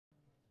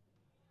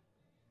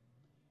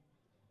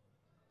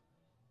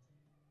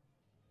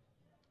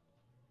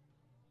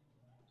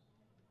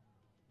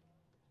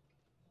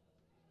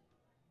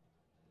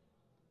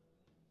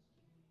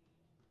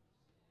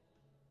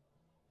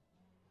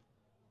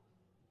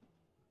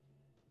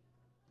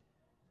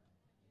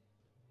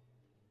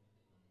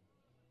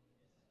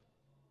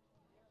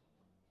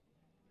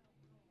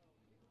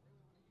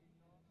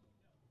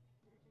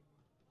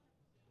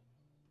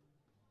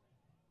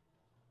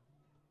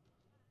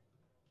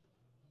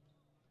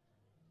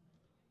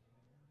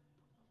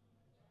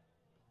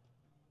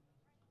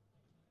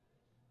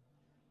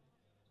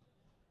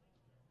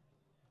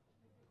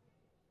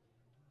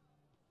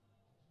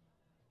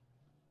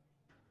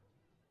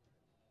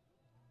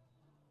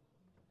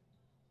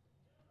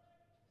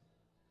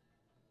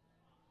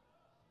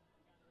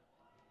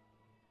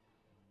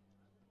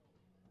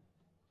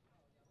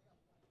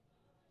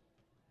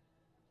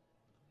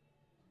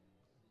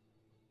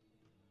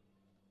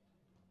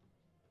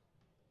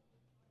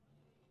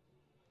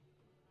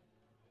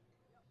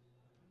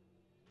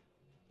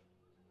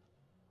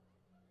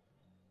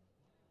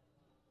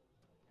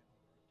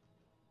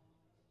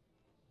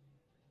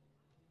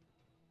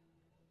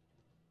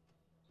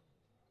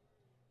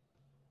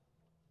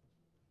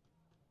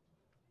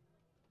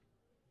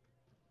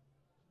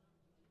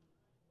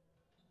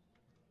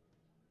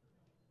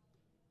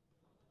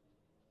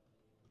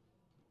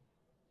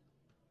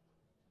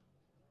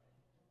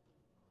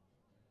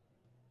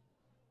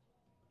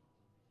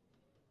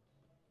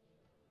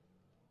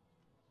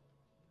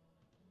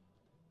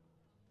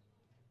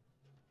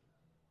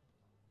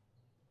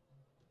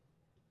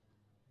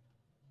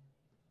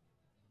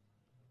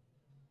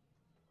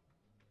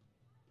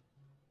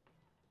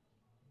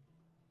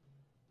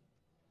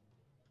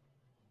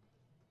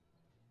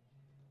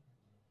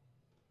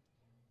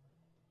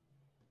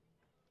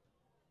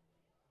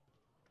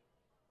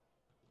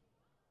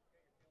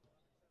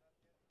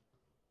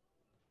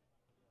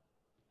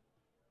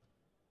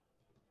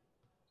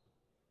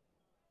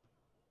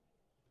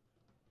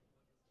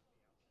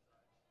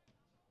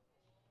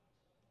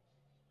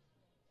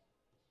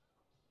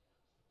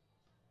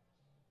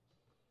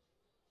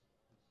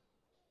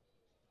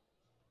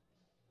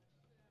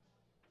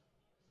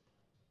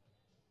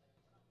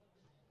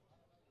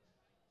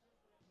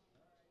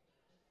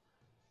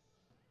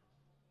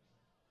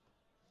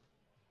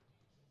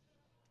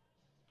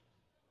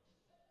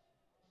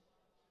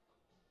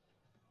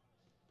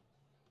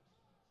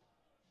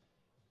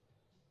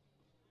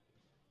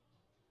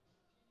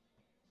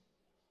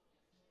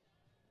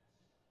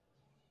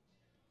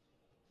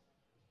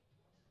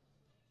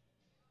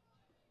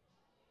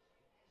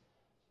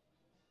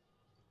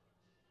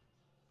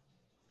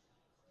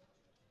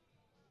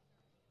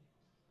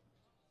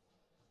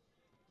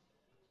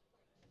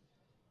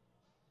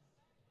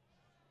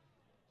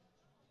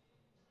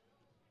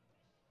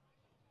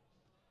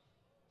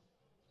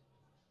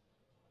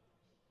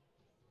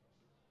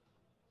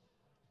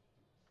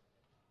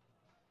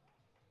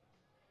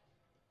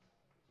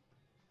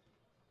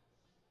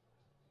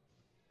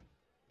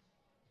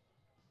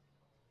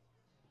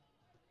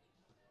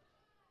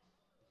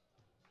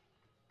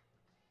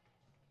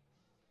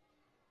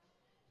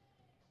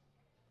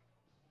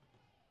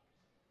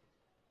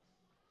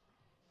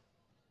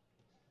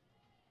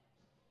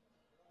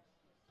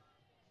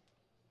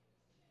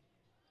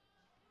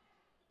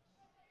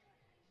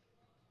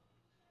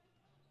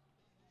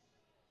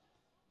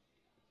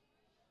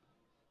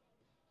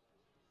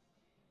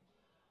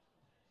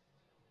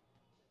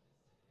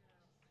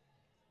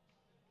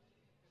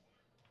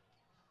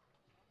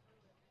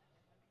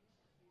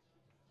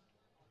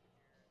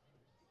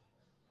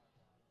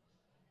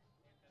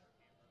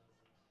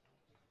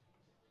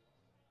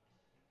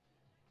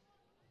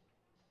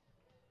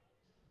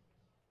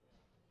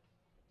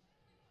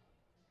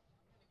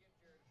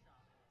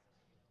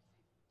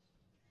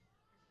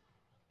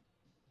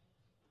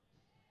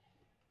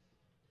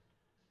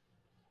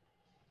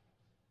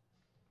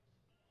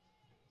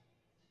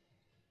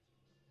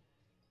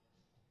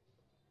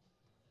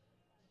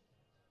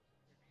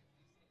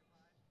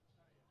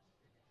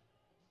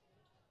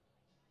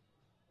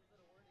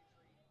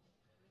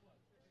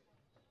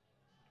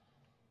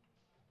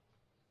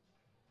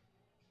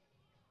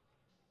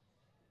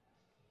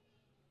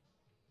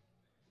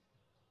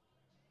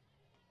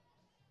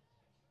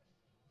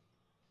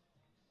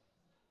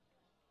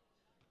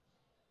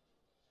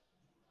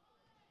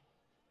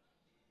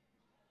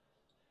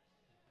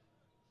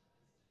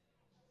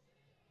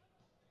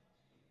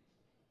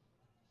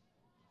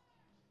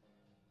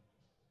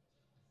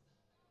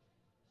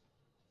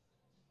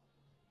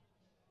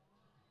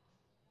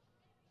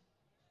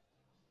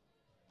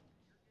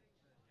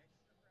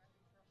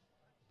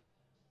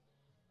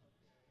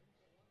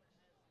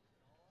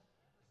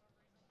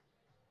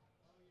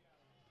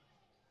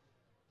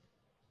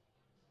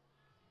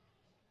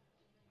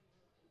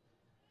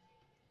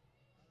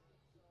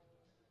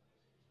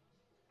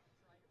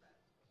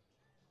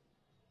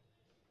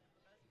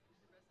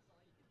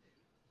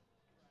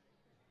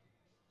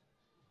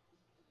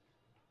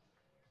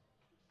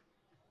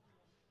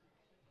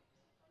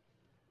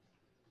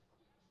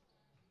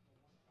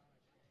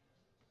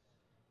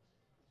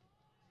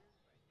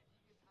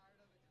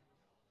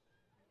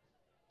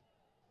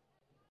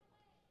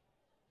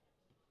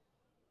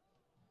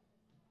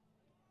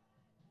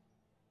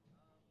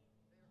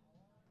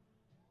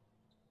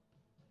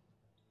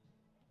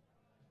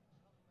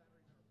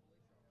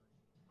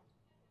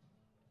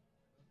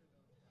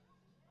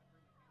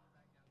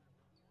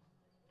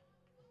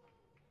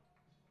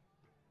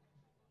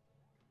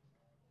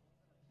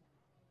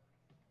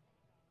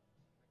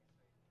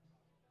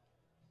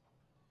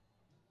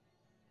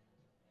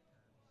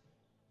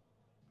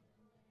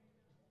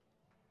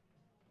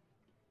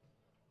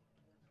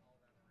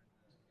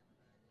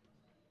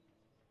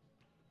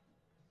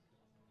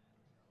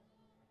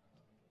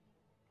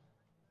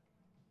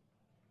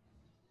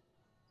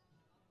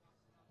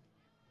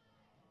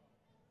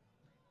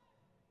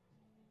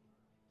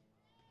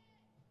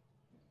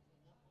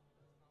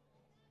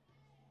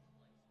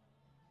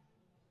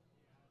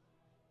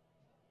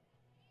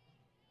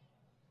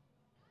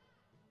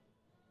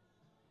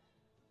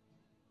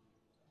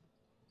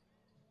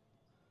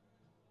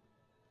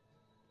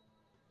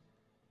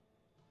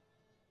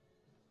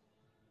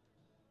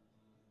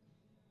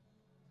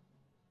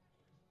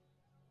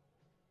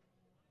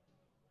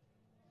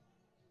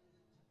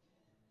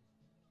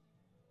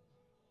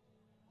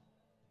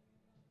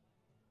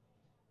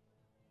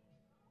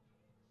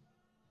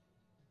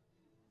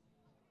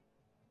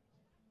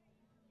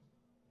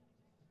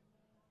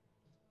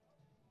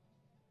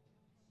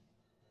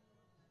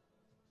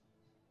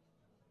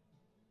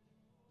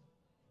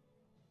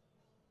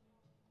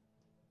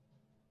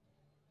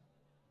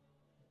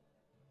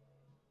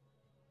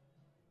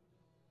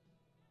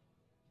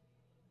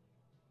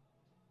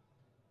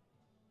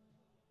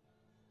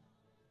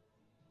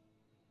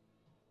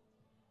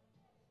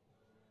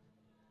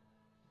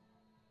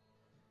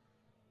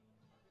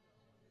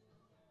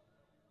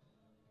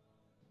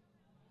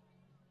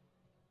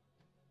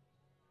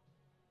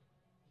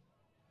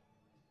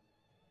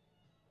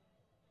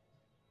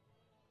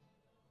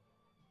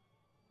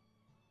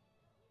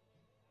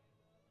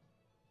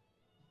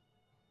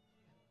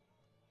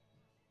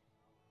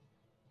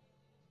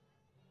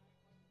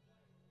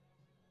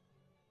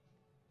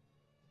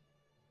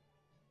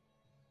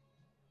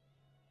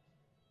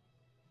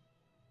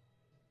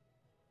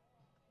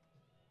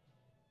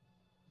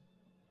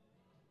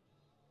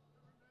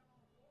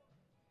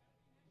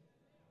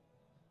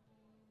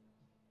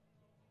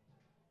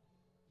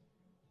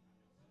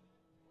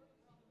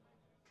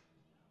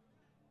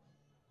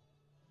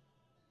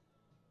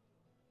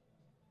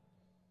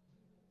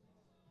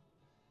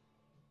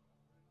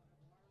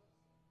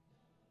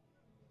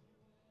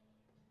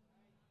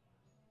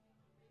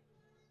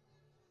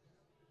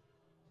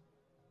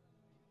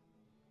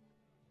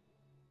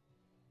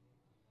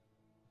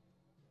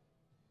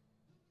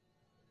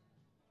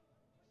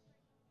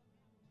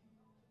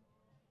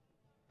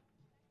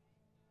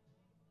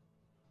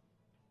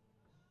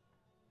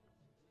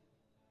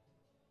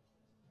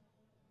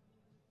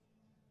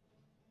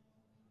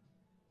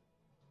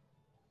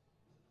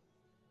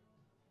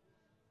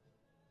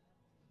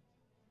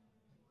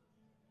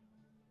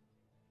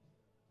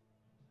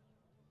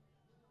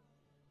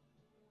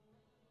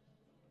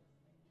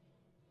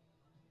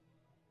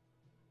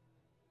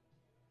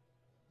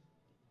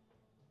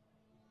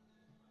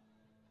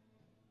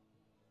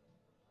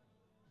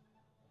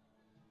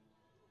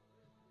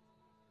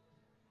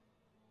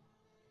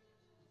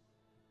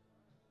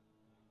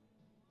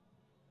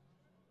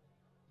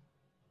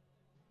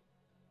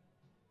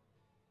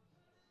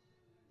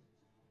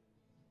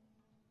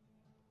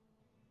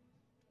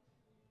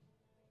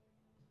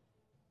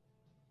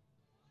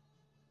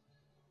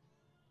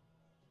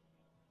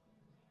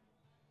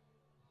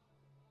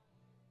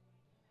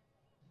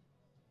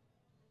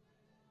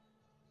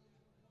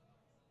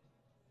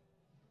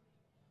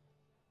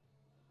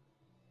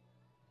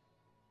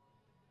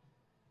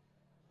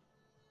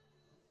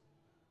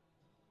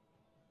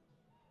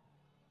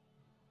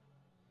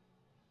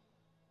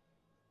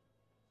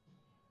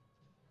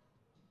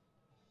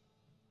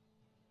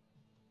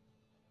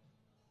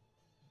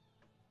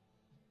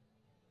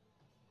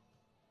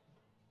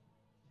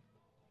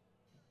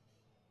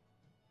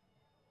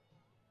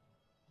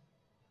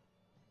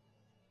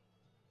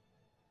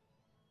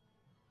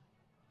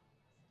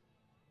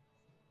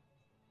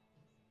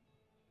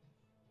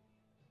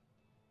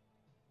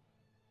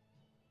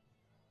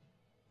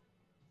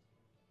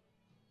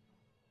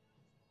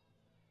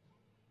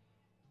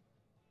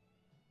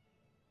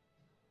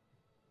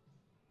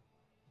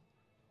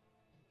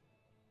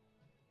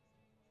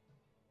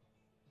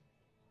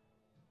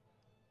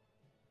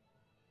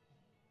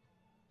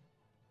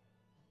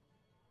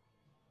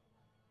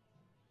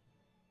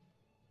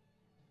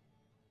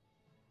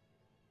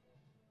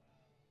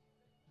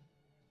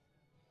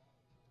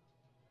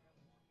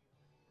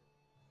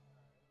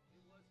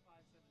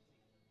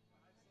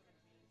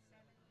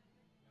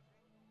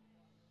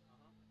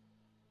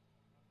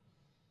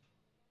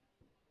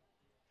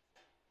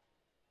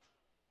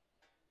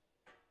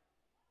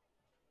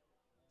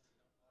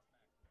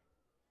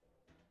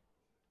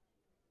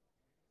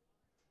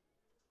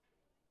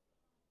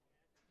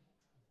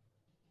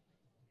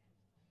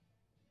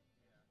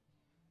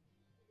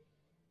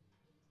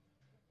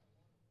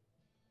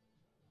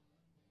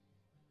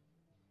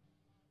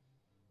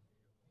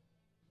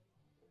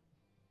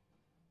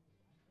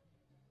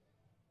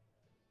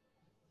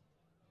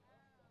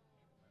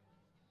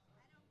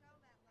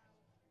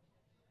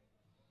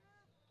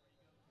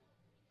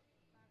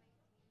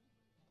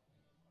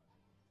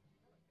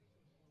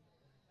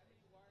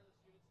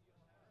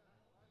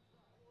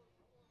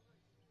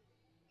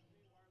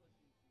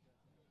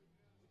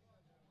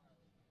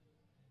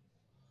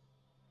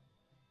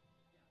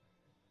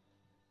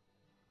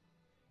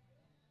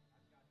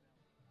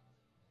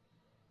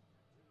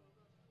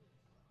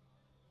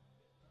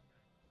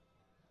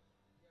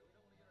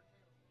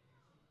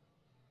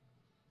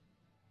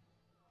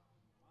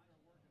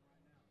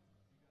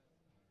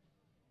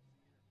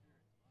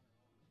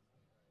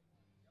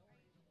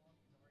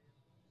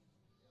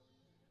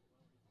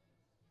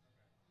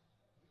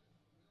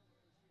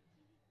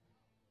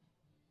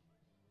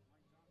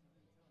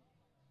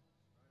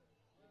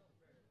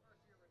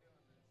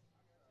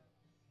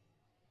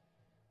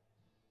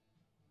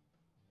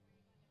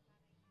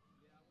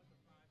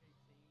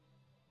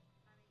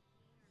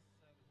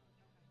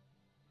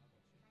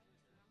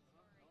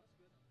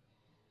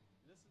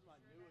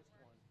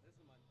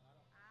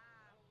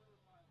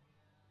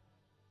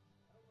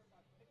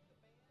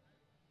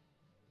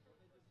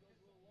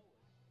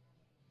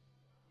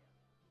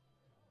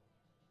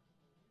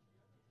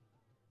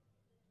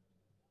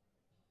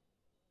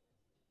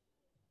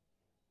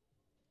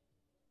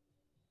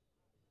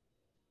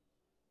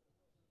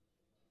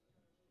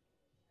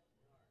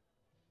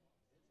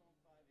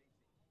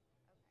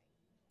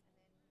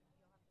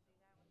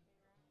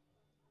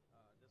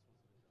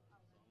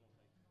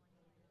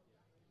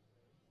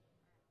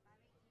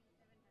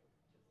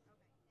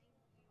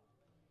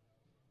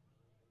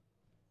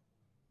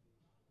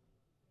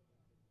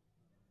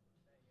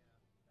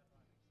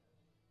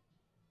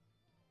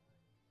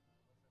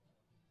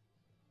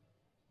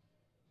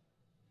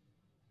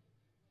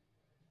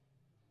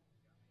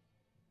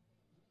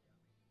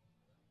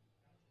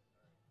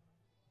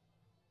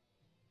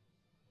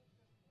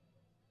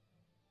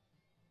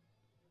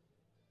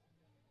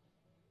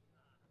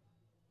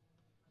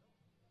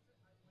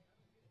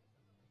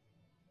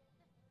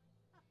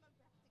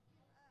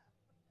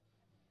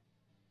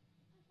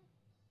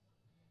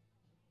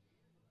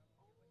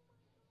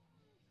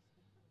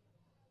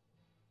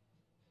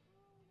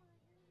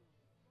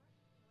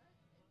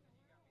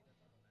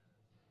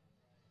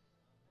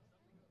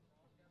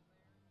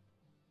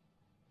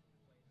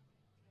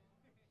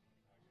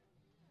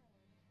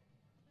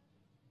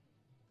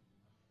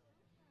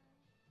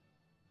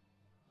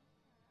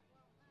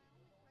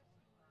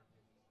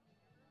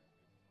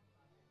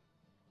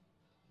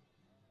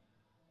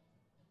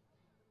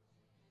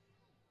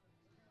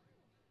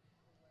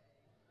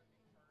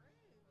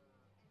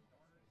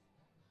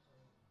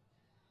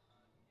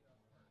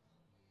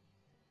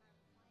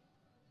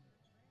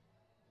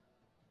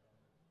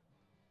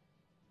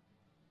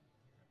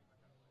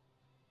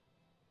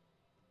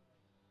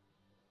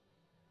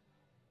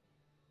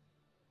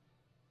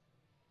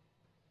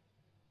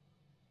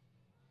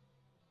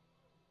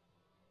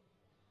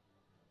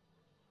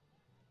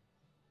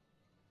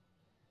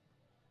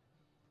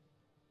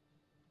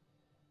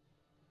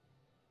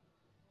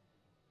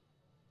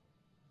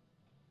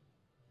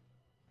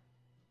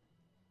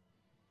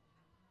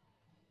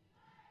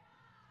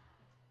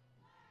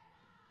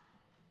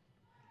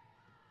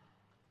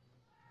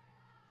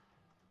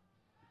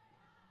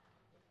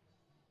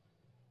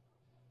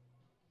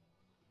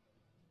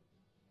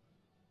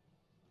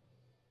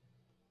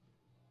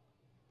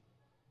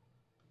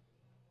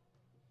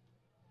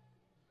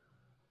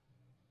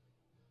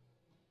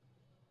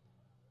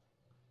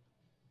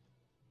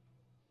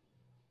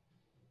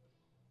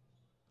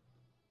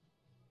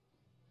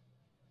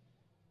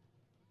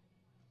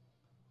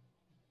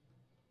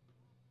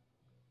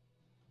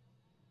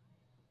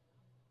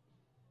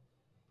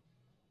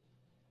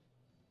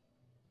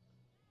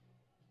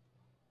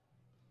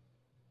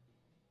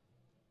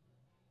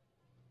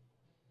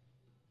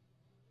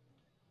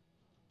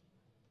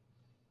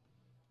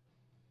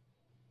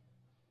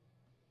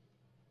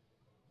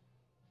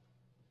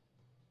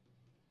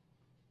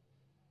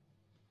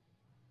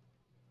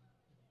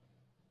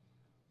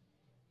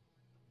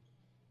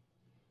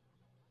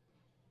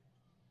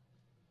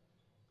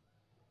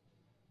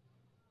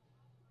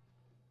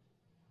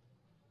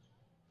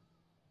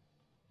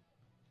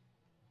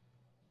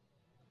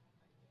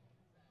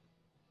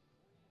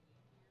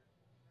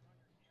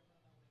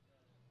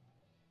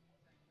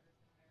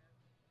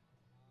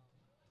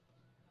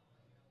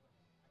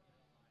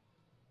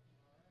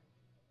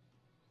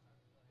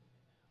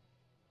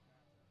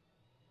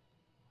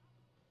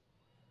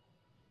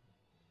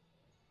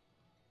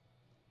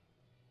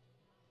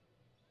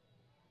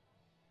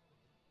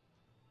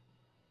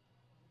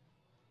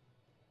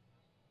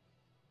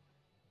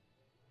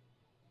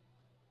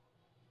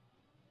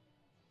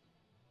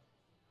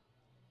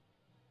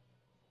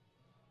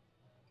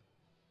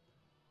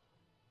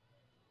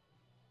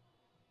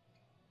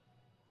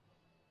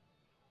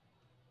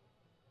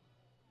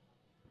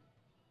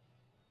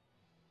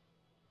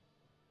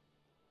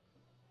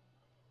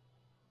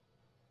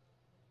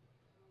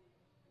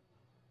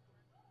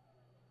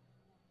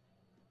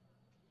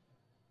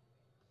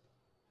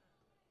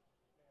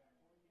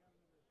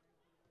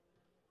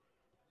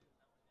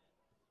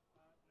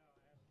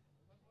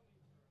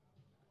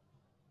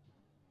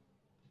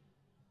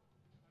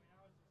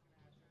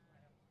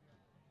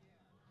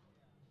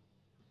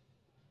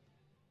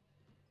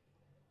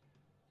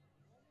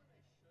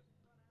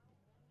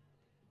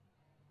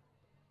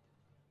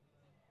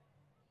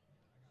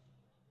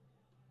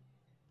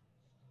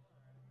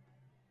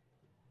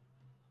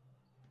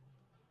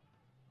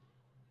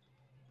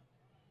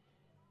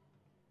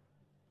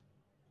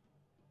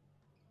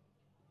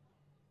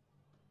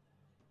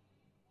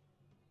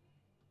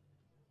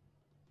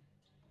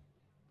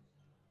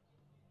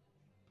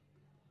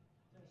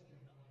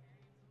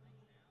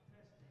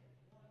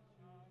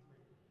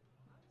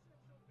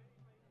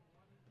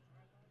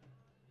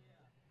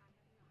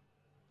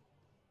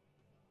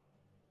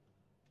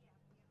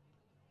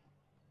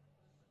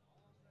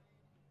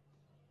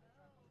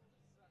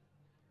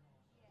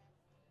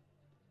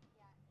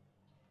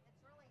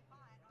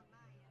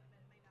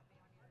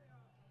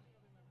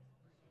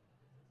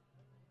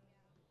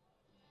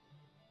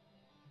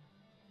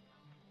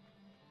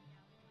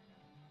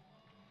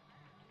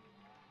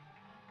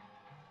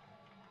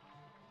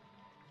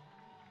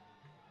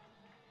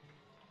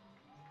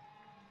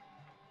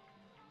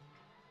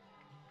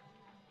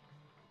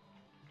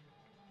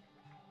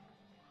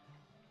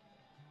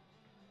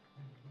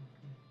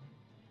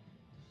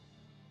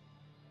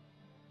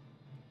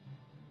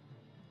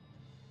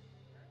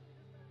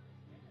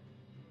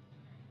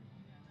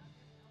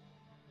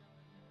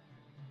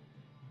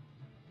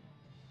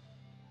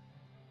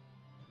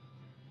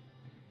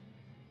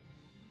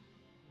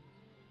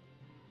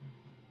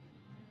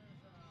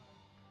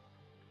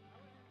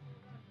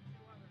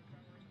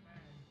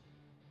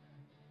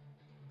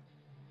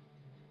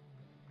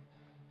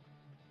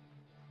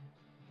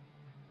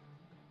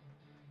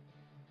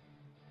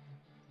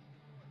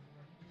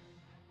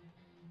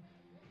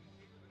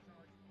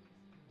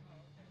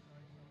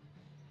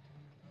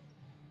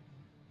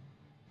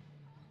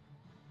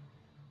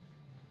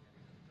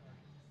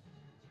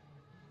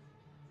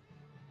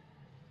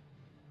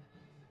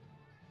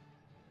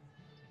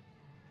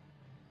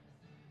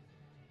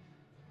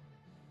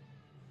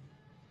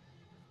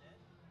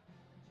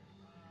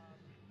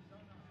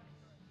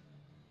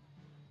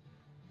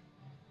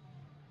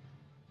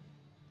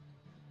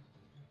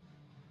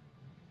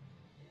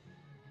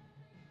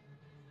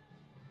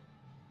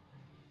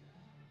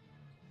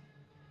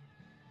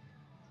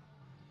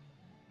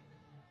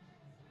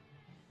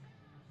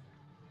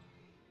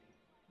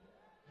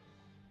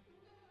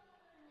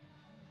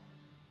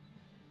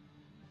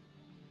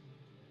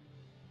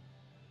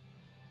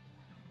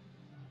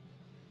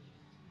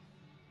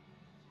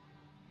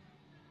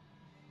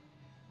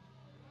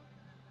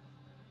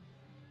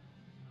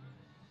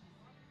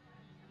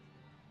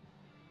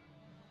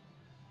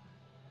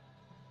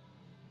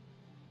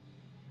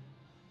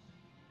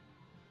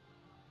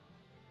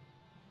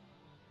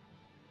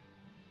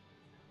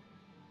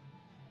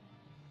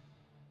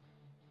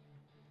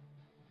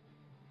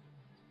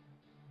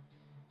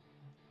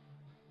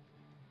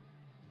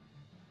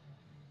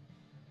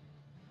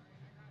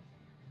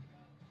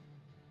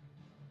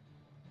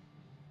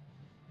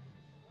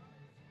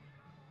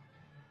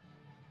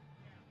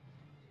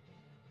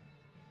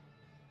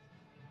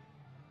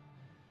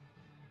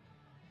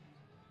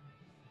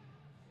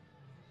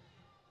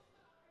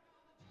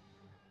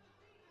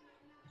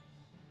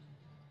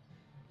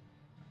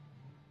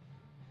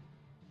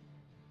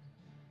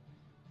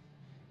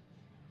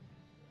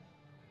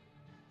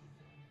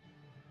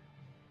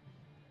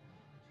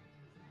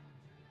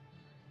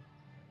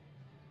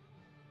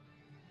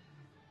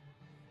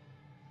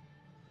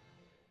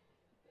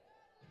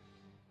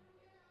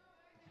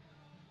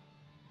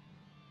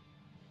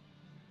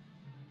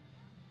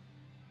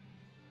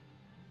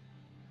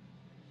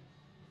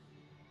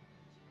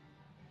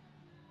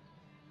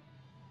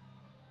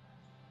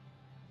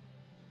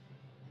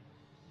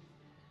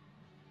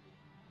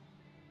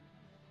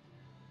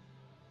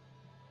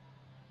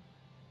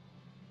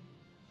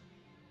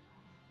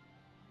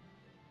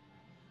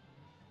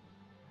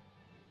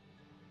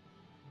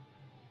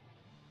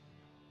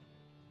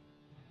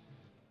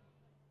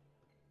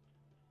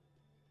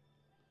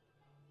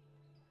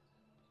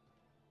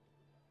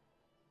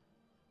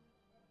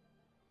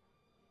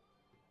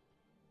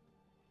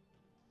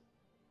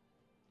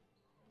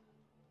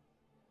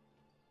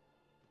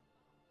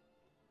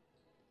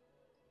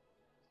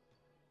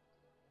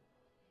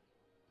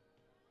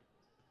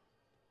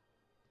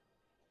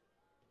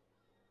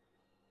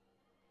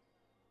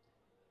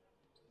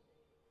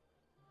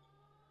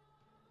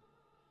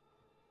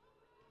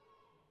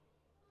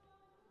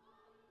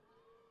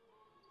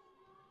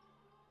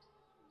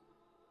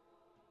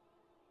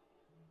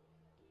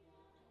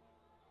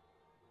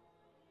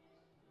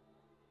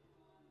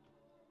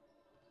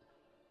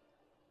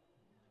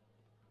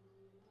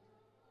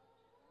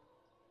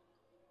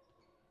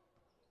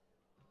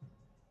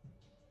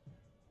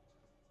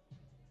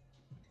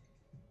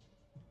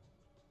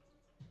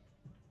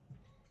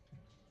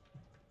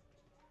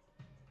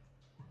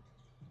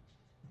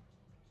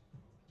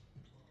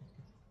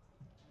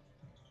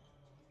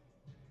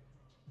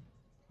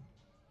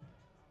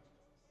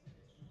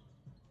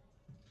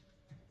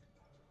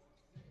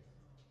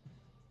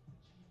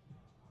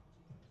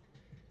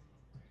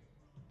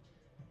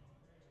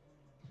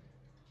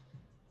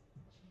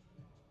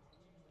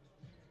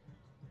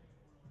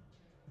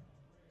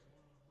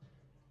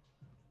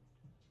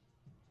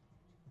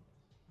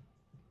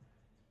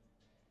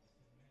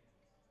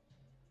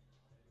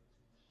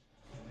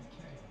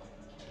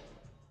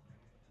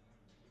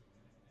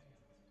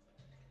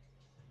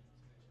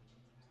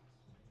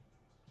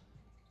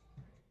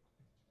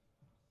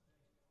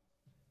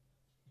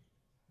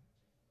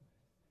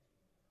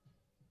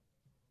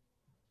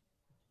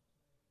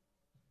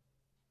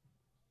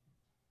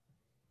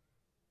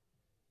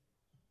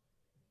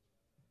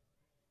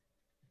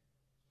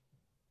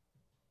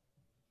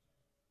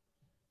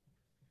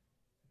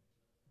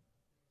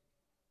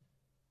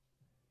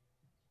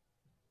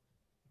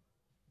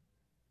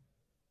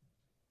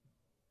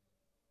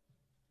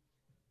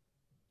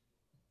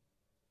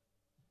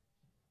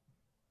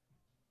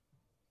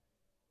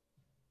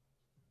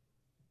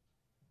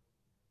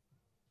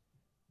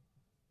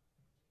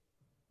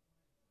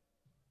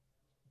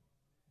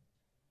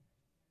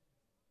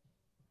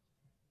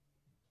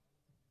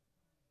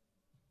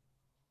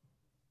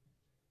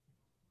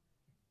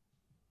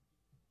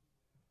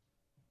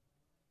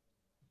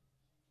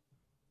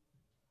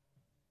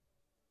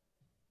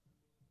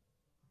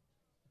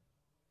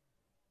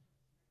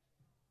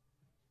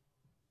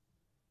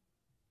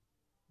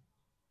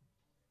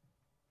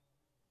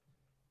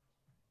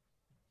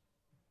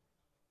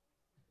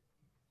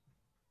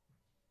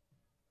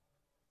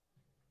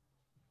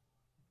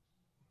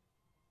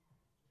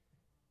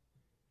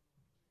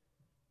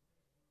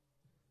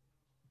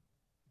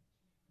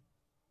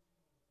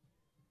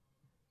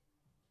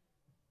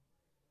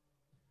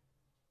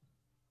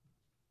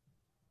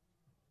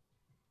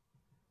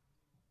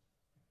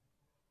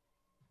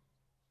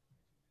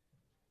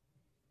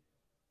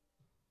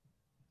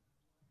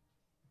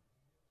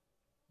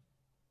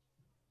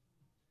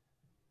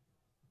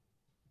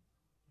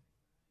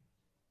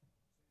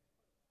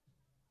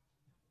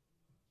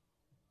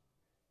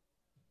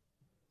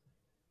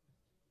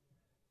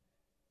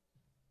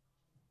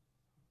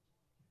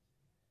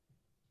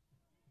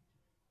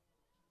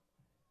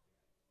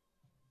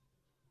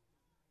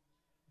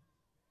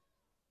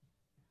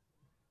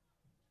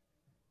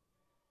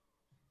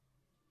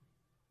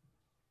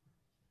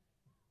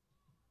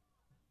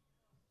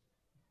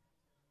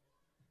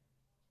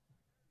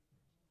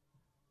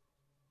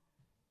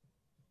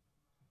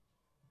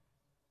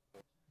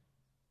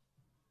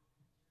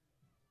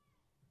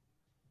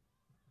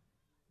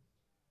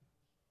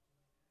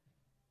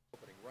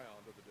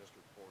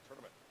District 4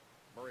 tournament.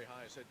 Murray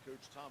High's head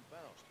coach Tom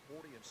Faust,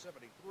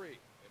 40-73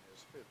 in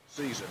his 5th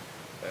season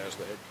as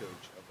the head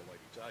coach of the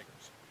Lady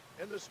Tigers.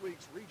 In this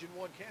week's Region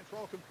 1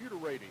 Cantrell computer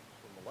rating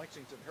from the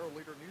Lexington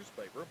Herald-Leader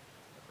newspaper,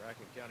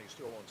 McCracken County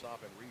still on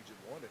top in Region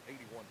 1 at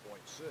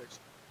 81.6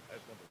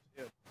 as number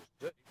 10 is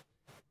City.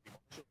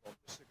 Marshall on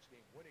the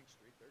 6-game winning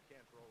streak. Their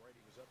Cantrell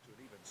rating is up to an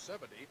even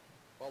 70,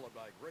 followed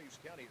by Graves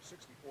County at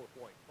 64.5.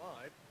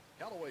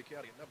 Callaway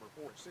County at number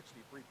 4 at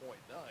 63.9.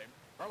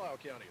 Carlisle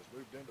County has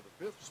moved into the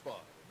 5th spot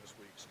in this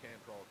week's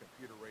Cantrell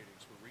computer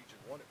ratings for Region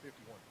 1 at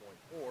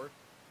 51.4.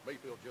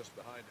 Mayfield just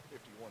behind at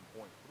 51.3.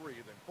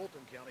 Then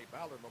Fulton County,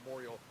 Ballard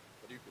Memorial,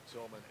 Paducah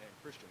Tillman, and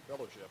Christian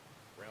Fellowship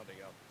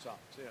rounding out the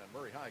top 10.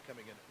 Murray High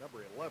coming in at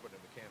number 11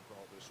 in the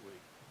Cantrell this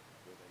week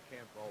with a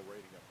Cantrell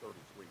rating of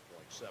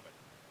 33.7.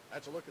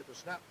 That's a look at the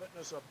snap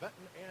fitness of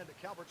Benton and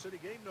Calvert City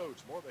game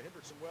notes. More of the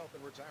Hendrickson Wealth and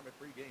Retirement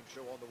pregame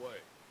show on the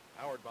way.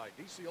 Powered by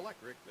DC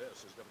Electric,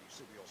 this is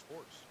WCBL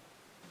Sports.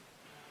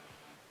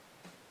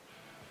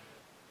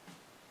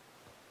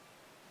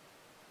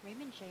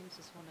 Raymond James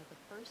is one of the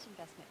first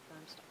investment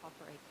firms to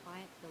offer a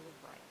client bill of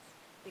rights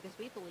because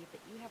we believe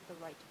that you have the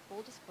right to full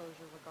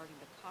disclosure regarding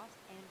the cost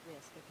and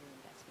risk of your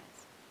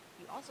investments.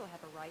 You also have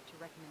a right to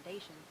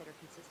recommendations that are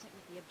consistent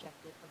with the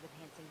objective of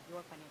enhancing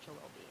your financial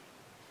well-being.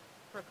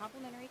 For a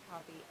complimentary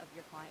copy of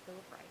your client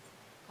bill of rights,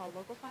 call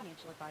local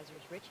financial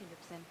advisors Rich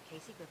Hendrickson,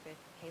 Casey Griffith,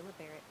 Kayla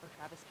Barrett, or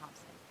Travis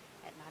Thompson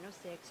at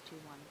 906-2139.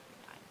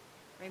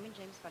 Raymond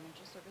James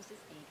Financial Services,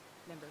 Inc.,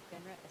 member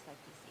FINRA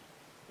SIPC.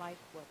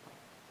 Life well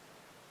planned.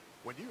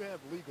 When you have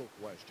legal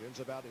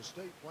questions about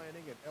estate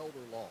planning and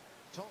elder law,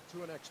 talk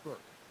to an expert.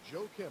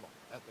 Joe Kimmel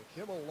at the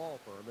Kimmel Law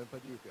Firm in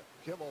Paducah.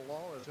 Kimmel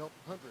Law has helped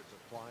hundreds of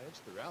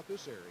clients throughout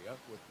this area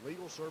with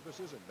legal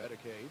services in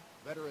Medicaid,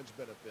 veterans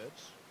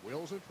benefits,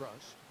 wills and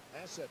trusts,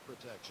 asset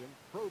protection,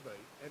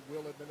 probate, and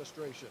will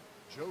administration.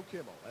 Joe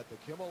Kimmel at the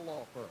Kimmel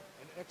Law Firm,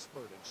 an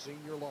expert in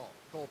senior law.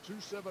 Call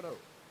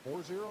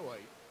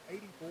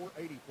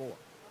 270-408-8484.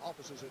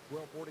 Offices at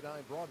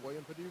 1249 Broadway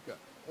in Paducah,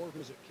 or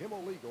visit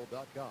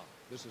KimmelLegal.com.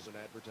 This is an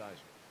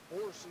advertisement.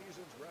 Four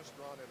Seasons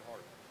Restaurant in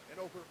Hardin, an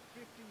over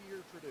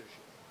 50-year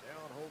tradition.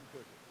 Down-home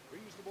cooking,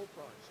 reasonable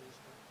prices,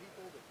 and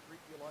people that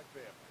treat you like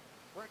family.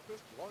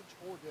 Breakfast, lunch,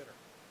 or dinner.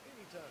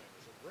 Anytime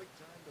is a great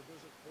time to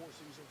visit Four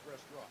Seasons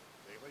Restaurant.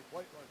 Daily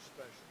plate lunch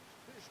specials,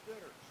 fish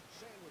dinners,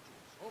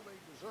 sandwiches,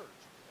 homemade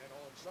desserts, and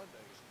on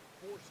Sundays,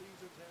 Four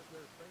Seasons has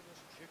their famous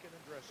chicken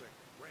and dressing.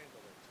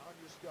 Randall and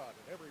Tanya Scott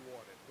and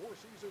everyone at Four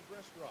Seasons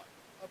Restaurant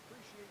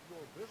appreciate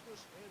your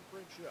business and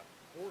friendship.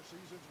 Four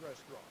Seasons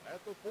Restaurant at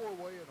the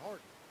Four-Way in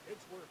Hardin.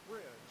 It's where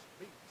friends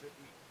meet to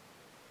eat.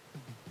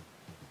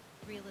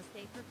 Real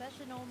estate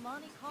professional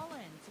Monty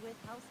Collins with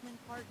Houseman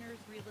Partners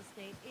Real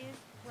Estate is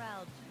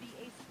proud to be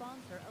a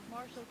sponsor of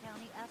Marshall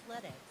County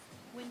Athletics.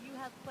 When you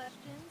have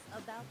questions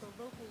about the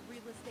local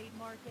real estate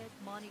market,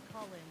 Monty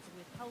Collins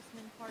with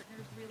Houseman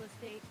Partners Real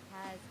Estate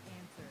has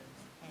answers,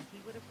 and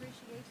he would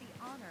appreciate the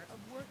honor of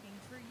working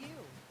for you.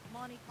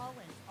 Monty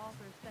Collins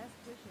offers best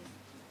wishes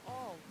to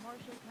all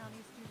Marshall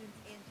County students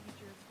and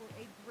teachers for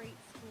a great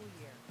school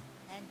year,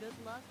 and good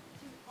luck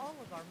to all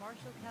of our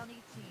Marshall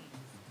County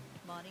teams.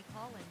 Monty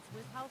Collins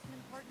with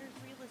Houseman Partners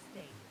Real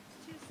Estate,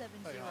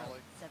 270-703-20.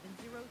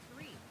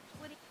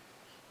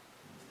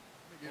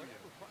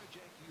 Whatever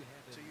project you have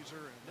in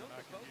teaser, and know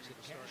I the can folks give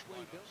at you the starting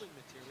Cashway lineups. Building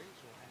Materials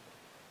will have it.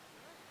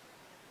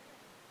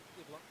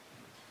 Good luck.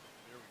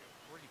 Here we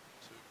go,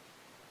 3-2.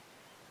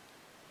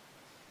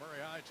 Murray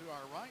High to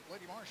our right,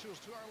 Lady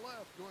Marshals to our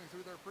left, going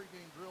through their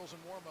pregame drills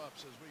and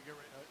warm-ups as we get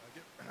ready.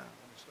 Let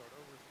me start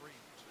over, 3-2.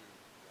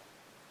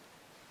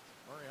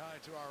 Murray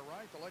High to our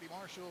right, the Lady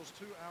Marshals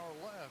to our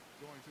left,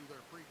 going through their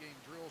pregame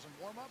drills and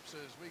warm-ups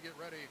as we get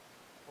ready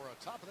for a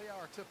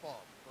top-of-the-hour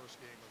tip-off. First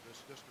game of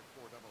this District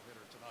 4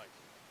 doubleheader tonight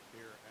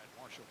here at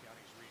Marshall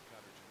County's Reed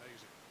Conder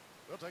Gymnasium.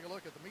 We'll take a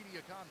look at the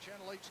MediaCom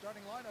Channel 8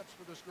 starting lineups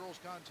for this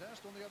girls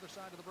contest on the other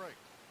side of the break.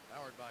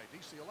 Powered by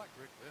DC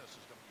Electric, this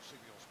is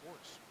WCBL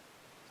Sports.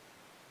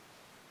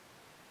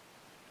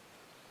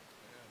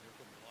 And here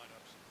come the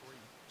lineups in 3,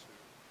 2,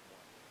 1.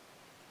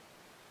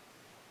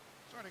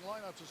 Starting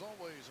lineups, as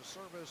always, a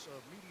service of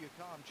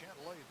MediaCom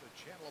Channel 8, the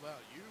channel about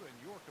you and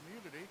your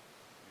community.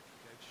 You can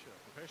catch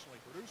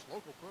professionally produced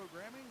local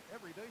programming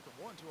every day from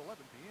 1 to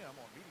 11 p.m.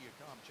 on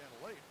MediaCom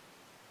Channel 8,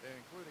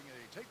 including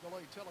a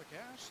tape-delayed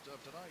telecast of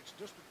tonight's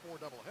District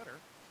 4 doubleheader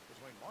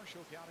between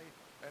Marshall County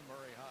and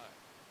Murray High.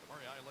 The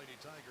Murray High Lady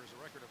Tigers, a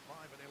record of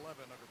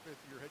 5-11 under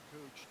fifth-year head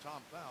coach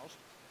Tom Faust.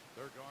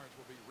 Their guards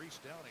will be Reese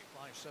Downey,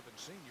 5'7"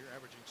 senior,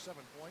 averaging 7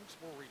 points,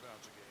 4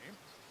 rebounds a game.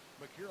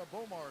 Makira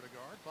Bomar, a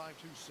guard,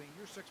 5'2"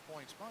 senior, 6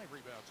 points, 5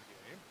 rebounds a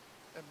game.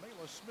 And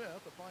Mayla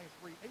Smith, a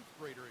 5'3" 8th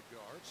grader at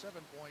guard,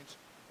 7 points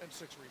and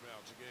 6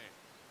 rebounds a game.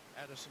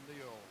 Addison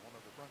Neal, one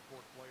of the front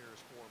court players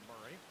for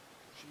Murray.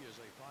 She is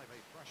a 5'8"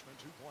 freshman,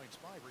 2 points,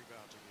 5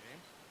 rebounds a game.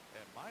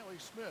 And Miley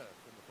Smith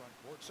in the front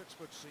court, 6'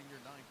 senior,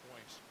 9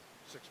 points,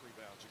 6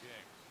 rebounds a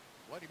game.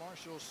 Lady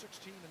Marshals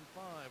 16-5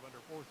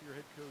 under fourth-year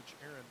head coach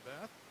Aaron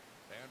Beth,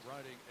 and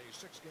riding a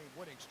 6-game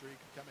winning streak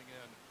coming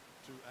in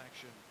to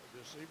action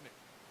this evening.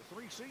 The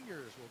Three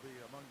seniors will be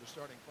among the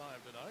starting five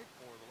tonight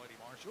for the Lady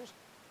Marshals.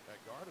 At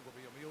guard, it will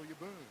be Amelia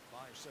Boone,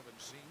 5'7"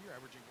 senior,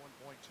 averaging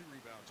 1.2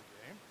 rebounds a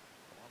game.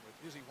 Along with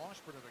Izzy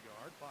Washburn at the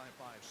guard,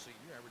 5'5"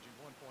 senior, averaging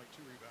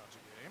 1.2 rebounds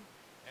a game.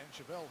 And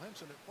Chevelle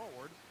Henson at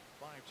forward,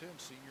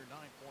 5'10" senior,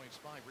 9 points,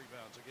 5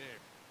 rebounds a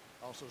game.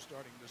 Also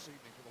starting this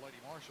evening for the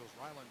Lady Marshals,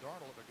 Ryland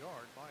Darnell at the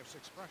guard,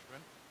 5'6" freshman,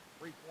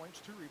 3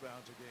 points, 2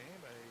 rebounds a game,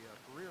 a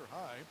career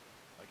high.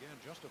 Again,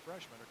 just a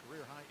freshman, a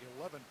career high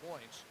 11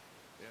 points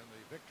in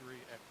the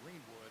victory at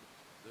Greenwood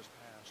this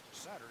past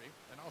Saturday.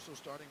 And also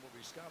starting will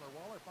be Skylar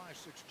Waller,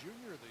 5'6"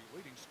 junior, the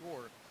leading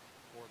scorer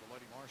for the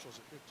Lady Marshals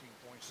at 15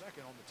 points,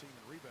 second on the team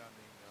in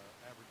rebounding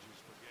averages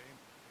per game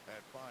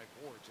at 5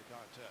 boards a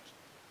contest.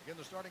 Again,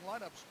 the starting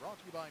lineups brought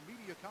to you by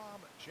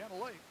Mediacom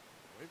Channel 8.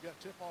 We've got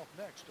tip-off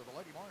next to the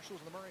Lady Marshals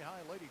and the Murray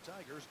High Lady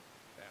Tigers,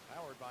 and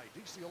powered by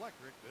DC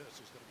Electric.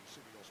 This is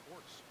WCBO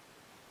Sports.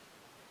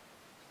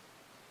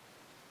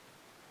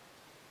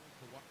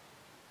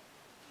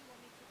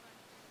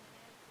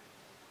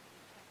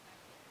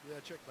 Yeah,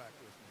 check back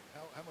with me.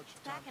 How much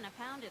time? Back in a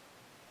pound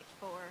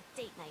for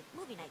date night,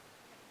 movie night.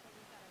 So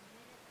we've got a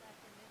minute left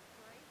in this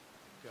break,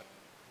 and Okay. then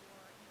your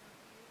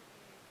interview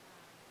is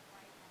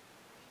right at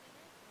 3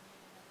 minutes, and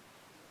then another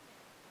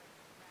 2-minute break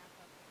to wrap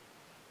up with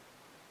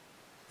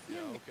the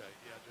Yeah, okay.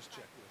 Yeah, just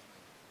check with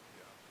me.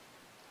 Yeah,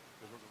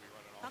 because we're going to be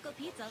running off. Taco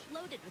pizza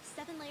loaded with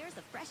 7 layers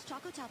of fresh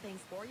Choco toppings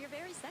for your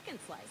very second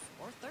slice,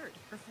 or third,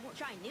 or fourth.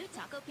 Try new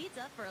Taco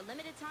Pizza for a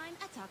limited time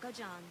at Taco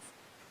John's.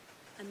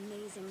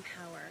 Amazing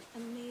power,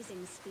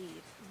 amazing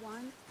speed,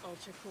 one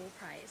ultra cool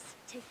price.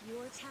 Take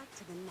your tech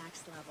to the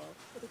next level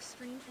with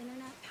Extreme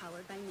Internet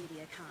powered by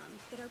Mediacom.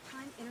 Get our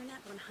Prime Internet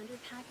 100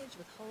 package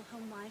with whole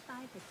home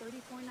Wi-Fi for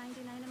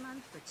 $34.99 a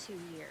month for 2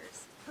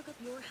 years. Hook up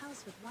your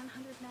house with 100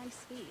 meg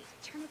speed.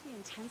 Turn up the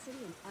intensity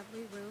in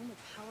every room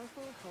with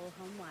powerful whole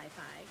home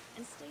Wi-Fi.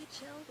 And stay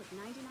chill with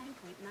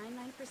 99.99%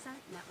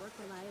 network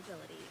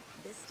reliability.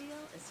 This deal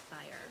is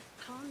fire.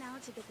 Call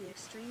now to get the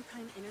Extreme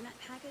Prime Internet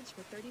package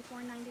for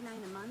 $34.99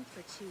 a month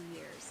for 2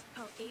 years.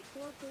 Call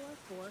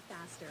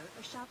 844-4FASTER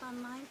or shop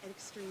online at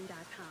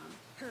extreme.com.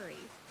 Hurry,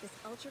 this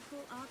ultra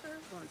cool offer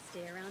won't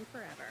stay around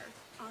forever.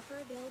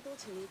 Offer available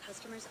to new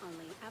customers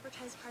only.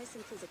 Advertised price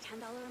includes a $10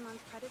 a month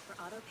credit for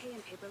auto pay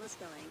and paperless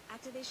billing.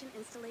 Activation,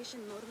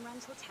 installation, modem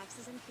rental,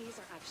 taxes, and fees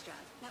are extra.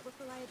 Network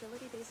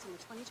reliability based on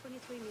the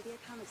 2023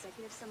 Mediacom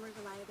Executive Summary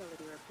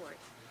Reliability Report.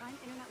 Prime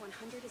Internet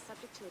 100 is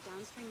subject to a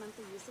downstream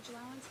monthly usage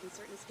allowance and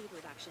certain speed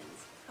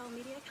reductions. Call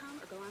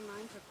Mediacom or go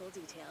online for full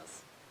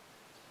details.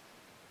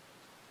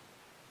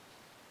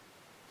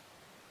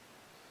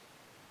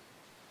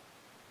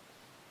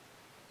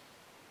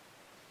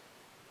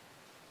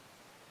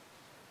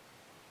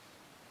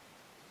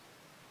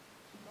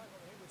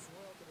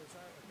 Welcome to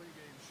the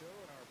pregame show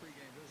and our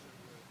pregame visit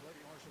with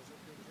Lady Marshals head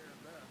coach Aaron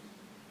Beth,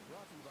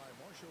 brought to you by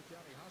Marshall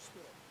County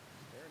Hospital.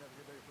 Aaron, have a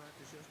good day of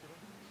practice yesterday?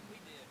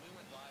 We did. We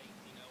went light.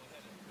 You know, we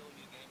had a really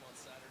good game on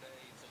Saturday.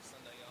 Took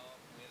Sunday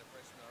off. We had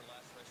our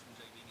last freshman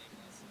JV game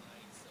last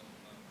night. So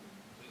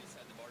we just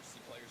had the varsity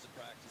players at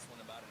practice.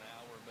 Went about an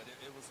hour, but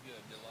it was good.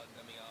 Did a lot of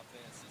dummy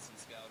offense. Did some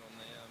scout on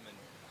them, and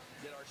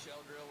did our shell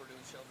drill. We're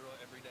doing shell drill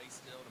every day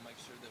still to make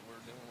sure that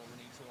we're doing what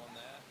we need to on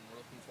that. And we're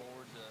looking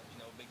forward to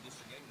a big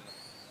district game tonight.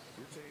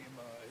 Your team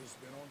has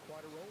been on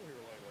quite a roll here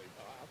lately.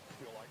 I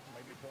feel like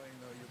maybe playing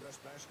your best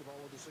basketball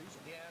of the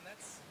season. Yeah, and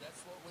that's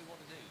what we want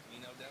to do.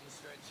 You know, down the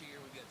stretch here,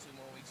 we've got 2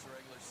 more weeks of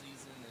regular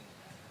season,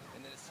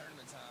 and then it's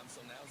tournament time,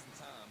 so now's the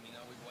time. You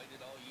know, we've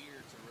waited all year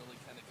to really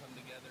kind of come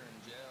together and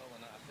gel,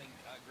 and I think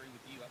I agree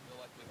with you. I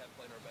feel like we have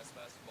played our best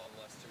basketball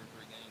the last 2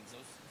 or 3 games.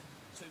 Those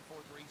 2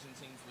 fourth region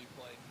teams we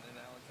played in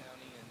Allen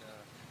County and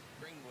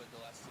Greenwood the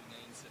last 2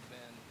 games have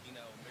been,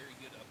 very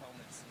good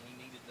opponents, and we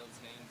needed those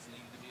games,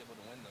 needed to be able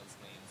to win those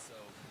games. So,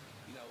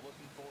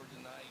 looking forward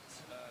tonight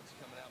to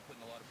coming out,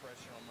 putting a lot of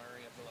pressure on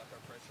Murray. I feel like our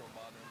pressure will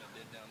bother him.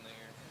 It did down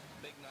there.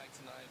 Big night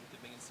tonight with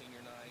it being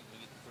senior night. We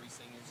get the 3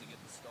 seniors to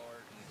get the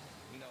start,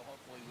 and,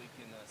 hopefully we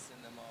can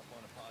send them off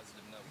on a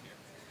positive note here.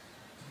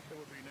 It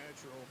would be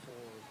natural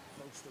for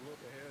folks to look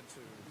ahead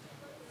to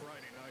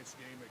Friday night's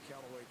game at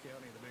Callaway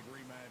County, the big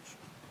rematch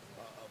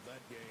of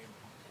that game.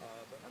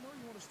 But I know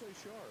you want to stay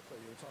sharp.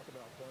 You talk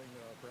about playing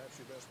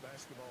perhaps your best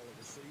basketball of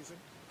the season,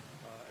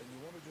 and you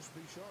want to just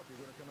be sharp.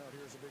 You're going to come out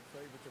here as a big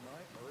favorite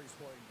tonight. Murray's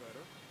playing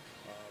better,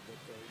 but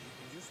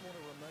you just want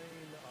to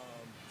remain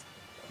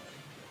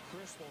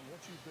crisp on what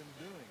you've been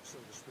doing,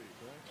 so to speak,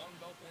 right? On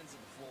both ends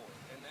of the floor,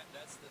 and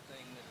that's the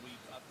thing that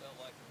I felt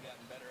like we've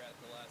gotten better at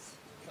the last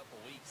couple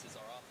weeks is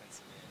our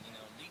offensive end.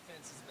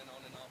 Defense has been on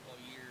and off all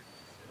year.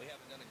 We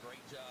haven't done a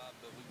great job,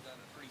 but we've done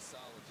a pretty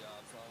solid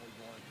job. So we've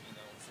won,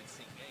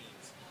 16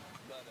 games.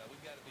 But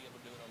we've got to be able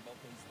to do it on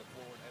both ends of the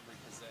floor in every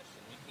possession.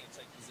 We can't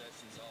take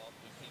possessions off.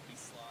 We can't be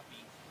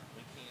sloppy.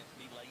 We can't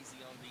be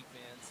lazy on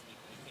defense. We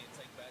can't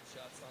take bad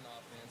shots on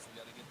offense. We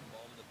got to get the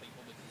ball to the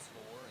people that can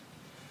score. And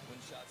when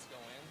shots go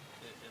in,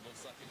 it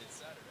looks like it did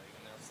Saturday.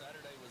 And now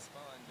Saturday was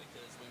fun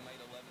because we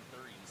made 11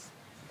 threes.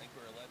 I think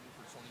we were 11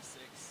 for 26.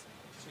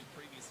 2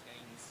 previous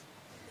games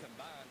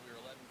combined, we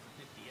were 11 for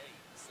 58.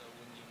 So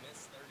when you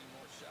miss 30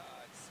 more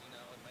shots,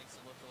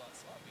 it looked a lot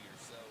sloppier.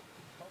 So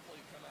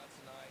hopefully we come out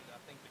tonight. I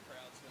think the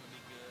crowd's going to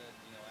be good.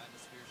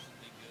 Atmosphere should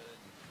be good.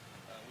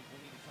 We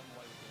need to come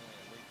away with the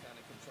win. We kind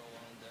of control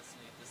our own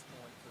destiny at this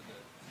point for the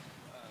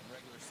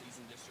regular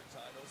season district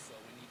title, so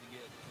we need to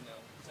get,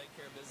 take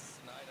care of business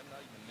tonight. I'm not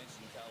even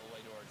mentioning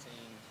Callaway to our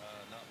team,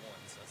 not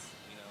once. That's,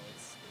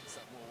 it's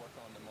something we'll work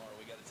on tomorrow.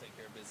 We got to take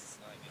care of business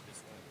tonight and get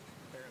this win.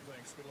 Aaron,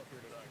 thanks. Good luck here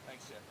tonight.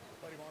 Thanks, Jeff.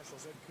 Lady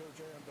Marshals head coach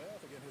Aaron Beth.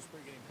 Again, his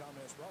pregame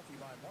comments brought to you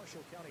by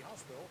Marshall County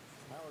Hospital,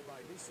 powered by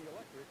DC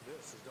Electric.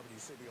 This is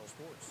WCBL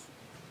Sports.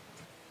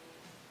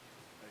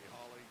 Hey,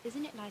 Holly.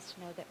 Isn't it nice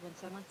to know that when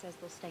someone says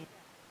they'll stay,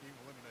 You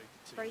eliminate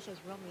the phrase has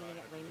real meaning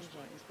at Raymond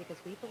James because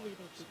we believe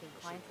in keeping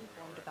clients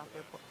informed about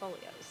their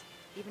portfolios,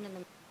 even in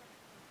the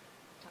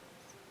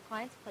times.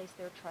 Clients place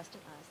their trust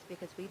in us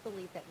because we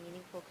believe that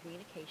meaningful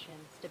communication,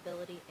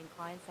 stability, and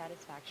client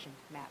satisfaction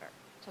matter.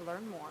 To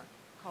learn more,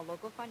 call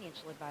local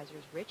financial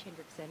advisors Rich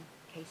Hendrickson,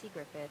 Casey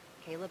Griffith,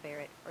 Kayla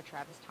Barrett, or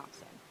Travis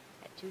Thompson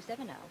at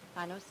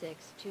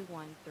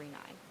 270-906-2139.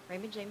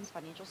 Raymond James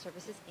Financial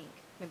Services, Inc.,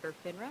 member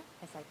FINRA,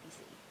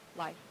 SIPC.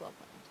 Life well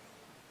planned.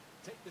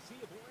 Take the Sea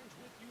of Orange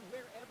with you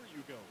wherever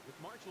you go with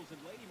Marshals and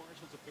Lady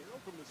Marshals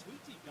apparel from the Sweet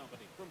Tea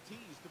Company. From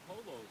tees to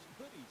polos,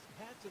 hoodies,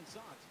 hats, and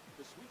socks,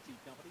 the Sweet Tea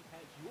Company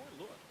has your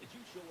look as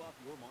you show off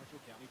your Marshall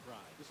County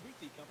pride. The Sweet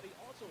Tea Company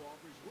also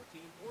offers your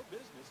team or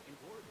business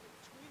embroidery,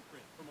 screen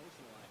print,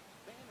 promotional items,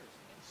 banners,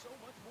 and so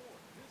much more.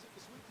 Visit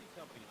the Sweet Tea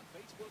Company on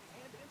Facebook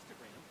and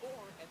Instagram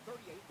or at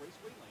 38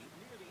 Raceway Lane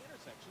near the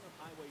intersection of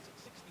highways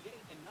 68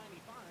 and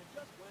 95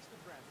 just west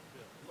of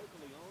Trafficville.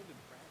 Locally owned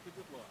and crafted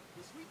with love.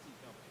 The Sweet Tea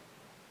Company.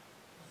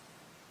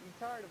 You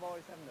tired of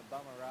always having to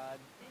bum a ride?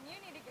 Then you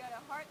need to go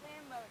to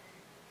Heartland Motors.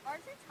 Are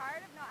you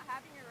tired of not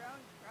having your own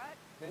truck?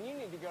 Then you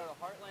need to go to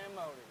Heartland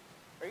Motors.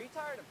 Are you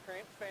tired of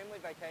cramped family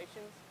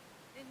vacations?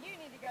 Then you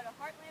need to go to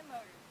Heartland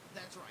Motors.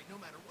 That's right.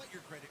 No matter what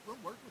your credit, we'll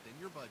work within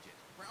your budget.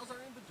 Browse our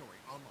inventory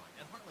online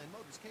at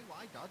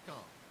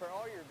heartlandmotorsky.com. For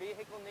all your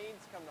vehicle needs,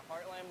 come to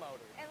Heartland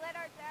Motors. And let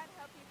our dad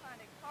help you find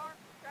a car,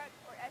 truck,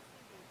 or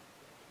SUV.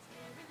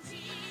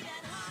 Guaranteed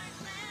at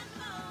Heartland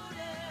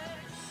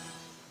Motors.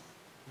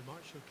 The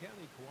Marshall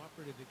County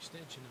Cooperative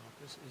Extension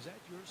Office is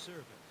at your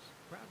service.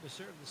 Proud to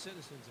serve the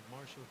citizens of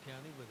Marshall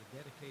County with a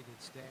dedicated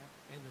staff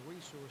and the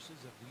resources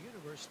of the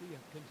University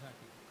of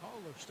Kentucky. Call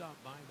or stop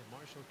by the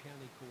Marshall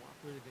County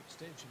Cooperative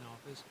Extension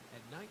Office at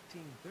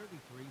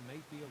 1933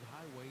 Mayfield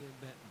Highway in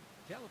Benton.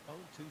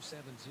 Telephone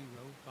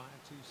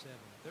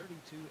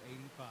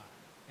 270-527-3285.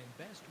 And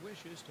best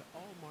wishes to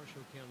all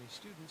Marshall County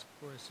students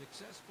for a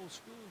successful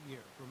school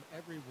year from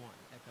everyone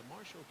at the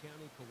Marshall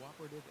County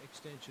Cooperative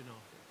Extension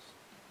Office.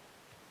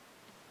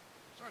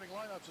 Starting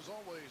lineups, as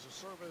always, a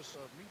service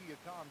of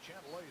MediaCom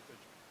Channel 8.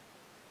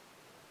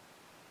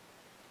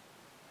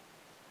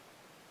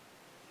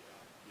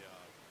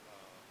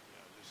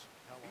 Just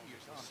how long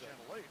MediaCom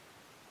Channel 8,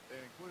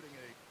 including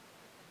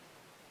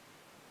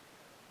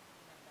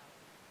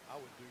I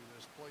would do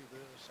this, play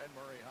this, and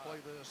Murray High.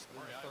 Play this,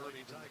 the Murray High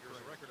 30 Tigers,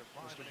 a record of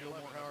 5 Mr. and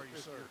Gilmore, 11. how are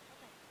you, sir?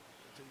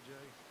 TJ.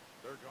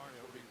 Their guard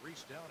will be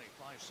Reese Downey,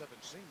 5'7"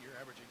 senior,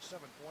 averaging 7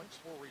 points,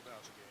 4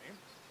 rebounds a game.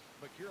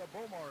 Makira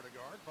Bomar, a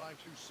guard,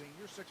 5'2"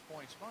 senior, 6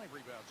 points, 5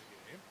 rebounds a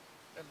game.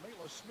 And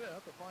Mayla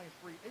Smith, a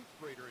 5'3" 8th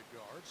grader at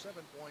guard,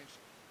 7 points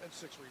and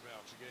 6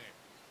 rebounds a game.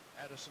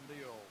 Addison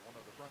Neal, one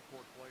of the front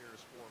court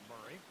players for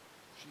Murray.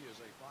 She is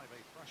a 5'8"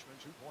 freshman,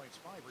 2 points,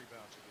 5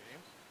 rebounds a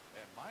game.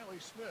 And Miley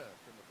Smith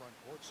in the front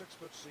court, 6'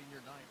 senior,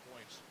 9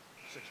 points,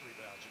 6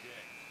 rebounds a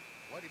game.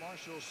 Lady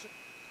Marshals, a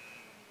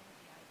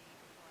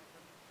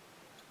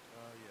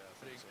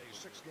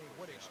 6-game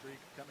winning streak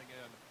coming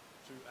in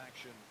to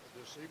action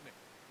this evening.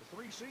 The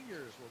 3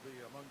 seniors will be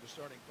among the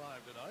starting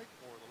 5 tonight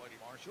for the Lady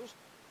Marshals.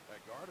 At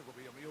guard, it will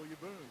be Amelia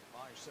Boone,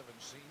 5'7"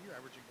 senior,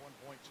 averaging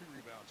 1.2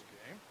 rebounds a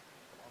game.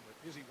 Along with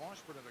Izzy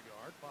Washburn at a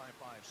guard,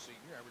 5'5"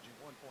 senior, averaging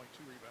 1.2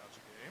 rebounds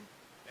a game.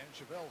 And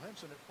Chevelle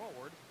Henson at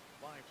forward,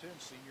 5'10"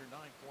 senior, 9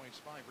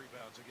 points, 5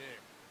 rebounds a game.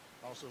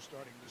 Also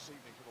starting this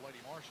evening for the Lady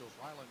Marshals,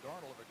 Ryland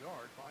Darnell at a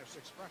guard,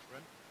 5'6"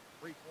 freshman,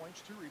 3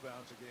 points, 2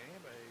 rebounds a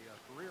game, a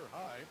career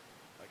high.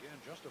 Again,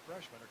 just a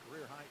freshman, a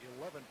career high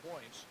 11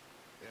 points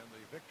in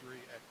the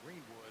victory at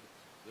Greenwood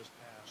this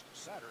past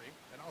Saturday.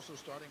 And also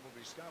starting will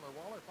be Skylar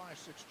Waller,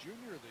 5'6"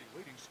 junior, the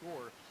leading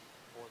scorer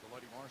for the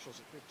Lady Marshals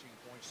at 15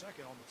 points,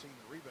 second on the team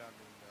in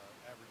rebounding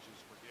averages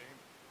per game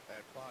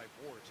at 5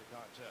 boards a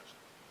contest.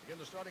 Again,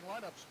 the starting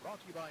lineups brought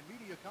to you by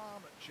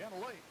MediaCom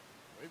Channel 8.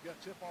 We've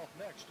got tip-off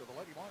next to the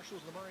Lady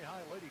Marshals and the Murray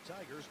High Lady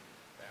Tigers,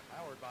 and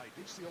powered by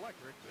DC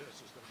Electric.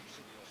 This is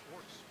WCBL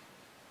Sports.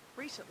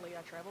 Recently,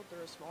 I traveled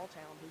through a small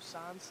town whose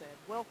sign said,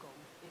 "Welcome.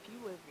 If you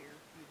live here,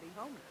 you'd be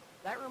home now."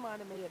 That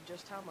reminded me of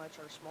just how much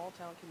our small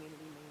town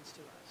community means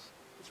to us.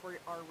 It's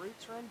where our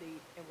roots run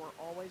deep, and we're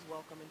always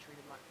welcome and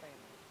treated like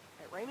family.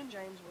 At Raymond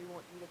James, we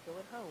want you to feel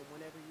at home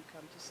whenever you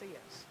come to see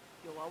us.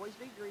 You'll always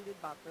be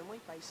greeted by friendly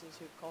faces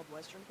who've called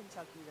Western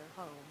Kentucky their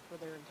home for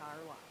their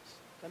entire lives.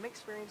 Come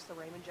experience the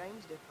Raymond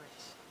James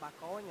difference by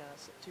calling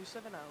us at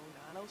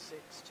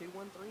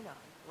 270-906-2139.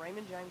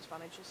 Raymond James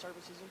Financial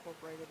Services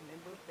Incorporated,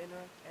 member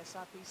FINRA,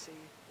 SIPC,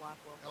 Life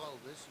Well. Hello,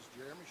 this is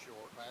Jeremy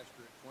Short,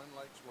 pastor at Twin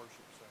Lakes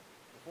Worship Center.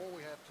 Before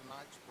we have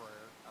tonight's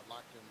prayer, I'd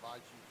like to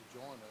invite you to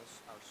join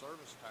us. Our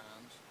service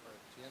times are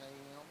at 10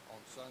 a.m. on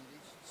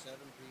Sundays, 7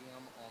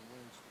 p.m. on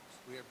Wednesdays.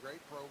 We have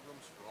great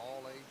programs for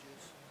all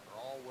ages.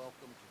 You're all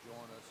welcome to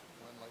join us at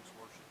Twin Lakes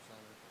Worship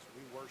Center as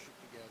we worship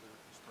together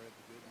and spread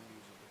the good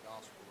news of the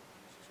gospel of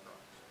Jesus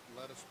Christ.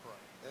 Let us pray.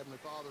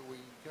 Heavenly Father,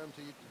 we come to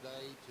you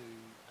today to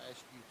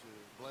ask you to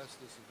bless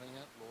this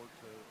event, Lord,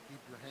 to keep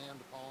your hand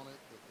upon it,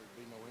 that there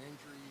be no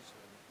injuries,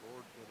 and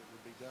Lord, that it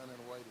would be done in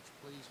a way that's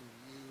pleasing to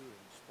you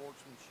and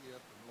sportsmanship,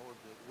 and Lord,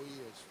 that we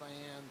as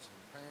fans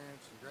and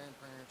parents and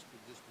grandparents could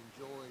just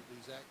enjoy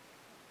these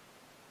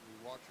activities. We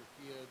watch our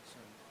kids,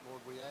 and Lord,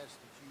 we ask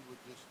that you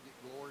would just get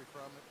glory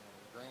from it and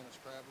grant us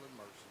traveling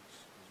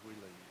mercies as we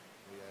leave.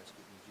 We ask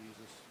it in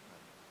Jesus' name.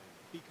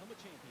 Become a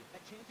champion at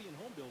Champion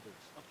Home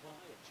Builders.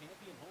 Apply at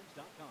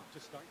championhomes.com to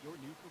start your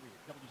new career.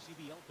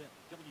 WCBL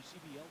Benton,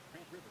 WCBL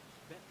Grand Rivers,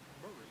 Benton,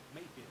 Murray,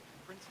 Mayfield,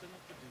 Princeton,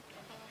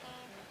 Paducah.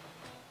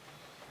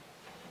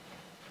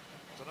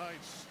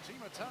 Tonight's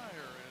Team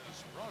Attire is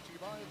brought to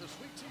you by the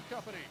Sweet Tea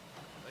Company.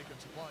 They can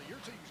supply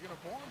your team's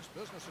uniforms,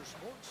 business or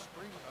sports,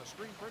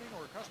 screen printing,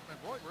 or custom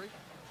embroidery.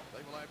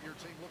 They will have your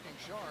team looking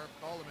sharp.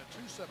 Call them at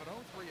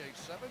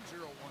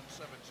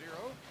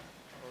 270-387-0170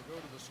 or go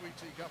to the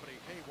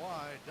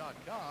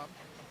SweetTeaCompanyKY.com.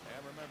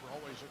 And remember,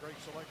 always a great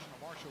selection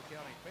of Marshall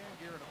County fan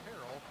gear and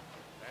apparel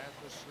at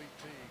the Sweet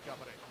Tea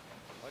Company.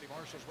 Lady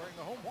Marshals wearing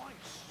the home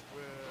whites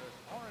with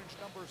orange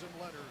numbers and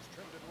letters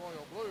trimmed in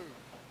royal blue.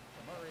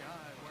 Murray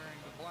High wearing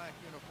the black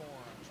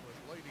uniforms with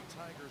Lady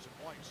Tigers and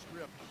white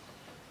strip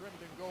trimmed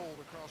in gold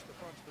across the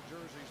fronts of the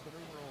jerseys. The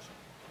numerals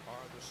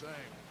are the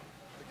same.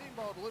 The game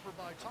ball delivered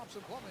by Thompson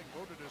Plumbing,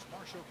 voted as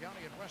Marshall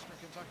County and Western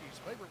Kentucky's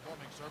favorite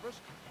plumbing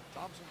service.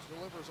 Thompson's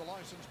delivers a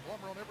licensed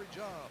plumber on every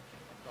job.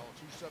 Call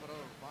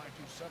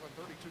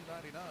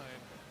 270-527-3299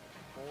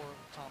 for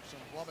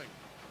Thompson Plumbing.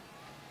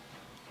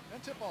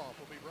 And tip-off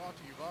will be brought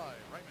to you by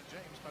Raymond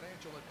James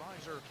Financial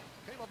Advisor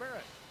Kayla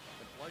Barrett.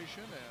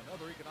 Inflation and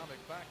other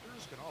economic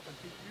factors can often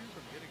keep you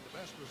from getting the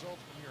best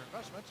results from your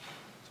investments.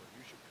 So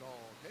you should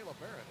call Kayla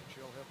Barrett and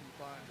she'll help you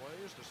find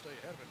ways to stay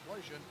ahead of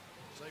inflation,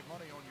 save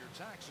money on your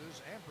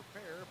taxes, and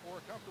prepare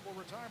for a comfortable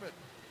retirement.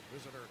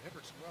 Visit her at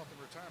Hendrickson Wealth and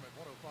Retirement,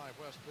 105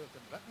 West 5th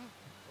in Benton,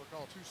 or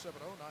call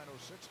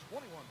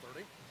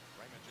 270-906-2130.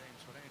 Raymond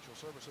James Financial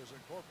Services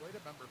Incorporated,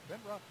 member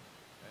FINRA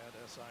and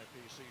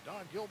SIPC.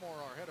 Don Gilmore,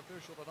 our head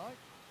official tonight.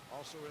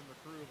 Also in the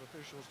crew of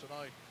officials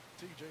tonight,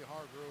 TJ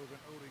Hargrove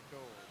and Odie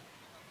Cole.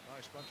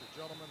 Nice bunch of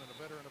gentlemen and a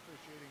veteran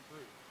officiating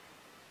crew.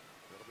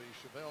 It'll be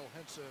Chevelle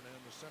Henson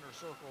in the center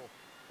circle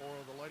for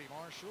the Lady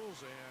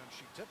Marshals, and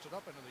she tips it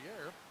up into the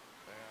air,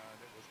 and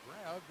it was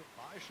grabbed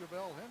by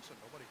Chevelle Henson.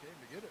 Nobody came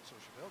to get it, so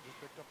Chevelle just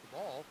picked up the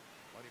ball.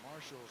 Lady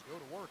Marshals go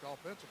to work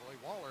offensively.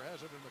 Waller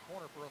has it in the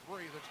corner for a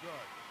three. That's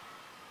good.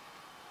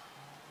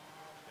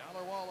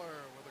 Tyler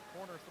Waller with a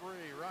corner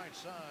three, right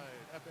side.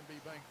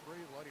 F&B Bank three.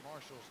 The Lady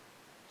Marshals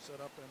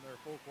set up in their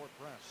full court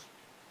press.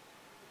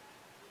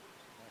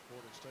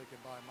 Court is taken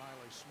by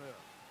Miley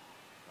Smith.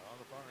 On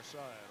the far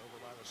side,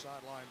 over by the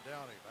sideline,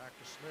 Downey. Back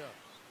to Smith.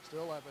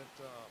 Still haven't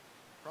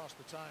crossed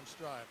the time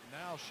stripe.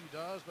 Now she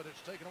does, but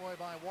it's taken away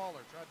by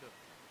Waller. Tried to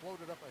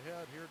float it up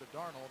ahead here to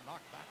Darnold.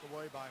 Knocked back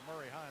away by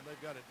Murray High, and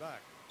they've got it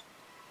back.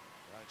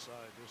 Right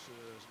side, this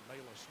is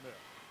Mayla Smith.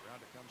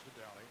 Around it comes to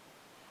Downey.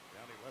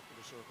 Downey left of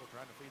the circle,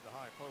 trying to feed the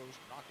high post.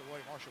 Knocked away.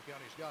 Marshall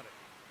County's got it.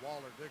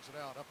 Waller digs it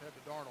out, up head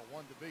to Darnold,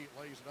 one to beat,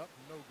 lays it up,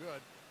 no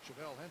good.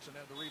 Chevelle Henson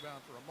had the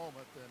rebound for a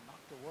moment, then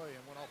knocked away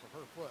and went off of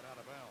her foot out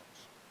of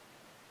bounds.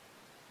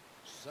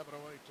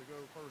 7:08 to go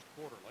first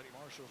quarter. Lady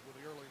Marshals with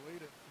the early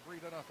lead at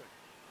 3-0.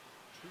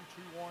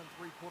 2-2-1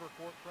 three-quarter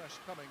court press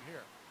coming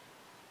here.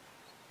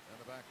 And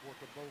the backcourt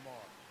to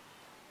Beaumont.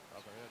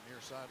 Up ahead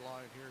near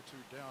sideline here to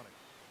Downey.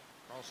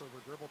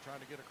 Crossover dribble trying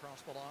to get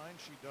across the line.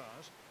 She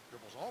does.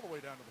 Dribbles all the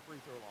way down to the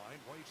free throw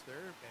line. Waits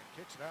there and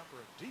kicks it out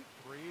for a deep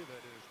three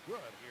that is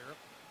good here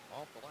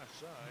off the left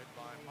side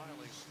by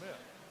Miley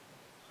Smith.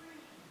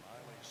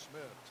 Miley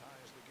Smith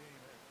ties the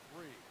game at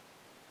 3. Lady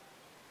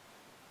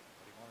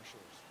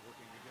Marshals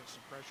working against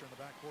some pressure in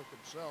the backcourt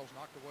themselves.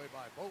 Knocked away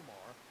by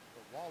Bomar,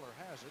 but Waller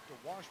has it to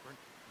Washburn.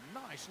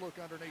 Nice look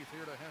underneath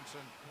here to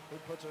Henson,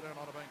 who puts it in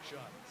on a bank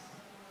shot.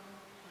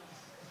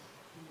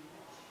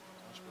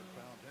 Washburn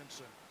found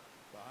Henson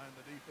behind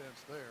the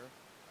defense there.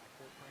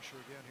 Backcourt pressure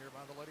again here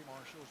by the Lady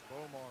Marshals.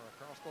 Bomar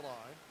across the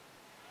line.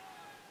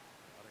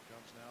 Out it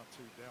comes now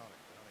to Downey.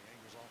 Downey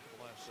angles off to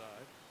the left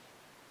side.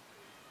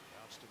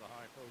 To the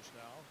high post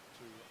now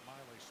to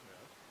Miley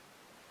Smith.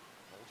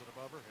 Holds it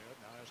above her head.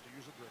 Now has to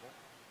use a dribble.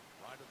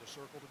 Right of the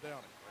circle to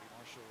Downey. Lady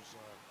Marshals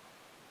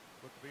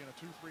look to be in a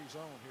 2-3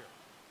 zone here.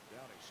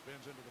 Downey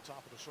spins into the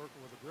top of the circle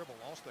with a dribble.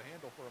 Lost the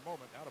handle for a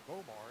moment. Now to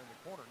Bomar in the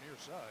corner near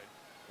side.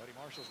 Lady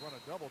Marshals run a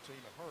double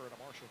team of her and a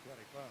Marshall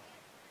County foul.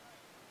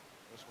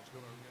 This one's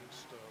going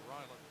against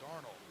Ryland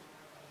Darnold.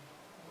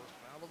 First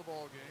foul of the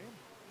ball game.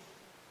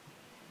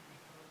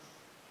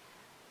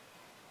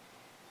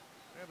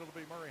 And it'll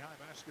be Murray High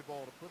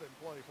basketball to put in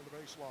play from the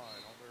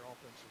baseline on their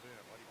offensive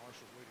end. Lady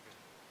Marshals leading it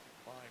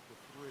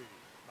 5-3.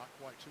 Not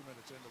quite 2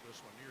 minutes into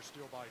this one. Near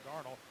steal by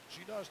Darnold.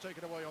 She does take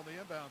it away on the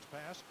inbounds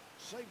pass.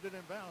 Saved it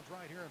inbounds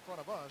right here in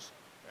front of us.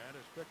 And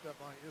it's picked up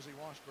by Izzy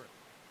Washburn.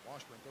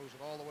 Washburn throws it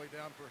all the way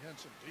down for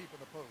Henson. Deep in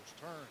the post.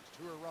 Turns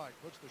to her right.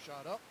 Puts the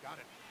shot up. Got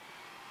it.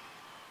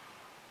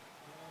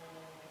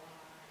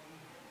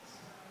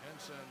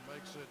 Henson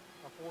makes it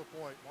a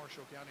 4-point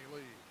Marshall County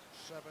lead.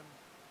 7-3.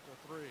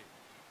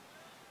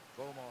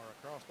 Bomar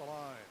across the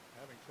line.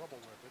 Having trouble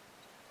with it.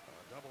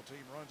 Double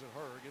team runs at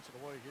her, gets it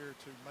away here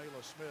to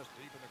Mayla Smith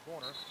deep in the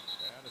corner,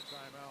 and a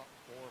timeout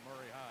for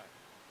Murray High.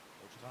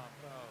 Coach Tom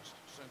Faust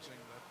sensing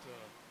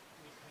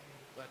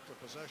that the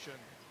possession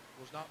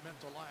was not meant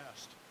to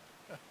last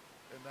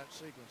in that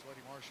sequence.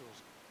 Lady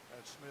Marshals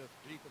had Smith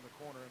deep in the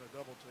corner in a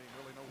double team,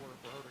 really nowhere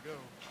for her to go.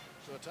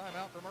 So a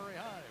timeout for Murray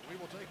High. We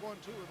will take 1-2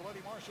 with the Lady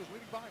Marshals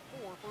leading by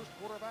 4, first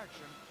quarter of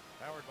action,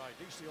 powered by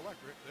DC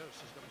Electric. This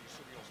is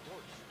WCBL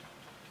Sports.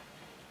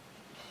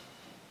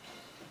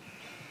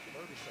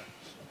 30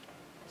 seconds.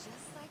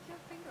 Just like your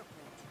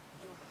fingerprint,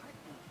 your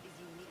heartbeat is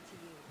unique to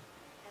you.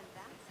 And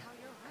that's how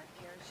your heart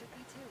care should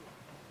be too.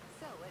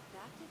 So at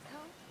Baptist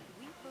Health,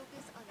 we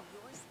focus on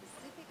your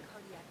specific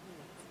cardiac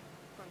needs.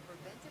 From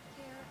preventive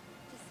care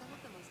to some of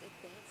the most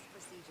advanced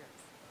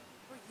procedures.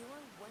 For your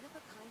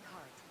one-of-a-kind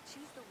heart,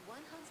 choose the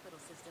one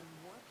hospital system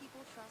more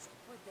people trust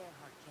for their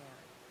heart care.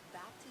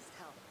 Baptist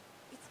Health.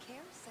 It's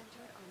care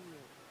centered on you.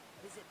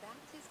 Visit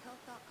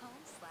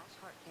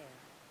baptisthealth.com/heartcare.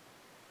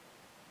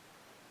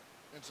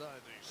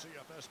 Inside the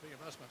CFSB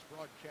Investments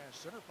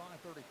Broadcast Center,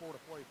 5:34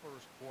 to play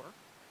first quarter.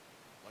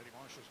 Lady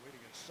Marshals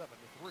leading at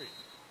 7-3.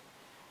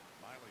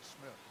 Miley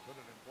Smith put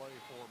it in play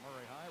for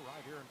Murray High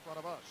right here in front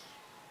of us.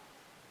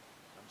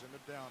 Comes into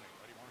Downey.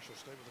 Lady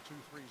Marshals stay with the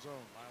 2-3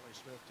 zone. Miley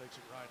Smith takes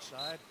it right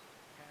side.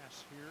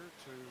 Pass here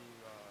to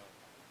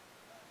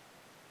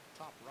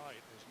top right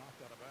is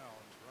knocked out of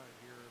bounds right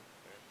here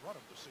in front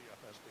of the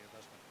CFSB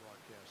Investments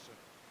Broadcast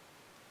Center.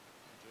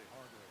 Jay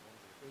Hargrave, one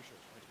of the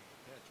officials, making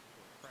the catch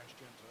before it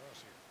crashed into us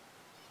here.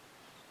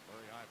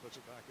 Murray High puts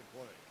it back in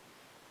play.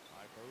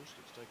 High post.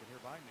 It's taken here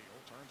by Neal.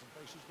 Turns and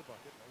faces the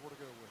bucket. Nowhere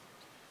to go with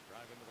it.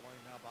 Drive into the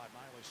lane now by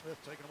Miley Smith.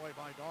 Taken away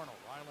by Darnold.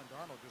 Rylan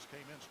Darnold just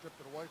came in,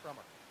 stripped it away from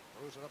her.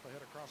 Throws it up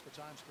ahead across the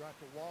time stripe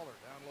to Waller.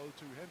 Down low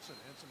to Henson.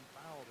 Henson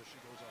fouled as she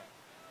goes up.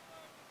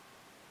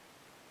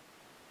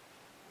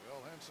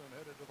 Will Henson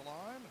headed to the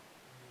line. And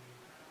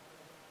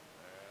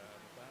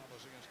the foul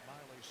is against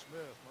Miley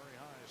Smith.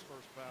 Murray High's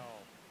first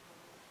foul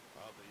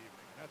of the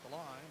evening. And at the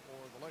line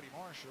for the Lady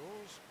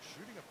Marshals,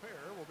 shooting a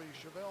pair will be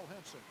Chevelle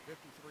Henson, 53%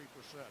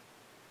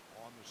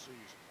 on the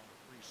season. One of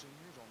 3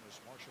 seniors on this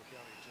Marshall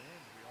County team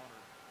to be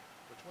honored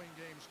between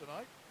games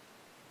tonight.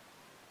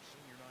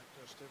 Senior night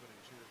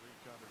festivities here at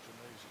Conder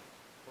Gymnasium.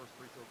 First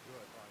free throw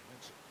good by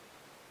Henson.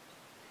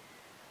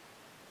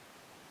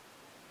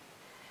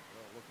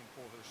 Well, looking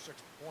for her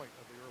 6th point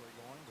of the early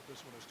going, but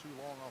this one is too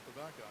long off the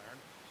back iron.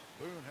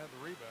 Boone had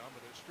the rebound,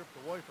 but it's stripped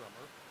away from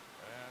her.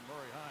 And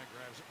Murray High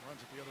grabs it and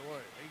runs it the other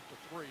way.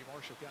 8-3,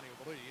 Marshall County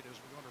with the lead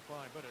as we're under 5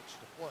 minutes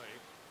to play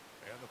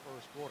in the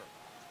first quarter.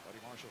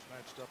 Lady Marshall's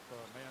matched up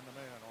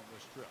man-to-man on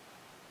this trip.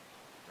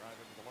 Drive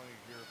into the lane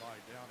here by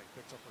Downey.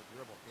 Picks up her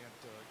dribble. Can't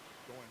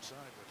go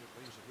inside with it.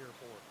 Leaves it here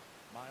for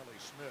Miley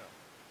Smith.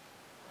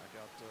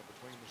 Back out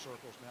between the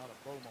circles now to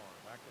Bomar.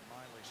 Back to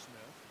Miley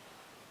Smith.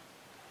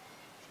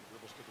 She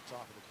dribbles to the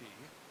top of the key.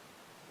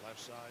 Left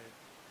side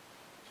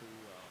to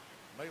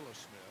Mayla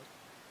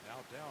Smith. Now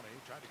Downey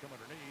tried to come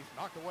underneath.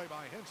 Knocked away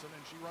by Henson,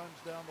 and she runs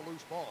down the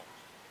loose ball.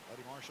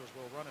 Lady Marshals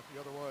will run it the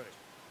other way.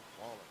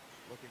 Waller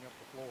looking up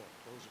the floor.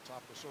 Throws the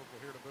top of the circle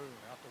here to Boone.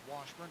 Out to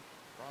Washburn.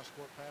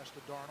 Cross-court pass to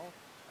Darnold.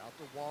 Out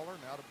to Waller.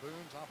 Now to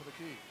Boone. Top of the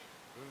key.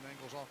 Boone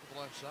angles off to the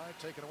left side.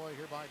 Taken away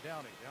here by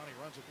Downey. Downey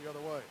runs it the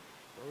other way.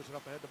 Throws it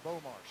up ahead to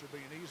Bomar. Should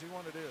be an easy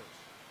one. It is.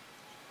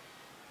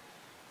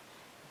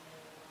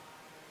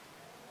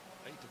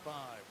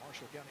 8-5.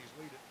 Marshall County's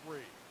lead at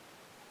 3.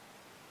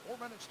 4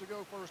 minutes to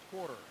go first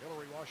quarter.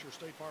 Hillary Washer,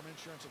 State Farm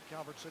Insurance at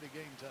Calvert City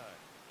game time.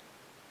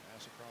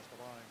 Pass across the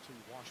line to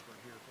Washburn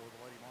here for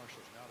the Lady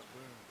Marshals. Now to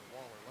Boone. To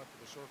Waller. Left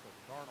of the circle.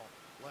 Darnold.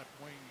 Left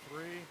wing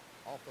 3.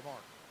 Off the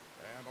mark.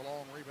 And a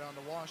long rebound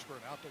to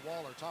Washburn. Out to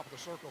Waller. Top of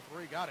the circle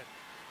 3. Got it.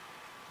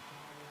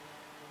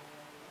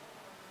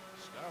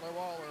 Skylar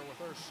Waller with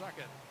her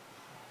second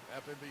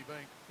FNB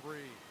Bank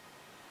 3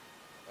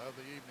 of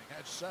the evening.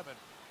 Had 7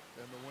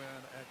 in the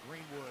win at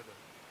Greenwood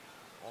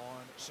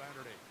on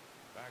Saturday.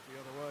 Back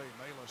the other way,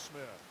 Mayla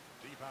Smith.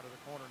 Deep out of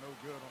the corner, no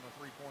good on a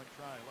 3-point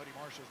try. Lady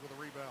Marshals with a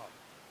rebound.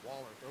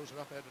 Waller throws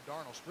it up ahead to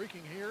Darnold.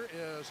 Streaking here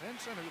is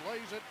Henson, who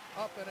lays it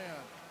up and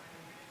in.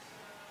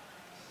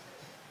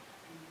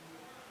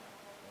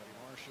 Lady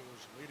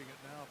Marshals leading it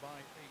now by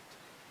 8.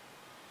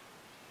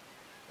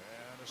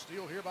 And a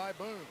steal here by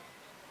Boone.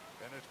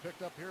 And it's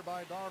picked up here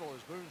by Darnold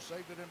as Boone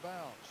saved it in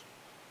bounds.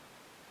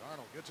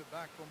 Darnold gets it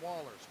back from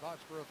Waller.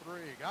 Spots for a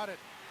 3. Got it.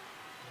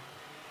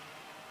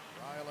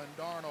 Rylan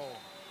Darnold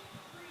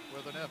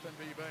with an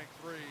FNB Bank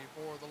 3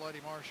 for the Lady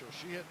Marshals.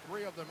 She hit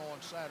 3 of them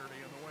on Saturday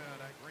in the win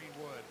at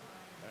Greenwood.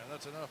 And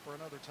that's enough for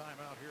another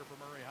timeout here for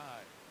Murray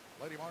High.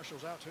 Lady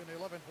Marshals out to an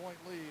 11-point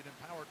lead and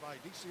powered by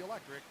DC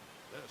Electric.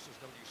 This is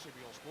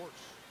WCBL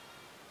Sports.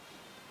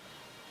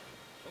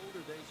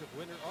 Colder days of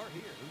winter are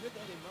here, and with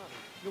that in mind,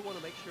 you'll want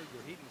to make sure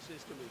your heating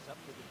system is up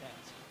to the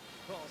task.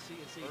 Call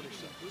CNC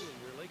Heating and Cooling,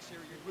 your Lakes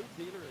area roof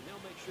dealer, and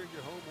they'll make sure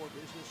your home or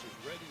business is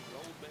ready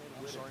for Old Man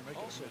Winter.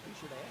 Also, be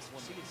sure to ask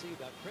CNC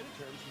about credit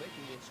terms,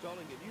 making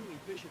installing a new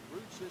efficient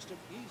roof system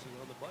easy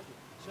on the budget,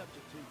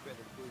 subject to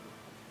credit approval.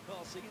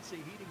 Call CNC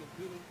Heating and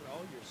Cooling for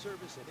all your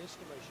service and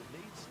installation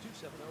needs.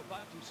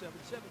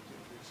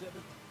 270-527-7237,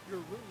 your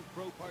Room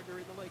Pro partner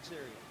in the Lakes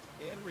area.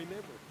 And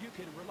remember, you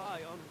can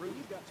rely on Room.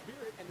 You've got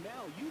Spirit, and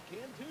now you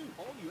can too.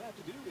 All you have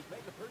to do is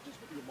make a purchase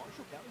with your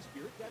Marshall County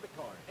Spirit debit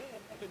card, and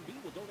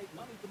FNB will donate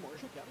money to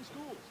Marshall County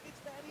schools.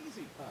 It's that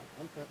easy. Hi,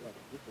 I'm Trent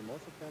Levitt. Get your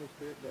Marshall County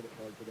Spirit debit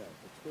card today,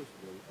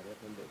 exclusively at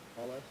FNB.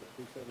 Call us at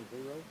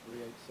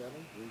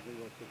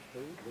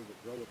 270-387-3062. Visit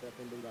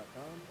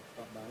growwithfnb.com or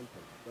stop by in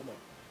person. Go more.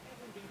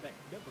 FNB Bank,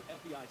 member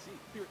FDIC.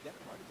 Spirit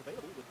debit card is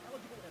available with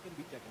eligible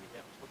FNB checking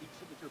accounts. For each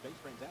signature-based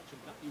transaction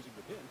not using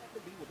the PIN,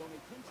 FNB will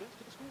donate 10 cents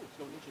to the schools.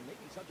 Donation may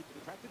be subject to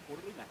contracted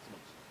quarterly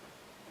maximums.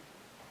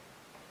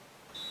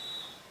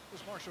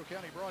 This Marshall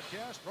County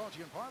broadcast brought to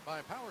you in part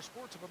by Power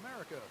Sports of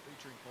America,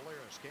 featuring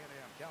Polaris,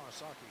 Can-Am,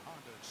 Kawasaki,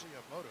 Honda, and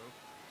CF Moto.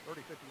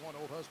 3051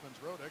 Old Husbands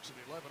Road, exit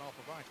 11 off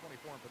of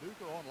I-24 in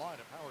Paducah,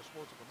 online at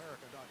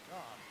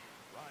powersportsofamerica.com.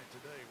 Ride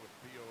today with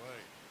POA.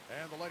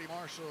 And the Lady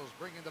Marshals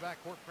bringing the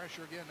backcourt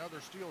pressure again. Another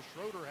steal.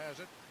 Schroeder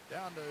has it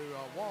down to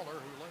Waller,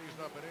 who lays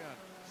it up and in.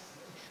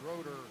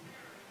 Schroeder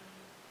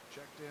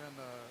checked in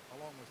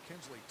along with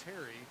Kinsley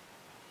Terry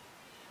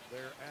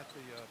there at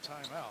the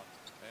timeout.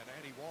 And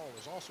Annie Wall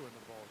is also into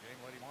the ball game.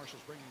 Lady Marshals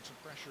bringing some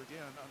pressure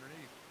again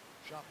underneath.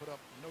 Shot put up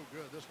no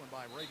good. This one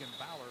by Reagan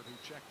Ballard, who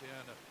checked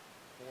in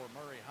for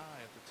Murray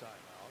High at the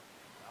timeout.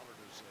 Ballard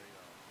is a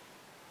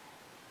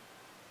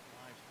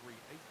 5'3",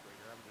 8th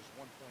grader, averages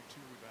 1.2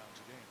 rebounds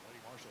a game. Lady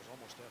Marshals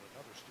almost had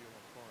another steal on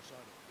the far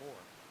side of the floor.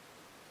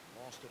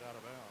 Lost it out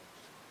of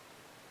bounds.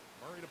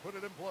 Murray to put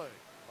it in play.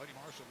 Lady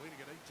Marshall leading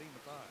at 18-5.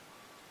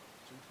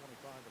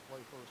 2:25 to play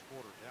first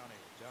quarter. Downey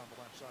down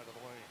the left side of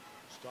the lane.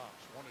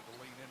 Stops. Wanted to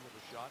lean in with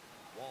a shot.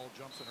 Wall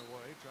jumps in her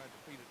way. Tried to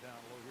feed it down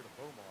low here to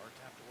Bomar.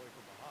 Tapped away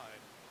from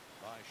behind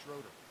by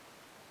Schroeder.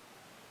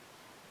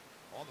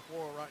 On the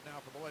floor right now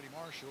for the Lady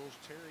Marshals,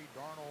 Terry,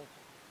 Darnold,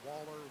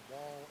 Waller,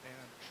 Wall,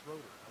 and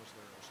Schroeder. That was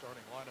their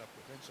starting lineup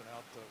with Vincent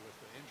out with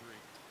the injury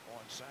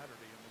on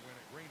Saturday in the win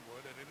at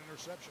Greenwood. And an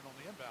interception on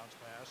the inbounds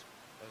pass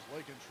as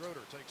Lakin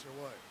Schroeder takes her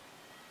way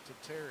to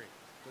Terry,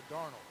 to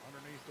Darnold,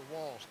 underneath the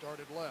Wall,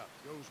 started left,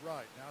 goes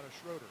right, now to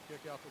Schroeder,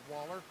 kick out to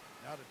Waller,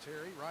 now to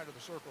Terry, right of the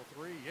circle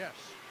three, yes.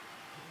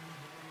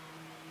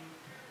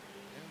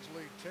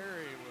 Kinsley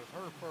Terry with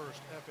her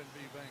first FNB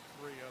Bank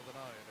 3 of the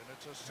night, and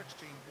it's a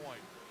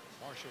 16-point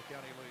Marshall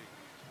County lead.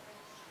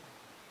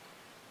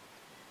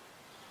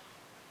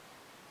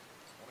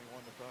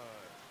 21-5.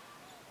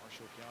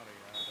 Marshall County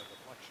had a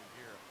deflection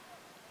here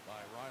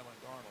by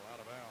Ryland Darnold out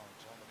of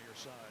bounds on the near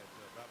side,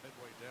 about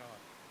midway down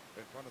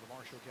in front of the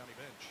Marshall County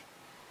bench.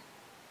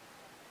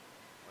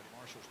 Lady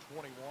Marshals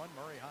 21,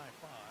 Murray High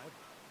 5.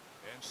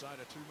 Inside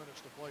of 2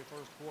 minutes to play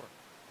first quarter.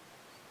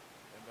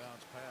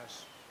 Inbounds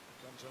pass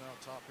comes in out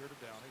top here to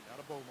Downey. Now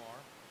to Bomar.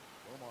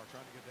 Bomar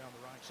trying to get down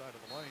the right side of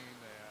the lane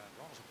and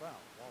draws a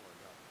foul. Waller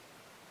got it.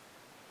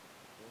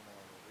 Bomar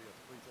will be at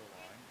the free throw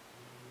line.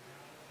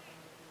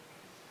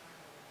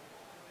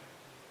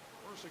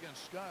 First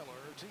against Schuyler,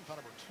 team foul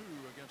number 2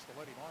 against the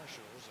Lady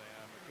Marshals,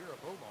 and Akira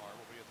Bomar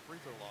will be at the free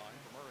throw line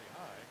for Murray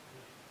High.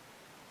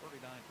 39%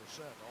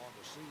 on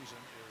the season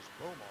is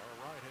Bomar, a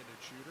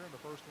right-handed shooter, and the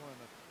first one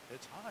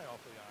hits high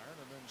off the iron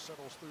and then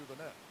settles through the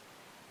net.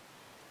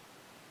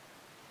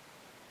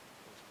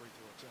 First free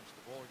throw attempts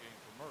the ball game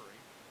for Murray.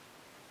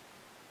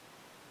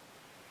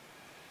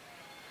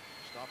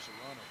 Stops a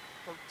run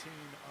of 13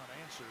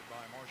 unanswered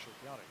by Marshall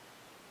County.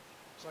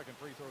 Second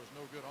free throw is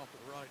no good off to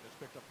the right. It's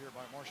picked up here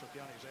by Marshall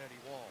County's Addie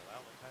Wall.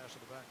 Outlet pass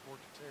to the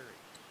backcourt to Terry.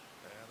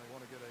 And they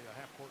want to get a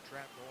half-court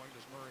trap going.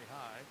 Does Murray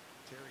High.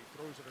 Terry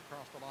throws it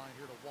across the line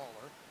here to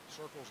Waller.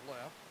 Circles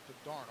left to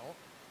Darnold.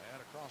 And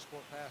a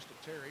cross-court pass to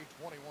Terry.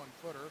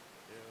 21-footer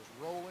is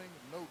rolling.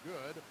 No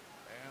good.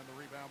 And the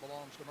rebound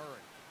belongs to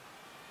Murray.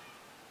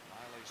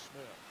 Miley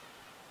Smith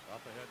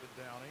up ahead to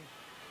Downey.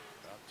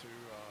 Out to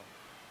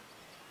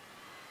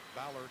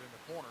Ballard in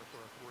the corner for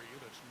a three.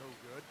 That's no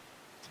good.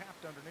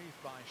 Tapped underneath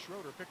by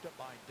Schroeder, picked up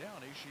by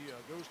Downey. She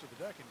goes to the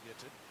deck and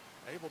gets it.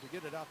 Able to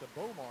get it out to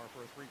Bomar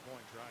for a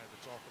three-point try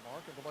that's off the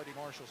mark, and the Lady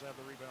Marshals have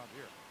the rebound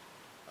here.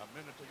 A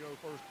minute to go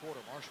first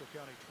quarter. Marshall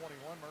County 21,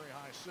 Murray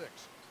High 6.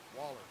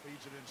 Waller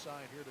feeds it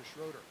inside here to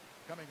Schroeder.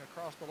 Coming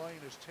across the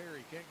lane is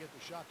Terry. Can't get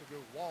the shot to go.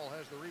 Wall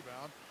has the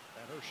rebound,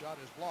 and her shot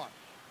is blocked.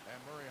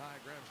 And Murray High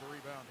grabs the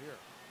rebound here.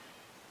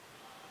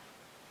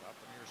 Up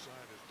the near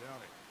side is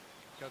Downey.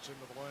 Cuts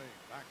into the lane.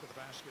 Back to the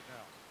basket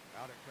now.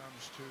 Out it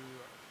comes to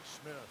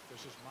Smith.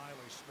 This is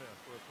Miley Smith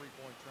for a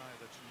three-point try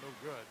that's no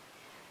good.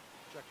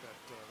 check that.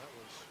 That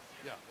was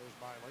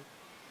Miley.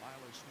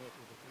 Miley Smith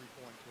with a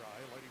three-point try.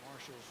 Lady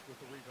Marshals with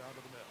the rebound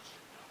of the miss.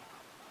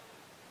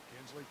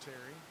 Kinsley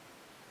Terry.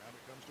 Now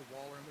it comes to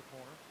Waller in the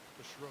corner.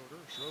 To Schroeder.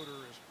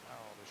 Schroeder is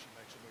fouled as she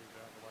makes a move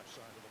down the left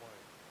side of the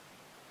lane.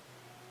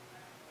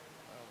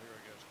 Foul here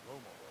against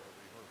Beaumont. That'll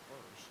be her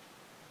first.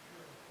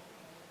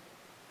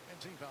 And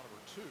team foul number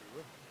 2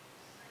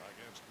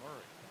 against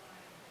Murray.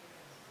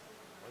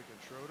 Lakin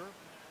Schroeder,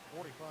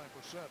 45%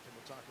 from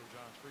the Taco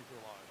John's free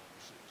throw line on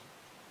the season.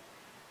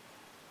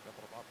 A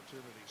couple of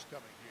opportunities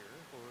coming here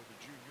for the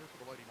junior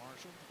for the Lady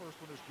Marshals. The first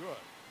one is good.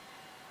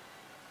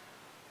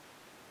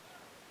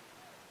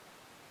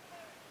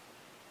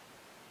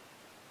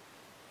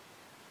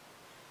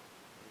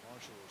 Lady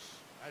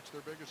Marshals that's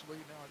their biggest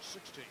lead now at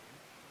 16.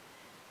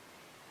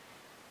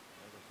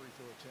 Another free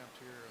throw attempt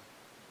here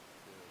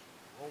is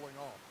rolling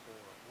off for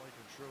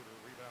Lakin Schroeder.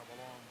 Rebound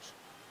belongs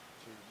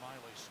to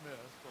Miley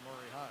Smith for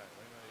Murray High.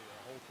 They may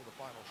hold for the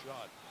final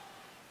shot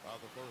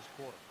of the first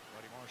quarter.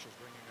 Lady Marshals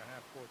bringing a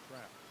half-court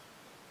trap.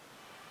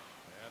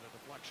 And a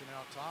deflection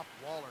out top.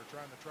 Waller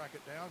trying to track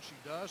it down. She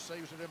does.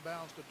 Saves it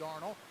inbounds to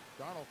Darnell.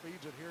 Darnell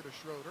feeds it here to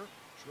Schroeder.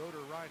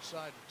 Schroeder right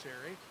side to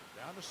Terry.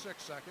 Down to 6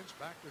 seconds.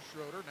 Back to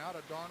Schroeder. Now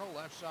to Darnell.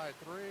 Left side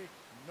three.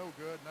 No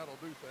good. And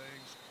that'll do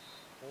things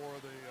for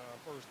the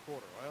first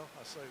quarter. Well,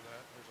 I say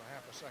that. There's a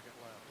half a second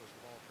left as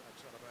the ball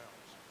tracks out of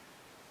bounds.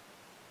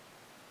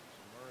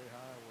 So Murray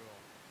High will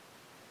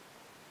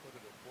put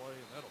it in play,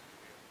 and that'll be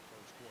the end of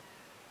the first quarter.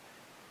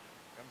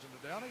 Comes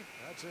into Downey.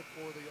 That's it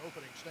for the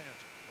opening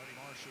stanza. Lady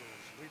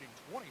Marshals leading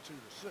 22-6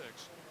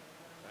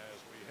 as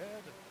we head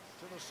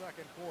to the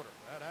second quarter.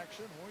 That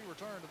action when we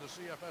return to the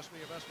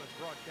CFSB Investments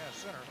Broadcast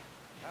Center,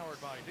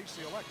 powered by DC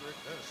Electric.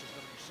 This is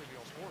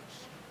WCBL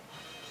Sports.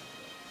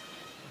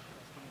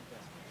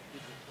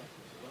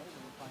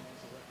 Well-known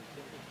financial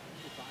representative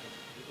and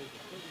advisor with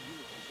over 30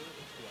 years of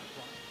service to our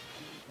clients.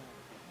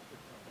 Cinematography,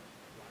 Conder,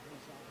 Riley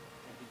Solid,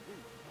 and the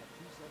root at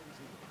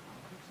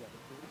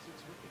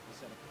 270-927-4650 to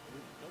set up a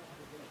free, no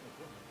obligation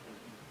appointment for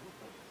you.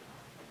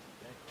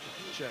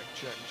 Check.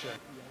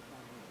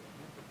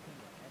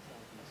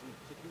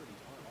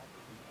 Securities are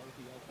offered through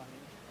LPL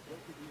Financial, a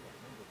broker-dealer,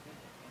 member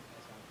FINRA, and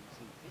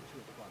SIPC.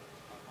 Insurance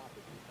products are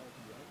offered through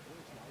LPL or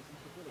its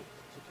licensed affiliates.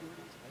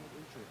 Securities and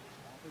insurance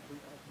offered through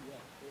LPL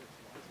or its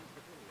licensed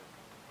affiliates.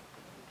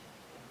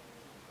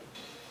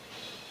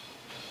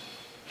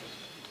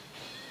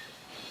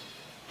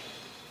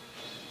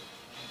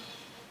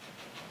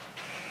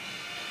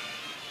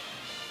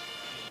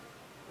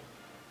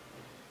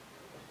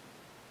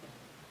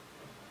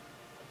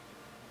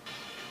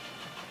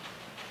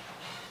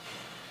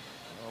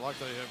 Like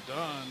they have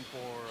done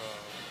for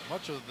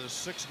much of this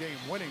 6-game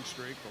winning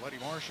streak, the Lady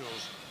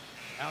Marshals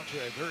out to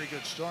a very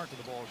good start to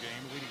the ball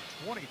game, leading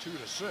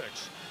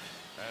 22-6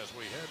 as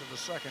we head to the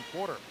second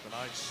quarter.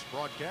 Tonight's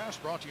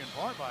broadcast brought to you in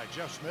part by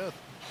Jeff Smith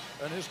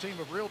and his team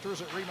of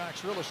realtors at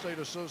Remax Real Estate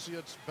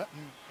Associates,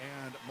 Benton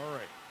and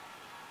Murray.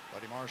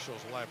 Lady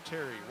Marshals will have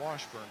Terry,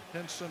 Washburn,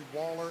 Henson,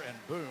 Waller,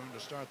 and Boone to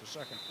start the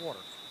second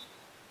quarter.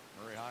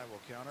 Murray High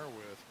will counter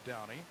with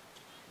Downey,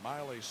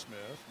 Miley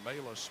Smith,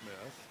 Mayla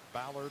Smith,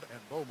 Ballard,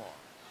 and Beaumont.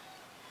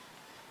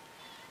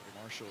 The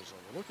Marshals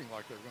are looking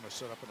like they're going to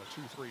set up in a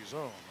 2-3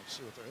 zone. Let's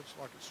see what it's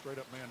like. It's straight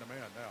up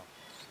man-to-man now.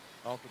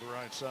 Off to the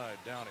right side,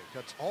 Downey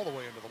cuts all the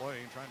way into the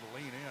lane, trying to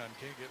lean in,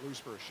 can't get loose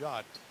for a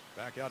shot.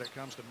 Back out it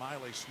comes to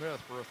Miley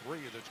Smith for a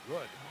three that's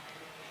good.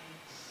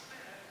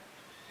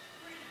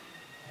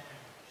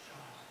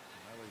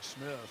 Miley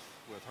Smith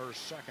with her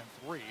second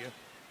three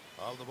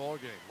of the ball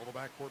game. A little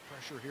backcourt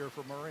pressure here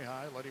for Murray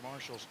High. Lady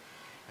Marshals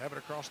have it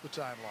across the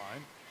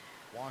timeline.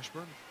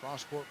 Washburn,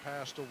 cross-court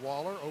pass to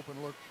Waller.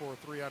 Open look for a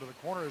three out of the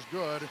corner is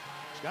good.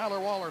 Skylar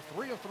Waller,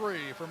 3 of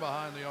 3 from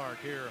behind the arc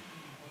here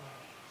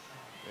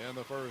in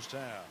the first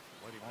half.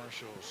 Lady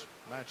Marshals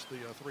match the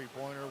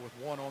three-pointer with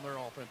one on their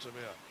offensive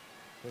end.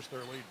 Push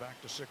their lead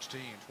back to 16,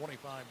 25-9.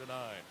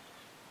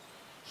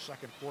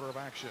 Second quarter of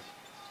action.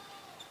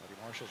 Lady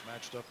Marshals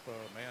matched up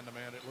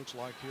man-to-man, it looks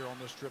like, here on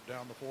this trip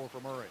down the floor for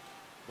Murray.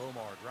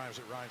 Beaumont drives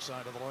it right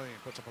side of the lane,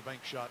 puts up a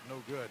bank shot,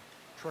 no good.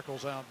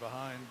 Trickles out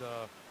behind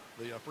the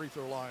free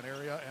throw line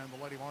area, and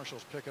the Lady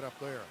Marshals pick it up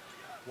there.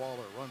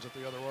 Waller runs it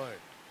the other way.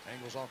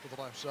 Angles off to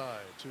the left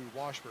side to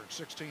Washburn.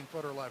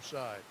 16-footer left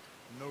side.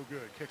 No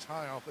good. Kicks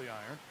high off the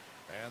iron.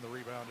 And the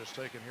rebound is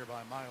taken here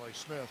by Miley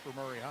Smith for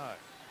Murray High.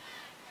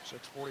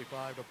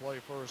 6:45 to play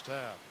first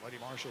half. Lady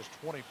Marshals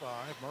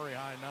 25, Murray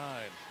High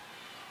 9.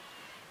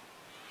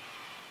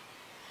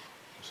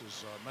 This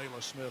is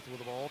Mayla Smith with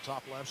the ball,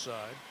 top left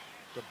side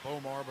to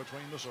Bomar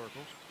between the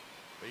circles.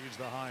 Feeds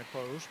the high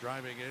post,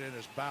 driving it in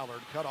is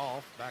Ballard, cut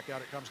off. Back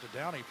out it comes to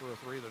Downey for a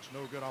three that's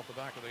no good off the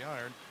back of the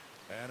iron.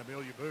 And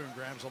Amelia Boone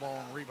grabs a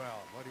long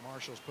rebound. Lady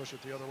Marshals push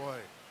it the other way.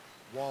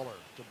 Waller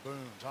to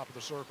Boone, top of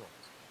the circle.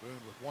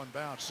 Boone with one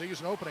bounce, sees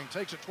an opening,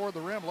 takes it toward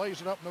the rim, lays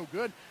it up, no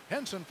good.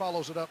 Henson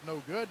follows it up,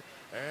 no good.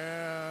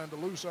 And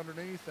loose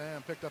underneath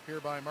and picked up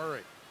here by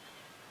Murray.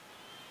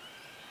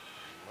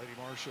 Lady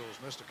Marshals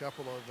missed a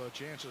couple of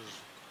chances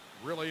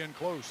really in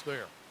close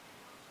there.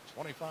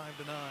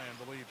 25-9,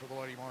 the lead for the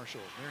Lady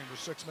Marshals, nearing the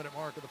 6-minute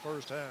mark of the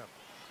first half.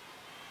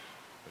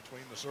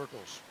 Between the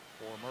circles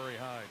for Murray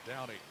High,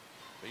 Downey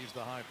leaves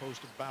the high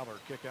post of Ballard.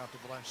 Kick out to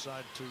the left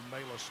side to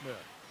Mayla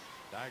Smith.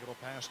 Diagonal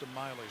pass to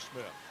Miley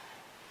Smith.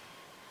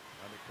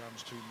 And it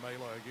comes to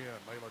Mayla again.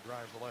 Mayla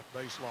drives the left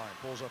baseline,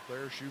 pulls up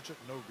there, shoots it,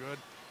 no good.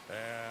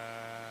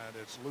 And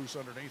it's loose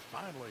underneath.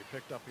 Finally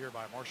picked up here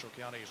by Marshall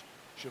County's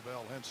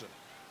Chevelle Henson.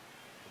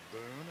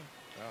 Boone,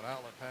 an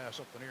outlet pass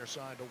up the near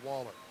side to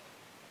Waller.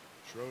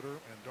 Schroeder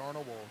and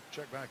Darnold will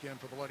check back in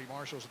for the Lady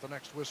Marshals at the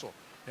next whistle.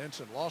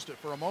 Henson lost it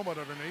for a moment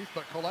underneath,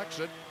 but collects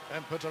it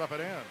and puts it up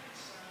and in.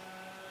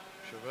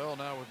 Chevelle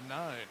now with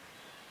 9.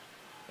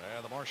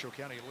 And the Marshall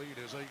County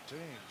lead is 18.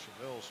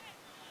 Chevelle's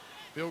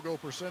field goal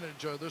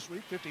percentage this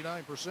week,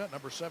 59%,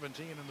 number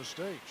 17 in the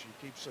state.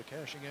 She keeps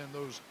cashing in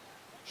those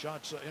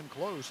shots in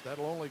close.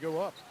 That'll only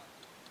go up.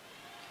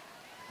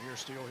 Near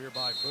steal here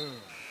by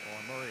Boone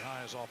on Murray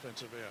High's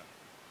offensive end.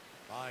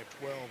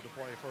 5:12 to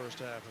play first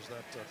half as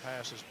that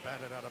pass is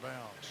batted out of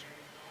bounds.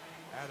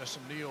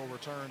 Addison Neal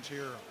returns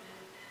here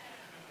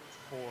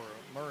for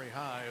Murray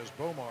High as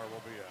Bomar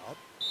will be out.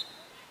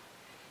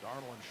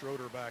 Darnell and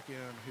Schroeder back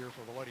in here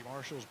for the Lady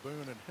Marshals.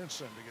 Boone and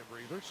Henson to get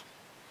breathers.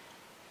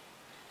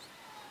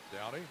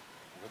 Downey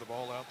with the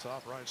ball out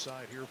top right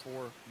side here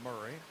for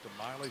Murray to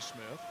Miley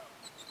Smith.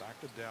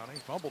 Back to Downey.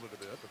 Fumbled it a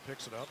bit, but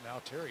picks it up.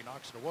 Now Terry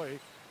knocks it away.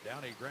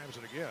 Downey grabs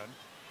it again.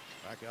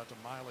 Back out to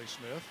Miley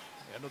Smith.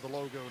 End of the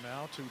logo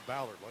now to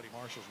Ballard. Lady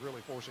Marshals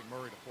really forcing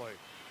Murray to play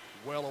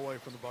well away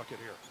from the bucket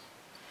here.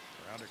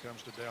 Around it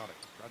comes to Downey.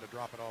 Tried to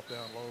drop it off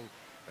down low,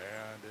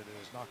 and it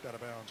is knocked out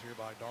of bounds here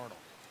by Darnell.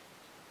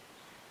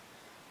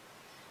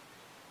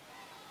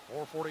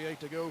 4:48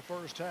 to go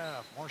first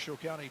half. Marshall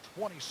County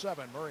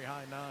 27, Murray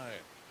High 9.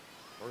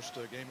 First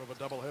game of a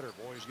doubleheader.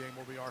 Boys game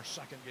will be our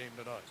second game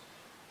tonight.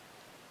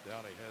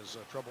 Downey has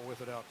trouble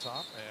with it out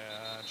top,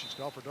 and she's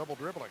called for double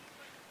dribbling.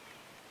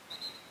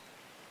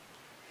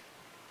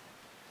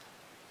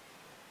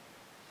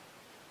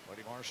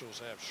 Lady Marshals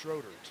have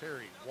Schroeder,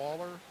 Terry,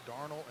 Waller,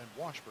 Darnell, and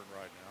Washburn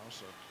right now.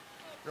 So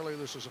really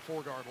this is a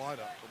 4-guard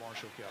lineup for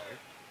Marshall County.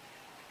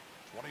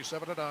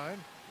 27-9.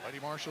 Lady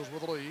Marshals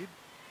with the lead.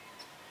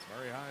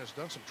 Murray High has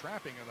done some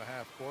trapping in the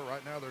half court.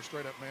 Right now they're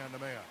straight up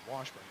man-to-man.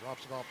 Washburn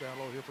drops it off down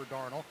low here for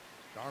Darnell.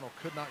 Darnell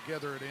could not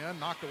gather it in.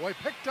 Knocked away.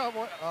 Picked up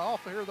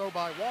off here, though,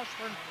 by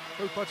Washburn,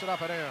 who puts it up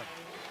and in.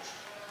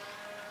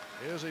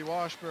 Izzy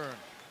Washburn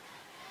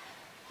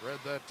read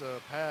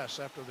that pass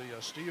after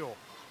the steal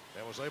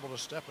and was able to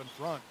step in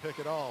front, pick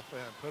it off,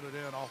 and put it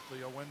in off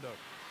the window.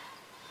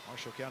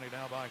 Marshall County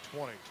now by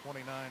 20,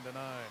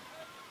 29-9.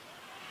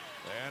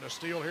 And a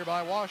steal here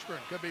by Washburn.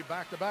 Could be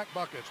back-to-back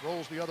buckets.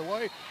 Rolls the other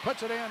way,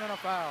 puts it in, and a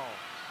foul.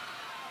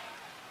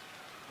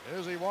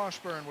 Izzy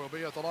Washburn will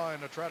be at the line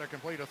to try to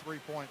complete a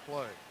 3-point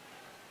play.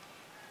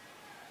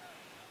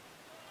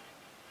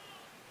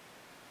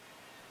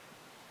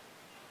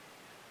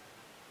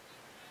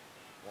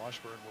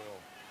 Washburn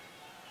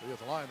will be at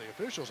the line. The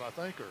officials, I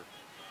think, are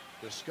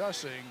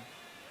discussing,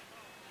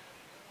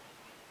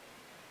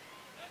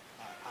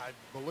 I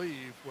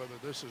believe, whether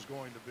this is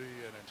going to be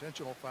an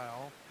intentional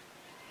foul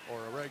or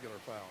a regular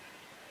foul.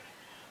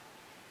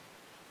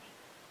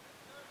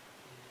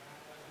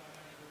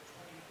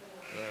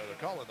 They're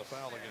calling the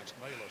foul against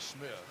Mayla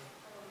Smith.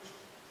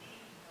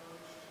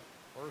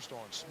 First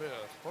on Smith.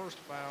 First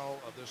foul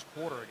of this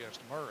quarter against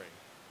Murray.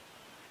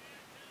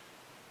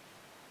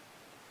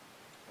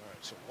 All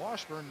right, so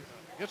Washburn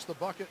gets the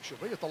bucket. She'll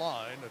be at the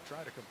line to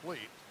try to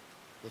complete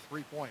the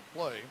 3-point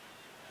play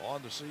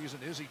on the season.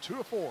 Izzy 2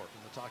 of 4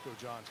 from the Taco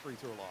John's free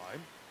throw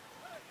line.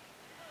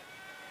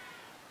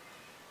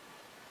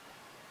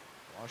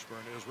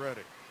 Washburn is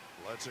ready.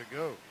 Lets it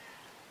go.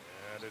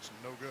 And it's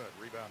no good.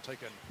 Rebound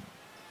taken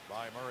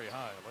by Murray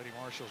High. Lady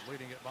Marshals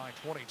leading it by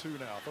 22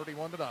 now.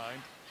 31-9.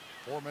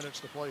 4 minutes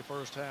to play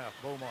first half.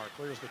 Bomar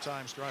clears the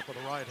time stripe with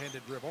a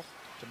right-handed dribble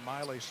to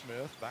Miley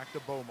Smith. Back to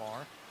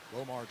Bomar.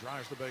 Bomar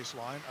drives the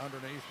baseline.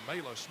 Underneath,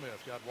 Mayla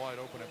Smith got wide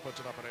open and puts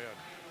it up and in.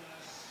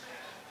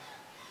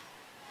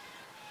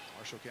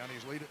 Marshall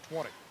County's lead at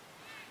 20.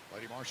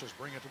 Lady Marshals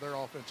bring it to their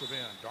offensive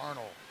end.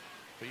 Darnell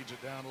feeds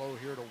it down low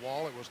here to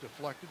Wall. It was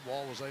deflected.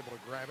 Wall was able to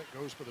grab it.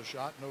 Goes for the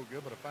shot. No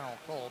good, but a foul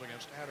called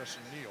against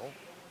Addison Neal.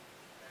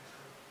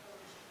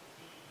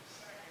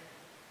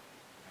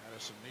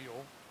 Addison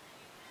Neal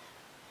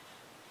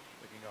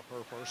picking up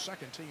her first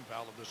second team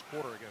foul of this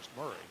quarter against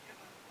Murray.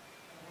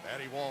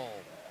 Addie Wall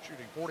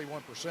shooting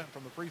 41%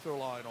 from the free throw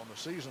line on the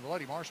season. The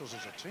Lady Marshals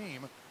as a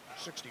team,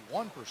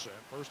 61%.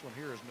 First one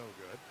here is no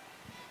good.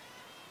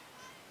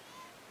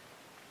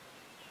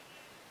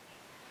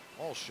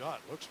 Wall shot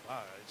looks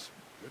fine. It's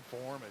good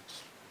form.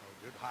 It's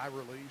good high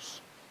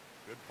release,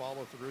 good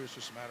follow through. It's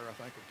just a matter, I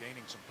think, of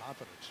gaining some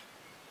confidence.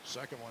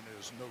 Second one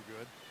is no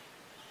good.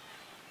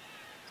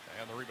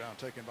 And the rebound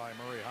taken by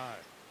Murray High.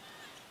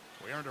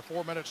 We earned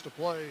 4 minutes to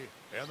play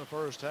in the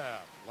first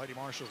half. Lady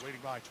Marshals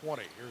leading by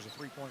 20. Here's a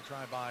 3-point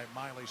try by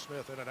Miley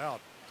Smith, in and out.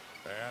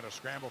 And a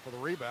scramble for the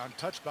rebound.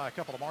 Touched by a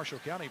couple of Marshall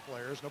County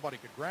players. Nobody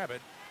could grab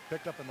it.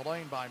 Picked up in the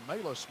lane by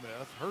Mayla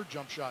Smith. Her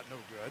jump shot no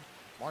good.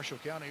 Marshall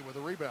County with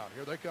a rebound.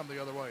 Here they come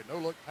the other way. No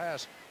look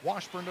pass.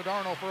 Washburn to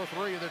Darnell for a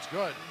three. That's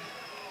good.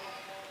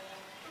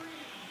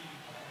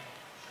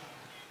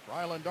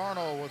 Rylan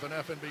Darnell with an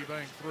F&B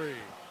Bank three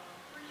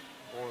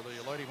for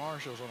the Lady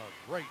Marshals on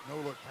a great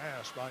no-look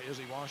pass by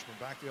Izzy Washburn.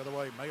 Back the other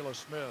way, Mayla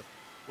Smith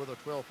with a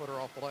 12-footer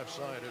off the left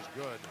side is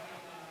good.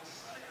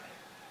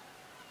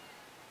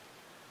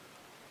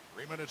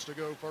 3 minutes to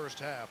go first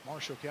half.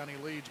 Marshall County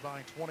leads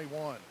by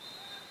 21,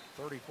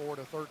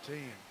 34-13.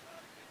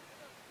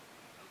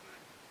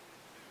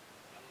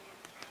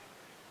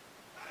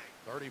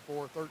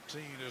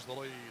 34-13 is the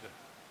lead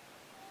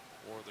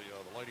for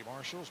the Lady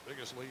Marshals.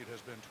 Biggest lead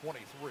has been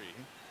 23.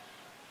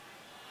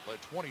 Led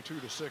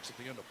 22-6 at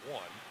the end of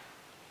one.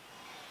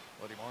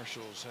 Lady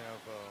Marshals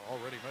have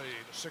already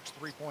made 6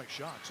 3-point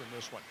shots in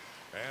this one.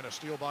 And a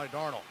steal by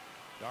Darnell.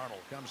 Darnell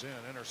comes in,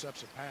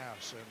 intercepts a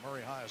pass, and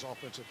Murray High is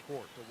offensive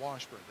court to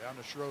Washburn, down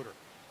to Schroeder.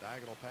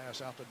 Diagonal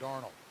pass out to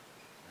Darnell.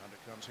 And it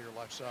comes here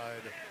left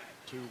side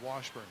to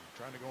Washburn.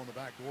 Trying to go in the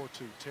back door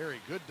to Terry.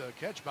 Good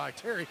catch by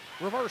Terry.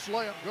 Reverse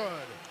layup,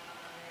 good.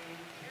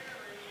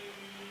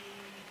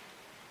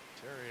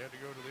 Terry had to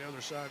go to the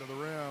other side of the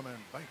rim and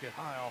bank it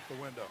high off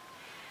the window.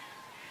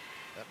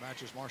 That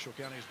matches Marshall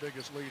County's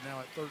biggest lead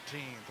now at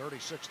 13,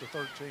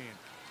 36-13.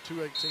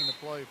 2:18 to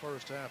play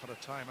first half and a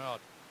timeout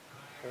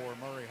for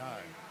Murray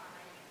High.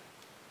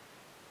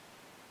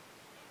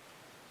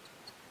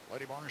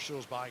 Lady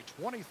Marshals by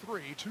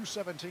 23,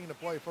 2:17 to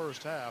play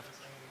first half.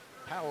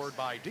 Powered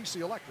by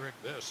DC Electric.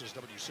 This is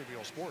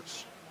WCBL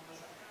Sports.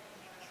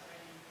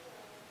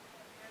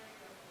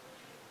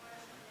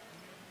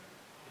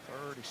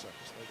 Thirty seconds.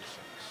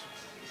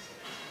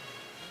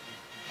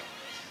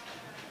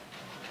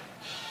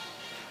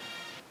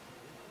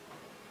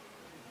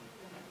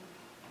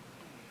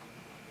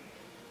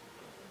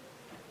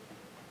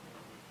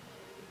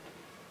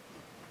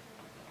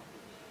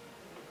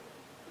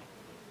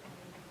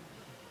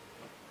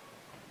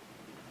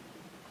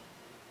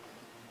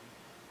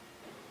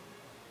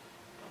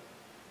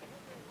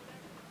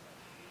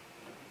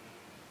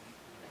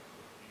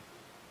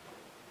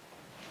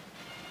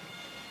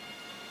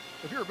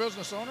 If you're a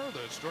business owner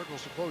that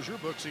struggles to close your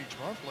books each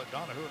month, let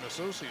Donahue &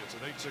 Associates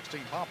at 816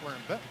 Poplar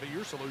and Benton be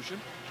your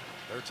solution.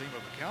 Their team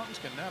of accountants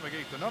can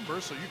navigate the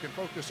numbers so you can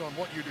focus on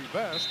what you do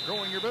best,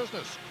 growing your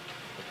business.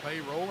 The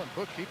payroll and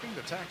bookkeeping,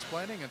 the tax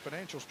planning and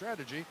financial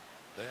strategy,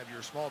 they have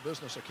your small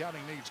business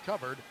accounting needs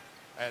covered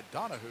at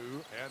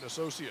Donahue &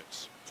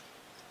 Associates.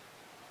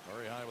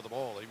 Murray High with the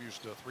ball. They've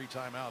used 3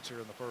 timeouts here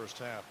in the first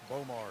half.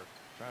 Bomar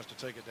tries to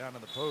take it down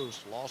in the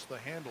post, lost the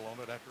handle on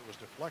it after it was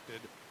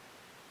deflected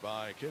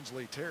by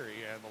Kinsley Terry,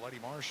 and the Lady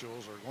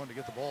Marshals are going to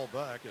get the ball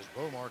back as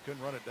Bomar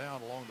couldn't run it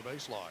down along the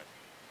baseline.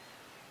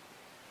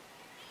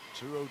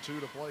 2:02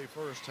 to play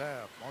first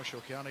half. Marshall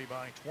County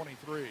by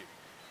 23.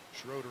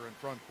 Schroeder in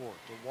front court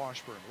to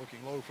Washburn, looking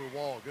low for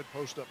Wall. Good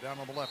post up down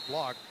on the left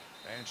block,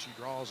 and she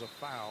draws a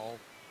foul.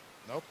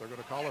 Nope, they're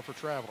going to call her for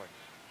traveling.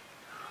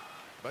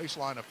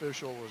 Baseline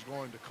official was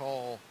going to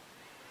call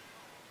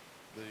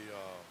the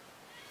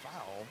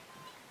foul.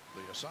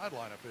 The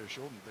sideline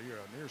official, the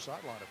near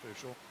sideline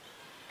official,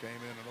 came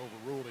in and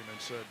overruled him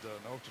and said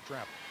no to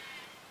trap.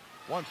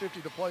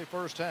 1:50 to play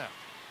first half.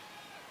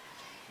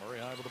 Murray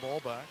High with the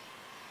ball back.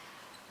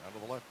 Out to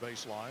the left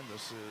baseline.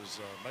 This is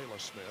Mayla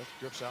Smith.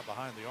 Drifts out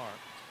behind the arc.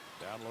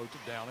 Down low to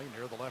Downey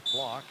near the left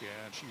block,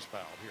 and she's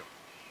fouled here.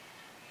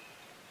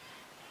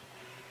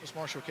 This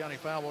Marshall County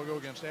foul will go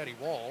against Addie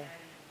Wall.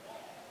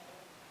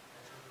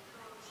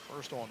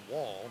 First on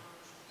Wall.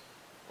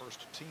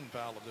 First team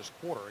foul of this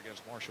quarter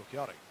against Marshall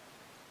County.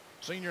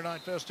 Senior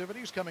night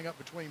festivities coming up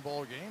between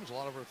ball games. A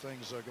lot of other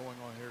things going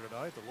on here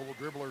tonight. The little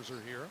dribblers are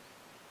here.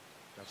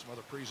 Got some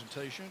other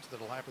presentations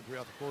that'll happen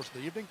throughout the course of the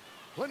evening.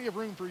 Plenty of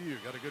room for you.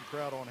 Got a good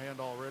crowd on hand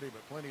already,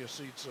 but plenty of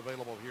seats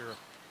available here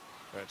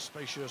at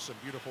spacious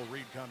and beautiful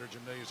Reed Conder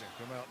Gymnasium.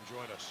 Come out and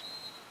join us.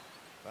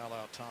 Foul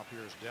out top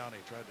here is Downey.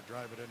 Tried to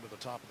drive it into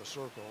the top of the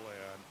circle,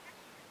 and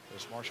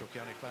this Marshall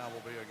County foul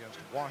will be against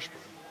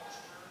Washburn.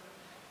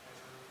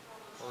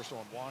 First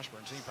on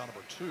Washburn, team foul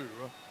number 2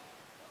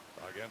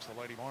 against the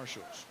Lady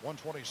Marshals.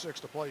 1:26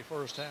 to play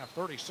first half.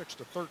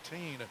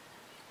 36-13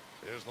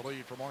 is the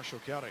lead for Marshall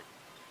County.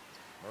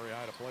 Murray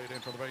High to play it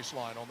in from the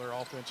baseline on their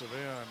offensive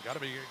end. Got to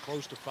be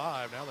close to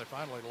 5. Now they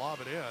finally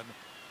lob it in.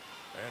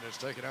 And it's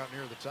taken out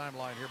near the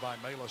timeline here by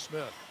Mayla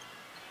Smith.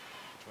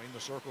 Between the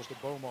circles to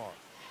Bomar.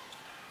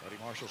 Lady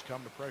Marshals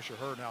come to pressure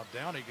her. Now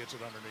Downey gets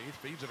it underneath.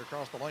 Feeds it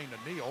across the lane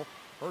to Neal.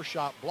 Her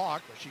shot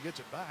blocked, but she gets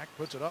it back.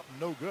 Puts it up,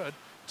 no good.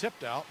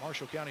 Tipped out.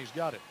 Marshall County's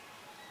got it.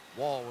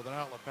 Wall with an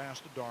outlet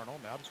pass to Darnell.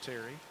 Now to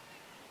Terry.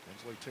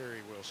 Kinsley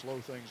Terry will slow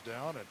things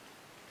down and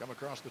come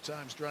across the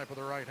time stripe with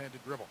a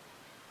right-handed dribble.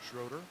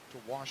 Schroeder to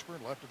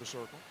Washburn, left of the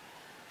circle.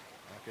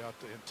 Back out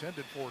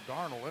intended for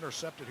Darnell.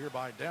 Intercepted here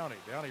by Downey.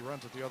 Downey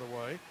runs it the other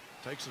way.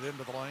 Takes it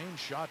into the lane.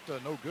 Shot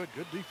no good.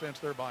 Good defense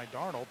there by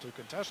Darnell to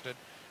contest it.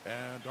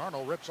 And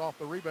Darnell rips off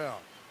the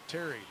rebound.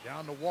 Terry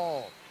down to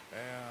Wall.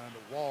 And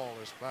Wall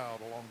is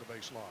fouled along the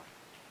baseline.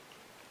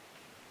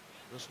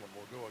 This one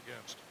will go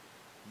against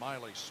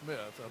Miley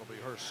Smith. That'll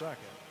be her second.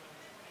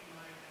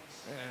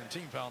 And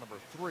team foul number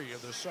 3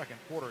 of the second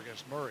quarter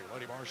against Murray.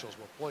 Lady Marshals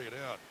will play it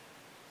out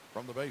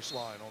from the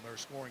baseline on their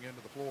scoring end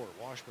of the floor.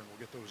 Washburn will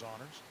get those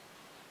honors.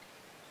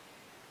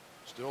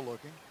 Still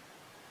looking.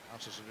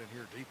 Bounces it in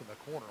here deep in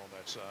the corner on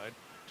that side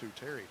to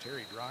Terry.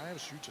 Terry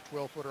drives, shoots a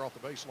 12-footer off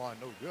the baseline,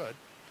 no good,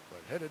 but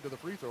headed to the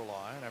free throw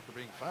line after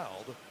being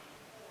fouled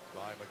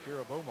by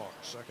Makira Bomar.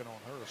 Second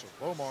on her. So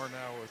Bomar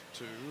now with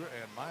 2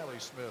 and Miley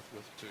Smith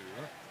with 2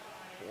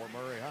 for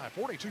Murray High.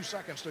 42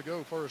 seconds to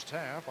go first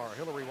half. Our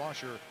Hillary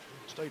Washer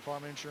State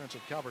Farm Insurance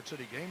of Calvert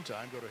City game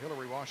time. Go to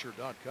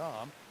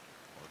HillaryWasher.com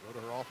or go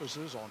to her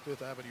offices on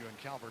 5th Avenue in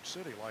Calvert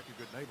City. Like a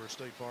good neighbor,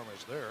 State Farm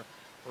is there.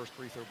 First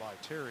free throw by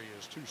Terry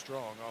is too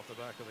strong off the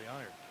back of the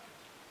iron.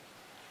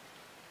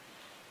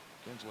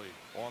 Kinsley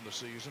on the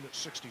season at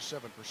 67%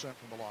 from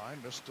the line.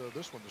 Missed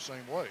this one the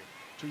same way.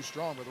 Too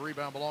strong, but the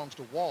rebound belongs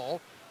to Wall.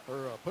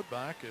 Her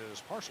putback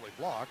is partially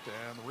blocked,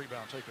 and the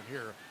rebound taken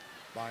here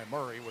by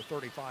Murray with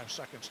 35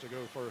 seconds to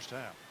go first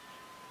half.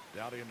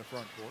 Dowdy in the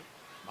front court.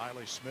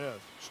 Miley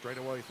Smith,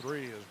 straightaway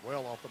 3 is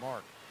well off the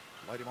mark.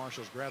 Lady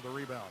Marshals grab the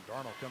rebound.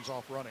 Darnold comes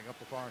off running up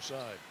the far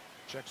side.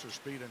 Checks her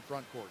speed in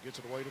front court. Gets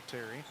it away to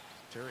Terry.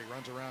 Terry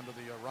runs around to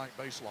the right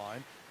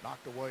baseline.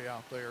 Knocked away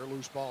out there.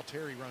 Loose ball.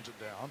 Terry runs it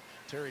down.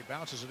 Terry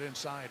bounces it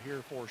inside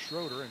here for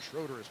Schroeder, and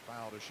Schroeder is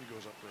fouled as she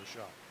goes up for a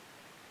shot.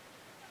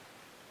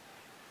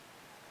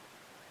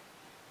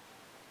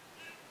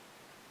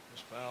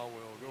 This foul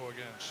will go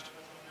against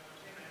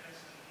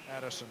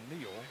Addison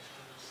Neal.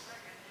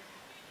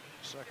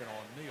 Second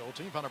on Neal.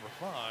 Team foul number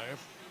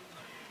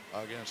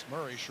 5 against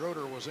Murray.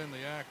 Schroeder was in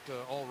the act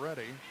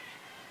already,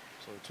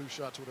 so 2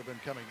 shots would have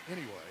been coming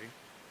anyway.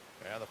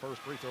 And the first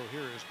free throw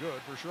here is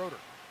good for Schroeder.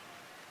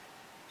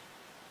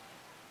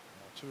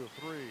 Now 2 of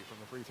 3 from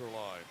the free throw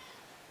line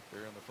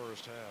here in the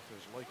first half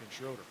is Lakin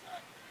Schroeder.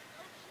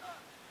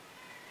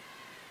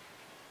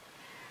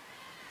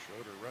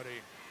 Schroeder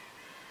ready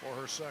for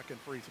her second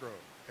free throw.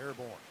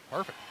 Airborne.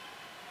 Perfect.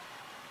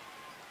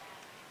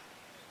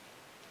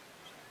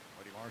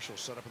 Lady Marshall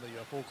set up in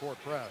the full court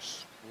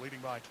press,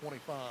 leading by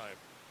 25.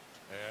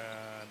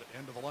 And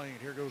into the lane.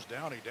 Here goes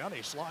Downey.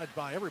 Downey slides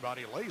by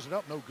everybody, lays it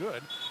up, no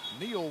good.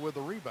 Neal with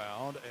the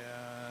rebound,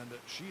 and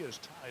she is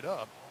tied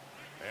up.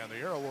 And the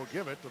arrow will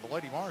give it to the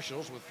Lady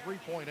Marshals with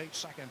 3.8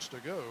 seconds to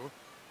go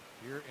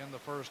here in the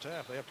first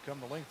half. They have to come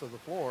the length of the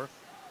floor.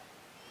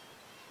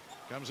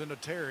 Comes into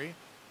Terry.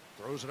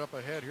 Throws it up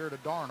ahead here to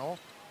Darnold.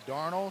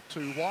 Darnold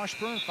to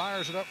Washburn.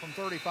 Fires it up from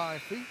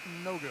 35 feet.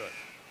 No good.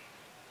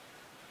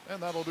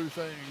 And that'll do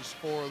things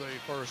for the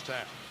first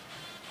half.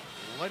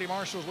 Lady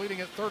Marshals leading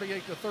at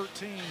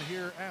 38-13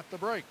 here at the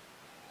break.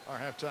 Our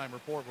halftime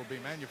report will be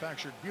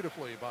manufactured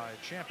beautifully by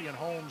Champion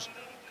Homes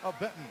of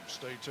Benton.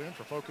 Stay tuned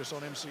for Focus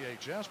on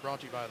MCHS, brought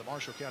to you by the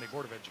Marshall County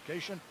Board of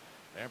Education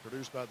and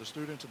produced by the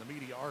students in the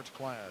Media Arts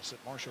class at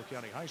Marshall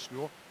County High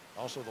School.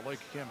 Also the Lake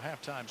Kim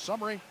halftime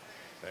summary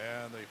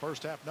and the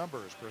first half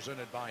numbers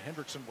presented by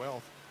Hendrickson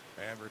Wealth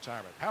and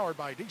Retirement. Powered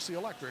by DC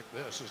Electric,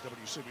 this is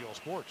WCBO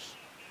Sports.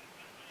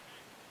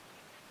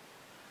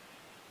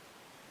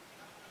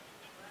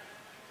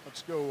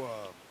 Let's go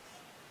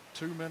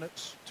 2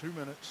 minutes, 2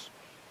 minutes,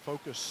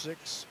 focus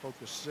 6,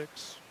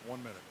 1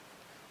 minute.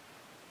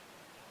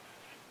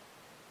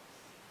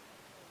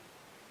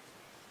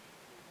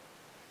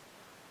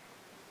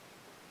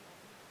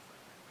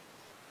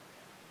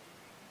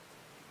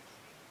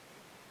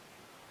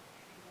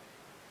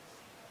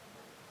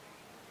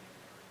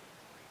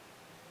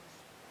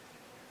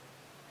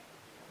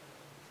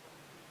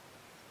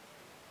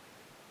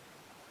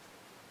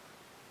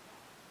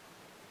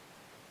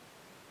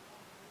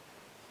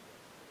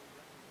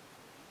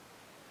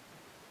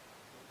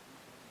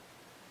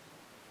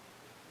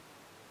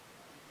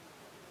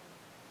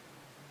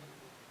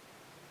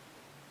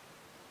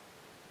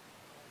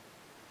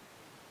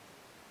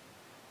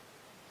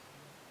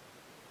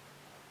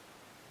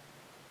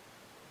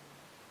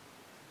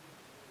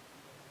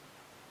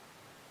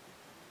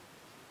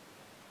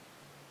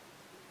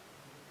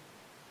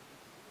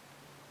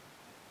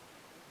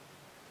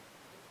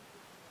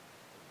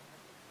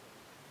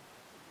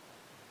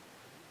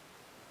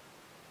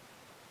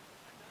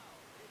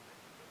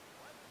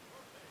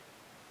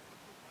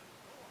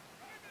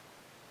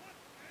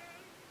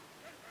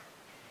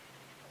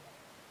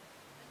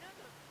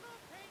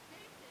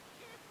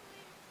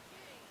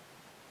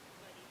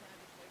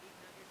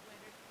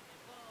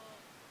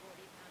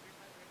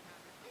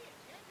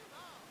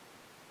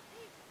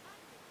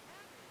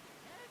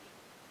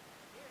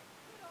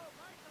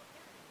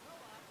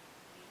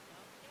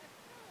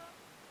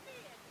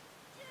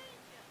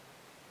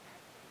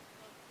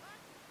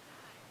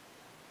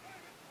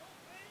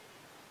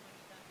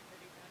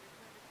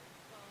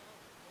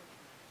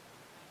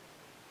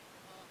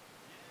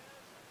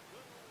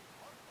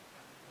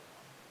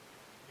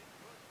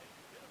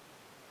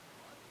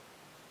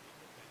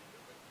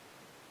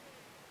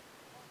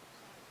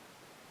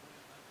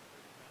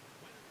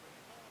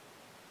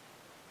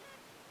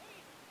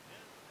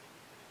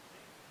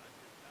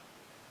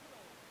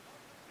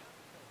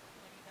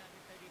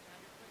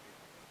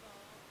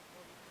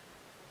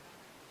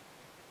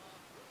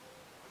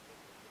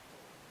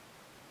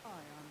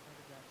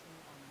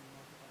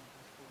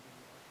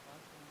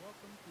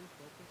 to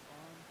focus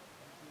on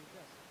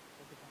MCHS.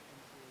 Focus on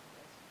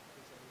MCHS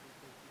is a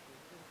research feature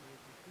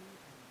dedicated to who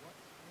and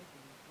what's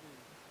making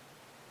through this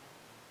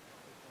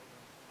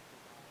program sponsored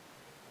by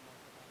the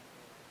Marshall County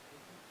Board of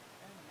Education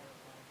and the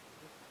Marshall County School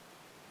District.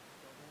 This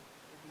program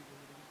will be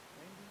visiting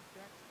Randy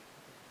Jackson,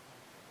 assistant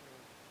coach for the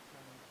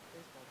County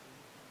baseball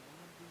team, and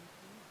Raymond B.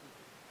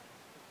 Kingsbury.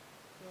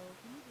 So,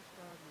 can you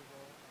describe your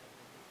role as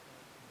a baseball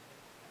team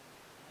coach at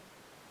this time?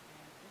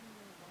 And in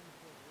your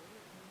wonderful order,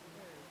 can you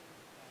say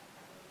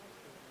how the high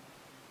school wants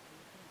to see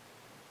your team?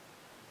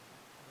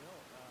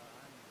 Well,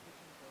 I'm the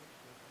pitching coach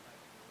with the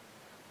high school, and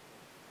I'm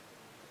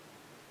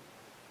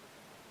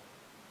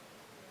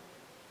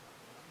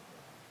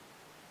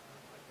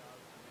my job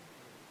is to make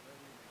sure that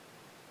ready and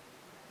make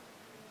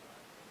sure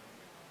that inside the ring.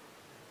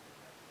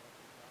 That's what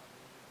the job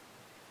is.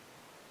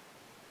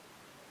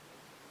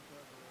 Basically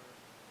cover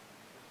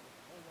there's a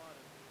whole lot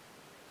of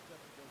stuff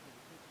that goes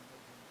into pitching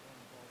that goes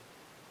involved.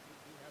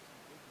 We have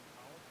some kids in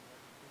college. We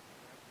have some kids that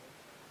graduate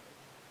from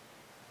college.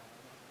 I'm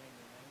not going to name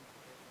their names,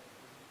 but they're all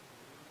pretty good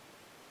careers.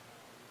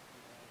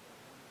 We have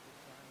one kid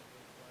signed that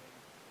will play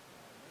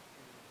next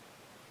year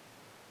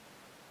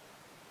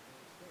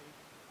in State.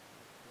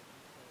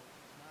 So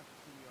it's nice to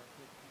see our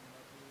kids coming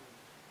up here and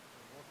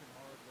they're working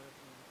hard,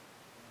 lifting,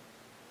 and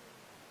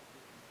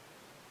getting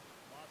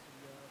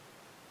velocity up.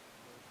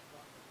 They're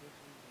stopping the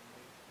pitches, and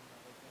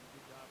they've done a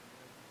good job in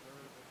their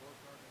reserve. They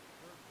worked hard in their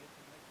reserve to get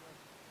to the next level.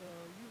 So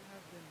you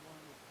have been one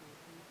of the school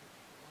teams which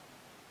is fun.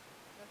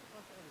 That's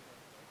across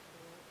everybody, right?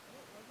 So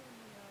are there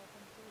any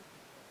fun stories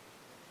you can tell?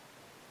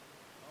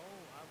 Oh,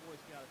 I've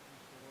always got a few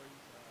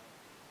stories.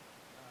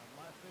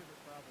 My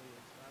favorite probably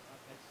is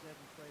I've had 7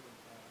 trailing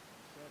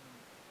classes.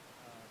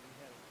 We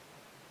had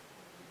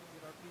we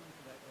did our PD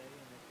for that day,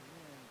 and at the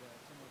end,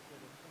 someone said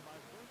it's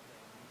somebody's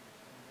birthday,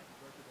 and happy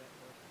birthday to that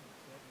person. And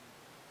 7,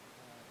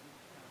 he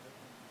was kind of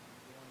looking and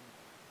enjoying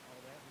all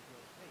that. He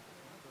goes, "Hey,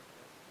 it's my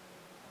birthday."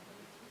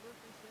 "It's your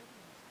birthday, 7?"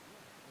 I said,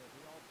 "Yeah." So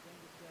we all sang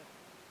to 7.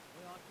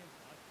 Well, I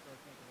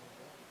started thinking a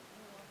little bit.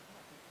 No, I'm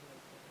not going to tell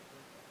you my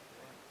birthday.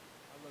 So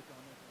I looked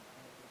on this and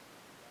I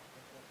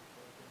think that's his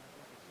birthday. And I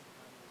think it's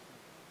sometime this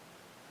week.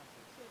 And I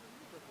said, "7,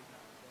 your birthday's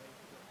not today."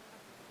 He goes,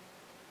 "Happy birthday."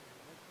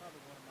 And that's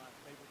probably one of my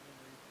favorite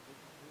memories.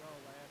 We all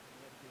laughed and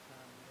we had a good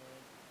time.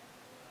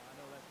 I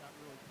know that's not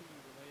really PE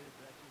related,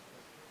 but that's just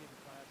a kid in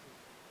class that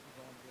we've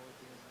all enjoyed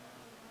being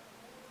around.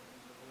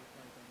 It's a really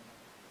funny thing.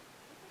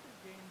 What type of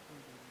games do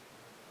you do?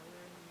 Are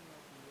there any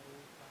like the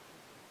old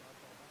classics like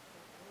dodgeball,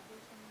 basketball, or is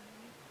there some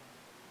unique ones?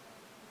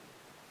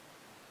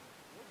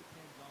 Well, it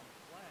depends on the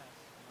class.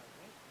 My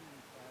advanced PE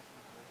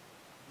classes will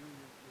do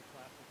your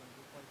classical things.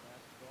 We'll play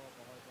basketball,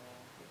 volleyball,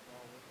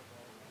 football, wiffle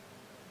ball, things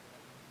like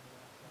that.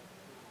 Go outside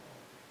and play ball.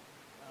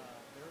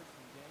 There are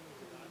some games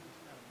that I just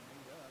kind of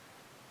made up.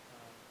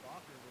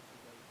 Soccer, which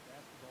is a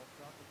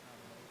basketball-soccer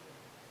combination.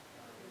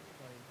 We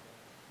played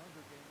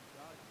Hunger Games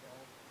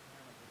dodgeball,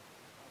 kind of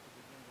off the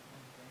beginning of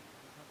Hunger Games,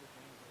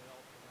 where they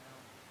all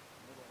surround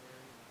a little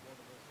area and blow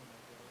the whistle and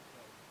they go.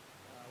 So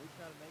we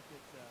try to make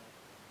it, a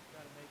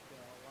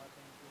lot of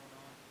things going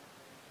on.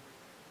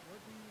 What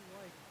do you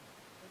like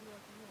to do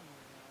on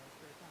your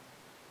spare time?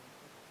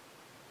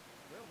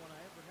 Well, when I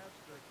ever have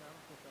spare time,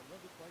 of course, I love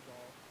to play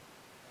golf.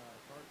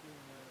 Started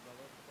doing that, but I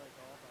love to play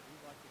golf. I do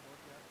like to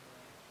work out.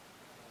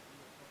 We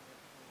were playing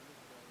that 20 years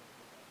ago. It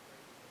was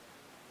crazy, but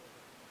I love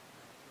it.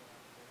 Chill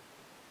out there,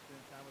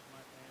 spend time with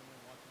my family,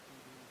 watching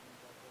TV,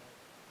 things like that.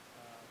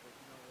 But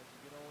as you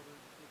get older,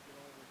 the kids get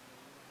older,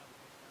 you don't have as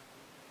much time to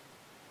do things.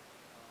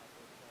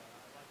 But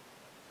I like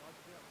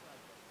to be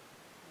outside.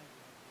 Thank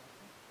you, Mr.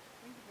 Watson.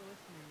 Thank you for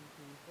listening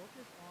to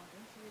Focus on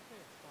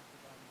MCHS,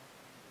 sponsored by the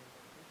Marshall County Board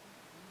of Education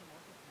and the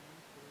Marshall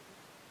County School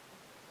District.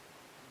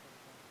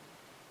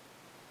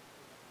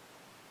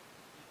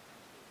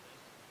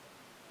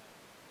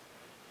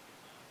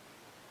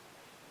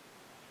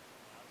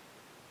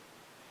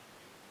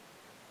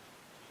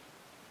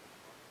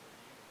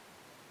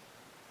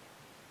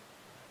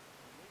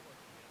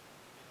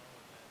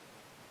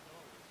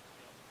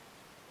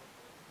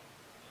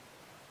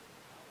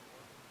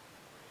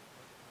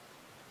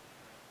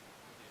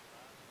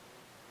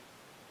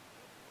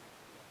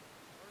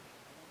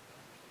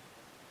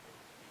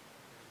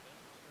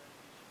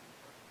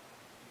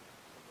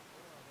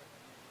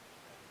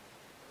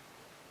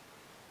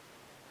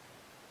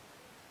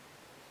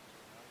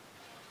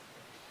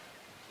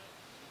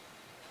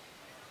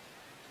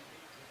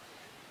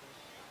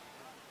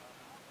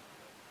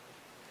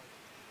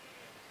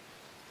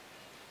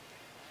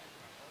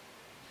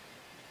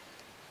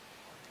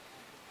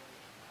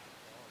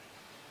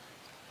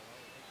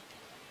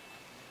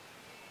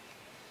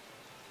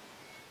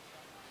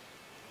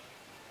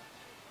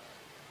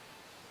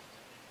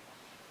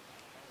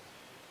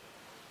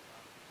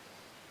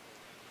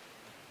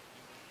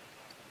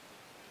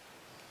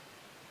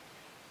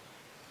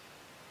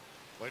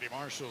 Lady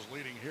Marshals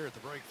leading here at the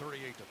break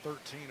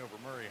 38-13 over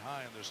Murray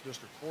High in this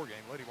District 4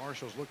 game. Lady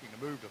Marshals looking to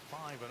move to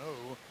 5-0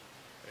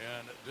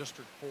 in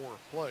District 4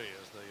 play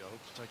as they hope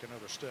to take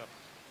another step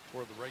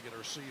toward the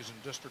regular season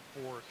District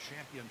 4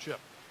 championship.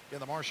 In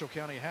the Marshall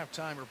County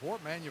Halftime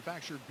Report,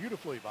 manufactured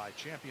beautifully by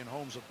Champion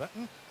Homes of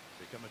Benton.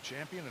 Become a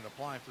champion and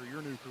apply for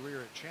your new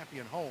career at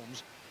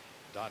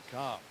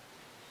championhomes.com.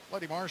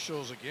 Lady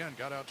Marshals, again,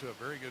 got out to a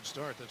very good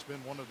start. That's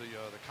been one of the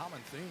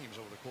common themes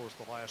over the course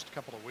of the last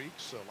couple of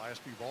weeks.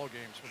 Last few ball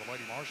games for the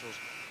Lady Marshals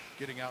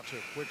getting out to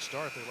a quick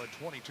start. They led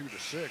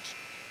 22-6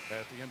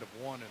 at the end of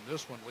one, and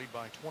this one lead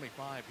by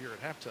 25 here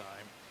at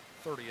halftime,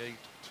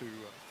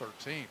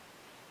 38-13.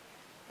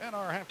 And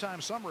our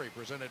halftime summary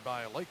presented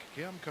by Lake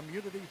Kim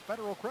Community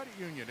Federal Credit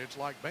Union. It's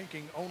like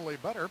banking, only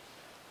better.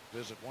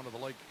 Visit one of the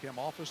Lake Kim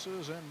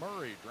offices in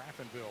Murray,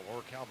 Draftonville,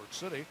 or Calvert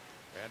City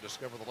and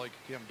discover the Lake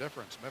Kim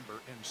difference. Member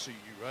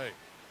NCUA.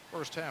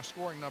 First half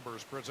scoring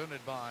numbers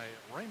presented by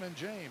Raymond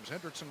James,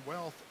 Hendrickson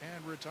Wealth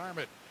and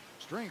Retirement.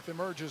 Strength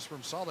emerges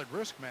from solid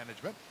risk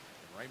management.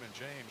 And Raymond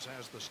James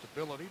has the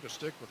stability to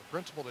stick with the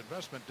principled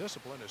investment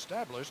discipline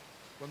established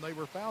when they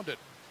were founded.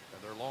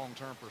 And their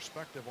long-term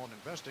perspective on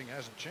investing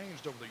hasn't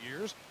changed over the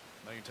years.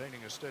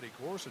 Maintaining a steady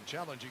course in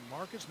challenging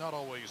markets, not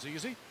always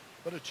easy,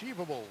 but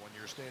achievable when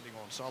you're standing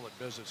on solid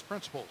business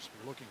principles. If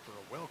you're looking for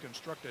a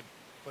well-constructed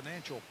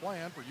financial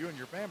plan for you and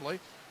your family,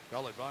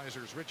 call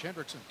advisors Rich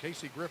Hendrickson,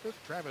 Casey Griffith,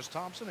 Travis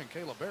Thompson, and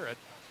Kayla Barrett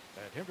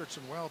at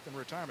Hendrickson Wealth and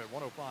Retirement,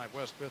 105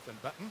 West 5th in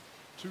Benton,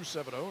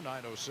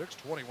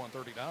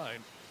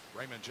 270-906-2139.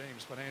 Raymond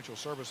James Financial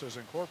Services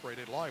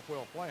Incorporated, Life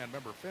Well Plan,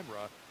 member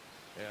FINRA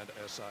and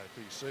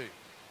SIPC.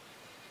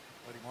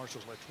 Lady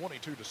Marshals led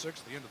 22-6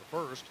 at the end of the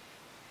first.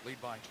 Lead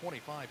by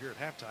 25 here at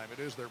halftime. It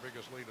is their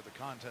biggest lead of the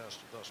contest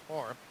thus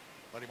far.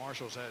 Lady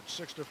Marshals had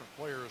 6 different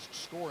players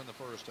score in the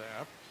first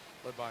half,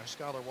 led by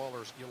Skylar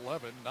Waller's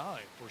 11, 9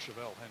 for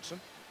Chevelle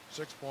Henson,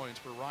 6 points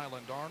for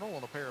Ryland Darnell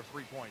on a pair of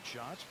 3-point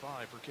shots,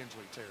 5 for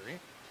Kinsley Terry,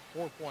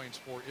 4 points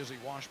for Izzy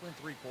Washburn,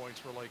 3 points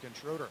for Lakin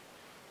Schroeder.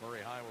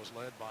 Murray High was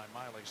led by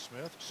Miley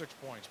Smith, 6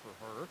 points for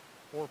her,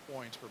 4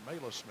 points for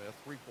Mayla Smith,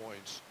 3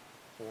 points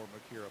for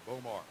Makira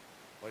Bomar.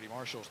 Lady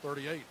Marshals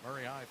 38,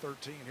 Murray High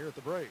 13 here at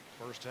the break.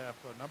 First half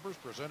numbers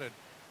presented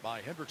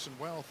by Hendrickson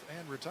Wealth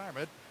and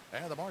Retirement.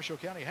 And the Marshall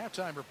County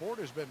Halftime Report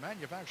has been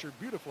manufactured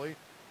beautifully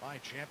by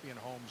Champion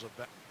Homes of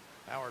Benton.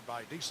 Powered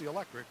by DC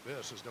Electric,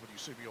 this is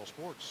WCBO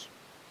Sports.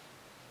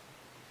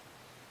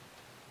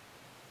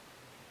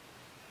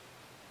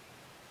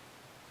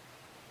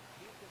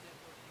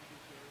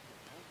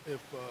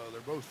 If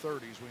they're both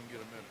 30s, we can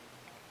get a minute.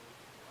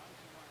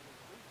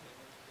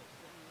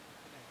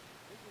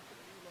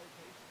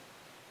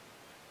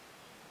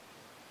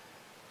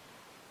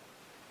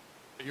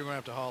 You're going to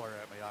have to holler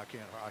at me. I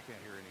can't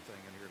hear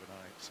anything in here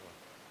tonight. So,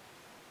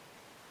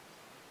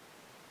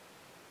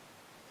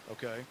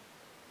 okay.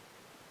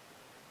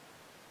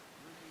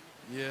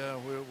 Yeah,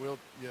 we'll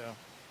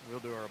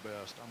do our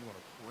best. I'm going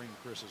to wring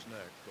Chris's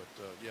neck, but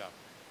yeah,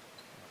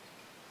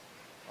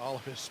 all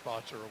of his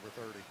spots are over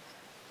 30.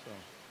 So.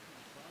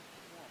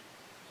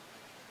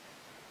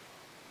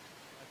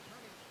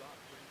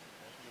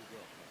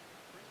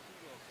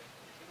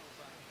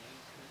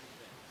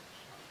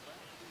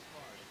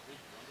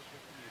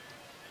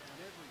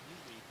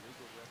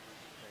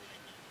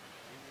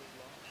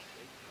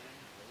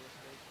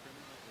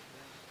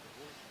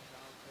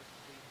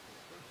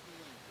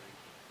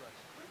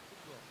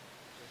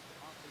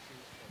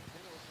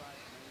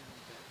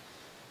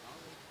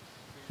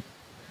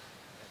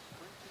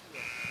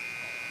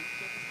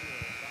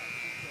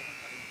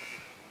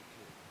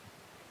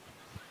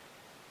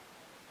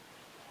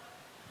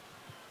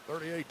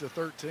 Thirty-8 to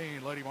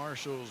 13, Lady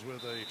Marshals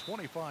with a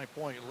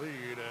 25-point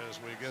lead as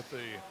we get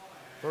the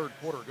third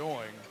quarter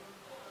going.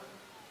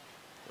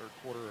 Third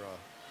quarter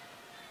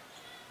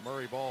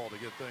Murray ball to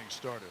get things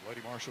started.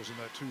 Lady Marshals in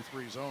that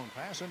 2-3 zone.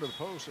 Pass into the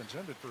post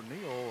intended for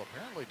Neal,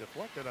 apparently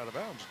deflected out of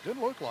bounds.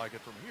 Didn't look like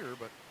it from here,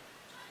 but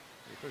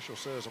the official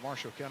says a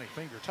Marshall County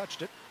finger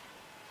touched it.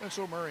 And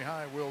so Murray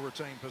High will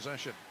retain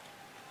possession.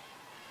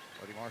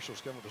 Lady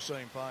Marshals come with the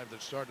same 5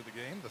 that started the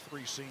game. The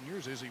 3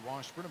 seniors, Izzy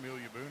Washburn,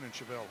 Amelia Boone, and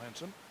Chevelle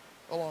Henson,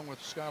 along with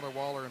Skylar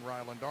Waller and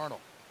Ryland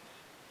Darnell.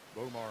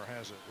 Bomar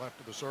has it left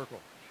of the circle.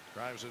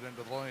 Drives it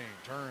into the lane.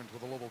 Turns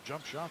with a little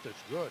jump shot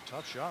that's good.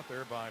 Tough shot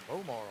there by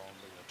Bomar on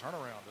the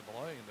turnaround in the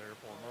lane there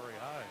for Murray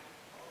High.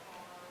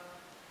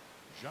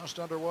 Just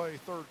underway,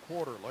 third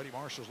quarter. Lady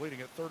Marshals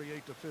leading at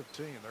 38 to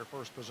 15. Their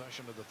first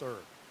possession of the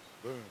third.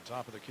 Boone,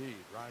 top of the key.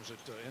 Drives it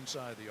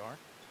inside the arc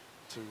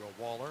to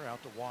Waller.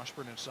 Out to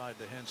Washburn inside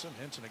to Henson.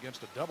 Henson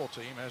against a double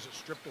team. Has it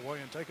stripped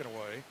away and taken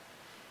away.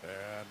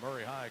 And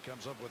Murray High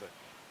comes up with it.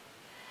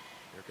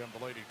 Here come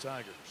the Lady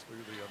Tigers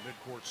through the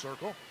midcourt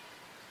circle.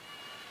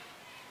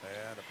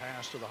 And a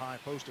pass to the high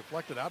post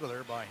deflected out of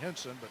there by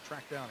Henson, but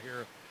tracked down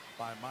here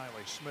by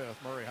Miley Smith.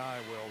 Murray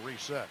High will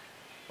reset.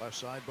 Left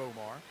side,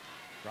 Bomar.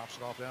 Drops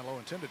it off down low,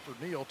 intended for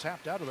Neal.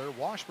 Tapped out of there.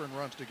 Washburn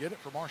runs to get it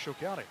for Marshall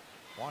County.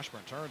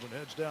 Washburn turns and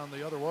heads down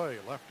the other way,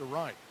 left to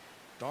right.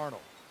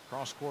 Darnell,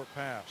 cross-court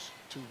pass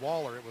to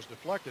Waller. It was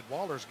deflected.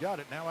 Waller's got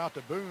it. Now out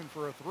to Boone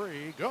for a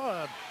 3.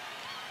 Good.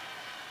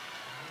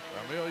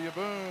 Amelia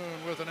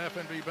Boone with an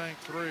F&B Bank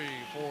 3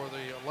 for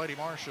the Lady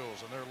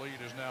Marshals, and their lead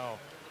is now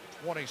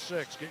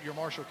 26. Get your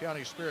Marshall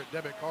County Spirit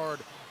debit card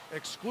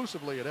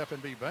exclusively at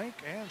F&B Bank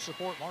and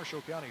support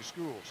Marshall County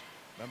Schools.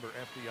 Member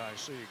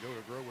FDIC. Go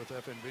to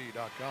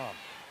growwithfnb.com.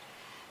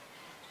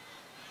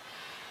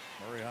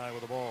 Murray High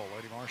with the ball.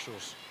 Lady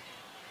Marshals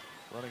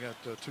running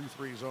at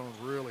 2-3 zone,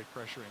 really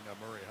pressuring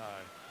Murray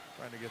High,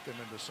 trying to get them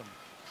into some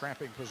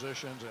trapping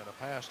positions, and a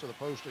pass to the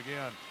post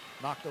again.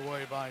 Knocked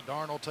away by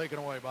Darnold, taken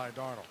away by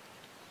Darnold.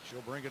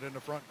 She'll bring it into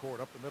front court,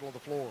 up the middle of the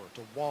floor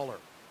to Waller.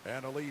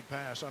 And a lead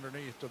pass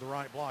underneath to the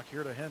right block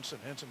here to Henson.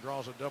 Henson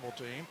draws a double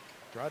team.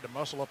 Tried to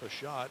muscle up a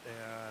shot,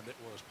 and it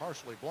was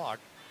partially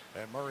blocked.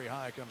 And Murray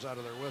High comes out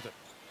of there with it.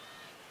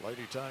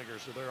 Lady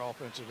Tigers to their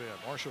offensive end.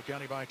 Marshall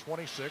County by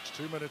 26,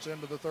 2 minutes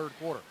into the third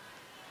quarter.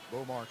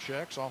 Bomar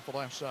checks off the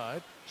left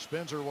side,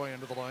 spins her way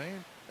into the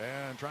lane,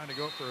 and trying to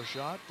go for a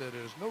shot that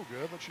is no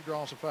good, but she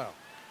draws a foul.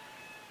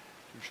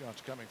 2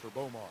 shots coming for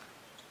Bomar.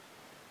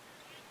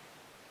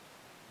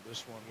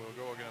 This one will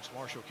go against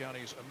Marshall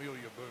County's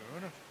Amelia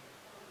Boone.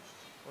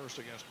 First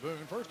against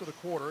Boone. First of the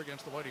quarter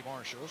against the Lady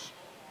Marshals.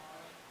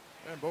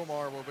 And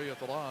Bomar will be at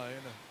the line.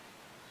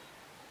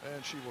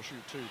 And she will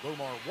shoot 2.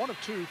 Bomar 1 of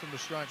 2 from the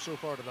stripe so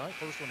far tonight.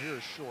 First one here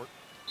is short.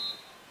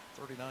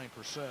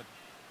 39%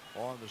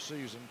 on the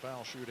season.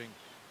 Foul shooting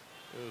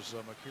is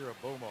Makira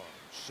Bomar,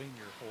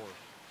 senior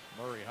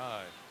for Murray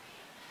High.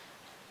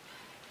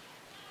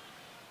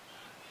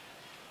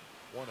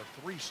 1 of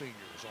 3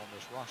 seniors on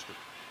this roster.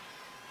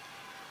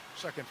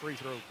 Second free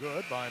throw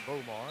good by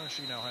Bomar.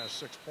 She now has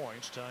 6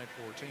 points, tied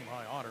for team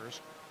high honors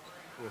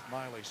with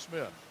Miley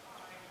Smith.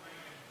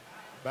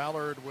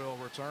 Ballard will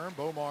return.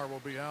 Bomar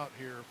will be out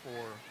here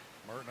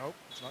for nope,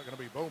 it's not going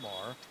to be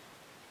Bomar.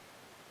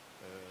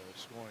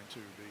 It's going to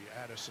be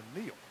Addison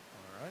Neal.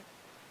 All right.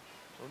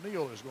 So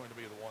Neal is going to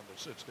be the one that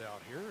sits down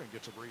here and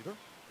gets a breather.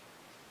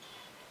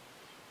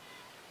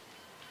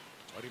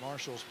 Lady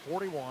Marshals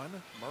 41,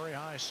 Murray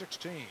High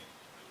 16.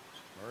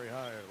 Murray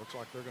High looks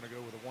like they're going to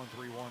go with a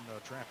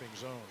 1-3-1 trapping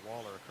zone.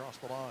 Waller across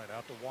the line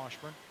out to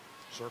Washburn.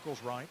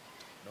 Circles right.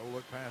 No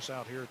look pass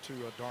out here to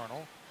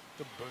Darnell.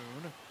 To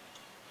Boone.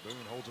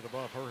 Boone holds it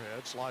above her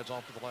head. Slides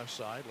off to the left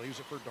side. Leaves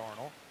it for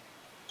Darnell.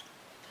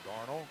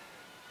 Darnell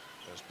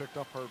has picked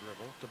up her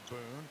dribble to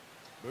Boone.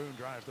 Boone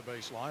drives the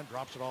baseline.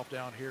 Drops it off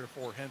down here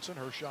for Henson.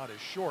 Her shot is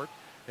short.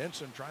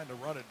 Henson trying to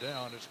run it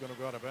down. It's going to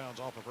go out of bounds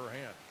off of her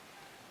hand.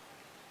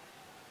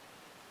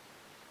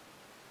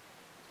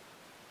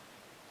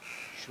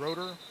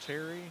 Schroeder,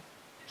 Terry,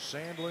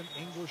 Sandlin,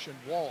 English, and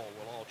Wall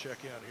will all check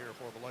in here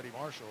for the Lady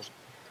Marshals.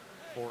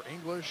 For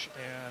English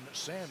and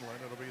Sandlin,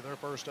 it'll be their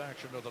first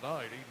action of the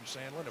night. Eden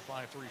Sandlin, a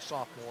 5'3"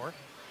 sophomore,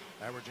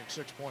 averaging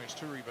 6 points,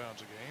 2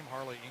 rebounds a game.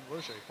 Harley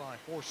English,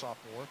 a 5'4"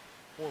 sophomore,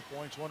 4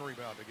 points, 1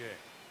 rebound a game.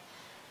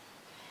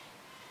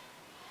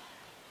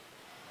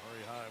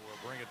 Murray High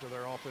will bring it to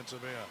their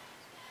offensive end.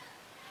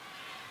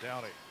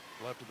 Downey,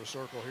 left of the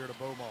circle here to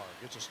Bomar.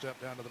 Gets a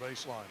step down to the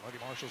baseline. Lady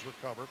Marshals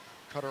recover.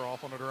 Cut her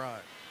off on a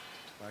drive.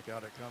 Back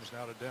out it comes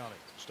now to Downey.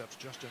 Steps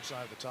just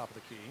inside the top of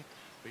the key.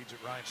 Feeds it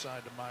right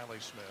side to Miley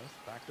Smith.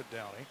 Back to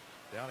Downey.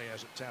 Downey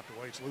has it tapped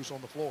away. It's loose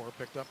on the floor.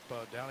 Picked up.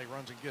 Downey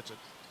runs and gets it.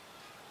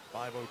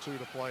 5:02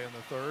 to play in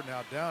the third.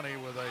 Now Downey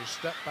with a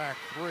step back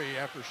 3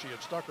 after she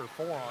had stuck her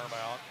forearm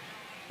out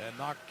and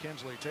knocked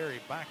Kinsley Terry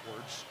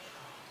backwards.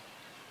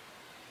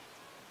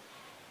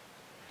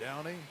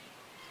 Downey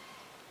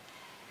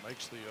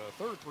makes the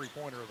third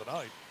three-pointer of the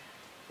night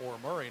for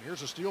Murray. And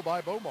here's a steal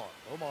by Bomar.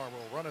 Bomar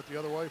will run it the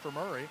other way for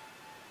Murray.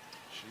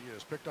 She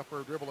has picked up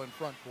her dribble in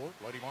front court.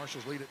 Lady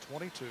Marshals lead at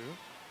 22.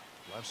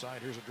 Left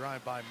side, here's a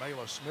drive by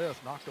Mayla Smith.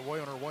 Knocked away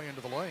on her way into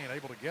the lane.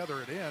 Able to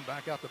gather it in.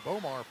 Back out to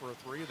Bomar for a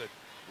 3 that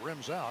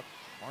rims out.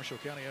 Marshall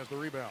County has the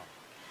rebound.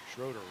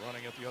 Schroeder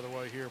running it the other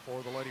way here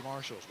for the Lady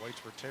Marshals. Waits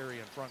for Terry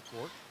in front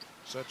court.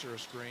 Sets her a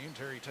screen.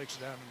 Terry takes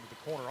it down into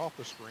the corner off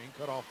the screen.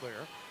 Cut off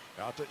there.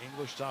 Out to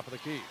English, top of the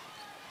key.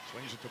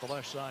 Swings it to the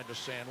left side to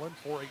Sandlin.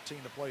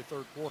 4:18 to play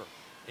third quarter.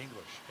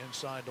 English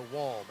inside to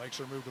Wall. Makes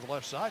her move to the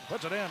left side.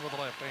 Puts it in with the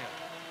left hand.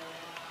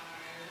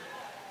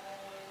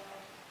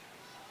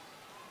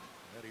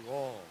 Eddie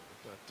Wall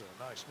with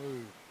that nice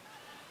move.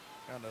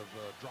 Kind of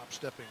drop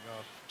stepping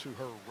to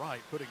her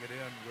right. Putting it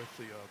in with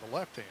the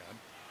left hand.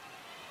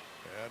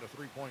 And a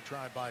three-point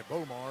try by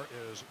Bomar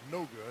is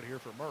no good here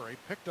for Murray.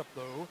 Picked up,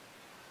 though,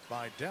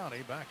 by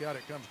Downey. Back out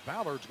it comes.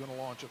 Ballard's going to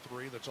launch a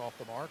 3 that's off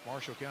the mark.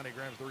 Marshall County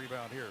grabs the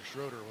rebound here.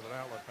 Schroeder with an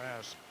outlet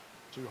pass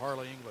to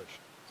Harley English.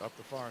 Up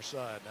the far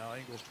side. Now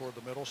Ingles toward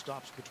the middle.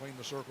 Stops between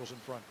the circles in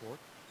front court.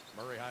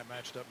 Murray High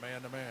matched up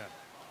man-to-man.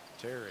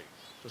 Terry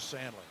to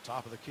Sandlin.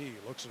 Top of the key.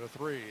 Looks at a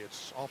 3.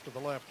 It's off to the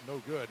left. No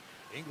good.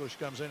 English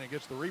comes in and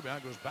gets the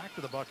rebound. Goes back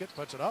to the bucket.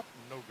 Puts it up.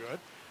 No good.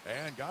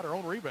 And got her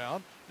own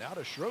rebound. Now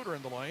to Schroeder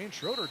in the lane.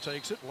 Schroeder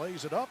takes it.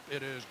 Lays it up.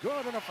 It is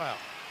good and a foul.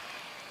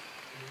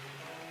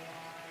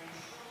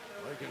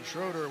 Lakin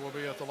Schroeder will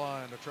be at the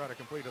line to try to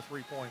complete a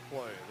three-point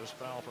play. This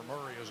foul for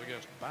Murray is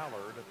against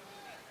Ballard.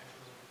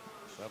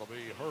 That'll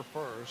be her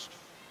first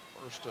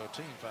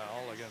team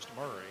foul against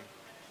Murray.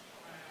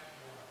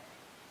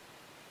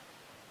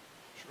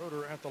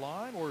 Schroeder at the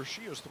line where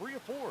she is 3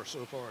 of 4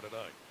 so far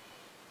tonight.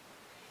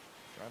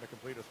 Trying to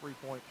complete a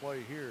three-point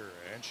play here,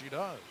 and she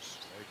does.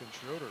 Aiken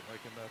Schroeder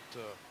making that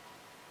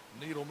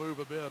needle move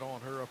a bit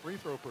on her free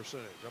throw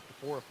percentage, up to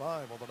 4 of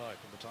 5 on the night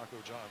from the Taco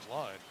John's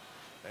line.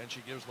 And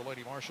she gives the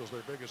Lady Marshals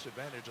their biggest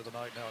advantage of the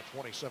night now at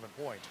 27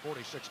 points,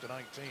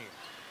 46-19.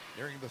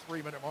 Nearing the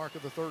 3-minute mark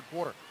of the third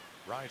quarter.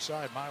 Right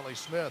side, Miley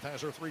Smith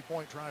has her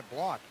three-point try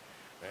blocked.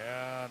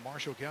 And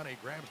Marshall County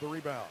grabs the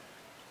rebound.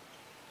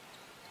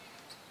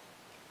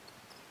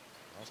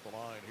 Across the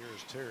line,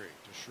 here's Terry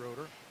to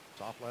Schroeder.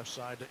 Top left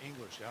side to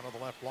English. Down to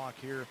the left block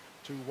here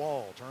to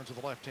Wall. Turns to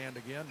the left hand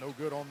again. No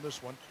good on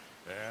this one.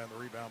 And the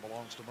rebound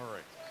belongs to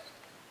Murray.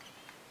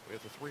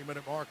 With the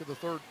 3-minute mark of the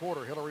third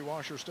quarter, Hillary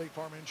Washer, State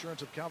Farm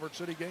Insurance of Calvert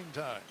City, game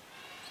time.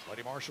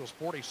 Lady Marshals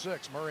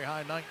 46, Murray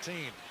High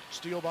 19.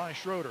 Steal by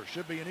Schroeder.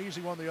 Should be an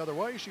easy one the other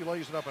way. She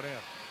lays it up and in.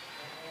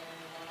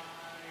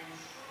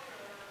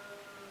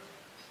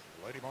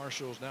 Lady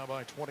Marshals now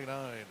by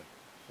 29,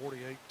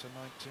 48-19.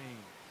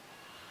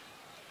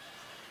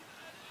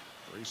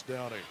 Reese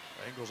Downey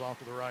angles off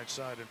to the right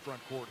side in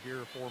front court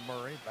here for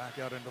Murray. Back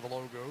out into the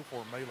logo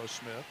for Mayla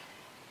Smith.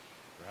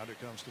 Round it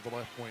comes to the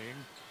left wing.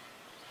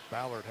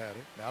 Ballard had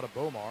it. Now to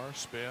Bomar.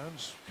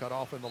 Spins. Cut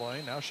off in the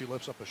lane. Now she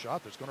lifts up a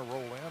shot that's going to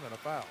roll in and a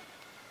foul.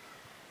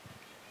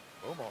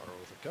 Bomar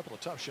with a couple of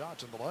tough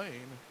shots in the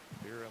lane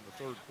here in the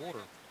third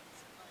quarter.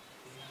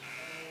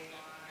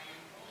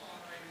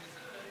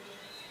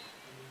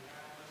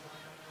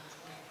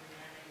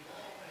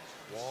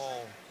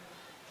 Wall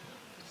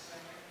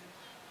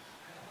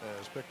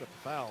has picked up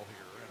the foul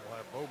here, and we'll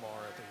have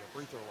Bomar at the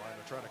free throw line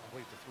to try to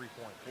complete the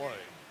three-point play.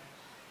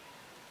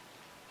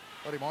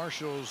 Lady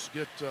Marshals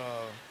get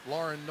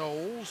Lauren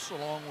Knowles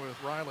along with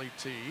Riley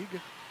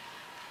Teague.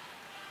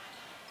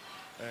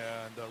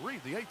 And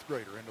Reed, the 8th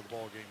grader, into the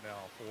ball game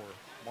now for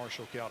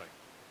Marshall County.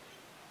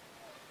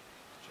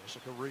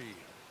 Jessica Reed.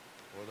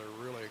 Well,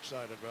 they're really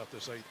excited about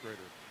this 8th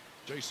grader.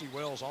 J.C.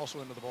 Wells also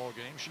into the ball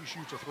game. She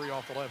shoots a three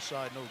off the left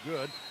side, no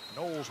good.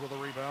 Knowles with a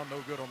rebound, no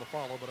good on the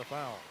follow, but a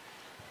foul.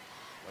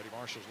 Lady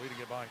Marshals leading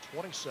it by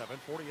 27,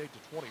 48-21.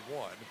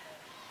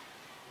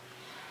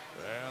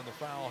 And the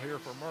foul here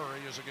for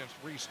Murray is against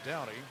Reese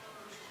Downey.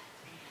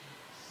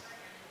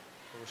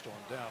 First on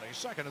Downey.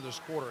 Second in this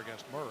quarter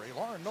against Murray.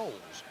 Lauren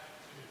Knowles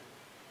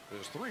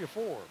is 3 of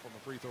 4 from the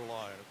free throw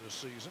line of this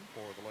season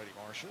for the Lady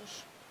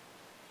Marshals.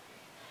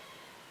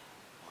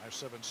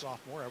 5'7"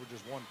 sophomore,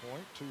 averages 1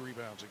 point, 2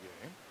 rebounds a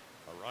game.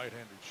 A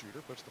right-handed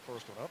shooter puts the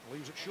first one up and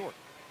leaves it short.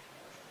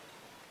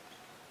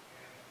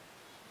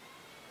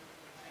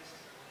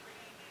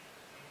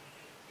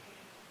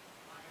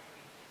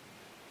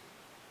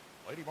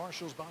 Lady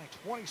Marshals by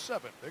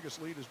 27. Biggest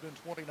lead has been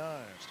 29.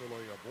 Still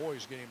a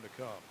boys game to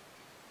come.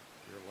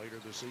 Here later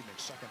this evening,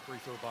 second free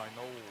throw by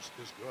Knowles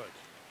is good.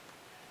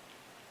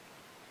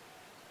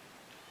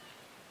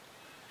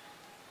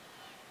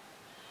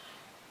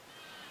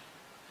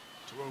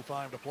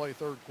 .205 to play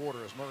third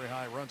quarter as Murray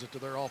High runs it to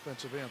their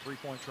offensive end.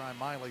 Three-point try,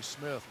 Miley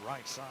Smith,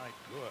 right side,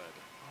 good.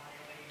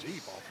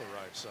 Deep off the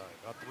right side,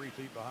 about 3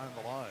 feet behind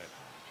the line.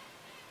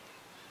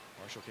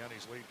 Marshall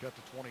County's lead cut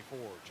to 24.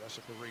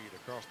 Jessica Reed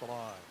across the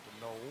line to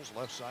Knowles,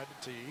 left side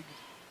to Teague.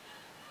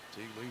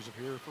 Teague leaves it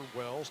here for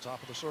Wells,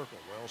 top of the circle.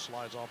 Wells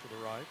slides off to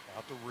the right,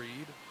 out to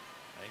Reed,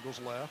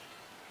 angles left.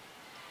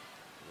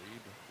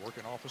 Reed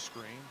working off a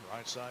screen,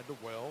 right side to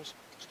Wells,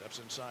 steps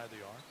inside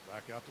the arc,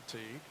 back out to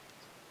Teague.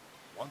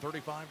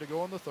 1:35 to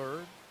go in the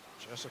third.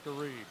 Jessica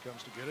Reed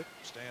comes to get it,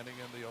 standing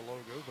in the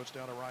logo, puts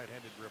down a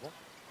right-handed dribble.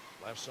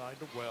 Left side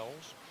to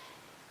Wells.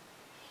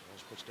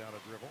 Wells puts down a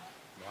dribble.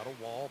 Now to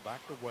Wall,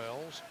 back to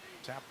Wells,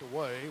 tapped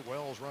away.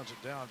 Wells runs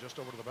it down just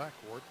over to the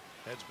backcourt,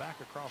 heads back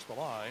across the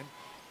line,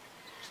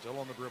 still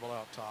on the dribble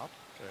out top,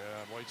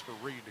 and waits for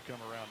Reed to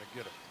come around and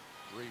get it.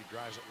 Reed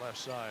drives it left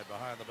side,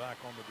 behind the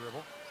back on the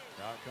dribble.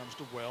 Now it comes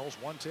to Wells,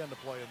 1:10 to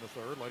play in the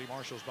third. Lady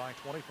Marshals by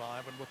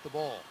 25 and with the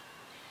ball.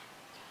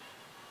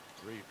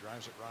 Reed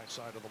drives it right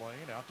side of the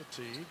lane, out to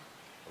Teague,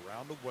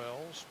 around to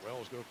Wells.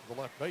 Wells goes to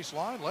the left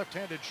baseline,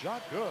 left-handed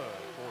shot, good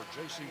for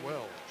J.C.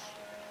 Wells.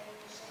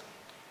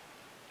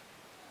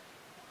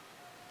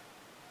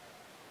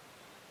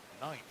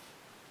 9th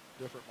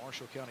different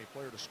Marshall County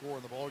player to score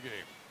in the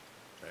ballgame.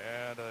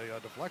 And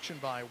a deflection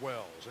by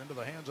Wells into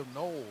the hands of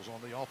Knowles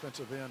on the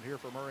offensive end here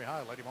for Murray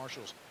High. Lady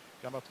Marshals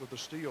come up with the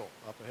steal.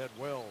 Up ahead,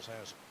 Wells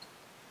has it.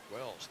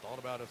 Wells thought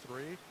about a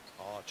three,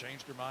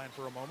 changed her mind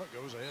for a moment,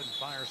 goes ahead and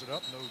fires it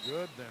up, no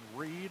good. Then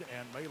Reed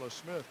and Mayla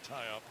Smith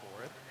tie up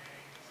for it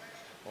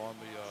on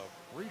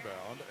the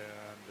rebound,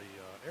 and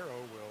the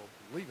arrow will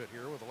leave it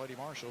here with the Lady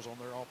Marshals on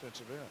their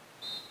offensive end.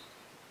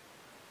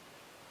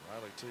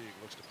 Riley Teague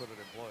looks to put it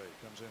in play.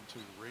 Comes into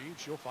Reed.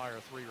 She'll fire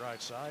a three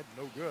right side.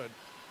 No good.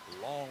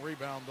 Long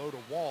rebound, though, to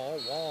Wall.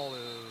 Wall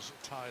is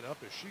tied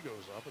up as she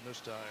goes up, and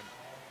this time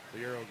the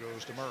arrow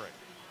goes to Murray.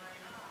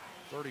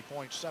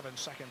 30.7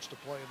 seconds to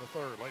play in the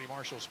third. Lady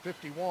Marshals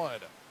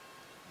 51.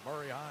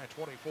 Murray High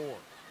 24. Murray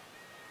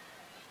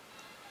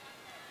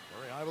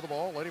High with the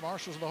ball. Lady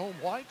Marshals in the home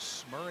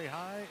whites. Murray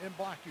High in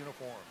black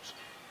uniforms.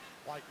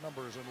 White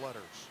numbers and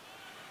letters.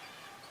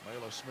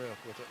 Mayla Smith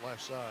with it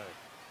left side.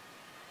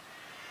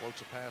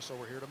 Floats a pass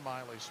over here to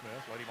Miley Smith.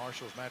 Lady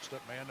Marshals matched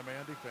up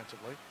man-to-man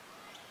defensively.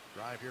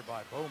 Drive here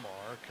by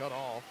Bomar. Cut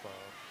off.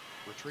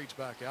 Retreats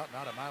back out.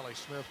 Now to Miley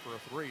Smith for a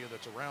three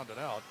that's rounded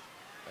out.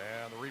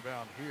 And the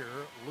rebound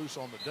here, loose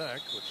on the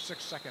deck with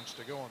 6 seconds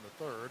to go in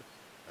the third.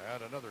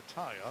 And another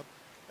tie-up.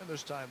 And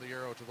this time the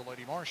arrow to the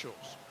Lady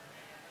Marshals.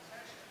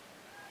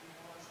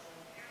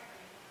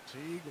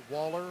 Teague,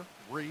 Waller,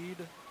 Reed,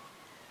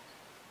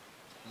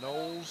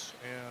 Knowles,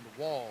 and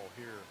Wall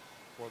here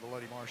for the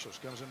Lady Marshals.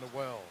 Comes into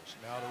Wells.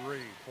 Now to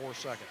Reed. 4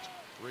 seconds.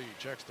 Reed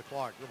checks the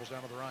clock. Dribbles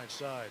down to the right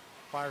side.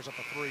 Fires up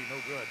a three. No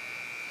good.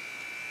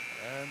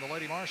 And the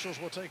Lady Marshals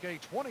will take a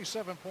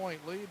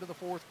 27-point lead to the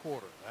fourth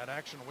quarter. That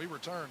action, we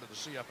return to the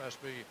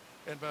CFSB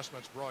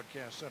Investments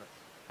Broadcast Center.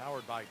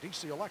 Powered by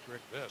DC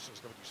Electric, this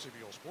is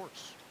WCBO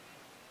Sports.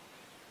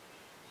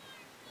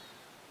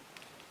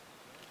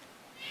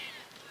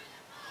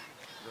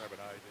 Grab an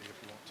ID if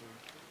you want to.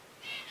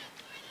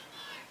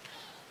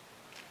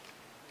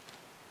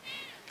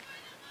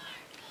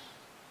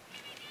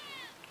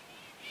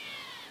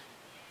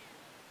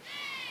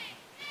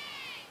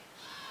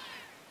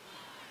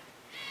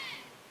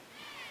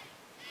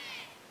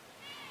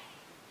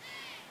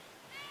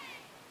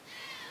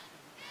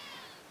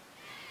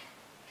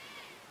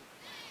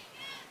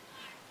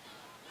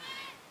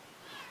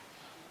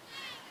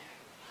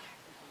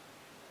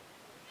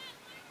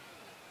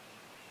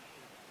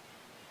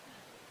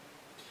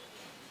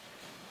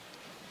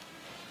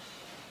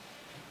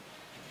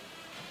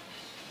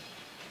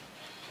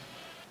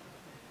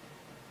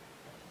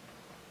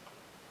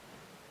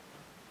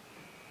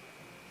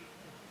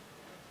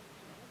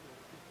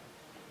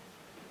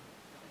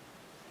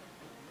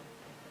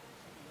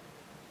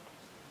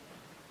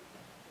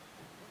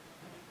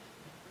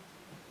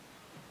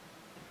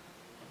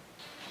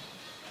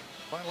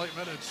 Final 8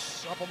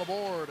 minutes up on the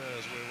board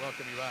as we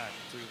welcome you back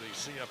to the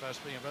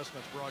CFSB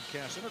Investments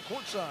Broadcast Center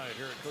courtside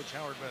here at Coach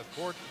Howard Beth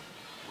Court.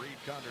 Reed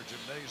Conder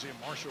Gymnasium,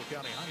 Marshall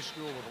County High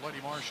School with the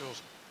Lady Marshals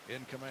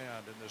in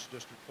command in this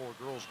District 4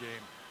 girls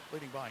game,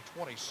 leading by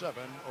 27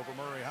 over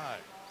Murray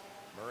High.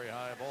 Murray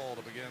High ball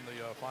to begin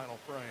the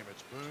final frame.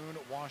 It's Boone,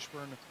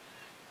 Washburn,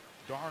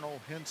 Darnell,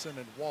 Henson,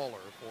 and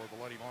Waller for the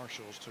Lady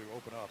Marshals to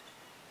open up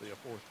the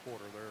fourth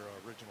quarter. Their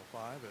original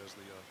five, as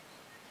the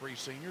three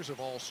seniors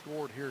have all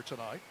scored here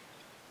tonight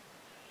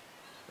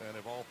and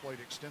have all played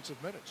extensive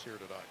minutes here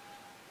tonight.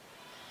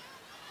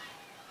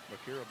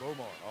 Makira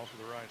Bomar off to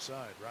the right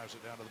side, drives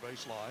it down to the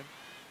baseline.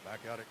 Back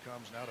out it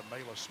comes now to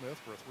Mayla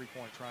Smith for a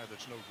three-point try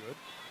that's no good.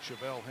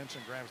 Chevelle Henson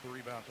grabs the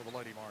rebound for the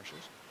Lady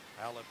Marshals.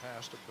 Outlet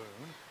pass to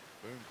Boone.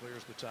 Boone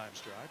clears the time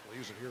strike,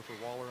 leaves it here for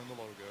Waller in the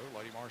logo.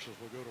 Lady Marshals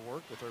will go to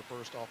work with their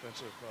first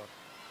offensive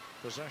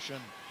possession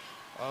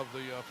of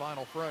the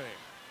final frame.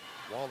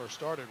 Waller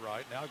started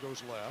right, now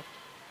goes left.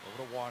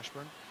 Over to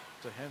Washburn,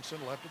 to Henson,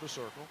 left of the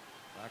circle.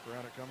 Back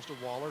around it comes to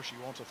Waller. She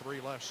wants a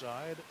three left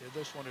side.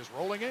 This one is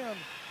rolling in.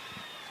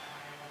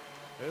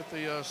 Hit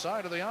the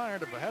side of the iron,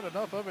 but had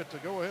enough of it to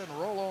go ahead and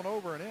roll on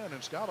over and in.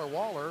 And Skylar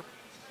Waller,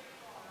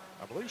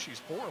 I believe she's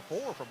 4 of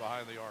 4 from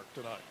behind the arc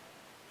tonight.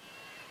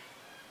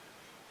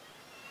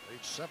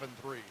 7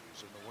 threes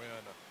in the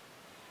win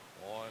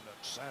on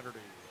Saturday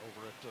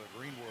over at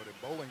Greenwood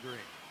and Bowling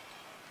Green.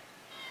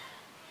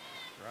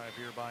 Drive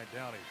here by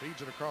Downey.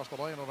 Feeds it across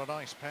the lane on a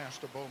nice pass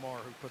to Bomar,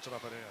 who puts it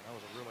up and in. That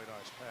was a really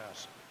nice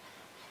pass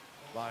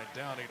by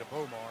Downey to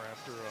Bomar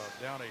after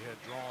Downey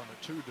had drawn the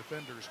two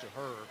defenders to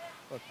her.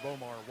 Left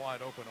Bomar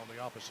wide open on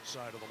the opposite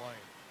side of the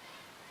lane.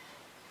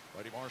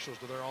 Lady Marshals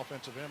to their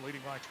offensive end,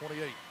 leading by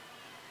 28.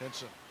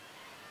 Henson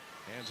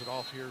hands it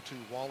off here to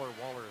Waller.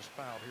 Waller is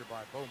fouled here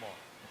by Bomar.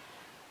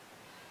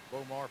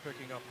 Bomar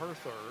picking up her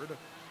third.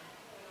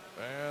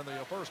 And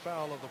the first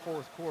foul of the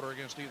fourth quarter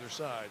against either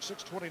side.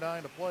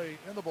 6:29 to play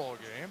in the ball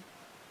game.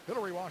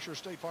 Hillary Washer,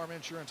 State Farm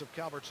Insurance of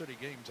Calvert City,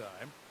 game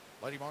time.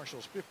 Lady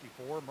Marshals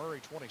 54,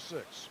 Murray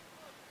 26.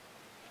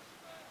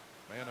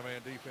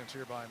 Man-to-man defense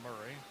here by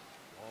Murray.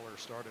 Waller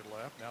started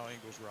left, now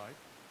angles right.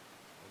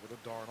 Over to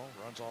Darnell,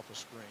 runs off a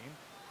screen.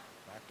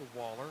 Back to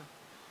Waller.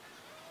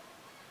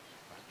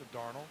 Back to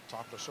Darnell,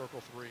 top of the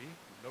circle three,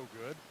 no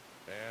good.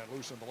 And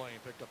loose in the lane,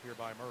 picked up here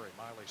by Murray.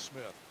 Miley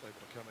Smith able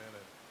to come in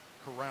and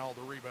corral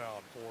the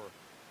rebound for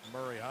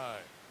Murray High.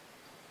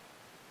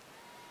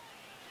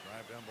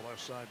 Drive down the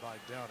left side by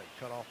Downey,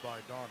 cut off by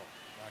Darnell.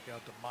 Back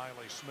out to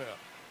Miley Smith.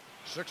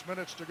 6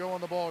 minutes to go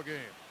in the ball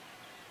game.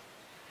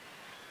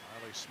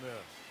 Miley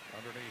Smith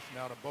underneath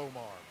now to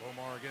Bomar.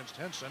 Bomar against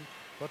Henson.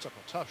 Puts up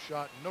a tough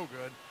shot, no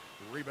good.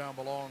 The rebound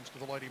belongs to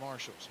the Lady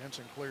Marshals.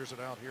 Henson clears it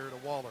out here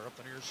to Waller up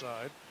the near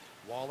side.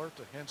 Waller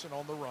to Henson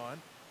on the run.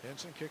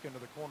 Henson kick into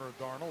the corner of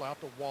Darnell. Out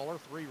to Waller.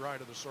 Three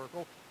right of the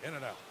circle. In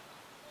and out.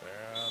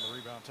 And the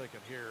rebound taken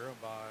here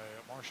by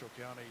Marshall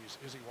County's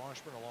Izzy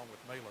Washburn along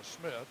with Mayla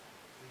Smith.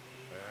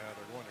 And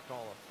they're going to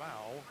call a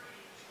foul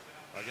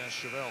against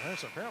Chevelle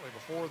Henson. Apparently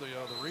before the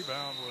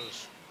rebound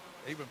was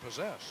even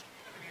possessed.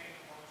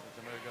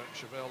 They may have gotten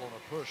Chevelle on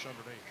a push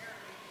underneath.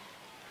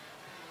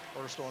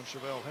 First on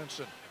Chevelle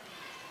Henson.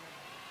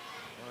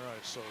 All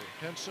right, so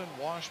Henson,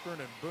 Washburn,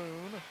 and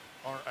Boone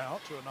are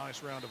out to a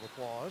nice round of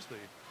applause. The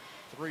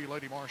three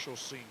Lady Marshals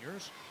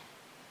seniors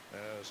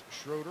as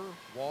Schroeder,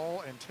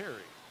 Wall, and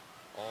Terry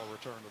all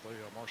return to the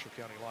Marshall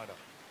County lineup.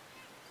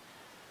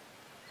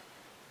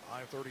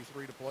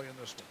 5:33 to play in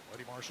this one.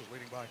 Lady Marshals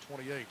leading by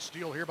 28.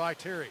 Steal here by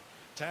Terry.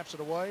 Taps it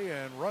away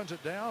and runs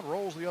it down,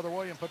 rolls the other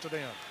way and puts it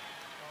in.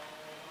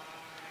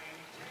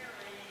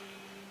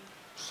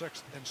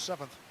 6th and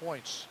 7th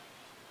points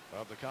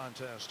of the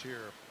contest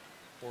here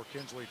for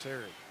Kinsley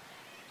Terry.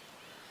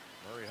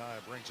 Murray High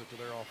brings it to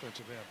their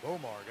offensive end.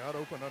 Bomar got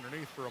open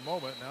underneath for a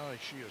moment. Now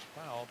she is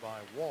fouled by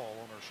Wall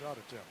on her shot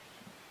attempt.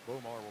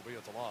 Bomar will be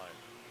at the line.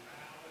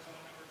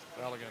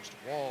 Foul against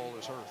Wall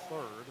is her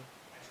third.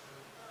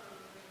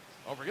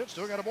 Don't forget,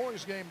 still got a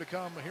boys game to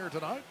come here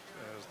tonight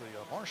as the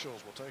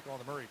Marshals will take on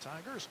the Murray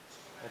Tigers,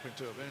 hoping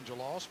to avenge a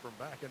loss from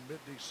back in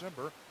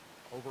mid-December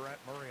over at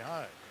Murray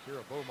High.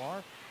 Kira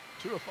Bomar,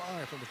 2 of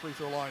 5 from the free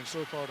throw line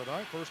so far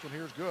tonight. First one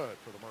here is good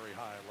for the Murray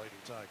High Lady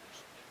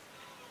Tigers.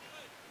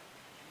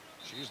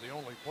 She's the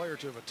only player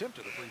to have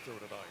attempted a free throw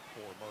tonight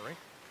for Murray.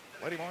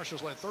 Lady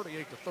Marshals led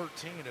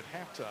 38-13 at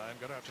halftime,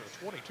 got out to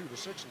a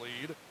 22-6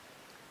 lead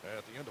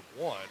at the end of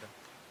one.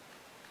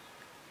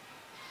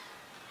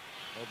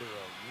 Another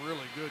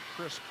really good,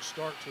 crisp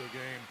start to a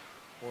game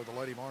for the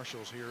Lady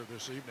Marshals here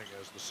this evening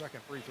as the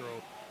second free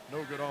throw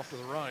no good off to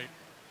the right.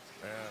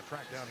 And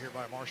tracked down here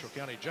by Marshall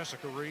County.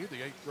 Jessica Reed,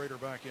 the 8th grader,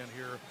 back in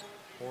here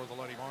for the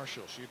Lady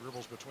Marshals. She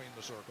dribbles between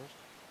the circles.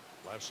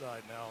 Left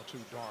side now to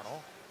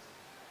Darnell.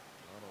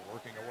 Darnell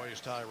working a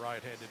waist-high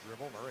right-handed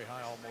dribble. Murray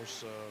High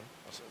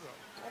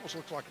almost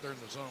looks like they're in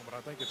the zone, but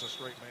I think it's a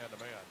straight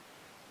man-to-man.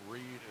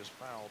 Reed is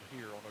fouled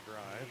here on a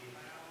drive.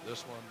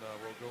 This one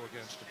will go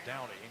against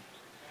Downey.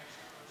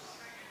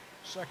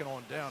 Second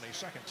on Downey,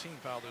 second team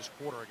foul this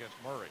quarter against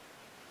Murray.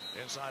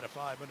 Inside of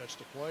 5 minutes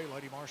to play,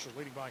 Lady Marshals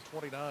leading by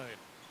 29.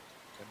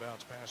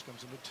 Inbounds pass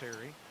comes into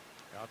Terry,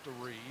 out to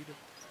Reed.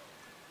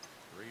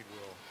 Reed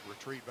will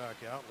retreat back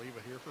out, leave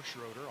it here for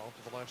Schroeder, off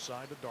to the left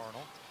side to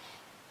Darnell.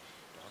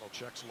 Darnell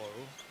checks low.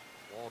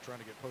 Wall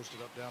trying to get posted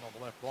up down on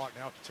the left block.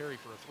 Now to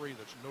Terry for a three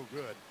that's no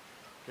good.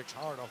 Kicks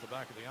hard off the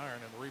back of the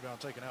iron, and the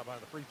rebound taken out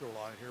by the free throw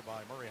line here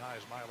by Murray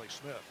High's Miley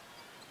Smith.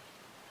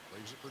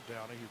 Leaves it for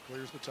Downey, who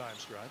clears the time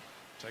stripe.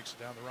 Takes it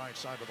down the right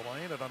side of the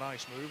lane, and a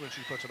nice move, and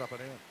she puts it up and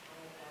in.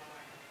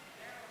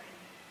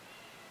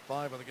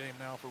 5 of the game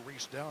now for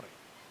Reese Downey.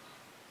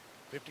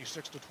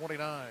 56-29.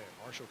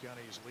 Marshall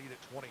County's lead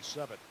at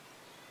 27.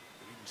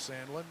 Eden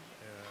Sandlin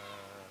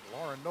and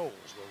Lauren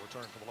Knowles will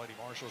return for the Lady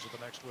Marshals at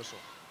the next whistle.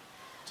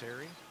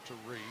 Terry to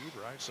Reed,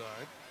 right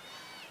side.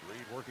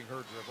 Reed working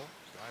her dribble.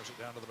 Drives it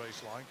down to the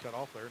baseline. Cut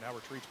off there. Now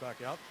retreats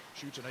back out.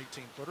 Shoots an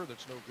 18-footer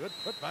that's no good.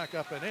 Put back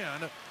up and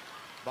in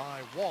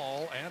by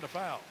Wall, and a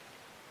foul.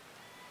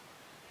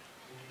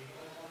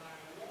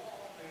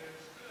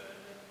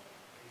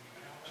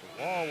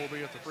 So Wall will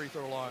be at the free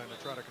throw line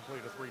to try to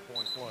complete a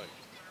three-point play.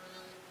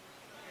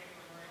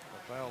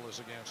 The foul is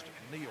against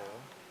Neal.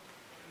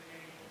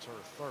 It's her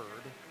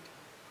third.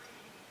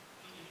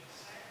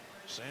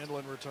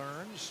 Sandlin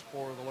returns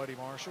for the Lady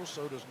Marshals.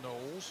 So does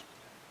Knowles.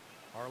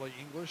 Harley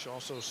English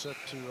also set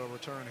to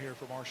return here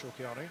for Marshall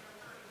County.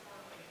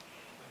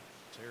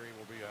 Terry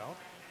will be out.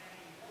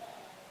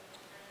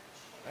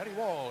 Addie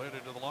Wall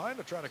headed to the line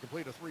to try to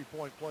complete a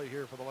three-point play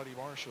here for the Lady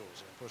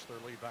Marshals and push their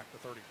lead back to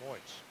 30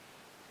 points.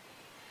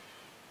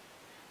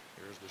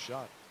 Here's the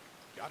shot.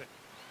 Got it.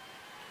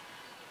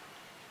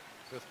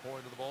 5th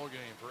point of the ball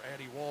game for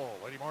Addie Wall.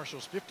 Lady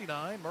Marshals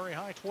 59, Murray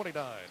High 29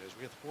 as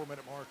we hit the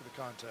 4-minute mark of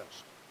the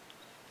contest.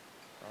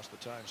 Across the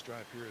time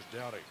stripe here is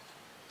Downey.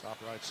 Top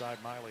right side,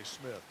 Miley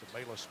Smith to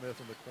Mayla Smith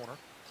in the corner.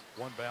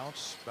 One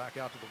bounce back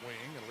out to the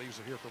wing and leaves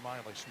it here for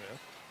Miley Smith.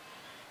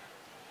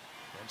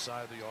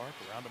 Inside the arc,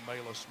 around to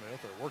Mayla Smith.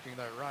 They're working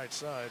that right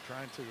side,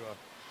 trying to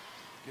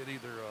get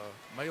either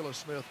Mayla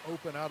Smith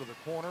open out of the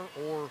corner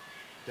or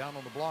down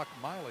on the block,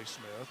 Miley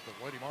Smith.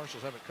 But Lady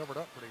Marshals have it covered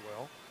up pretty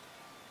well.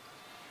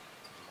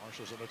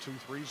 Marshals in a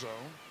 2-3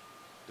 zone.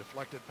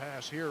 Deflected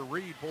pass here.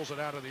 Reed pulls it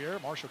out of the air.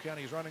 Marshall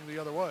County is running the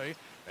other way.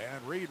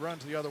 And Reed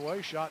runs the other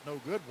way. Shot no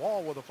good.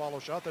 Wall with a follow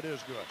shot that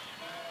is good.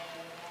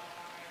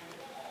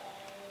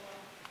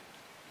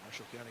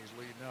 Marshall County's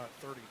lead now at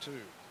 32.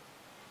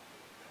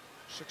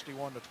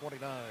 61-29.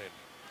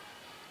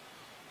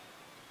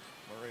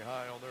 Murray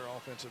High on their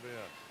offensive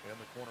end. In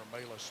the corner,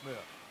 Mayla Smith.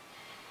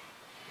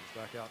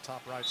 He's back out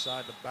top right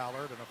side to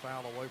Ballard, and a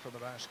foul away from the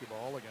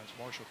basketball against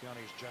Marshall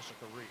County's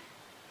Jessica Reed.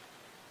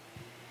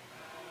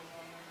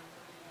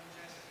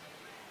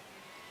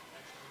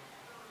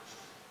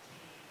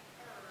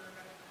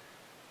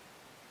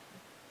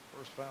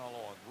 First foul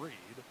on Reed.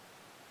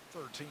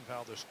 3rd team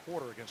foul this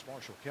quarter against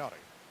Marshall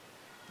County.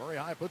 Murray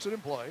High puts it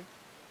in play.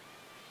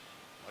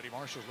 Lady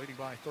Marshals leading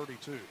by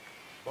 32.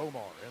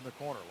 Bomar in the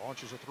corner,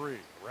 launches a three,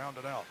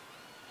 rounded out.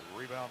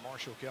 Rebound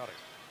Marshall County.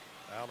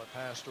 Outlet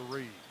pass to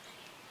Reed.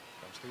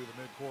 Comes through the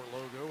midcourt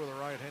logo with a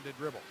right-handed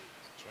dribble.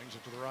 Swings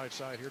it to the right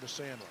side here to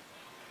Sandlin.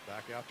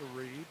 Back out to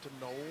Reed, to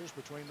Knowles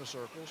between the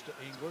circles, to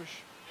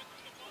English.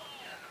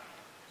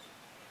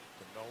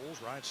 To Knowles,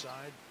 right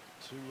side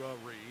to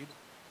Reed.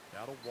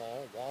 Now to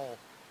Wall. Wall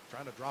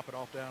trying to drop it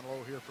off down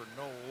low here for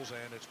Knowles,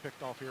 and it's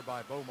picked off here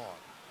by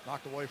Beaumont.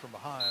 Knocked away from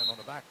behind on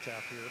the back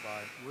tap here by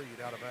Reed,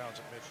 out of bounds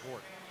at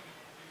midcourt.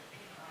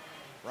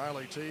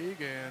 Riley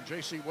Teague and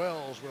J.C.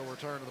 Wells will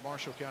return to the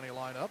Marshall County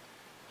lineup.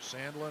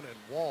 Sandlin and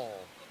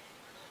Wall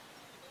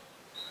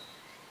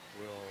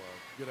will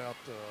get a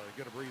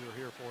breather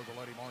here for the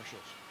Lady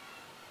Marshals.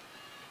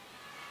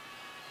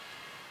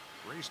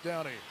 Reese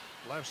Downey,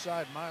 left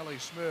side Miley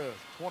Smith,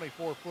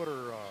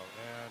 24-footer,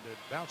 and it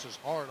bounces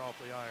hard off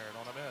the iron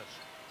on a miss.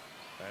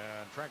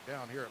 And tracked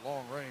down here at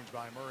long range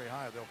by Murray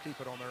High. They'll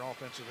keep it on their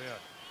offensive end.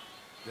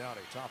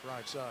 Downey, top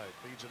right side,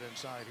 feeds it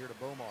inside here to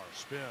Bomar,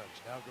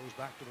 spins, now goes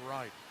back to the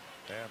right,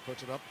 and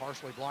puts it up,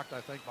 partially blocked,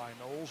 I think, by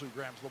Knowles, who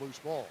grabs the loose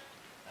ball.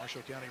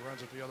 Marshall County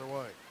runs it the other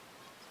way.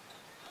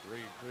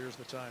 Reed clears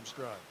the time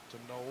strike to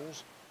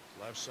Knowles,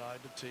 left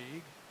side to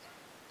Teague.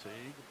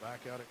 Teague,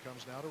 back out it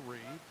comes now to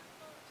Reed.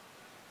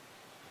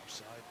 Left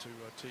side to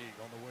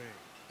Teague on the wing,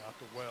 out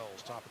to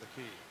Wells, top of the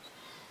key.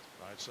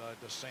 Right side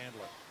to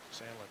Sandlin.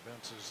 Sandlin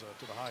bounces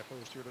to the high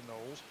post here to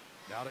Knowles.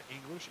 Now to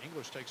English.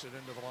 English takes it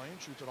into the lane,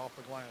 shoots it off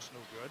the glass, no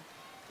good.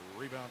 The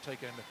rebound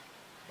taken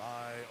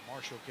by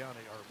Marshall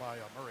County, or by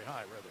Murray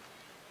High, rather.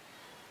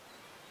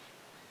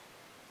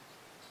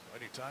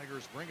 Lady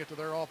Tigers bring it to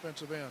their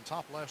offensive end.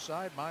 Top left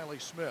side, Miley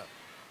Smith.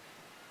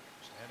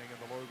 Standing in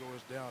the logo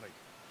is Downey.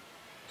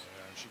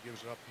 And she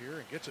gives it up here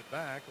and gets it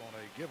back on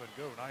a give and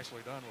go.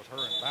 Nicely done with her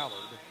and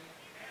Ballard.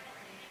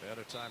 They had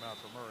a timeout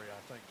for Murray,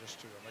 I think, just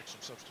to make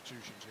some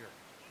substitutions here.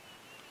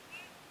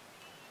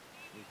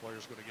 New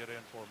player's going to get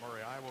in for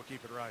Murray High. We'll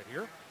keep it right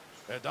here.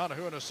 At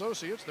Donahue and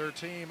Associates, their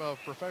team of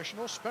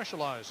professionals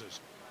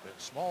specializes in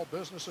small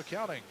business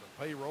accounting, from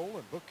payroll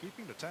and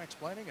bookkeeping to tax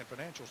planning and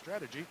financial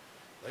strategy.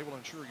 They will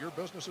ensure your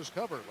business is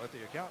covered. Let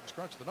the accountants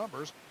crunch the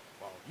numbers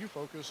while you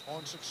focus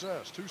on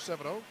success.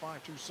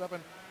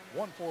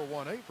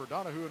 270-527-1418 for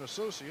Donahue and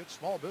Associates,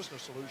 small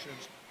business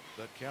solutions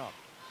that count.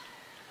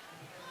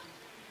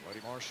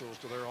 Lady Marshals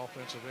to their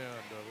offensive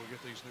end. We'll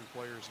get these new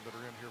players that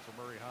are in here for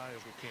Murray High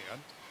as we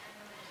can.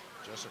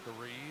 Jessica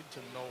Reed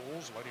to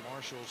Knowles. Lady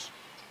Marshals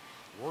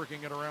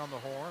working it around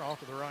the horn. Off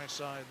to the right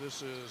side,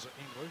 this is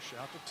English.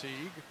 Out to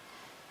Teague.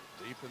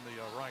 Deep in the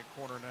right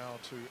corner now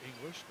to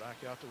English. Back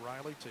out to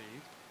Riley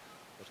Teague.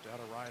 Puts down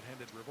a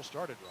right-handed dribble.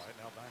 Started right.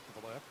 Now back to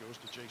the left. Goes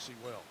to J.C.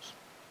 Wells.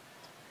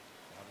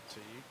 Now to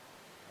Teague.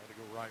 Trying to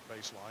go right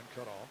baseline.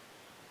 Cut off.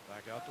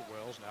 Back out to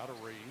Wells. Now to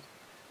Reed.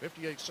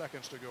 58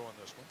 seconds to go on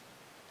this one.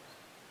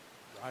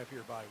 Drive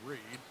here by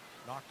Reed.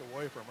 Knocked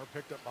away from her.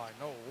 Picked up by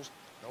Knowles.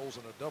 Knowles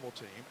in a double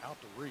team. Out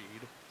to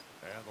Reed.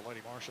 And the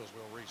Lady Marshals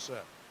will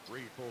reset.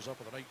 Reed pulls up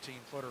with an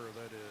 18-footer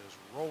that is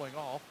rolling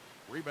off.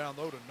 Rebound,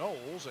 though, to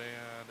Knowles,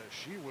 and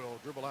she will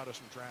dribble out of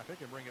some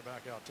traffic and bring it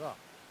back out top.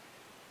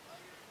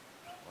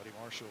 Lady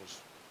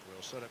Marshals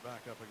will set it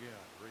back up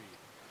again. Reed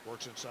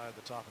works inside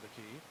the top of the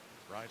key.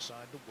 Right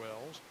side to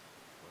Wells.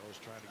 Wells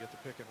trying to get the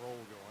pick and roll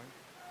going.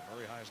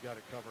 Murray High's got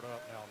it covered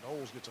up. Now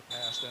Knowles gets a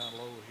pass down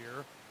low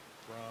here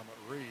from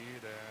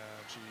Reed,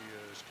 and she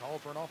is called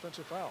for an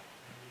offensive foul.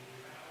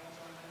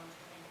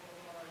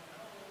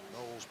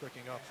 Knowles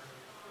picking up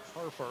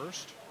her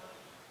first.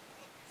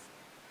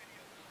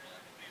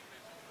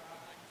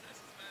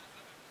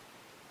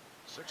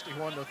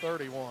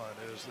 61-31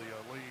 is the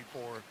lead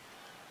for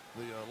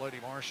the Lady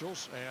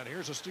Marshals. And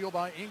here's a steal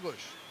by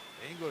English.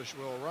 English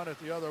will run it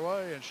the other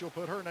way, and she'll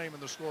put her name in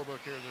the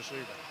scorebook here this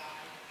evening.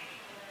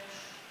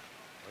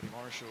 Lady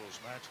Marshals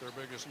match their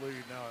biggest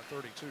lead now at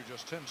 32.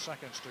 Just 10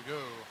 seconds to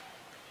go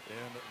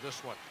in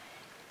this one.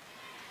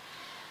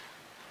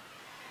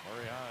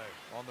 Murray High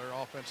on their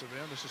offensive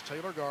end. This is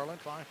Taylor Garland,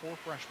 5'4"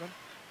 freshman.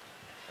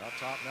 Out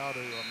top now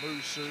to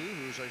Moo Sue,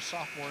 who's a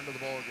sophomore into the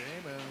ball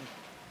game, and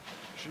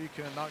she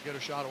cannot get a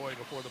shot away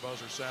before the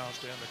buzzer sounds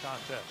to end the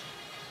contest.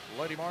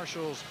 Lady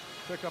Marshals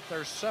pick up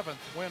their 7th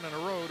win in a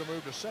row to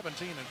move to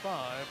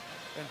 17-5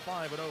 and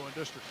 5-0 in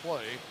district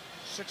play.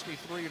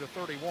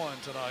 63-31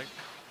 tonight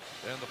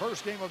in the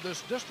first game of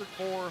this District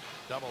 4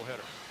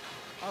 doubleheader.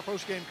 Our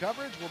post-game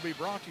coverage will be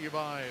brought to you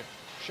by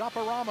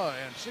Shopperama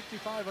and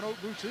 65 and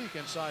Oak Boutique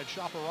inside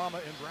Shopperama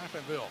in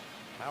Graftonville.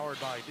 Powered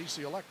by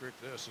DC Electric,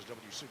 this is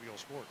WCBO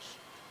Sports.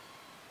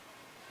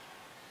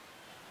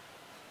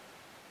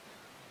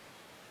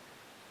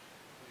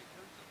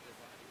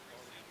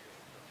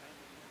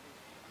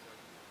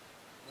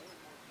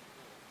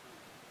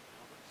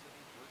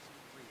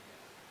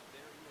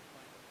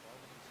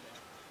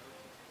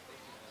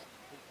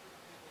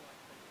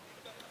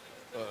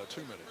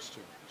 Two minutes.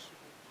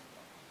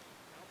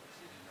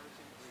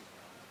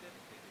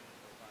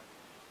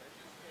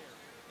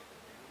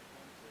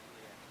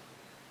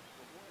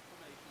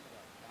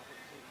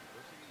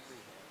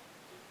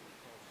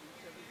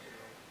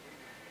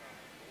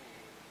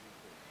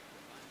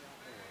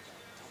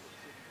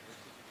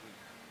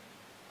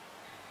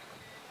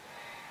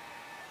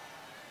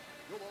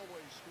 You'll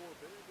always score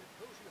big at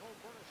Cozy Home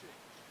Furnishings.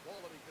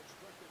 Quality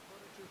constructed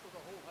furniture for the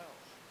whole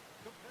house.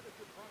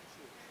 Competitive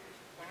prices.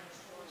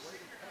 5-star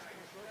rated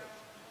customer service.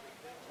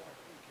 Things like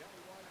free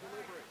countywide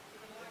delivery.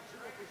 And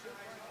 0%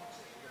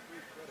 financing with a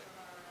free credit.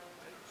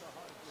 Take the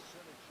high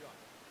percentage shot.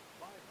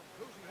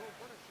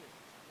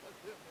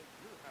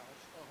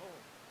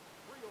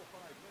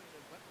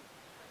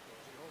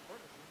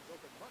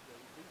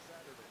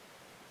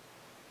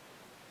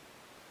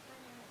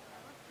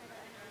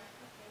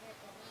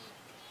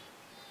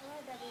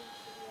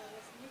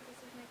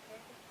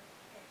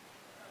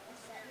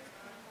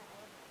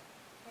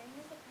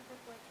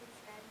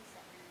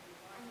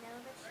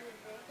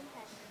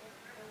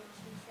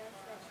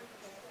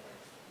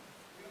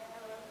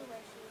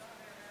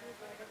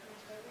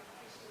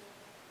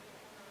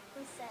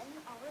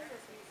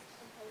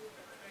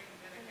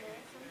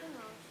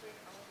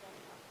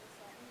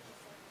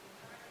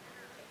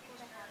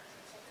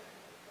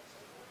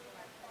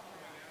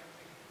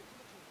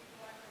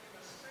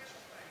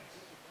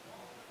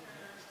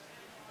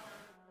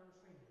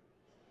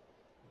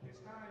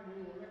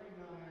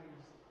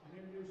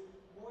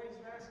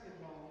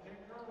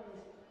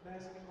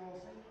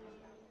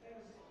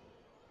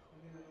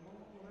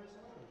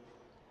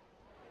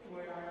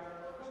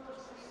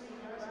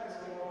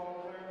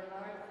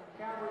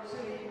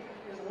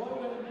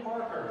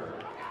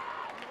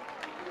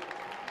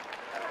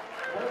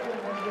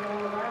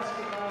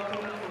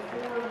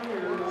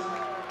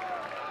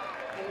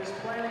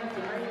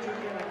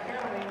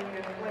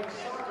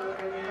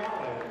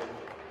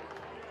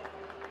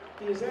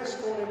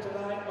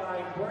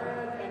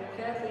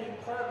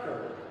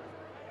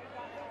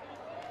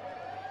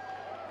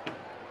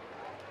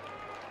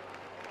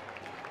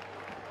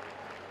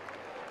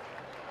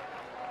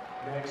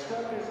 Next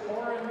up is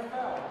Oren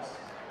Phelps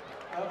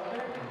of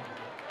Benton.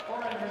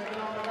 Oren has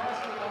been on the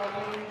basketball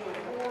team for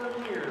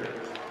 4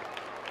 years.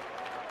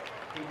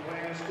 He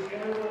plans to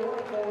enter the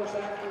workforce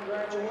after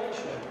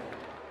graduation.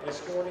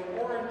 Escorting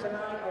Oren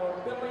tonight are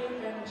Billy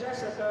and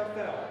Jessica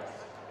Phelps.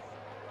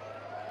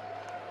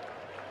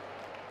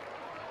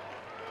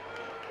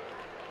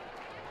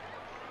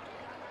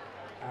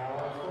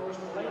 Our first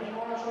Lady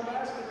Marshal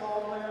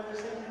basketball player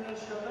this evening is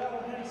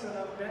Chevelle Henson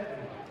of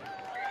Benton.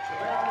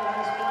 Chevelle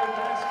has played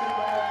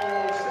basketball for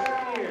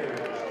 7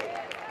 years.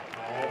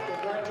 After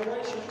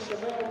graduation,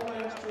 Chevelle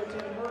plans to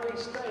attend Murray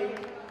State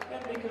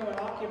and become an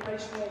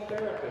occupational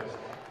therapist.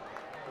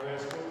 Her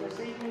escort this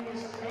evening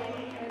is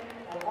Katie and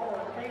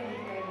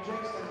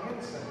Jason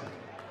Henson.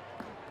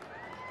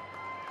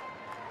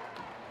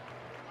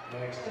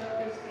 Next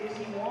up is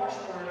Izzy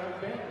Washburn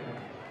of Benton.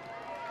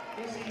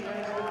 Izzy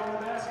has been on the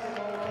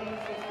basketball team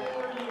for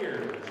 4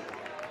 years.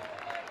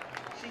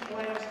 She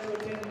plans to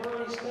attend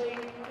Murray State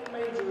and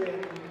major in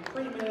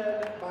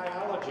pre-med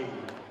biology.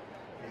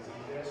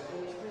 Izzy's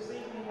escorts this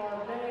evening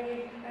are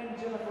May and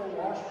Jennifer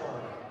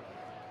Washburn.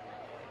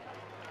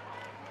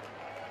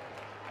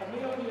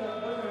 Amelia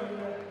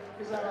Boone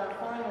is our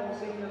final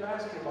senior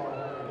basketball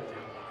player.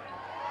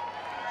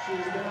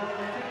 She's been on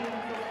the team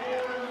for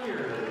 4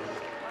 years.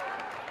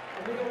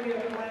 Amelia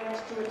plans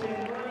to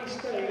attend Murray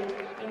State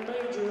and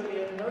major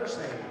in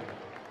nursing.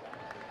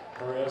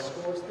 Her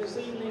escorts this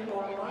evening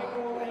are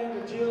Michael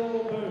and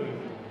Jill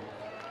Boone.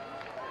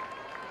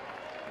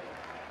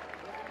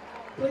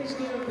 Please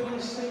give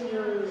these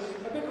seniors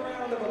a big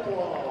round of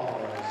applause.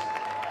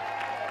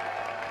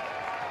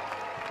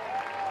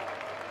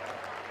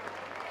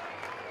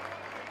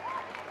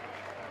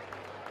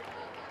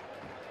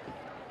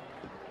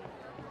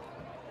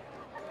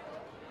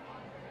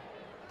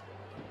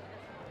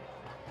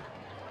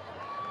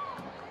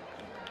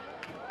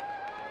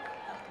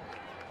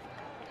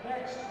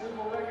 Next, we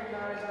will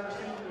recognize our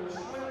senior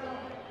swim,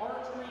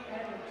 archery,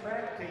 and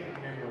track team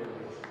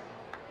members.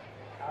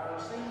 Our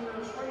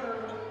senior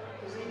swimmer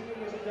this evening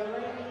is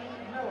Delaney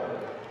Miller.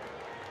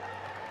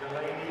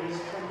 Delaney is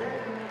from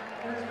Benton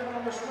and has been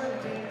on the swim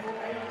team for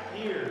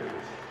 8 years.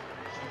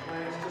 She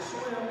plans to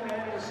swim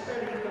and to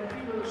study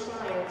computer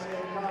science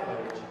in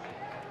college.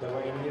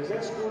 Delaney is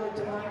escorted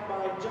tonight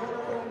by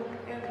Jonathan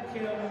and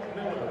Kim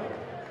Miller.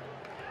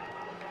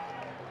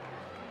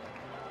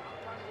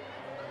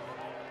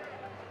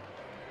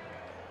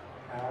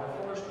 Our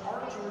first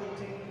archery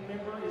team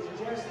member is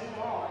Jessie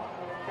Locke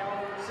of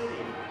Calvert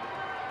City.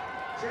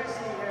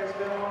 Jessie has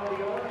been on the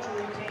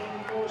archery team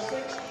for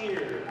 6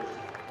 years.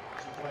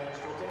 She plans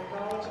to attend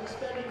college and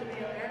study to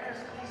be an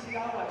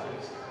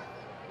anesthesiologist.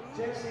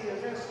 Jessie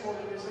is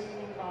escorted this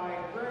evening by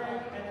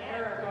Greg and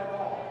Erica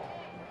Locke.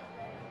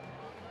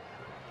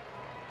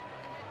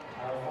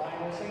 Our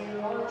final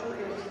senior archer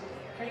is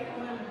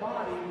Caitlin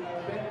Body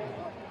of Benton.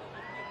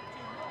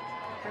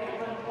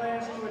 Caitlin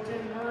plans to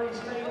attend Murray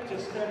State to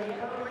study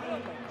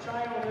early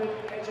childhood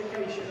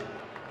education.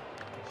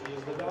 She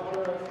is the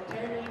daughter of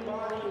Tammy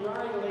Body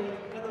Riley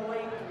and the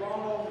late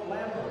Ronald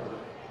Lambert.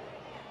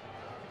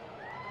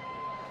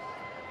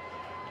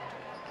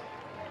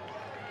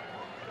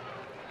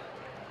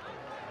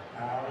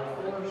 Our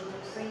first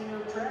senior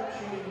trap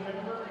shooting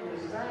member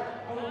is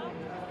Zach Odom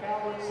of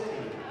Calvert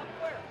City.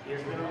 He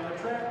has been on the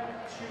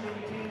trap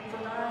shooting team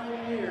for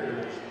 9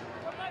 years.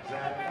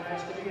 Zach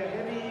plans to be a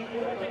heavy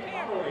equipment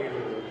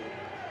operator.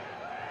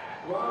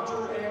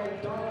 Roger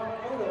and Don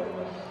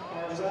Odom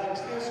are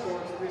Zach's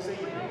escorts this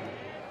evening.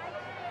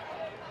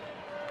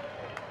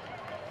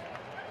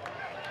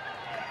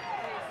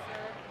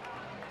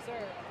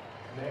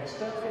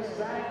 Next up is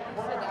Zach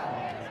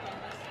Brown.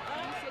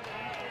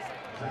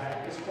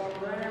 Zach is from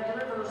Grand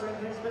Rivers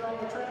and has been on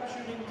the trap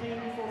shooting team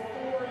for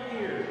 4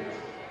 years.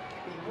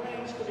 He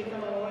plans to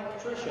become an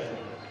electrician.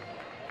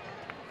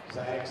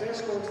 Zach's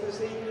escorts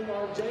this evening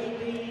are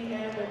J.D.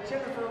 and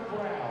Jennifer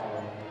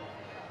Brown.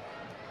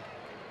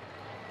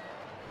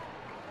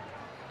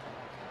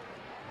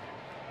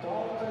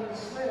 Dalton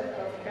Smith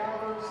of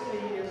Calvert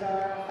City is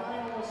our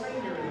final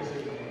senior this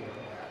evening.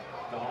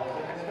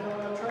 Dalton has been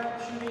on the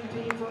trap shooting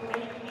team for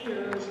 8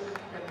 years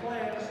and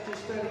plans to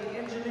study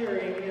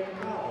engineering in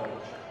college.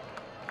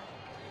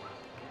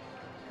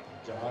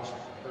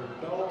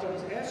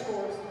 Dalton's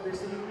escorts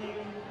this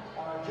evening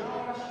are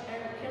Josh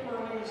and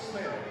Kimberly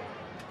Smith.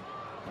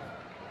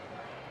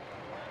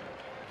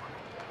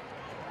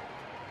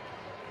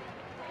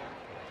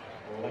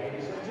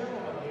 Ladies and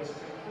gentlemen, this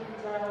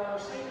concludes our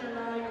senior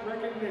night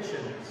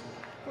recognitions.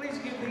 Please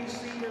give these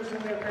seniors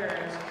and their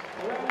parents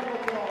a round of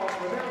applause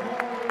for their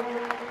hard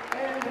work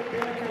and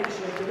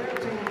dedication to their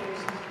teams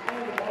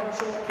and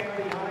Marshall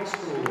County High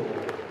School.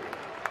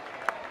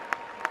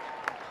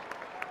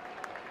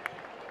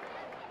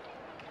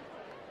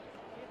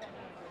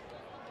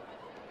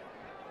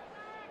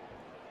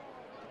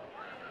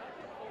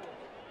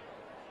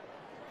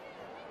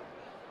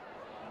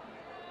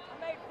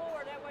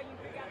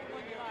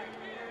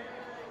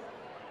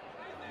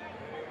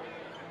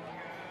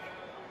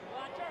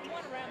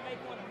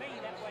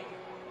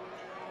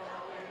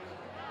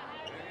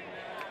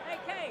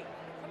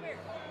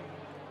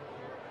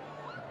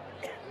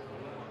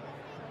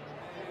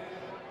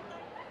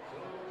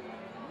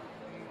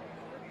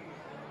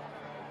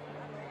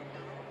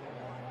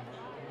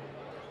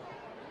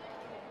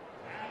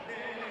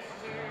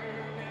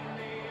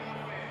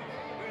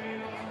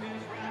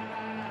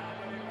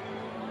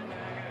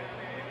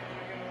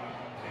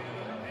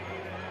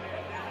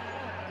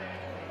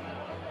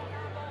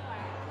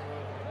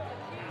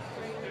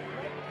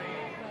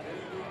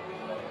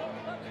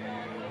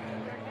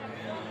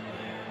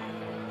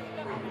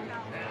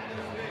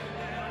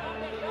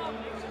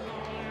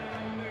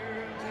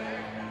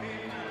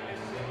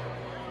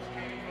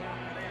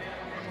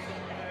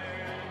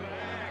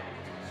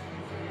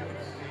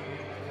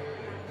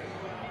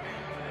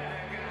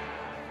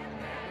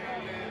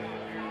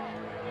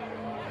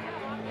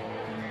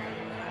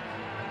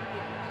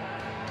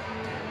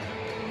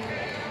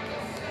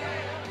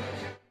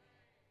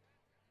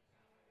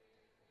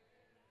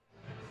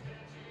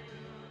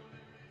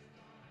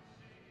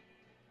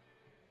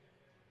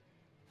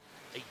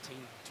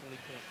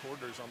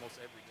 quarters almost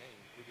every game.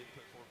 We didn't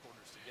put 4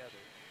 quarters together.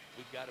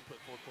 We've got to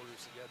put 4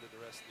 quarters together the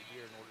rest of the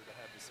year in order to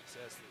have the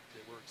success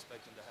that we're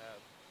expecting to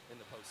have in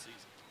the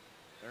postseason.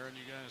 Aaron,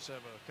 you guys have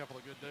a couple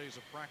of good days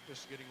of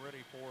practice getting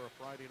ready for a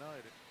Friday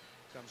night. It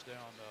comes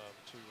down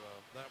to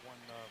that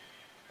one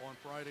on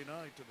Friday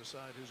night to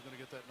decide who's going to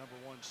get that number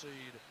 1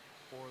 seed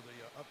for the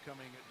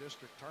upcoming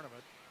district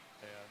tournament.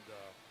 And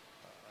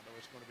I know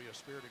it's going to be a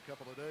spirited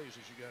couple of days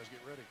as you guys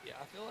get ready.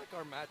 Yeah, I feel like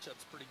our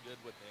matchup's pretty good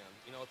with them.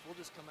 You know, if we'll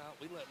just come out,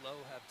 we let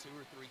Lowe have 2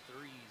 or 3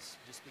 threes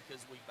just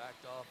because we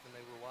backed off and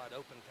they were wide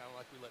open, kind of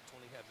like we let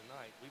 20 have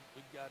tonight.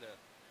 We've got to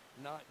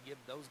not give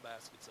those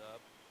baskets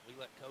up. We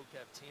let Coke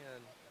have 10-0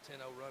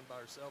 run by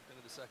herself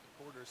into the second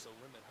quarter, so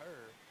limit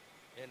her.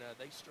 And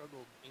they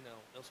struggled, you know,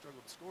 they'll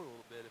struggle to score a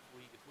little bit. If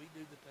we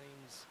do the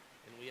things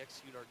and we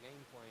execute our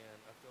game plan,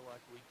 I feel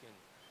like we can,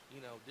 you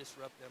know,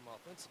 disrupt them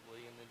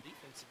offensively, and then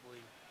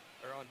defensively,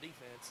 or on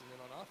defense, and then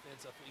on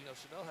offense, I feel, you know,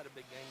 Chevelle had a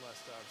big game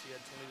last time. She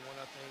had 21,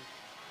 I think.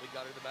 We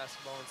got her the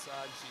basketball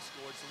inside, and she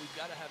scored. So we've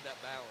got to have that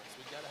balance.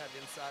 We've got to have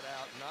inside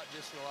out, not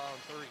just rely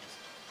on threes.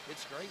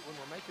 It's great when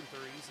we're making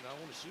threes, and I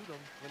want to shoot them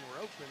when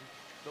we're open,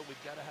 but we've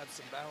got to have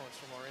some balance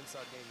from our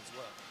inside game as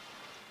well.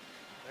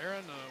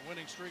 Aaron, the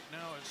winning streak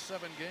now is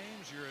 7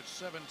 games. You're at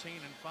 17-5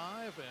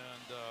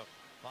 and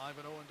 5-0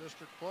 in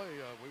district play.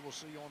 We will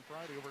see you on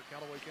Friday over at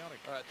Callaway County.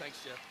 All right,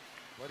 thanks, Jeff.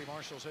 Lady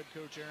Marshals head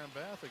coach Aaron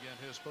Bath, again,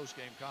 his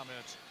post-game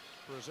comments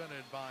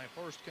presented by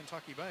First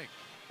Kentucky Bank.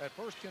 At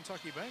First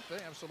Kentucky Bank,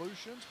 they have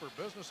solutions for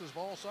businesses of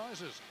all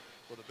sizes.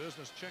 With a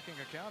business checking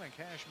account and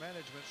cash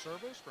management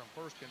service from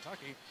First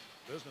Kentucky,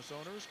 business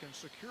owners can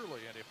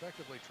securely and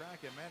effectively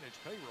track and manage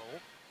payroll,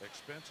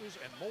 expenses,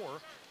 and more,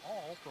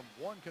 all from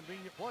one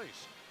convenient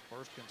place.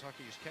 First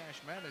Kentucky's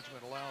cash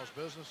management allows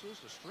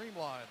businesses to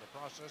streamline the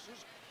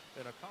processes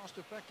in a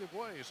cost-effective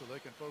way so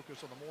they can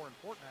focus on the more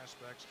important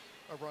aspects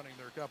of running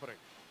their company.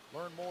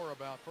 Learn more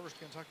about First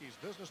Kentucky's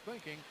business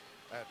banking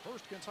at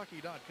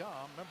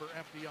firstkentucky.com, member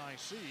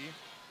FDIC,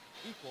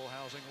 equal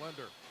housing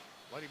lender.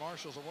 Lady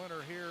Marshals a winner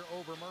here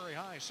over Murray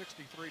High,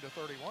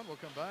 63-31. We'll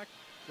come back,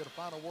 get a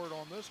final word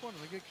on this one,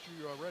 and then get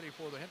you ready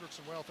for the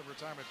Hendrickson Wealth and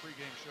Retirement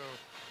pregame show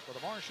for the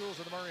Marshals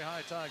and the Murray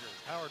High Tigers,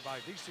 powered by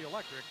DC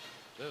Electric.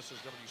 This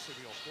is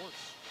WCBL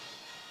Sports.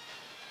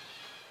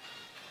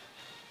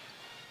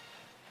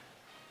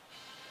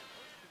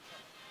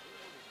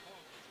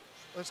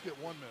 Let's get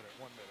 1 minute,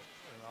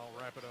 and I'll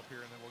wrap it up here,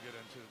 and then we'll get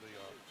into the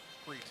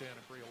pre-10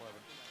 and pre-11.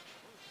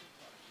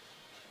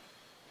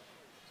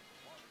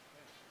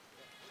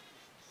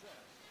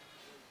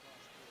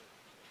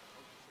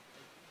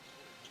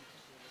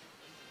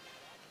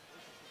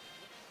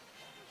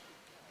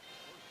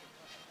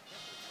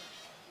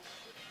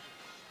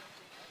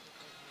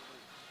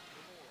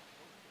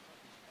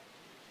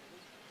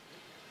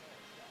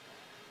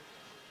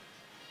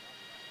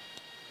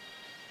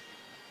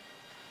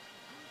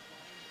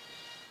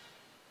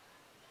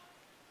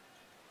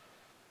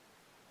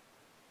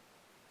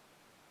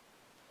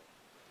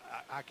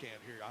 I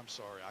can't hear you. I'm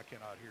sorry. I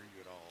cannot hear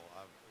you at all.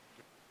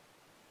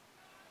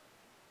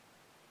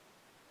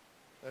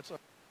 That's a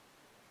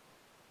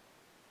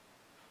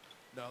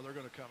no, they're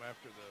going to come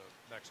after the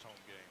next home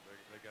game.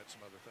 They got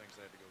some other things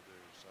they had to go do.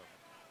 So,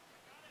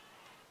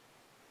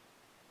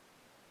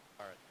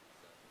 all right.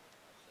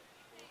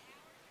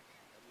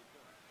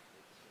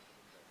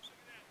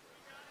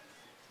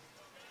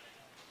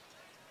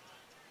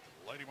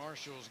 Lady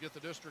Marshals get the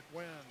district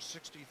win,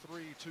 63-31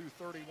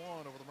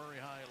 over the Murray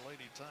High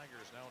Lady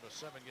Tigers, now on a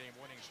 7-game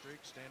winning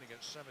streak, standing at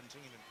 17-5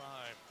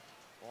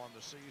 on the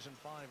season,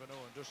 5-0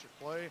 in district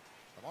play.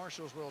 The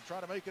Marshals will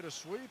try to make it a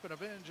sweep and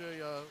avenge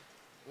a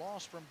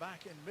loss from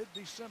back in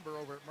mid-December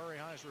over at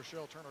Murray High's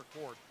Rochelle Turner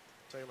Court,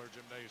 Taylor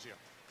Gymnasium.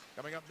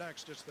 Coming up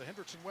next, it's the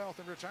Hendrickson Wealth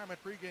and Retirement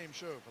pregame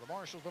show for the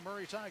Marshals, the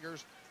Murray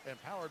Tigers, and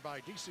powered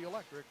by DC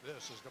Electric.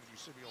 This is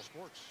WCBL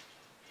Sports. –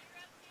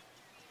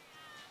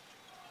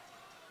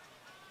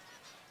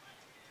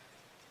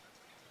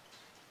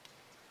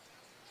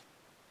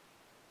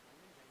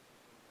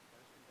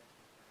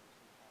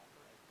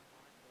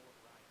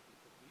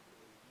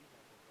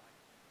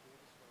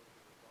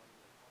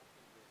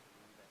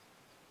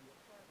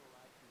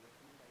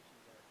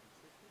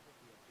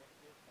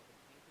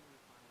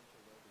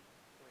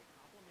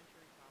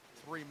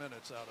 3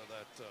 minutes out of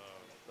that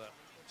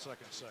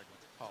second segment,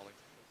 Holly.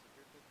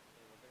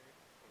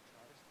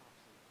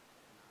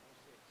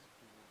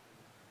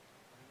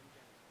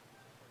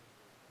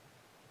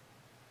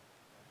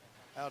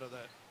 Out of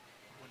that,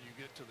 when you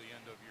get to the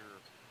end of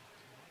your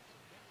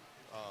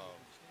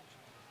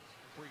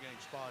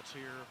pregame spots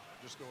here,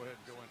 just go ahead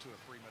and go into a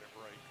 3-minute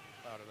break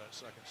out of that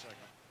second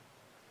segment.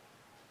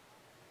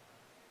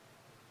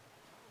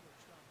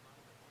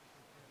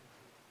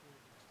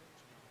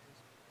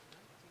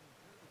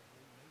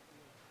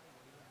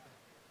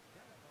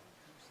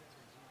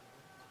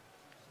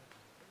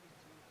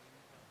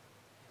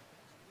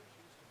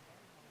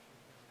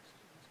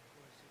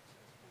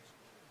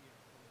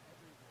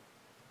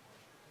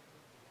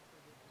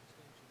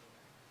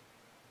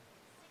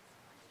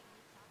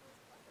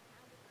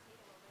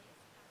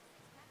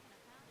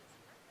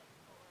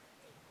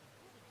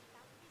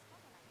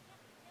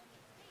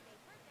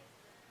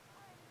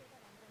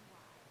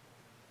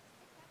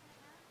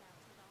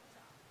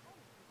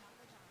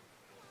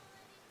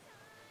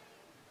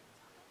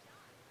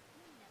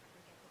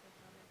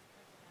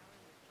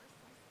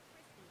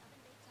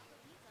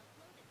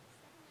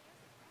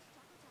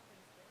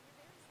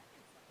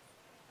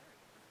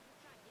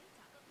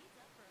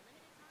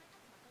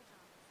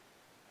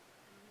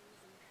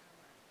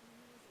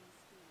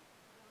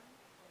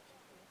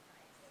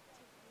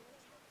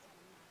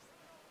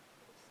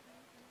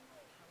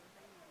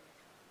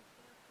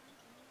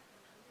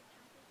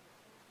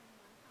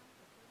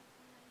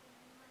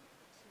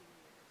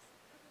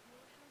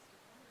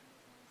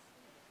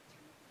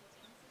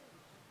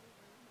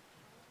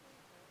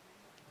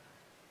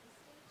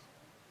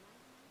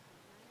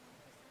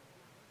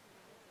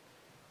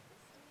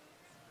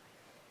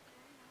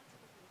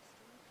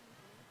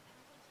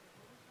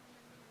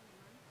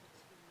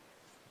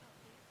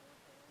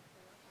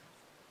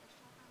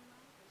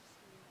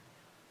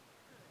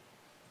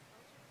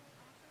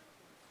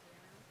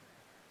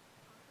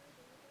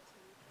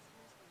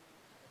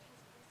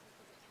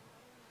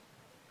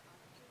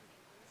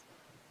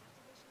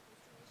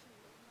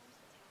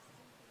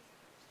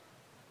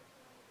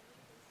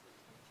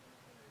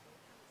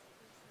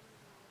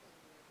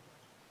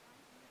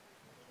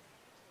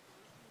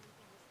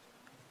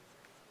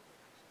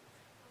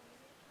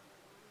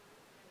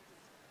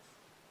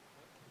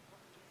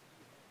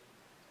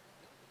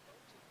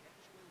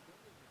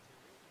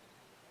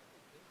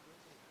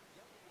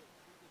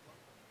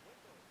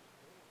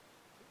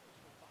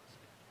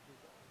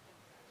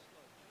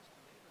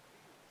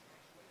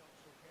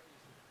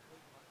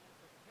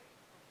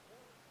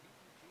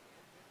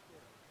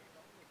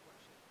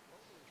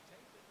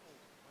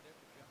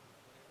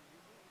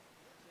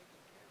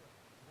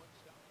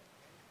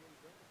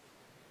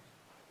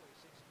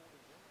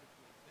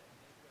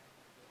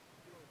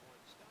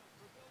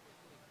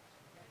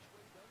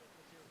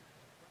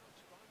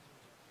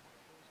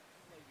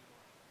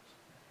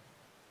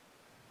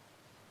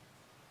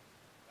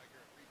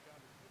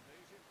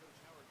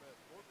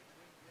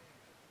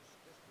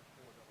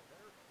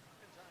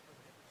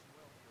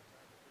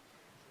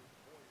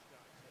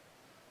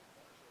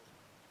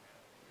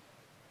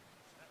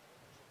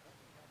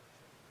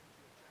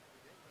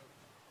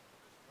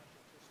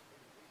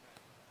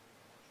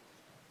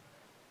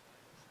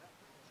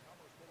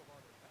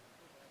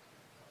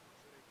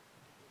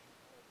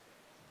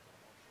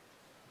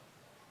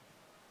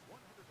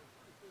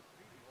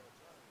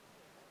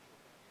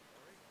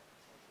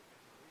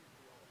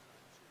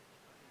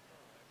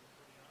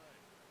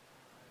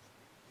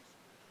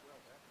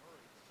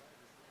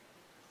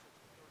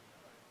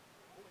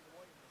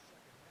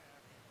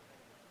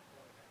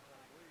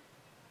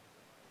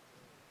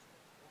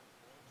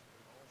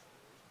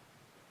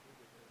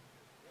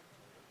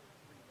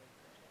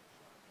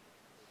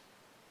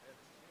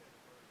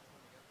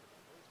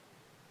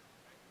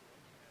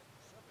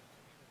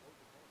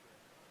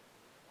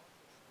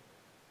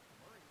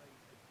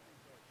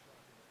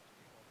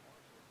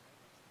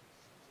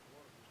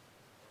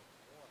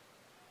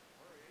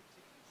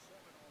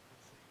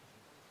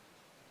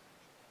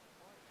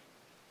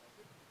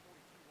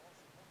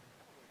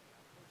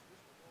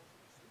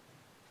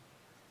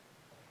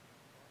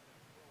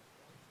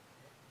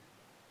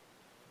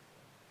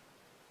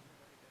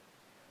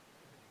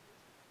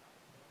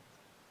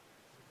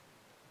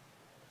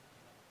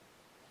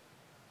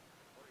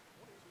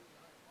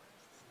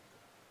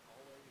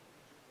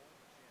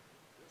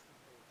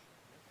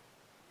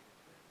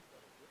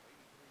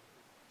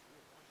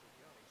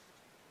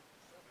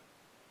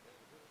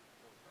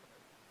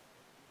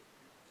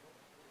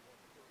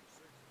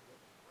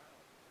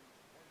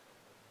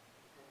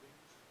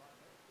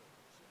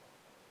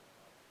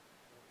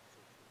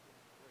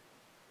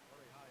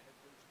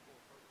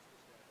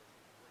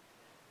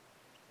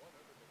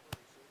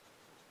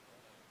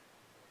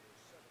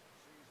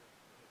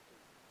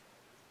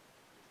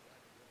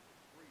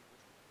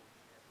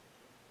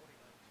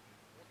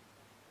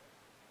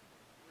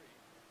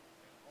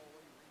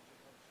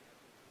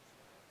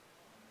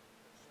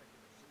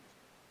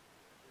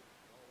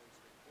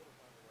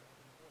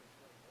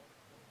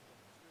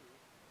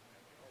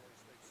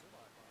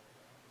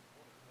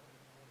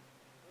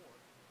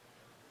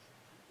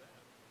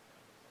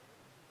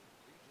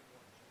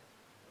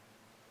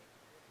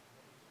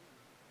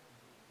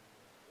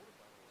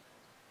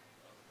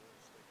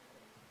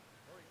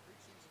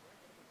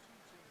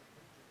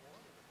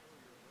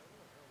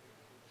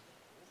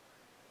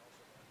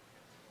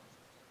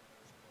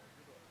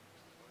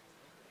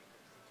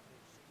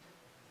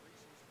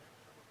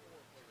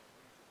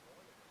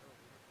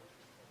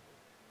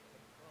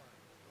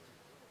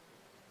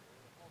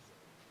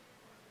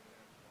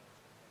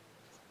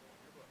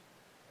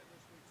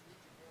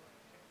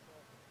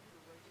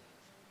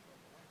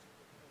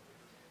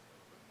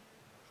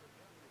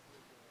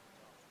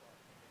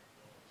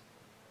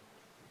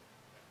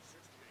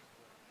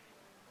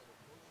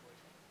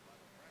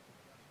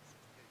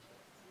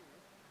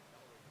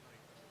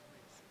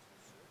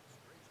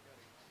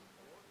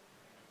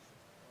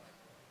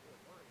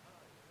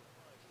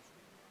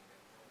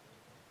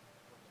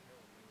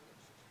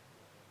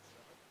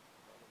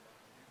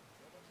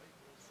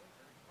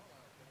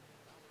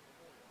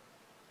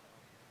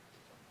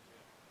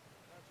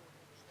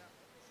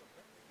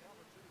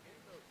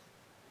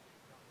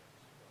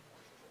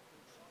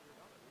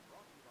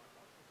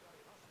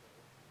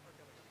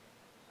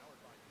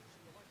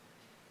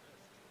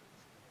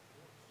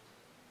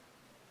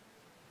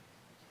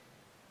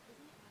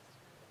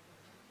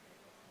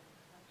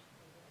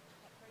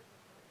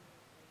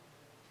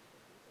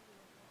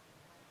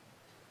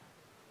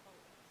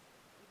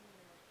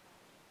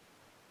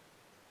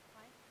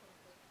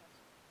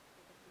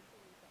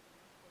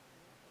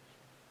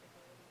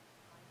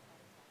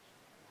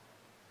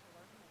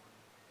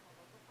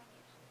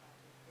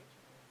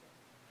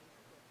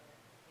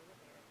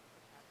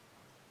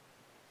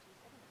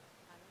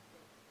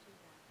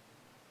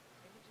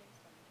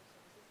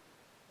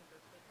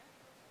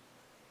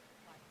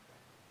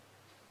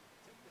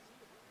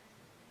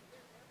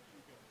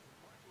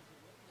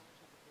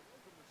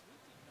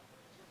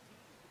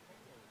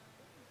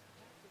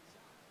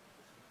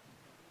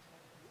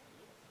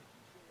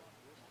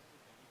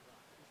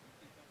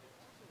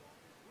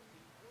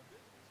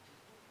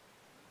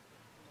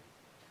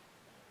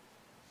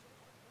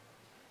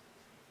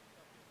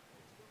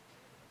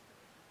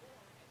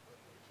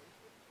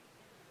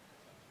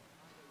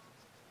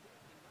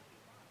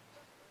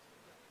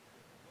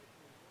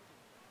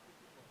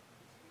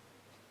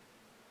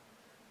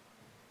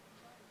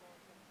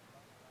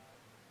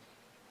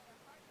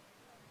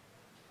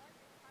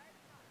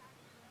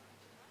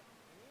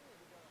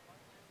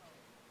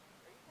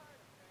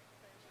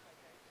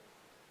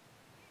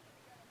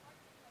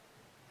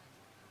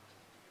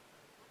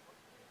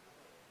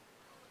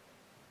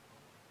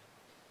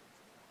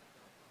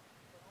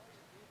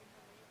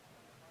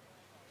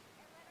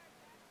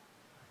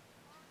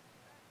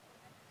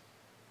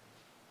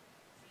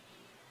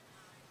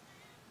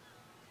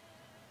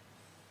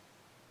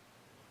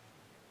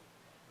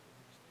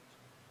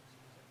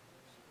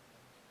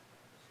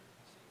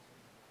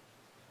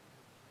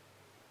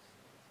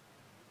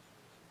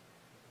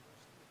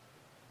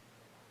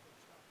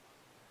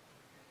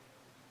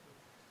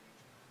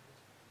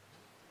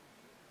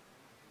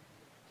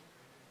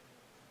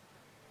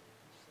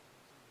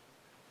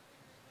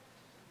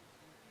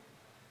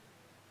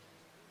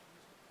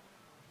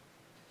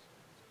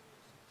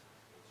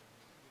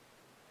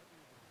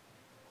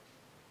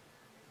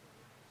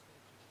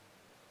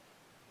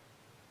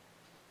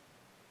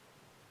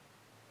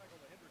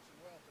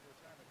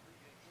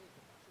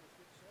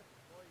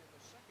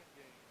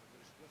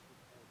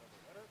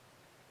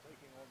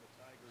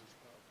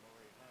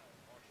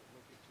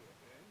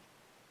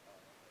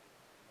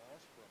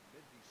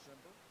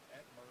 December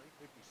at Murray,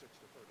 56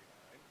 to 39.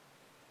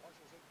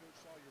 Marshals head coach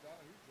Sawyer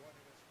Donahue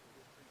joining us for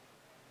his treatment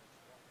of comments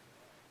walking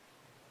by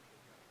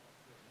Marshall County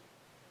Athletic.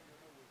 You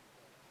know, with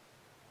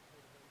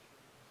motivation,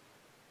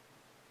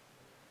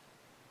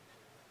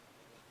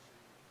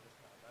 just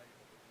how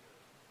valuable it is.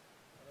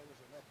 There was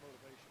enough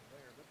motivation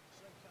there, but at the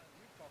same time,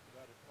 you've talked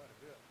about it quite a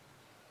bit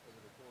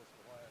over the course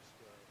of the last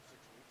 6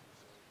 weeks or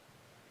so.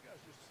 You guys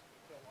just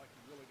felt like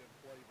you really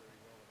didn't play very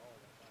well at all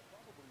that night.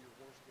 Probably your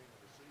worst game of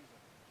the season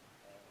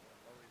when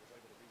Murray was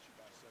able to beat you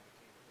by 17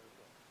 at their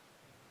place.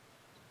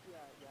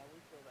 Yeah,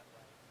 we feel that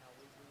way. You know,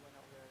 we went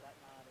over there that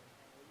night and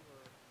we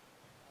were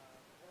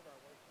one of our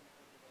worst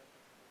defensive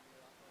efforts of the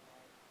year, I feel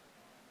like.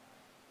 And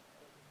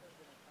there could have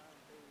been a time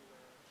too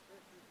where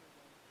there are 2-3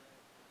 games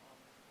stretch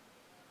almost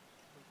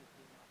we just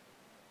did not pick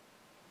them up.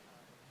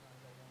 We were trying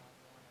to go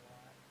one-on-one a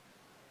lot.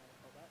 And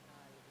so that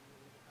night we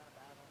were kind of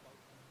bad on both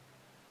teams.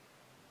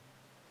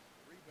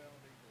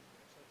 Rebounding has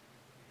been such a big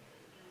deal.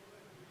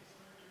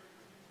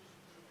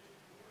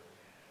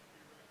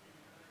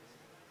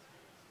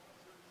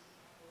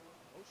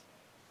 Most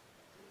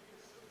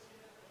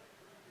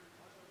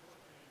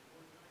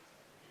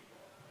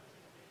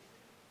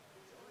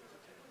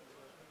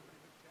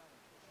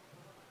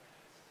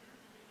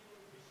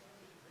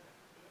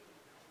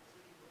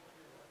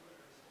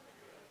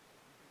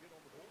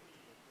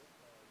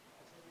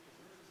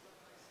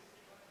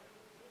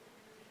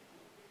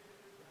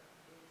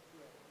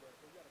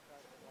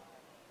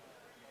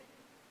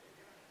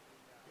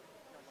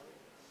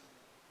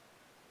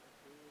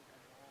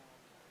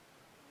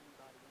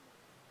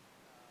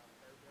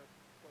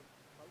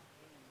most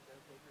teams,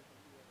 they're bigger than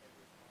you at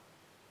this point.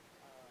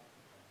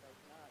 And so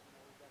tonight, you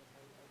know, we've got to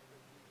play extra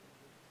attention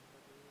to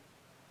the big,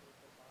 put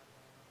their body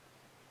on them,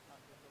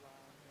 not just rely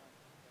on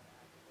jumping. We've got to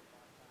actively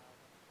box out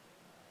them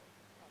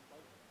on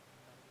both ends.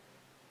 We've got to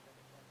get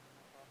a chance to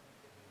knock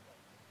offensively. But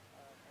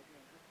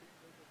again, just be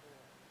physical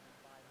and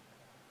fight on the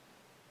line.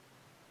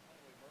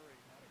 Finally,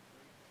 Murray, not a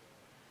great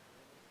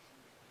perimeter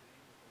shooting team,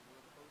 but they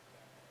were the first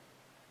guy.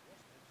 Wes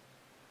mentioned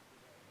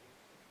that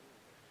before,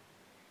 but the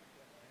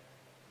second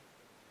half,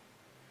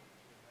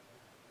 that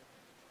made the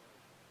difference as far as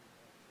the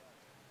three-point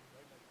shots.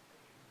 They made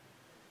 10 in the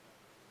first half.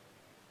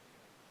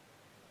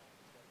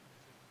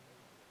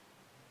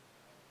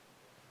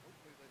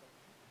 Hopefully they don't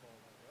shoot the ball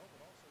that well,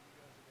 but also you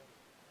guys have got to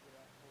get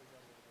out and close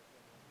out a little bit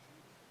better on the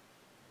shooting.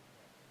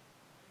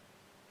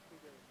 We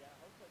do, yeah.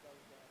 Hopefully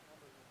those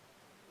numbers will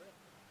flip.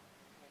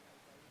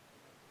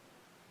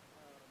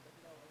 But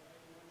you know,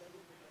 when they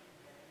lose the game,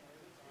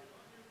 Mary's are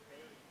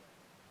very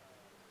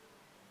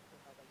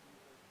with how they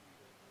use their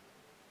shooters.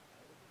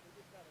 We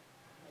just got to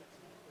make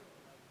an effort,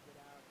 you know, to get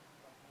out and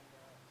try to hang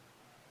up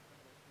some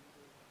of their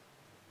shooters and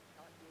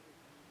not get as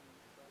many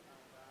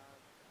shutdown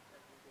drives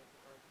as we did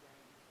the first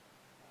game.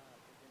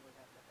 Because then we'd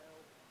have to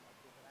help and they'll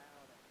kick it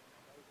out, and you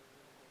know, those are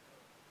really good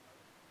hits.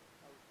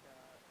 Most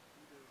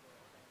shooters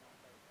are staying on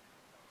base.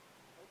 So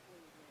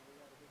hopefully, again, we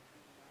have a good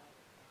shooting night,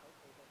 and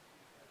hopefully that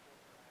shooting has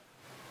worked for us.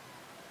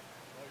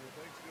 Sawyer,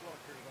 thanks. Good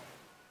luck here tonight.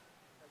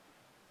 Thank you.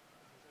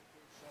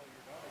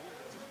 Sawyer Donahue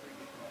does his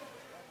pregame comments.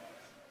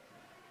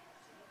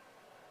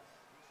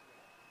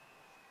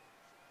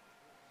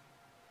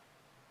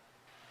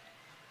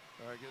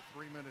 All right, get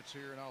 3 minutes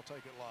here, and I'll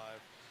take it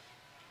live.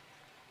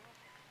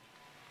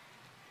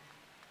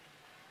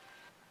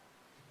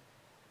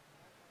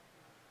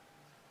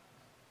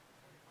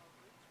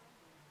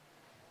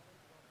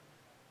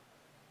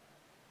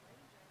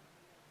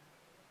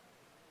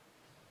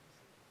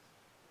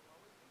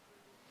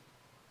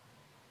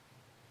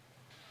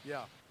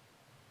 Yeah.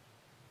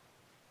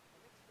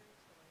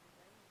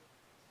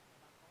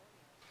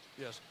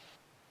 Yes.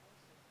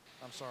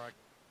 I'm sorry. I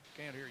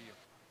can't hear you.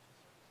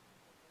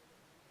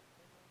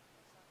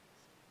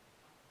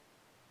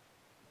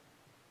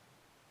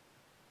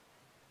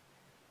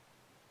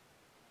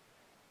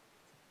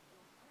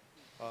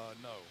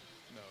 No.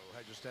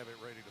 I just have it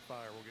ready to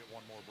fire. We'll get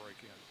one more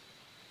break in.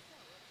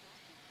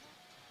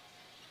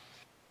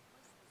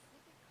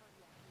 Specific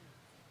cardiac needs,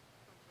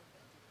 from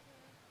preventive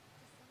care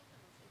to some of the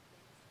most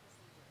advanced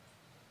procedures.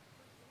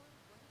 For your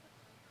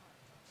one-of-a-kind heart,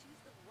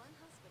 choose the one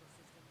hospital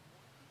system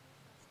more people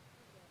trust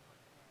for their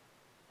heart care.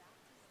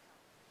 Baptist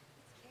Health.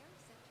 It's care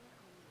centered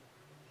on you.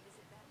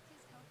 Visit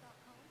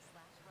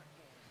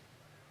BaptistHealth.com/heartcare.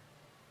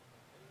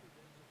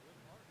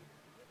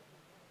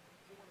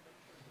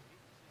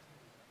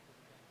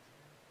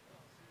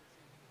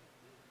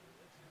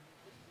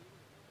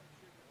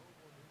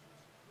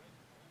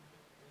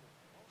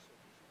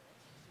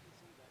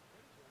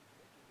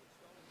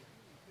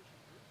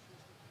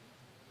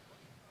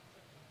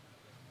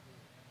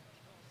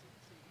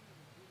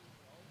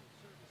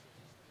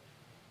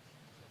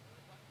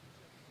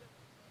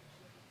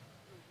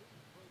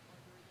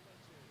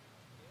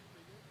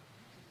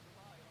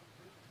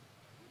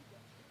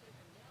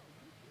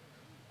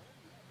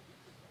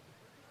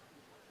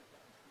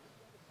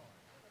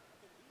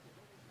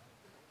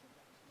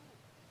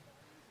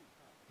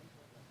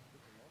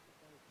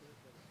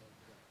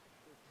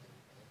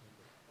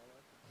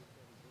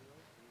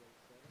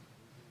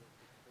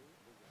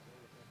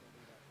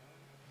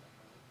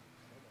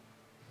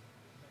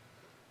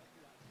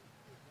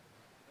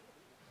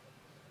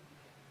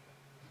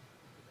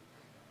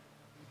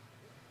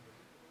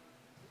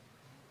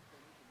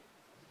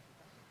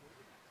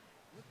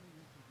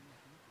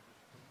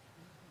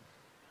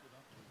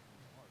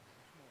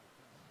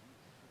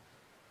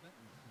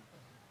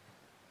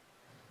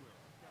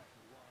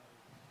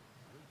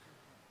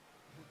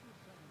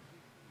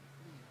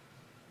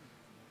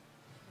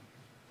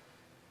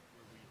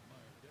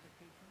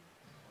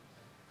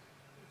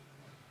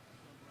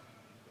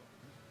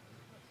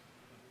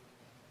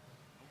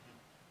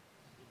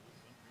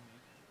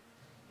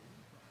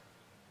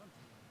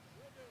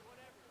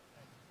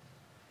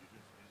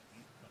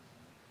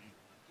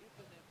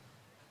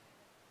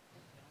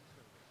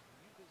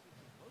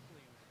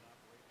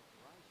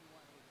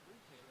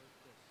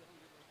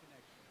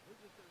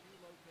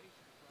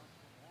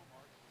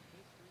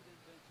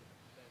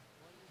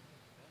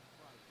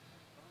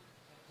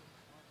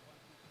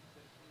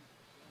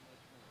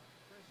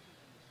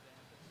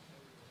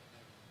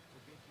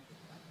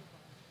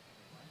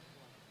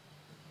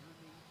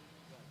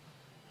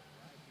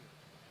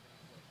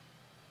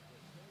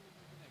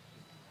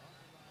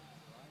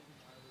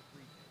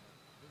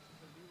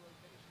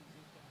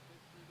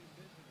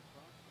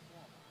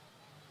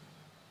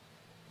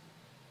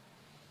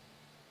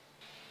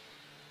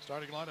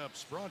 Starting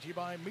lineups brought to you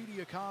by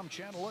MediaCom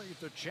Channel 8,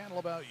 the channel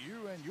about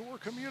you and your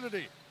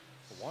community.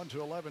 1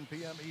 to 11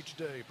 p.m. each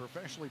day,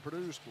 professionally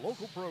produced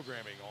local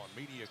programming on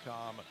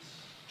MediaCom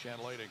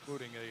Channel 8,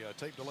 including a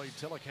tape-delayed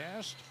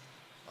telecast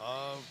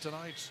of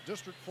tonight's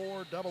District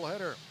 4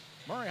 doubleheader.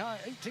 Murray High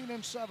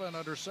 18-7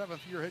 under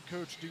 7th-year head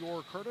coach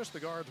Dior Curtis. The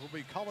guards will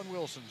be Colin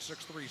Wilson,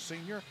 6'3"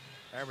 senior,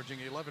 averaging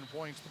 11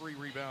 points, 3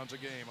 rebounds a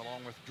game,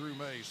 along with Drew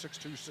May,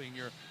 6'2"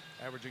 senior,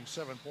 averaging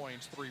 7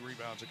 points, 3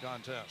 rebounds a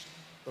contest.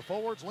 The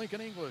forwards,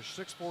 Lincoln English,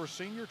 6'4"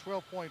 senior,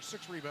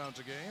 12.6 rebounds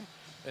a game,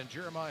 and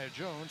Jeremiah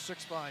Jones,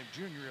 6'5"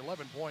 junior,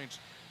 11 points,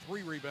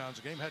 3 rebounds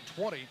a game, had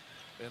 20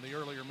 in the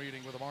earlier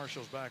meeting with the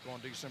Marshals back on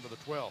December the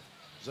 12th.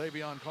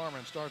 Xavion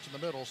Carmen starts in the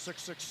middle,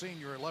 6'6"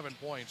 senior, 11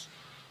 points,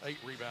 8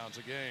 rebounds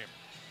a game.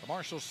 The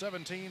Marshals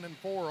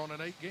 17-4 on an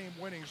 8-game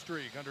winning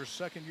streak under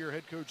second-year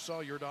head coach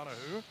Sawyer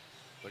Donahue.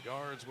 The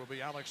guards will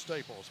be Alex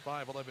Staples,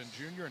 5'11"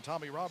 junior, and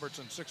Tommy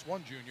Robertson,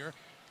 6'1" junior.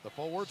 The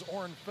forwards,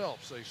 Orrin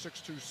Phelps, a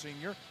 6'2"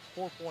 senior,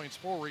 4 points,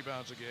 4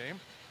 rebounds a game.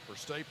 For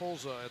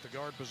Staples at the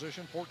guard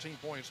position, 14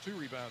 points, 2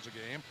 rebounds a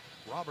game.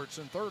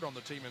 Robertson third on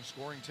the team in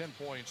scoring, 10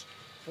 points,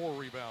 4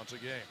 rebounds a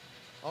game.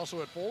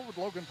 Also at forward,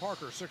 Logan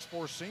Parker,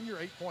 6'4" senior,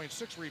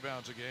 8.6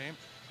 rebounds a game.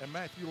 And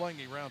Matthew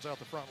Lange rounds out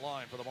the front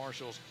line for the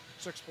Marshals,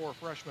 6'4"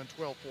 freshman,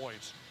 12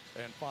 points,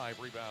 and 5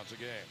 rebounds a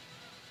game.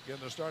 Again,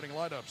 the starting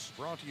lineups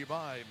brought to you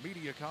by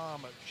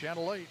MediaCom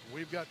Channel 8.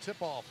 We've got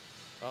tip-off.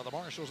 The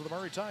Marshals of the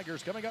Murray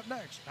Tigers coming up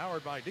next,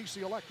 powered by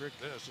DC Electric.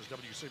 This is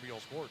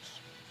WCBL Sports.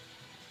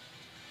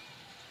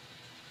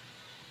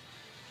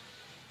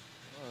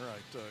 All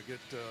right, get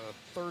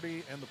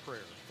 30 and the prayer.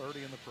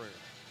 30 and the prayer.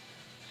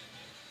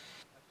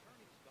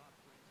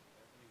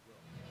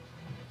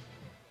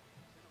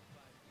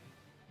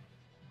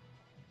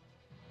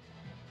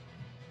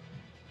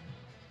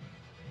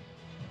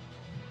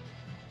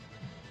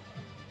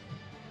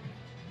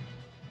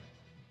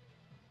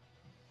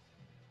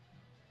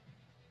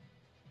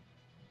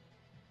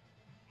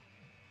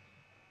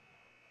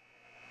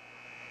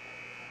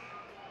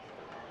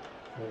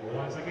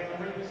 Once again,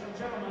 ladies and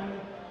gentlemen,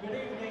 good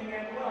evening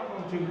and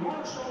welcome to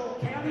Marshall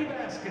County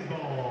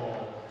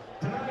Basketball.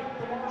 Tonight,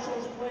 the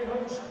Marshals play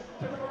host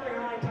to the Murray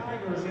High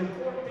Tigers in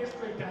 4th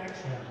District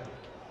action.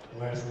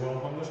 Let's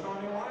welcome the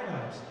starting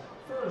lineups.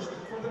 First,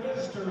 for the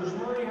visitors,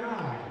 Murray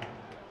High.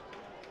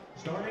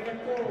 Starting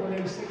at forward,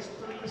 a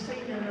 6'3"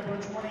 senior, number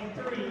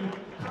 23,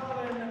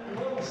 Colin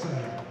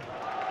Wilson.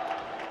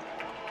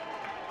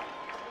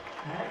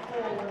 At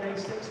forward, a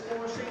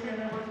 6'4" senior,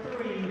 number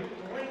 3,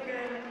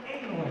 Lincoln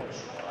English.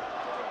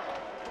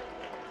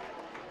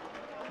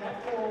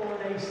 At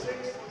forward, a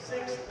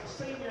 6'6"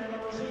 senior,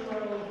 number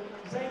 0,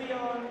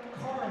 Xavion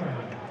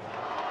Carmen.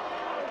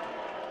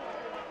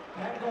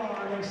 At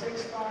guard, a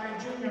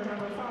 6'5" junior,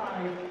 number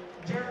 5,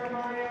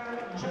 Jeremiah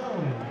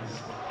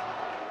Jones.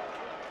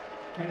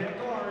 And at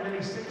guard, a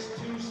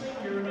 6'2"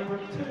 senior, number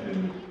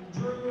 2,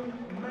 Drew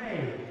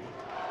May.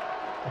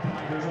 The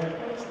Tigers are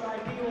coached by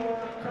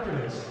Dior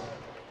Curtis.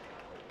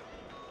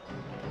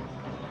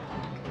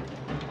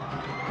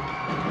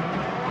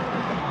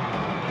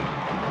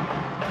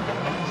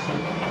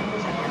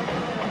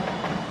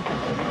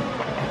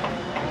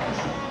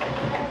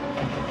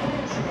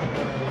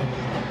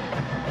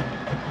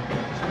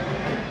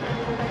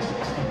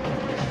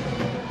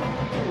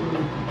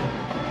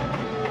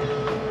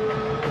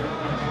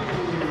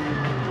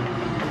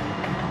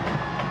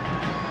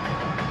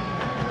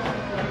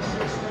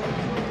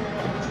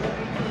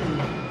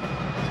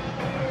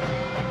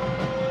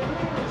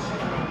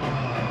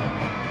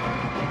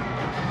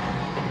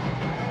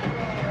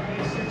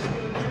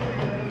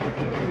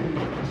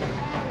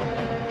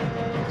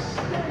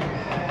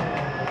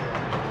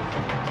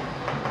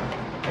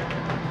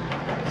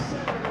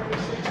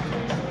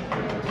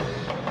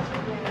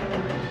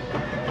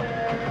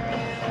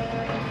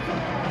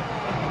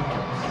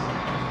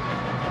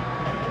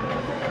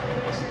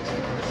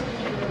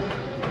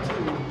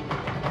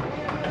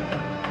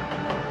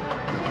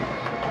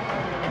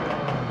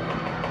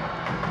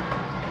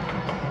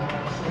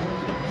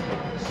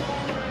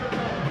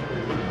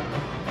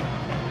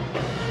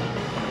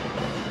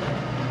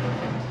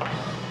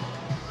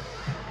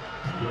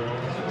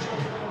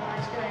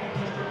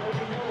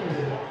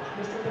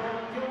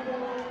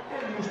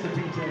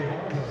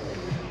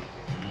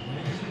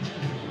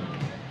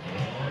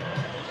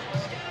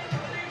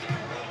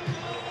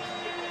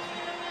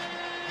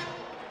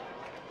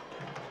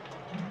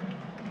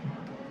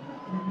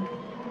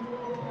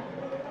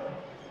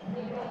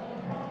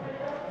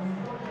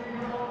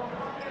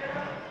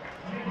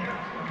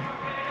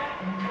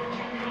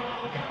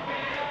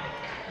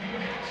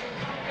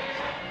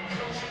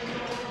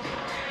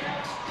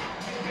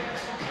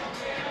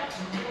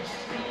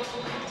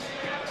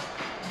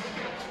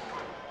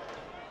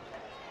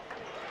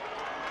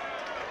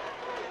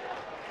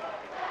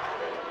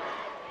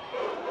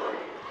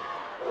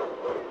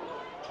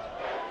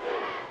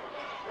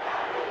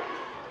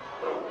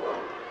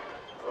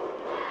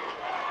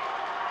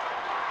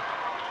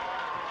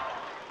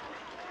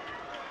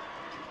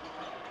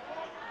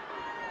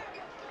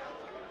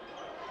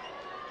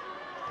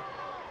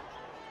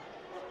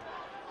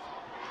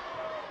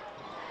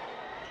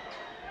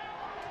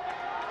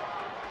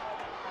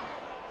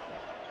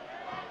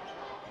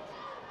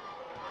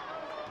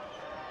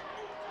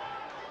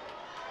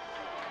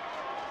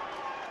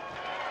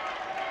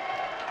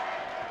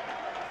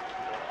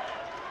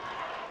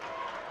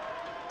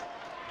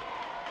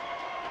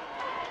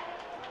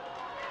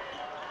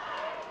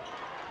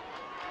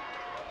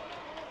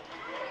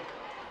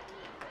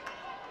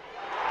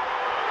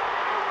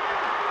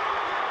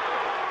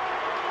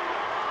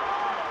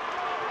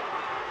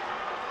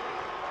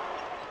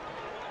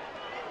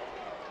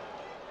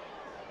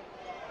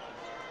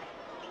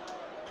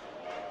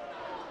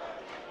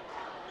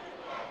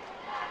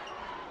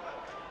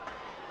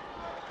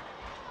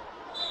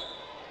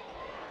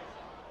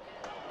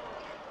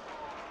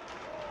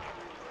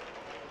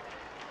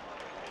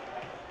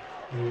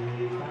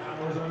 The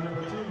foul is on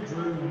number 2,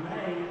 Drew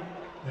May.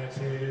 That's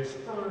his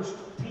first,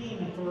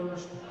 team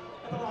first.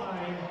 At the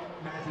line,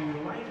 Matthew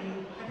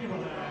Laney, and he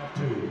will have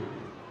 2.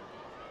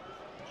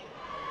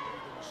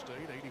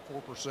 State,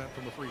 84%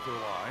 from the free throw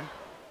line.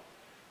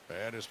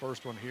 And his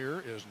first one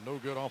here is no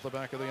good off the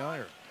back of the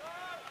iron.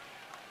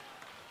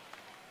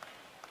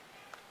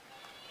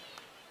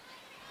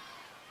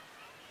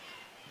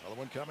 Another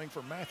one coming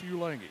from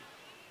Matthew Lange.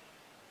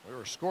 We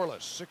were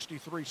scoreless,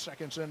 63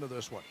 seconds into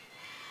this one.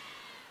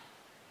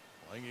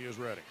 Lange is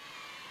ready.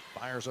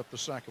 Fires up the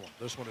second one.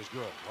 This one is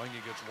good. Lange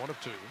gets 1 of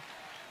 2.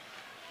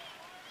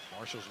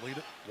 Marshals lead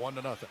it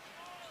 1-0.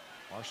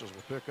 Marshals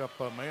will pick up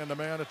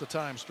man-to-man at the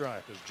time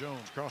stripe as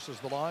Jones crosses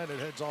the line and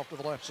heads off to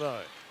the left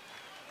side.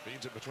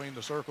 Feeds it between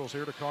the circles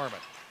here to Carmen.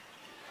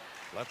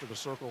 Left of the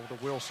circle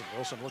to Wilson.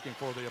 Wilson looking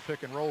for the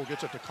pick and roll.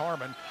 Gets it to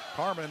Carmen.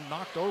 Carmen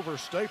knocked over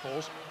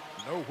Staples.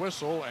 No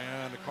whistle,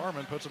 and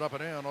Carmen puts it up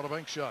and in on a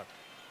bank shot.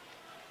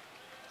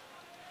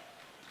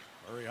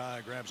 Murray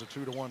High grabs a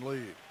 2-1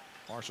 lead.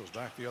 Marshals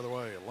back the other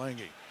way.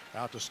 Lange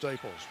out to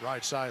Staples.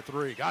 Right side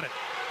 3. Got it.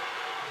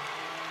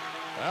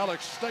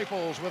 Alex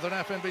Staples with an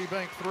FNB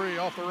Bank 3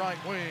 off the right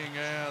wing,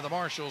 and the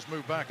Marshals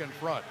move back in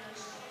front.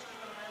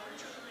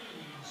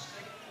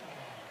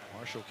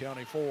 Marshall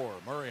County 4,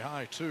 Murray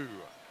High 2.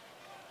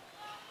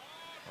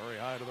 Murray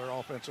High to their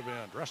offensive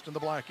end, dressed in the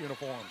black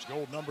uniforms,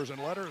 gold numbers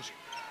and letters.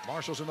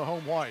 Marshals in the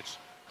home whites.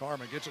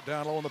 Carmen gets it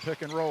down low in the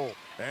pick and roll,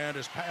 and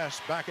his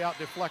pass back out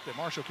deflected.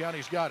 Marshall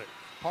County's got it.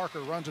 Parker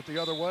runs it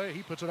the other way.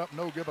 He puts it up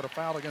no good, but a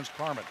foul against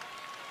Carmen.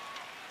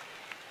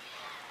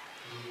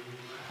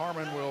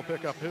 Carmen will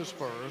pick up his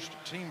first,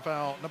 team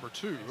foul number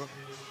 2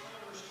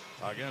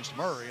 against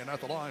Murray, and at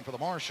the line for the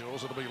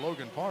Marshals, it'll be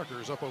Logan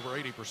Parker's up over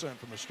 80%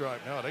 from the stripe,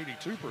 now at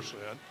 82%.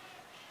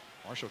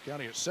 Marshall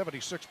County at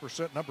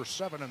 76%, number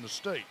 7 in the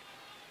state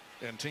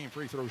in team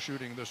free throw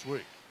shooting this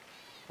week.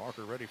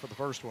 Parker ready for the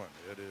first one.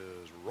 It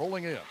is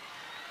rolling in. That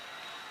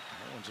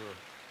one's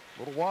a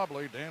little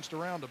wobbly, danced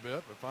around a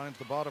bit, but finds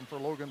the bottom for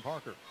Logan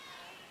Parker.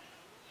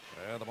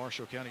 And the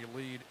Marshall County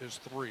lead is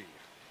 3.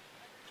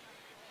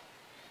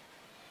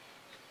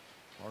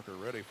 Parker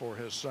ready for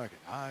his second.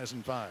 Eyes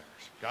and fires.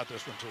 Got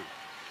this one too.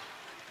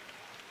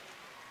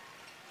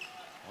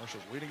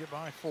 Marshall's leading it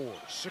by 4,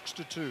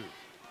 6-2. So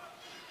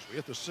we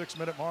hit the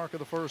 6-minute mark of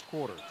the first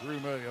quarter. Drew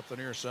May up the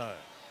near side.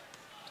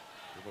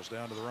 Dribbles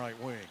down to the right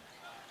wing.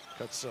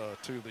 Cuts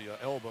to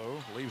the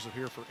elbow. Leaves it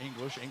here for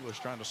English.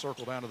 English trying to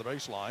circle down to the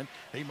baseline.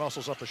 He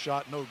muscles up a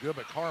shot, no good,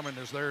 but Carmen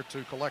is there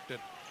to collect it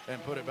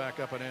and put it back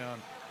up and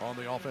in on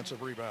the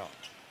offensive rebound.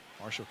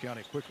 Marshall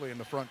County quickly in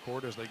the front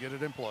court as they get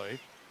it in play.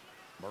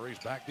 Murray's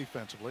back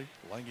defensively.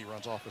 Lange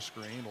runs off a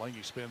screen.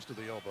 Lange spins to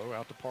the elbow,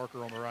 out to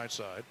Parker on the right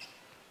side.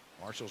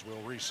 Marshals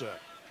will reset.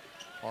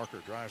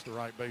 Parker drives the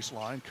right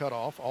baseline, cut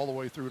off all the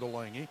way through to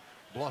Lange.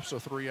 Bluffs a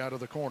 3 out of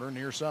the corner,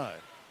 near side.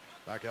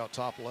 Back out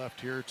top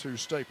left here to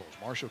Staples.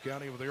 Marshall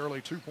County with the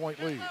early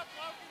 2-point lead.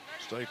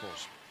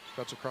 Staples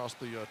cuts across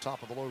the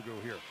top of the logo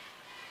here.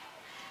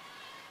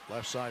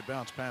 Left side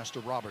bounce pass to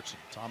Robertson.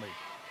 Tommy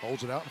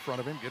holds it out in front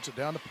of him, gets it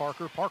down to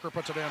Parker. Parker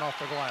puts it in off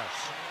the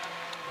glass.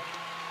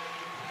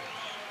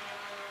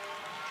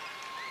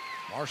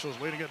 Marshall's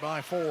leading it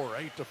by 4,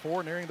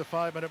 8-4, nearing the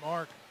 5-minute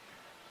mark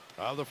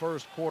of the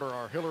first quarter.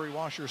 Our Hillary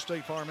Washer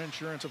State Farm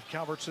Insurance of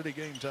Calvert City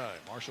game time.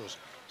 Marshall's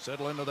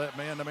settle into that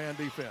man-to-man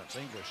defense.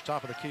 English,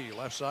 top of the key,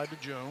 left side to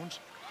Jones.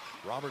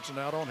 Robertson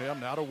out on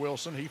him, now to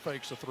Wilson. He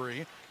fakes a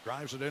 3,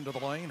 drives it into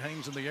the lane,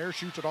 hangs in the air,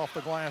 shoots it off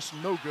the glass,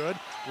 no good.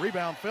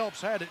 Rebound,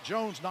 Phelps had it.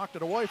 Jones knocked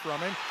it away from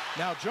him.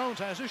 Now Jones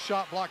has his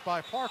shot blocked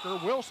by Parker.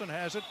 Wilson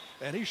has it,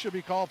 and he should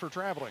be called for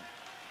traveling.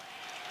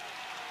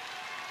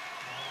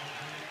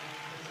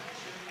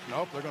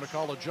 Nope, they're going to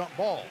call a jump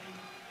ball.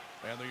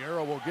 And the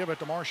arrow will give it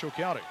to Marshall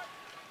County.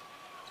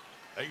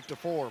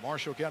 8-4,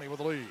 Marshall County with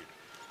the lead.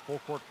 Full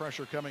court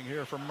pressure coming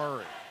here from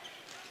Murray.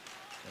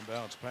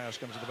 Inbounds pass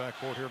comes to the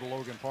backcourt here to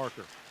Logan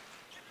Parker.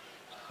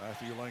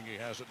 Matthew Lange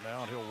has it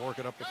now, and he'll work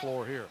it up the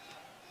floor here.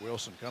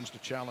 Wilson comes to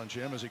challenge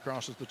him as he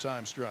crosses the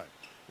time stripe.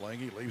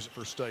 Lange leaves it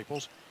for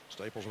Staples.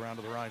 Staples around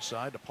to the right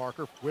side to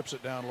Parker, whips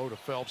it down low to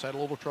Phelps, had a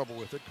little trouble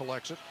with it,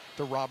 collects it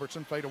to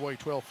Robertson, fadeaway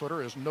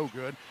 12-footer is no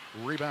good.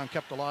 Rebound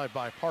kept alive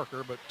by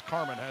Parker, but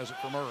Carmen has it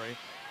for Murray.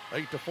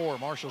 8-4,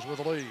 Marshals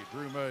with the lead.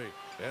 Drew May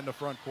in the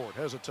front court,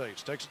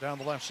 hesitates, takes it down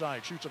the left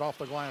side, shoots it off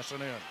the glass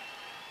and in.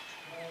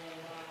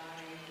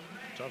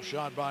 Tough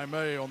shot by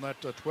May on that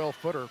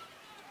 12-footer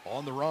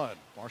on the run.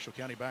 Marshall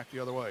County back the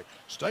other way.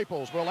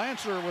 Staples will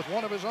answer with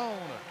one of his own.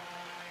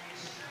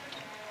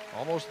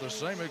 Almost the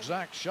same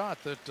exact shot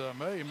that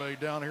May made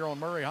down here on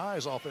Murray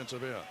High's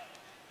offensive end.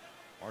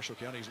 Marshall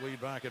County's lead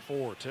back at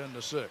 4,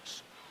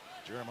 10-6.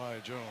 Jeremiah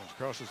Jones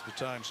crosses the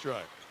time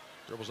stripe.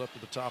 Dribbles up to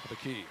the top of the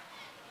key.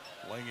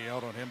 Lange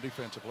out on him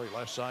defensively.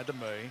 Left side to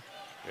May.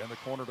 In the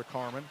corner to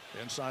Carmen.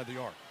 Inside the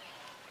arc.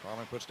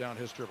 Carmen puts down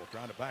his dribble.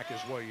 Trying to back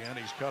his way in.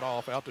 He's cut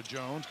off out to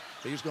Jones.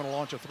 He's going to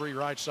launch a 3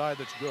 right side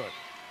that's good.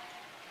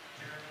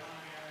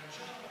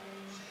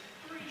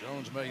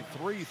 Jones made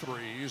 3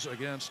 threes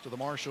against the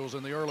Marshals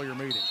in the earlier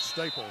meeting.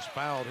 Staples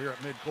fouled here at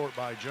midcourt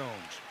by Jones.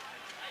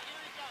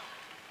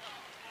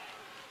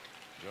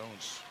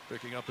 Jones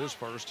picking up his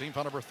first. Team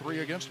foul number 3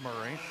 against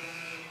Murray.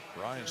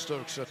 Ryan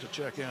Stokes set to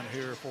check in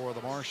here for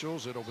the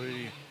Marshals. It'll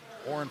be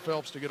Warren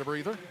Phelps to get a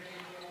breather.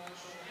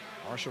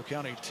 Marshall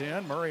County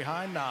 10, Murray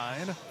High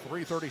 9,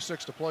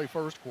 3:36 to play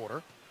first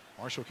quarter.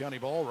 Marshall County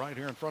ball right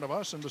here in front of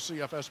us in the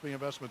CFSB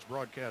Investments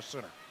Broadcast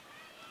Center.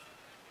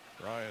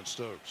 Ryan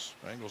Stokes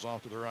angles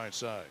off to the right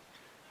side.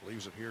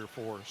 Leaves it here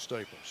for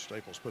Staples.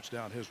 Staples puts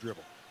down his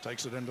dribble.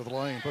 Takes it into the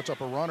lane. Puts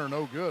up a runner.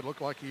 No good.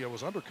 Looked like he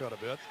was undercut a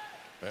bit.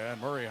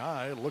 And Murray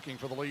High looking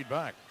for the lead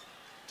back.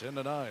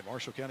 10-9.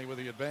 Marshall County with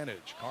the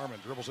advantage. Carmen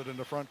dribbles it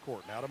into front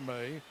court. Now to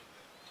May.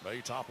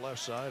 May top left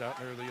side out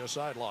near the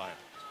sideline.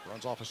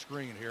 Runs off a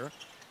screen here.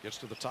 Gets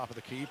to the top of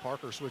the key.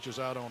 Parker switches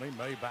out on him.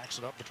 May backs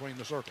it up between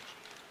the circles.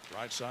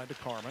 Right side to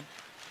Carmen.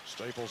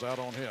 Staples out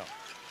on him.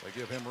 They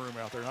give him room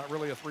out there. Not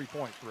really a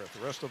three-point threat.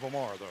 The rest of them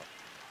are,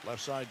 though.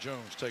 Left side,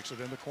 Jones takes it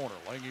in the corner.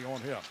 Lange on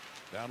him.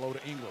 Down low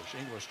to English.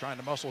 English trying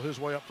to muscle his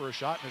way up for a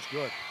shot, and it's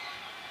good.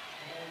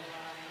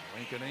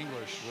 Lincoln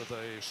English with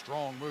a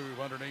strong move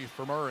underneath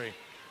for Murray.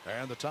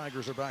 And the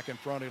Tigers are back in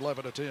front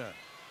 11-10.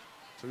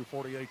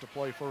 2:48 to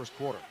play first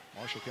quarter.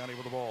 Marshall County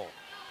with the ball.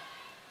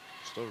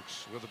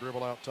 Stokes with the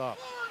dribble out top.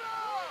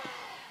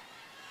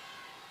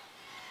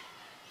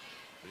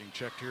 Being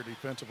checked here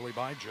defensively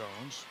by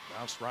Jones.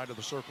 Bounced right to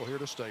the circle here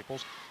to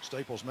Staples.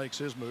 Staples makes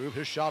his move.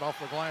 His shot off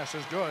the glass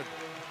is good.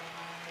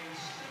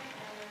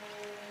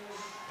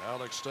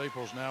 Alex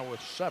Staples now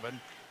with 7.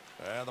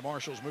 And the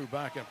Marshals move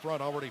back in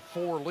front. Already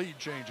 4 lead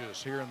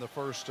changes here in the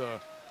first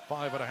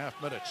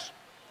 5.5 minutes.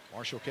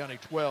 Marshall County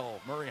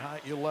 12, Murray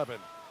High 11.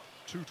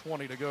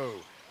 2:20 to go.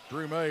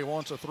 Drew May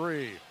wants a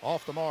 3.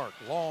 Off the mark.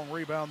 Long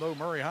rebound, though.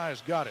 Murray High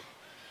has got it.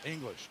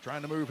 English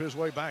trying to move his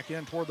way back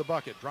in toward the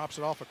bucket. Drops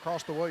it off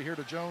across the way here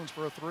to Jones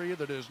for a 3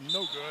 that is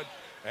no good.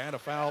 And a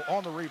foul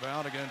on the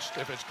rebound against,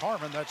 if it's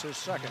Carmen, that's his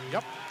second.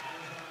 Yep.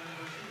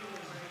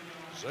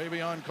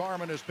 Xavion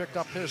Carmen has picked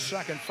up his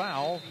second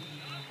foul.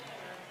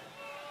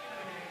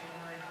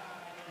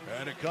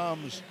 And it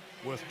comes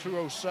with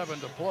 2:07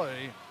 to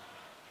play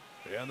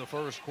in the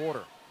first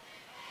quarter.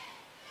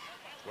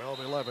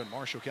 12-11,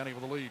 Marshall County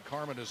with the lead.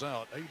 Carmen is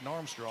out. Aiden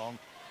Armstrong,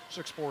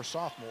 6'4"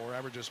 sophomore,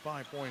 averages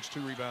 5 points, 2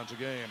 rebounds a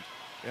game,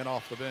 and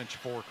off the bench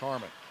for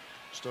Carmen.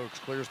 Stokes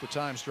clears the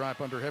time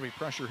stripe under heavy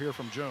pressure here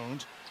from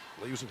Jones.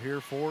 Leaves it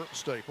here for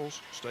Staples.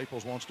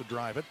 Staples wants to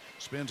drive it.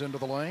 Spins into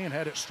the lane,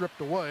 had it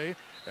stripped away,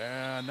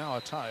 and now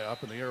a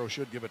tie-up, and the arrow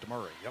should give it to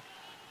Murray. Yep.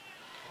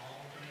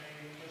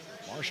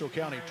 Marshall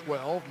County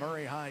 12,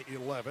 Murray High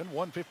 11,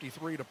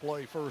 1:53 to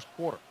play first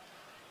quarter.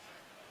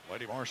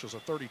 Lady Marshals a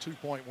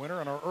 32-point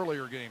winner in our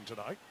earlier game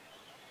tonight.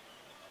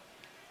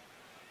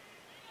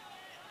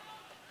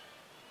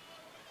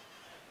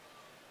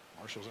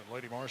 Marshals and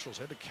Lady Marshals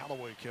head to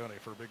Callaway County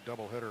for a big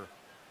doubleheader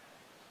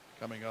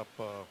coming up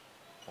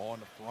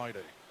on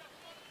Friday.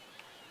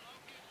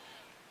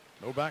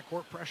 No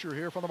backcourt pressure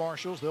here from the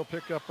Marshals. They'll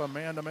pick up a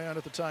man-to-man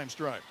at the time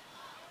stripe.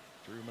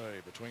 Drew May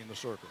between the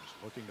circles,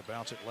 looking to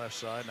bounce it left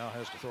side. Now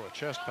has to throw a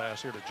chest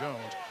pass here to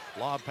Jones.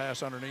 Lob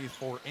pass underneath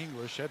for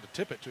English. Had to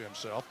tip it to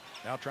himself.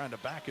 Now trying to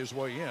back his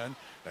way in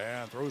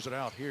and throws it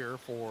out here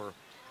for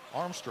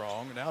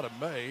Armstrong. Now to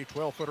May,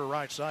 12-footer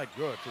right side.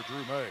 Good for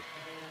Drew May.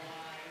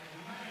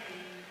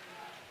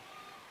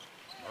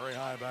 Murray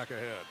High back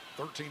ahead,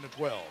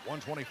 13-12,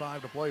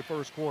 1:25 to play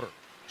first quarter.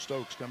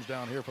 Stokes comes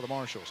down here for the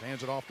Marshals,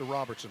 hands it off to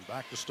Robertson,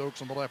 back to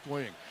Stokes on the left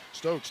wing.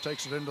 Stokes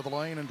takes it into the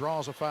lane and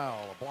draws a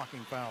foul, a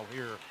blocking foul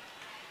here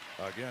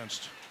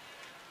against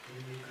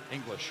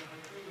English.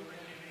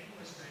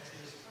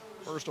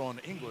 First on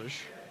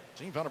English,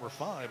 team foul number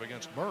 5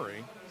 against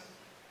Murray.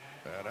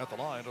 And at the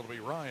line, it'll be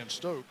Ryan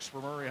Stokes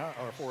for Murray High,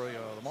 or for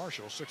the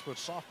Marshals, 6-foot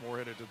sophomore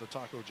headed to the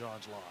Taco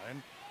John's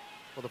line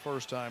for the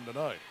first time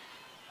tonight.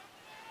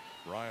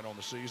 Ryan on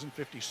the season,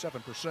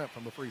 57%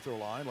 from the free throw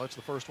line. Lets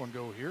the first one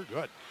go here.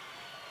 Good.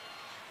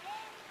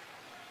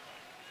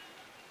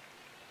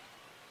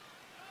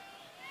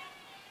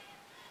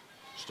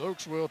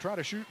 Stokes will try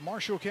to shoot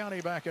Marshall County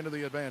back into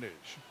the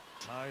advantage.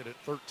 Tied at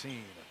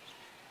 13.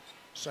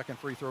 Second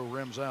free throw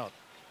rims out.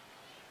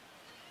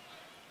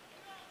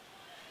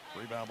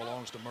 Rebound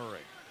belongs to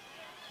Murray.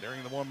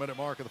 Nearing the 1-minute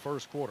mark of the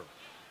first quarter.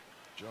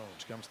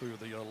 Jones comes through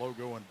the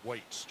logo and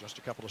waits just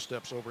a couple of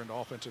steps over into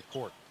offensive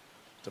court.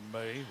 To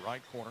May,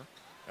 right corner,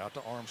 out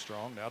to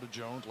Armstrong, now to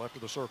Jones, left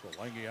of the circle.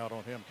 Lange out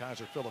on him.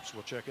 Kaiser Phillips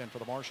will check in for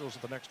the Marshals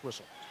at the next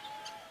whistle.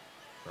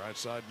 Right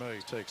side, May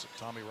takes it.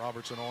 Tommy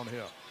Robertson on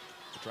him.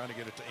 They're trying to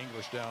get it to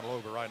English down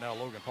low, but right now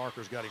Logan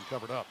Parker's got him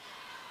covered up.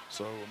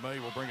 So May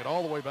will bring it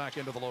all the way back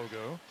into the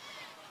logo.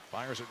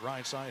 Fires it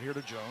right side here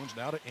to Jones,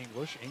 now to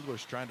English.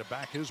 English trying to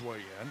back his way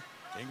in.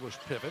 English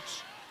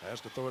pivots, has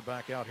to throw it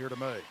back out here to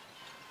May.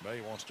 May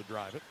wants to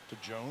drive it to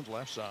Jones,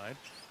 left side.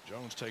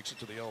 Jones takes it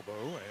to the elbow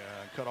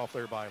and cut off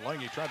there by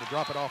Lange. Tried to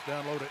drop it off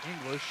down low to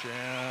English,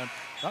 and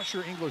not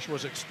sure English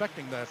was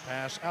expecting that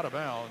pass out of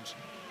bounds.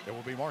 It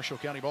will be Marshall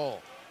County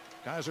ball.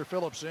 Kaiser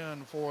Phillips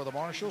in for the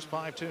Marshals,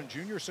 5'10"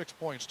 junior, 6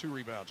 points, 2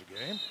 rebounds a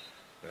game.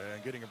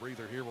 And getting a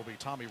breather here will be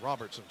Tommy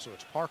Robertson. So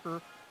it's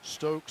Parker,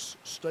 Stokes,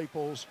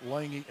 Staples,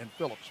 Lange, and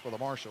Phillips for the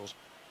Marshals.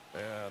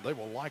 And they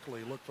will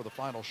likely look for the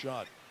final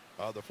shot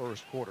of the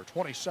first quarter.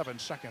 27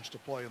 seconds to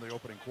play in the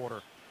opening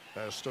quarter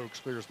as Stokes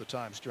clears the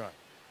time strike.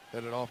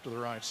 Headed off to the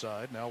right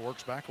side, now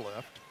works back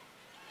left.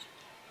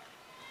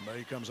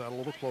 May comes out a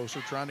little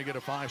closer, trying to get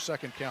a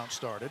 5-second count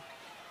started.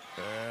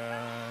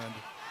 And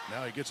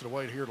now he gets it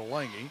away here to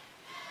Lange.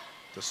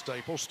 To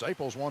Staples.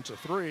 Staples wants a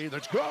three.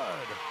 That's good.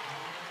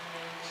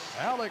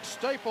 Alex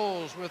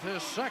Staples with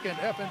his second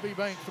F&B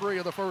Bank three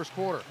of the first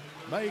quarter.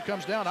 May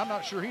comes down. I'm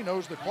not sure he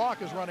knows the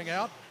clock is running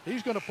out.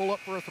 He's going to pull up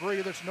for a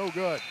three that's no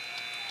good.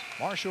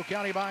 Marshall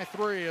County by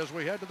three as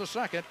we head to the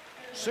second,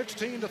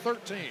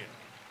 16-13.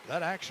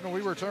 That action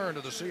we return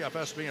to the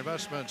CFSB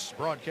Investments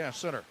Broadcast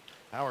Center.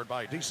 Powered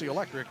by DC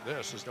Electric,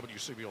 this is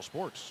WCBL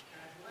Sports.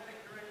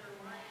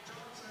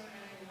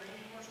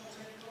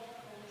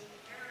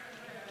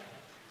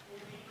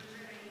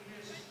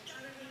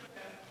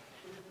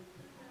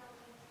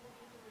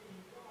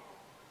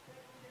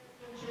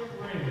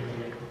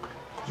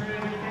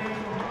 Trinity came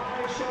from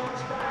 5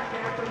 shots back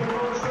after the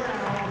first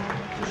round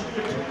to shoot a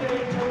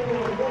two-game total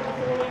of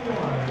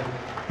 141.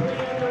 3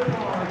 under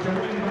par to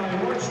win by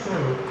 1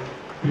 stroke.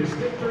 This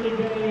victory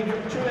gave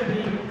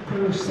Trinity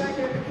her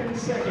second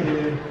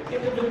consecutive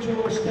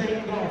individual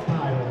state golf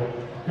title.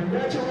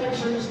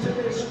 Congratulations to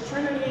Miss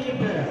Trinity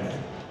Beth.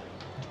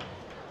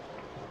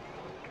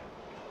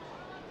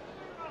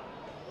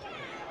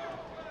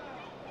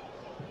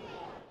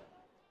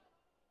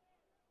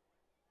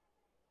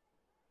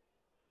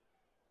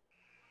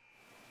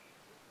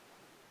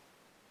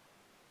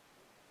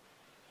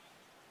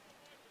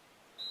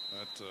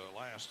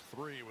 Last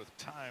three with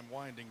time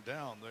winding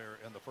down there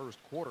in the first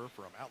quarter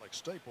from Alex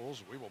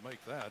Staples. We will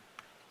make that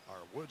our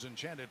Woods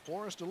Enchanted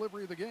Florist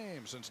delivery of the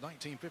game. Since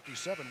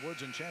 1957,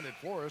 Woods Enchanted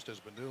Florist has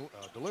been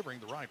delivering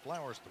the right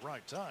flowers at the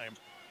right time,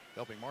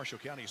 helping Marshall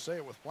County say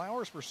it with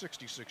flowers for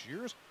 66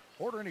 years.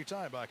 Order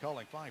anytime by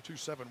calling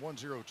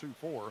 527-1024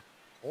 or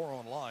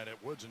online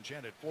at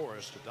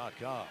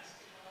woodsenchantedflorist.com.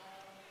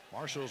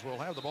 Marshals will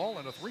have the ball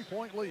in a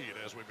 3-point lead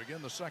as we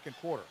begin the second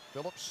quarter.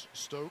 Phillips,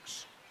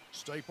 Stokes,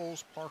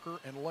 Staples, Parker,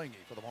 and Lange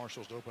for the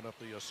Marshals to open up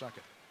the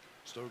second.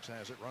 Stokes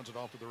has it, runs it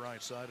off to the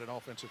right side in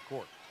offensive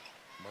court.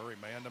 Murray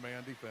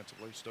man-to-man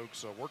defensively.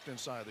 Stokes worked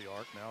inside the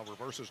arc, now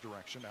reverses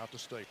direction, out to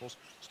Staples.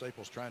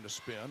 Staples trying to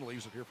spin,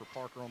 leaves it here for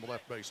Parker on the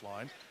left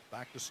baseline.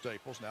 Back to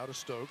Staples, now to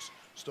Stokes.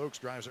 Stokes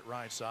drives it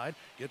right side,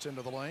 gets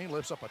into the lane,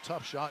 lifts up a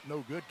tough shot,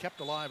 no good,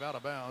 kept alive out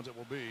of bounds. It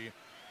will be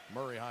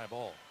Murray high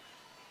ball.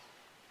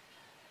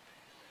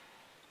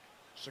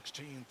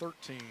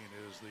 16-13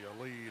 is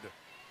the lead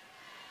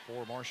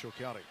for Marshall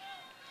County.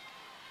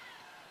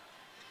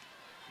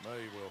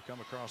 May will come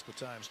across the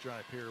time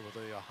stripe here with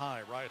a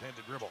high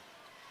right-handed dribble.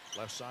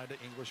 Left side to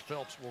English.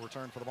 Phelps will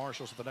return for the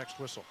Marshals at the next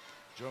whistle.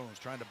 Jones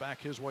trying to back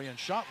his way in.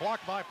 Shot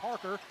blocked by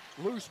Parker.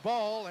 Loose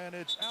ball, and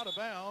it's out of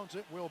bounds.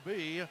 It will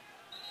be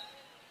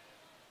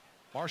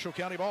Marshall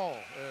County ball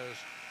as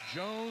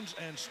Jones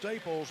and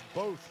Staples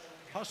both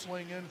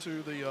hustling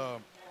into the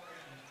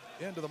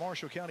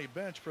Marshall County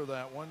bench for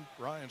that one.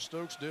 Ryan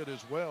Stokes did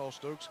as well.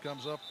 Stokes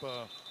comes up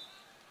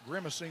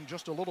grimacing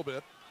just a little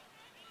bit.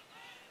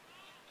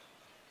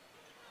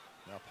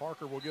 Now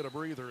Parker will get a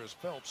breather as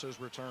Phelps has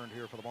returned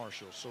here for the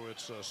Marshals. So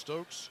it's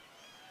Stokes,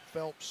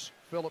 Phelps,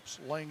 Phillips,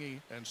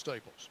 Lange, and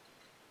Staples.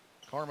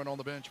 Carmen on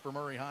the bench for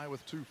Murray High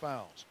with 2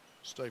 fouls.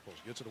 Staples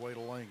gets it away to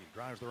Lange,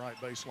 drives the right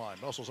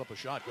baseline, muscles up a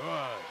shot, good.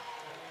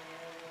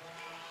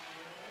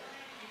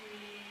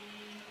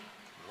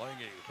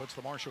 Lange puts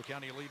the Marshall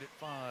County lead at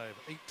 5,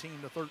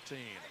 18-13.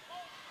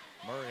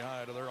 Murray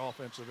High to their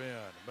offensive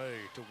end. May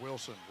to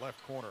Wilson,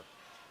 left corner.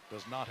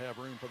 Does not have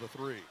room for the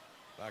three.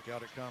 Back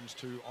out it comes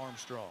to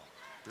Armstrong.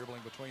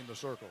 Dribbling between the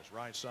circles.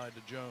 Right side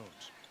to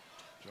Jones.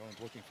 Jones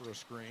looking for a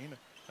screen.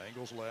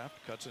 Angles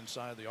left. Cuts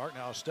inside the arc.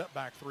 Now a step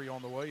back three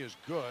on the way is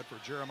good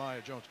for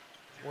Jeremiah Jones.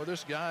 Boy,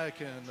 this guy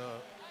can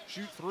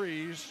shoot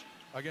threes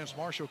against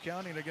Marshall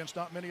County and against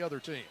not many other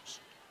teams.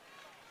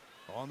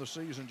 On the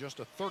season, just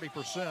a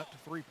 30%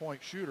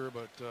 three-point shooter,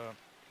 but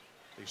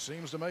he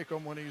seems to make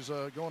them when he's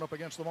going up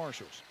against the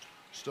Marshals.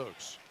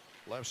 Stokes,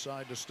 left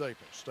side to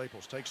Staples.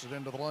 Staples takes it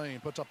into the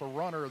lane, puts up a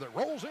runner that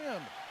rolls in.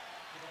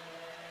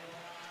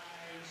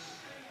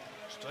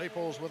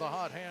 Staples with a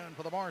hot hand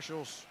for the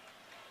Marshals.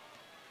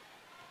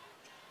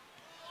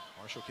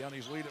 Marshall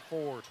County's lead at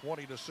 4,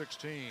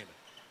 20-16.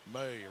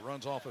 May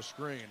runs off a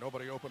screen.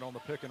 Nobody open on the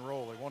pick and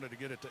roll. They wanted to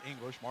get it to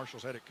English.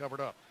 Marshals had it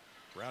covered up.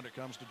 Round it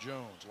comes to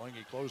Jones.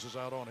 Lange closes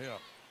out on him.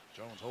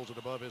 Jones holds it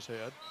above his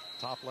head.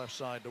 Top left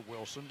side to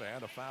Wilson,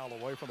 and a foul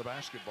away from the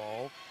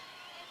basketball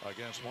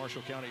against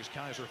Marshall County's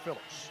Kaiser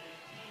Phillips.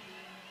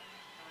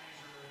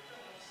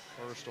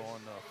 First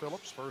on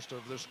Phillips, first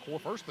of this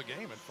quarter, first of the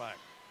game, in fact,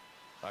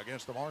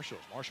 against the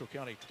Marshals. Marshall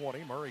County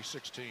 20, Murray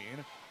 16.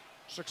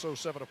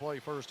 6:07 to play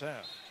first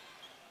half.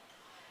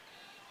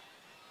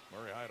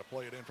 Murray High to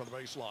play it in from the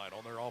baseline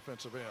on their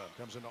offensive end.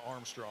 Comes into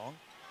Armstrong.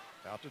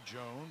 Out to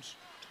Jones.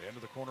 Into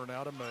the corner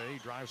now to May.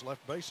 Drives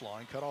left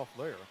baseline. Cut off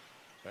there.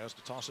 Has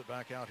to toss it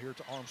back out here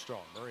to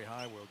Armstrong. Murray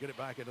High will get it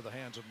back into the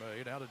hands of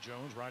May. Now to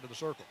Jones, right of the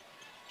circle.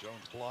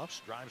 Jones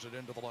bluffs, drives it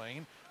into the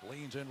lane,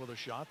 leans in with a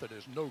shot that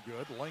is no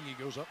good. Lange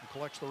goes up and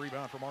collects the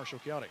rebound for Marshall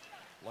County.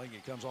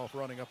 Lange comes off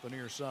running up the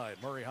near side.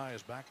 Murray High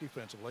is back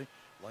defensively.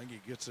 Lange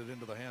gets it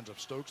into the hands of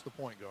Stokes, the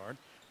point guard.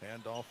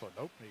 Handoff,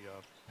 nope, he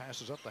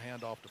passes up the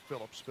handoff to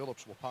Phillips.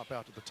 Phillips will pop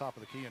out to the top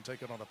of the key and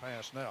take it on a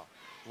pass now.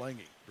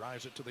 Lange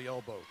drives it to the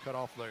elbow, cut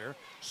off there.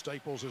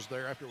 Staples is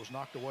there after it was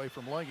knocked away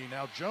from Lange.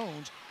 Now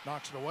Jones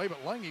knocks it away,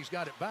 but Lange's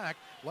got it back.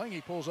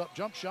 Lange pulls up,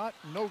 jump shot,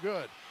 no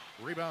good.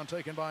 Rebound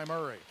taken by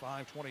Murray.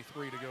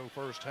 5:23 to go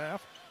first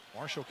half.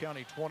 Marshall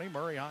County 20,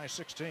 Murray High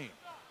 16.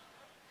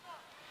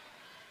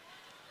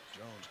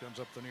 Jones comes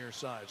up the near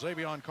side.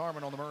 Xavion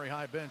Carmen on the Murray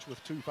High bench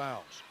with 2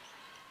 fouls.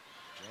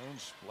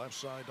 Jones left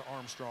side to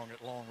Armstrong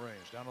at long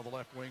range. Down to the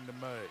left wing to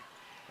May.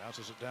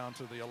 Bounces it down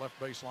to the left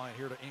baseline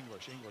here to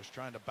English. English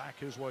trying to back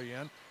his way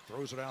in.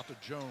 Throws it out to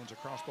Jones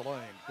across the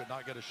lane. Could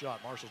not get a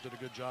shot. Marshals did a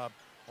good job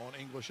on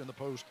English in the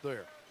post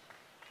there.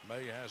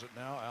 May has it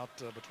now out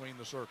between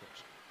the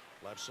circles.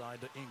 Left side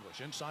to English.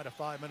 Inside of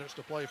 5 minutes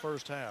to play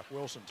first half.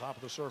 Wilson top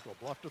of the circle.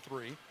 Bluff to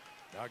 3.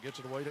 Now gets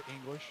it away to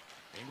English.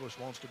 English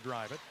wants to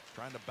drive it.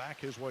 Trying to back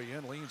his way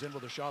in. Leans in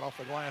with a shot off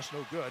the glass.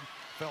 No good.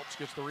 Phelps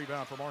gets the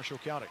rebound for Marshall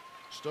County.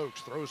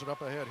 Stokes throws it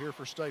up ahead here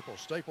for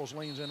Staples. Staples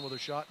leans in with a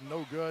shot.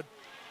 No good.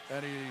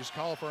 And he's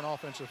called for an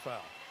offensive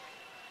foul.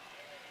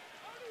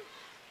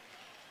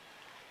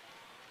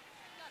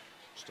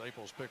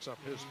 Staples picks up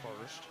his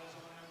first.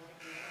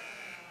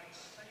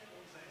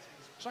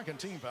 Second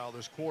team foul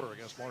this quarter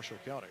against Marshall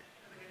County.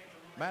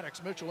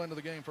 Maddox Mitchell into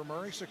the game for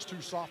Murray.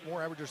 6'2"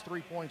 sophomore, averages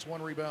 3 points,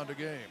 1 rebound a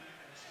game.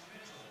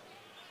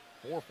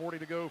 4:40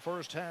 to go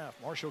first half.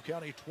 Marshall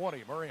County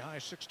 20, Murray High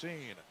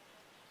 16.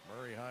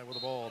 Murray High with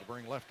the ball to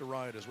bring left to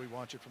right as we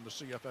watch it from the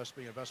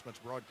CFSB Investments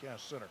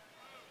Broadcast Center.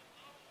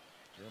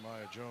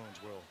 Jeremiah Jones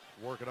will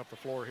work it up the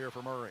floor here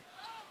for Murray.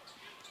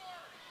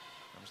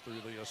 Comes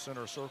through the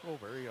center circle,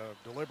 very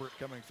deliberate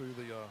coming through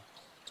the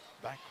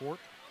backcourt.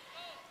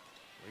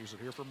 Leaves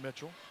it here for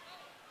Mitchell.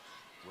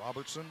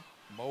 Robertson,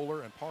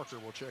 Moeller, and Parker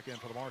will check in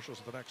for the Marshals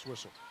at the next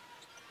whistle.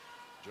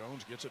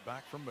 Jones gets it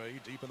back from May,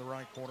 deep in the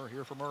right corner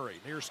here for Murray.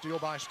 Near steal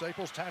by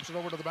Staples, taps it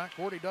over to the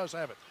backcourt. He does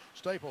have it.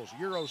 Staples,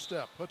 Euro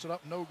step, puts it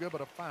up, no good,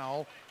 but a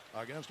foul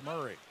against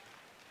Murray.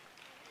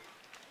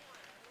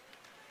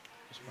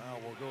 This foul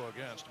will go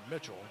against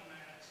Mitchell.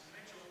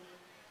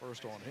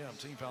 First on him,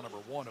 team foul number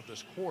 1 of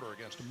this quarter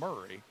against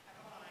Murray.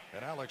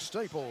 And Alex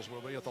Staples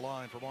will be at the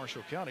line for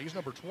Marshall County. He's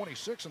number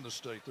 26 in the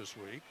state this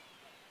week.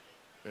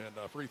 And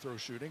free throw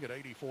shooting at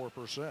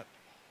 84%.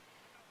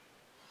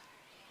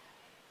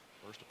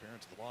 First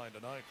appearance at the line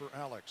tonight for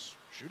Alex.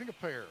 Shooting a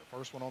pair.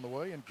 First one on the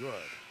way and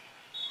good.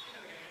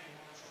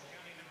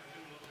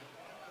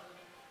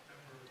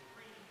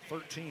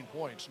 13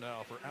 points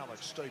now for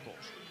Alex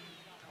Staples.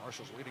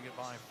 Marshall's leading it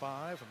by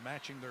 5,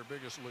 matching their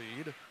biggest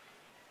lead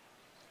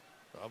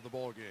of the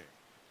ball game.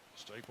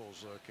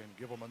 Staples can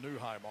give them a new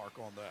high mark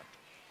on that.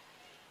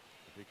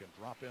 If he can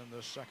drop in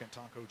this second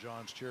Taco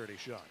John's charity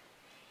shot.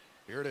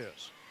 Here it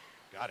is.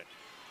 Got it.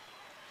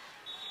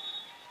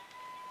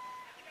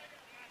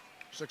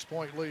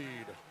 6-point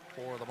lead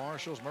for the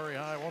Marshals. Murray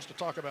High wants to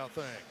talk about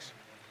things.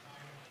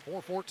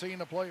 4:14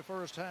 to play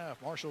first half.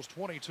 Marshals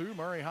 22,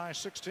 Murray High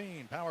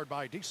 16. Powered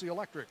by DC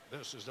Electric.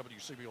 This is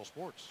WCBO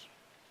Sports.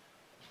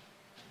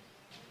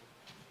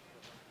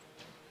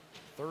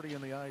 30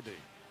 in the ID.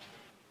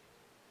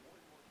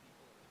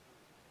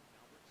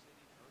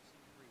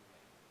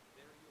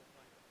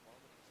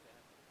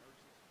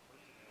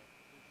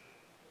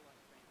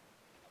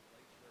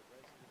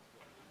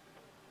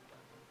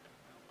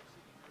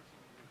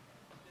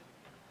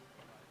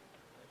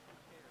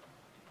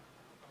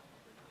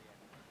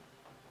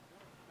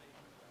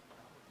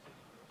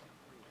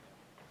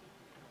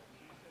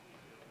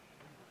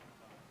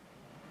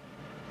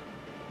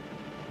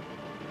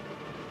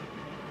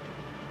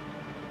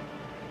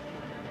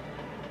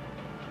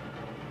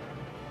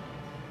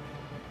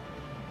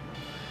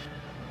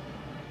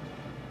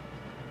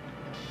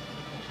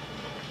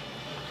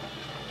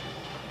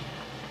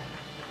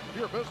 If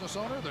you're a business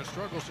owner that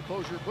struggles to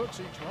close your books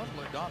each month,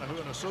 let Donahue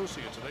and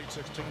Associates at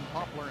 816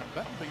 Poplar and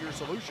Benton be your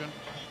solution.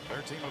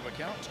 Their team of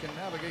accountants can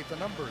navigate the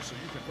numbers so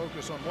you can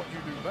focus on what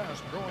you do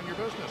best, growing your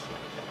business.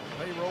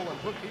 From payroll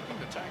and bookkeeping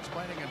to tax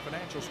planning and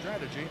financial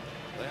strategy,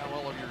 they have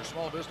all of your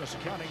small business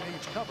accounting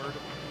needs covered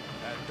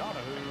at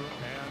Donahue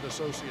and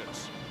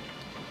Associates.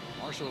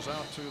 Marshals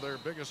out to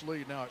their biggest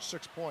lead now at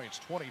 6 points,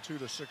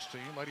 22-16.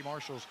 Lady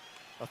Marshals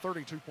a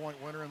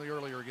 32-point winner in the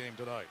earlier game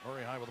tonight.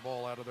 Murray High with the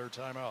ball out of their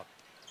timeout.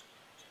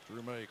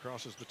 Drew May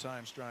crosses the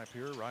time stripe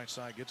here. Right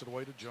side gets it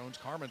away to Jones.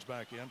 Carmen's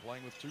back in,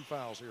 playing with 2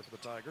 fouls here for the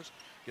Tigers.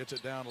 Gets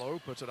it down low,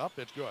 puts it up.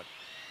 It's good.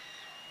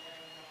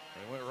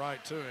 It went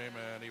right to him,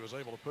 and he was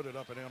able to put it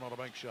up and in on a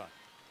bank shot.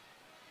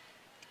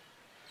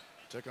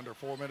 Tick under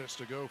 4 minutes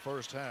to go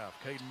first half.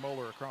 Caden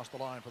Moeller across the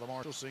line for the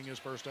Marshals, seeing his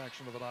first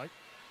action of the night.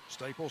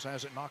 Staples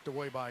has it knocked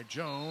away by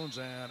Jones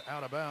and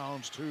out of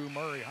bounds to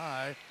Murray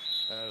High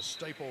as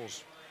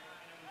Staples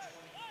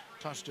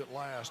touched it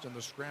last in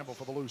the scramble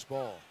for the loose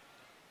ball.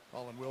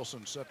 Colin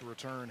Wilson set to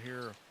return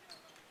here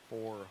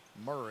for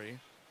Murray.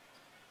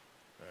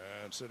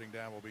 And sitting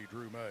down will be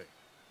Drew May.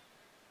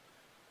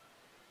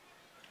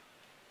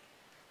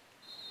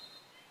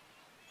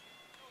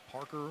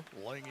 Parker,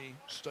 Lange,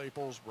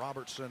 Staples,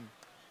 Robertson,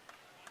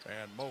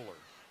 and Moeller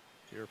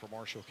here for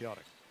Marshall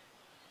County.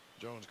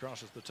 Jones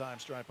crosses the time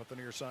stripe at the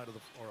near side of the,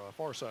 or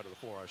far side of the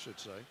floor, I should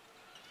say.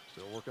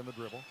 Still working the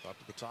dribble, up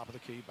to the top of the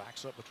key,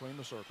 backs up between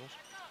the circles.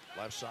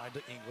 Left side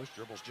to English,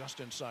 dribbles just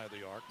inside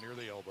the arc, near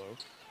the elbow,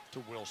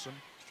 to Wilson.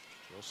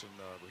 Wilson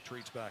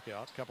retreats back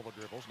out, couple of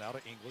dribbles, now to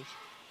English.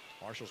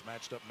 Marshall's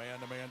matched up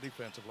man-to-man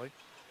defensively.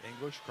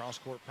 English,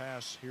 cross-court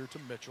pass here to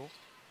Mitchell.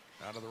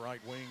 Out of the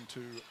right wing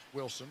to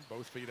Wilson,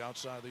 both feet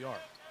outside the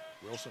arc.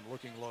 Wilson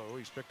looking low,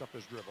 he's picked up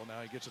his dribble. Now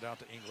he gets it out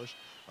to English,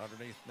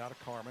 underneath, now to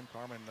Carmen.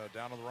 Carmen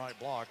down on the right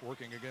block,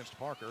 working against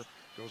Parker.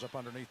 Goes up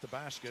underneath the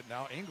basket.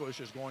 Now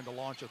English is going to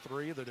launch a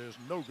three that is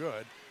no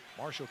good.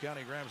 Marshall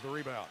County grabs the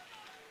rebound.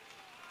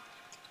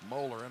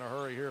 Moeller in a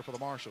hurry here for the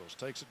Marshals.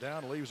 Takes it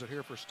down, leaves it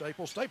here for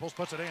Staples. Staples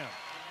puts it in.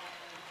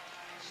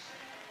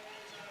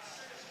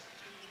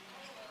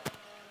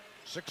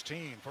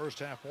 16 first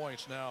half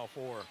points now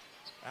for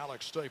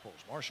Alex Staples.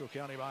 Marshall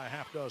County by a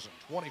half dozen,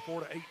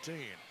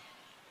 24-18.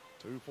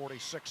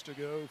 2:46 to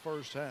go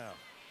first half.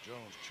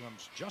 Jones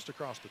comes just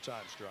across the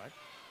time stripe.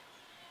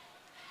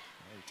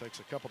 He takes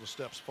a couple of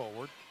steps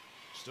forward.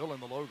 Still in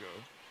the logo.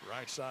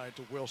 Right side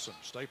to Wilson.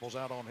 Staples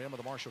out on him of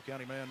the Marshall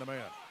County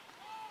man-to-man.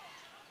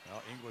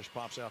 Now English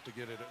pops out to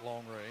get it at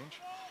long range.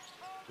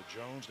 To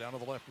Jones down to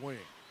the left wing.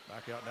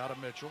 Back out now to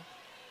Mitchell.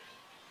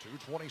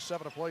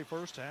 2:27 to play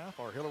first half.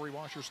 Our Hillary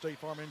Washer State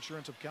Farm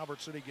Insurance of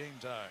Calvert City game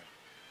time.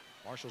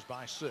 Marshals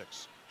by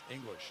 6.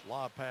 English,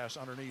 lob pass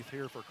underneath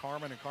here for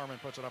Carmen, and Carmen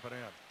puts it up and in.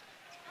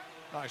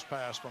 Nice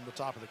pass from the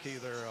top of the key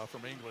there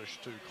from English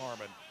to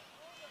Carmen.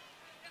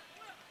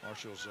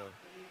 Marshals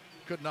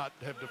could not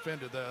have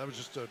defended that. That was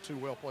just too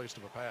well placed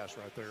of a pass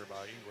right there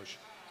by English.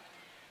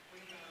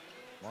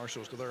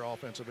 Marshals to their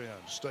offensive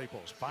end.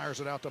 Staples fires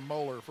it out to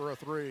Moeller for a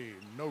three.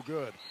 No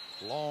good.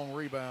 Long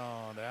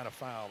rebound and a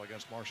foul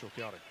against Marshall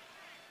County.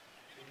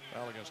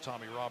 Foul against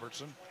Tommy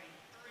Robertson.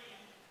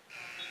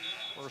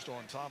 First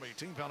on Tommy,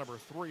 team foul number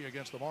 3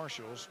 against the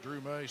Marshals. Drew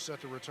May set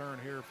to return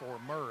here for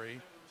Murray.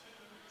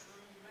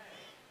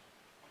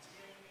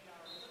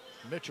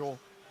 Mitchell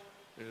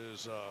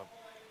is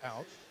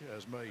out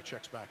as May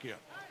checks back in.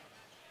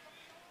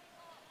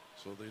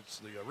 So it's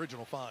the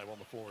original 5 on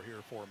the floor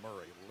here for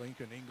Murray.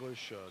 Lincoln,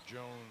 English,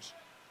 Jones,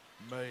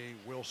 May,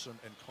 Wilson,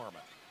 and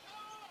Carmen.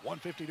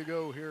 1:50 to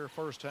go here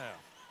first half.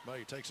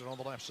 May takes it on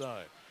the left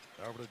side.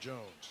 Over to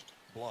Jones.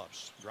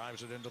 Bluffs,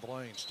 drives it into the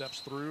lane,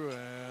 steps through,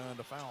 and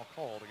a foul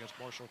called against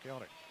Marshall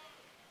County.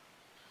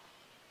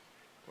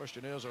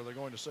 Question is, are they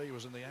going to say he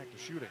was in the act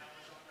of shooting?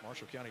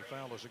 Marshall County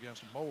foul is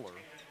against Moeller.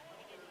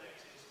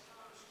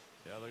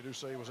 Yeah, they do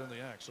say he was in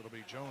the act, so it'll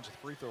be Jones at the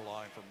free throw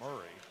line for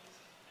Murray.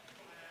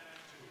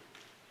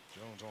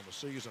 Jones on the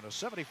season, a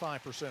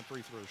 75%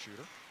 free throw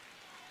shooter.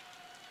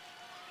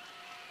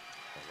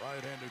 A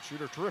right-handed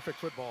shooter, terrific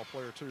football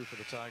player too for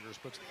the Tigers,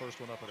 puts the first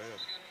one up and in.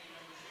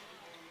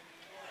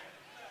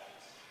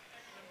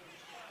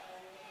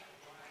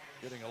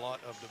 Getting a lot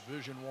of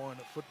Division I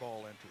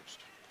football interest.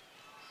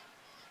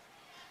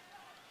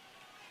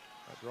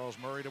 That draws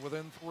Murray to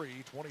within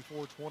 3,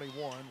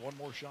 24-21. One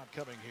more shot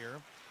coming here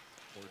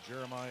for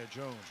Jeremiah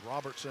Jones.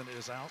 Robertson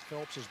is out.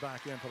 Phelps is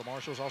back in for the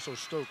Marshals. Also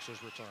Stokes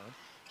has returned.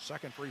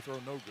 Second free throw,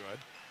 no good.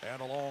 And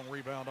a long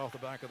rebound off the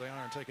back of the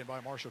iron taken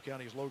by Marshall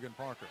County's Logan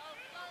Parker.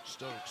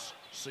 Stokes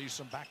sees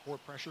some backcourt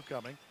pressure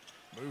coming.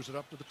 Moves it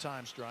up to the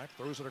time stripe,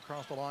 throws it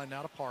across the line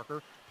now to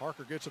Parker.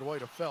 Parker gets it away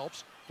to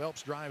Phelps.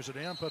 Phelps drives it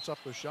in, puts up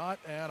the shot,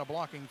 and a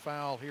blocking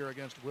foul here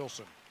against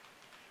Wilson.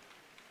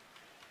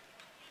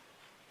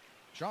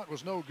 Shot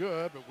was no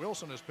good, but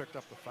Wilson has picked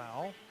up the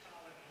foul.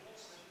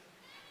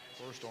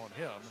 First on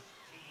him.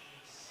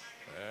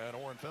 And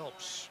Orrin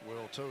Phelps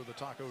will toe the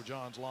Taco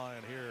John's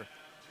line here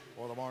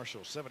for the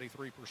Marshals.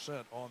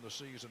 73% on the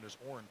season is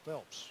Orrin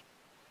Phelps.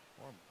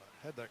 Orrin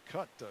had that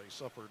cut he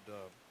suffered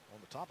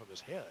on the top of his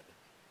head.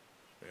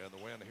 And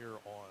the win here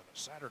on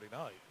Saturday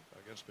night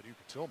against Paducah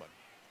Tillman.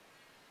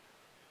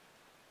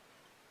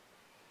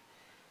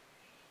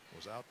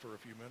 Was out for a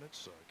few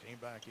minutes, came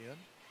back in.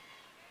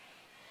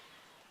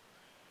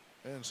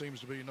 And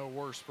seems to be no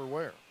worse for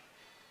wear.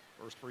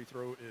 First free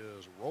throw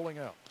is rolling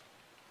out.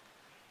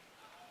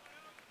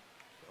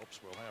 Phelps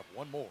will have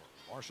one more.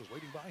 Marshals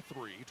leading by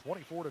 3,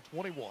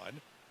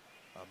 24-21.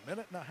 A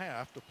minute and a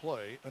half to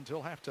play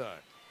until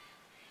halftime.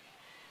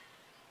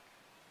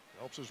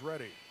 Phelps is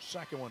ready.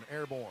 Second one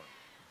airborne.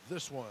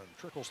 This one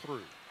trickles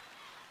through.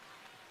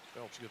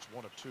 Phelps gets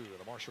 1 of 2, and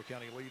the Marshall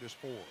County lead is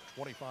 4,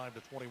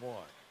 25-21.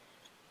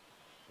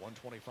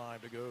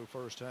 1:25 to go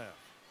first half.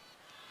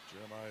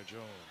 Jeremiah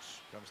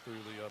Jones comes through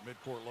the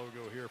midcourt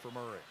logo here for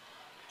Murray.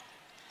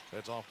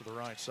 Heads off to the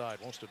right side,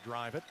 wants to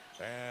drive it,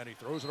 and he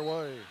throws it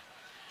away.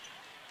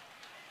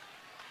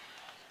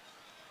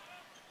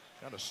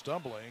 Kind of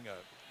stumbling.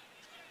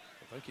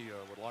 I think he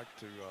would like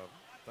to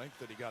think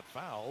that he got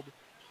fouled.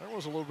 There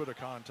was a little bit of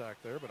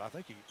contact there, but I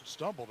think he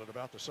stumbled at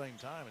about the same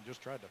time and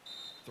just tried to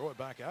throw it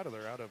back out of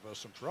there out of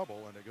some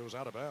trouble, and it goes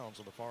out of bounds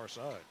on the far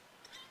side.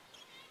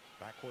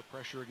 Backcourt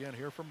pressure again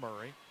here from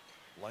Murray.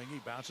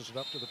 Lange bounces it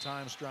up to the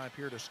time stripe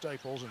here to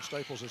Staples, and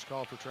Staples is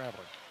called for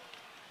traveling.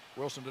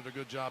 Wilson did a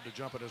good job to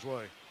jump it his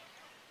way.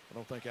 I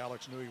don't think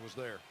Alex knew he was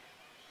there.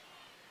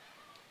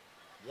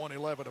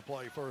 1:11 to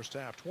play first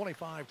half.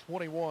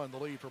 25-21 the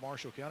lead for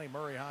Marshall County.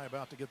 Murray High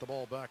about to get the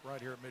ball back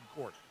right here at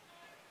midcourt.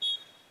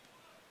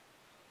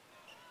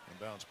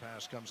 Inbounds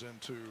pass comes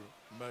into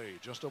May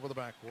just over the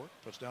backcourt.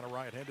 Puts down a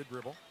right-handed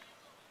dribble.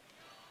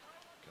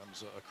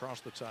 Comes across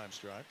the time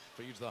stripe.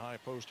 Feeds the high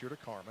post here to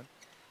Carmen.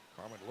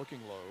 Carmen looking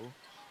low.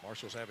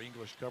 Marshals have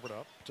English covered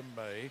up to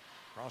May.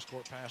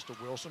 Cross-court pass to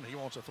Wilson. He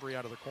wants a three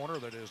out of the corner.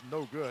 That is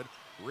no good.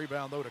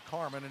 Rebound, though, to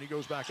Carmen, and he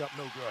goes back up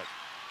no good.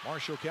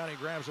 Marshall County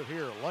grabs it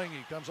here.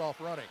 Lange comes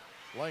off running.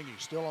 Lange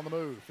still on the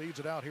move. Feeds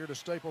it out here to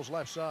Staples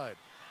left side.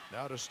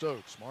 Now to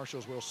Stokes.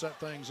 Marshals will set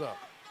things up.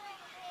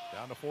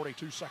 Down to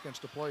 42 seconds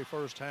to play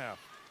first half.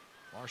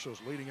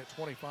 Marshals leading at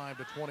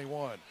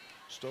 25-21.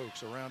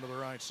 Stokes around to the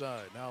right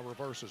side. Now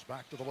reverses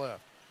back to the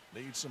left.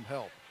 Needs some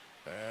help.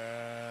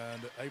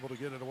 And able to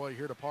get it away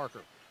here to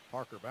Parker.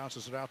 Parker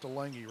bounces it out to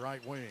Lange,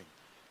 right wing.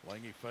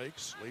 Lange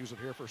fakes, leaves it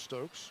here for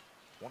Stokes.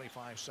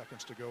 25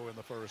 seconds to go in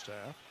the first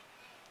half.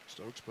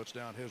 Stokes puts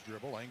down his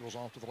dribble, angles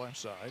off to the left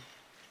side.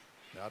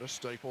 Now to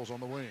Staples on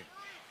the wing.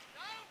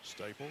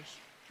 Staples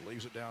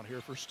leaves it down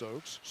here for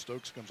Stokes.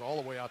 Stokes comes all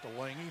the way out to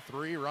Lange.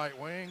 Three, right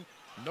wing,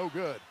 no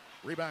good.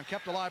 Rebound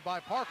kept alive by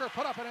Parker,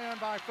 put up and in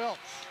by Phelps.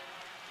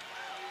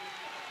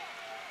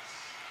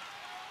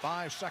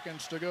 5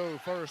 seconds to go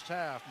first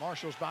half.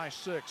 Marshals by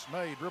 6.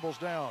 May dribbles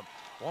down,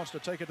 wants to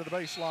take it to the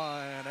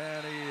baseline,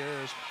 and he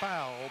is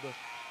fouled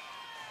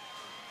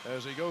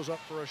as he goes up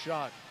for a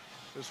shot.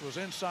 This was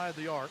inside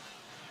the arc.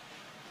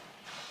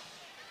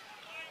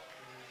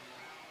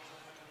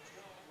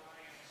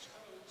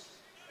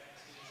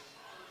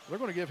 They're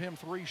going to give him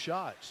 3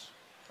 shots.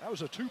 That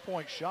was a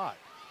 2-point shot.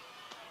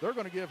 They're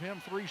going to give him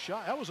 3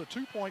 shots. That was a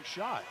 2-point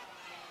shot.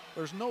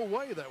 There's no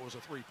way that was a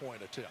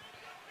 3-point attempt.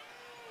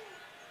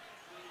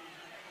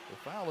 The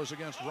foul is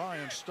against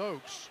Ryan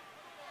Stokes.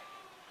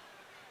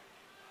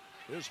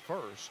 His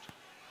first.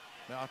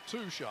 Now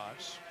 2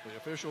 shots. The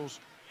officials,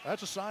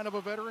 that's a sign of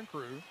a veteran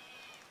crew.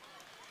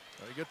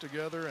 They get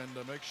together and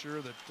make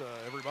sure that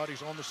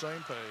everybody's on the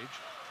same page.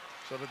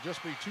 So it'll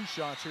just be 2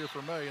 shots here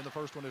for May, and the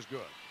first one is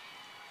good.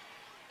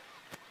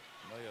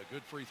 May, a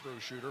good free throw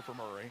shooter for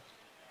Murray.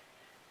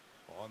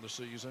 On the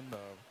season,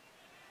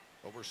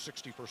 over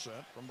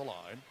 60% from the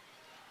line.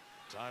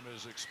 Time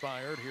has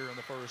expired here in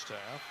the first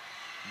half.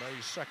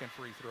 May's second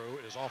free throw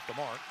is off the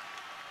mark.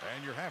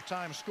 And your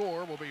halftime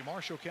score will be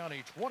Marshall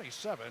County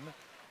 27,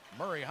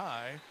 Murray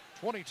High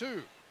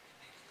 22.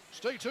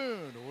 Stay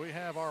tuned. We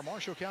have our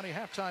Marshall County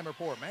halftime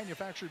report,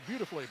 manufactured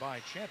beautifully by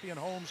Champion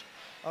Homes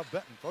of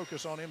Benton.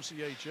 Focus on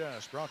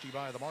MCHS, brought to you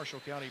by the Marshall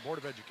County Board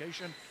of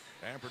Education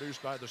and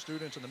produced by the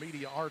students in the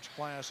media arts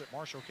class at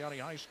Marshall County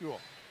High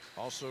School.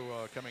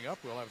 Also coming up,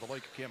 we'll have the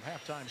Lake Kim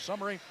halftime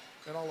summary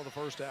and all of the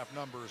first half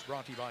numbers,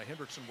 brought to you by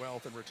Hendrickson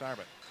Wealth and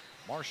Retirement.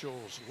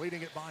 Marshals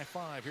leading it by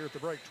 5 here at the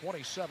break,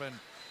 27-22.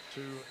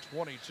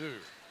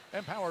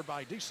 And powered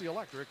by DC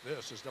Electric,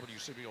 this is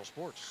WCBO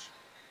Sports.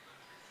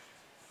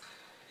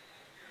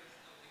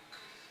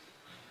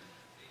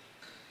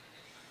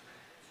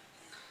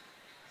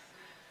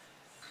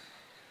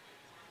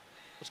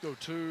 Let's go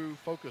 2,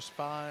 focus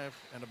 5,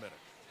 and a minute.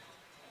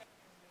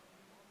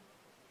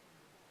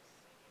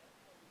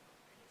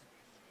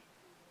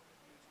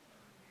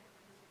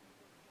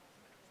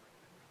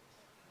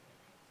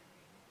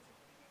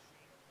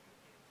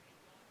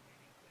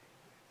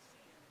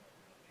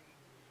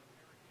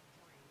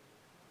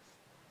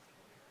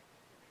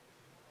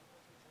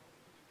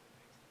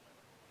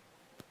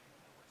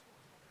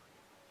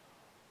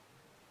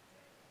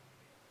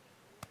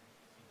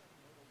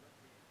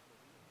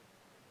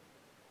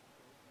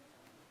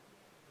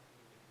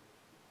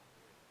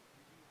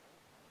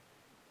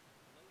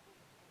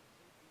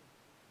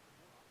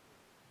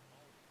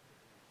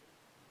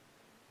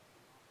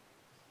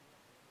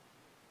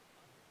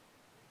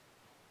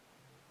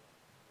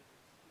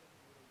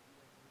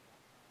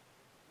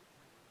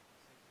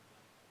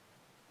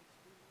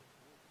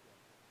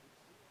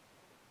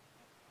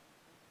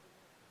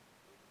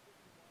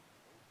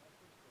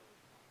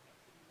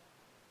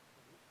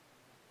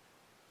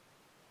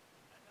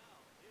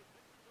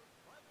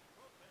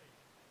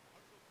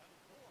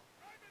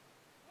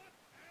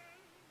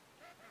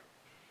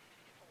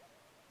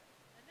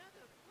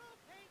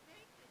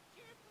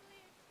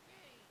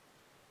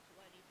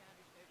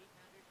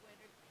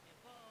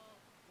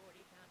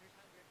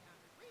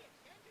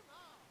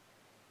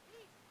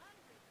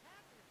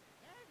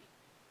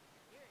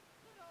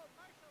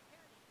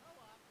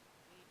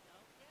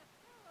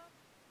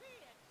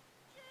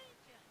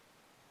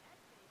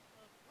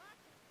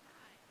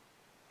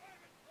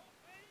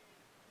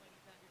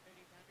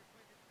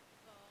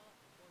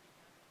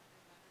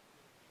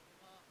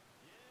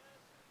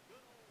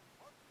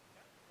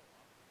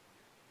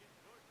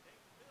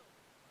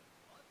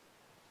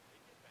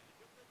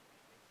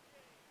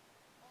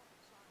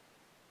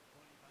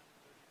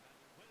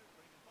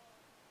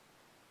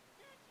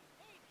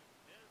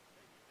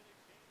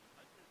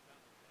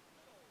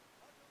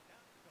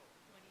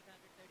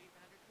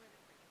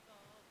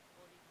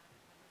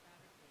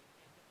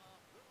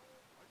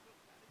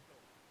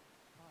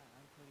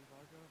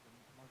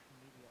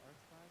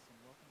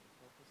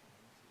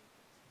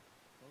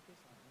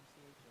 Focus on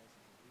MCHS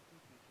is a weekly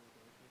feature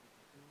dedicated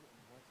to who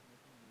and what's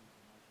making news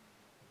in Marshall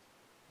Media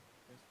history.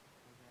 This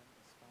program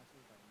is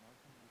sponsored by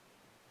Martin Luther,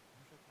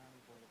 Marshall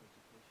County Board of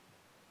Education,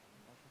 and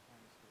the Marshall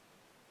County School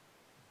District.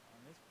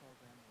 On this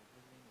program, we're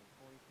visiting with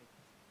Corey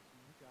Pickens, who's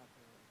new job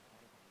here in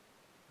Audubon.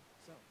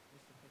 So,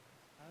 Mr.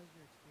 Pickens, how's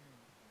your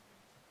experience been here?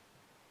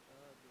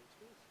 The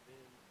experience has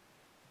been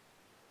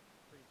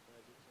pretty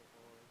pleasant so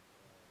far.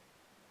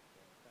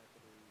 The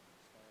faculty and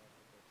staff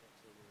at the tech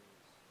center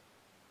has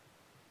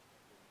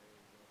been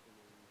very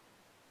welcoming,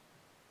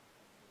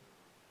 helpful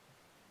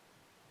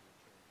in the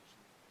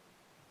transition from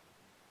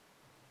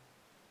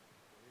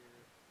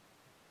career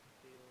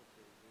field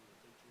to being a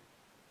teacher.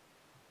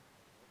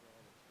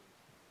 Overall, the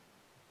experience has been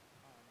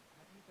good.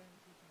 Have you been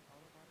teaching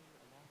auto body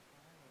a long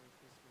time, or is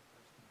this your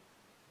first year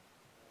here?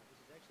 This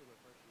is actually my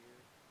first year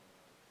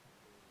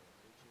being a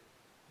teacher.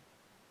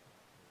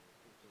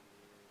 For 15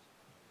 years,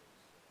 I was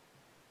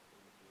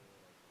in the field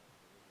as a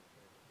physical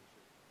therapy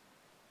teacher.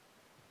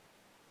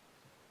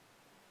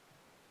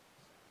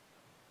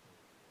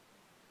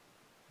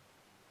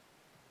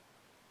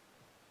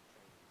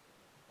 So training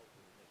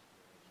hopefully the next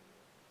generation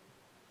of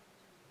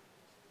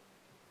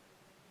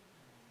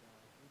And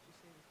would you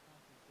say this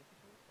class is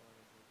difficult, or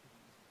is it pretty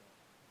easy going?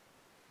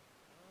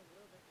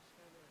 Well, that just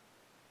kind of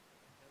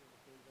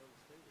depends on the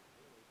student,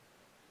 really.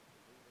 It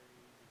can be very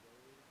easy going.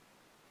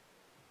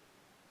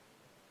 Learn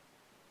a lot of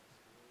skills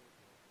that will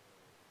transfer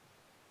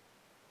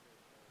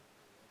into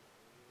other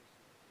areas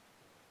that you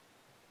can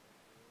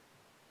work with. Everyone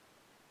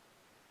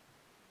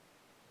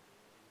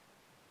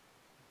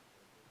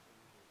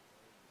transitions as you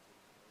go. You see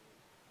students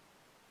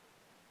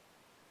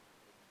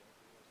maybe go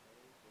through those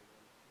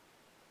things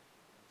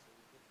when I'm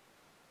seeing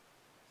different.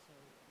 So,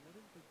 what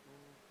is the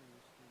goal for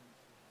your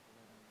students who have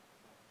learning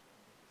challenge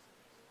and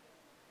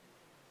deficits?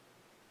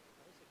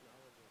 Basic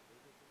knowledge of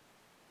businesses.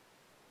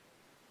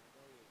 My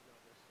goal is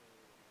not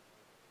necessarily to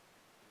have a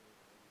field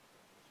or any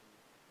transition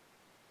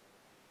that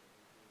I can go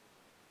into,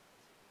 but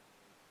basic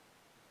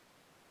knowledge, process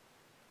of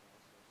managing investment and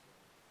responsible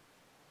planning,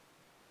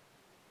 just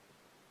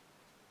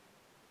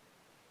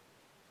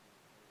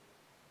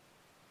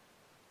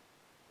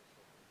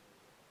so they know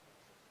what the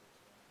process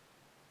looks like.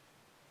 As I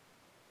love careers, basic knowledge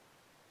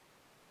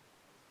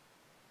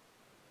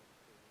of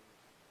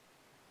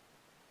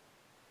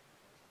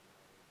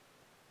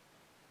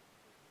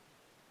business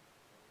growth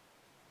as well as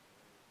in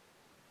the future.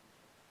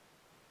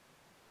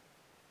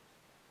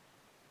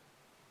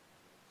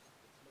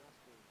 It's nice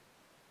to,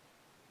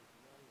 if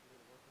you know you're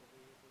going to work in a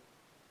vehicle,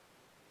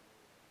 you know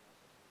what the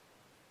process looks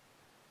like,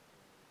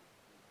 and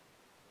you know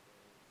the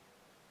way you are to work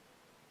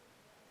in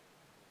that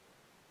area.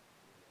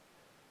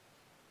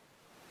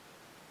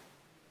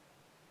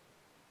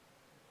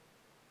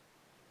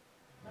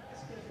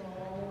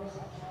 Basketballs,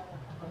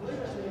 I believe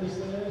that's what he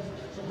says.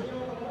 So be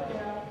on the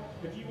lookout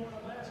if you want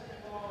a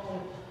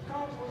basketball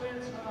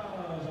compliments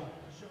of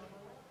Sean.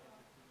 Yeah,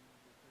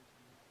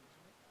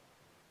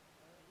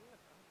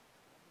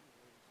 I've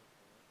enjoyed it so far.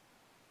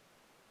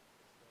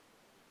 It's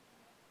definitely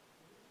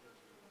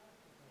changing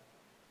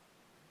my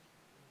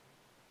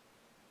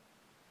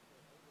but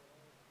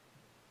overall, it's been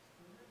good. Thank you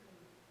for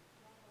listening to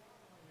Focus on MCHS, sponsored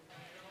by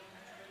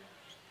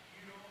Marshall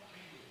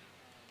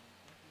County Board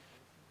of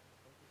Education, the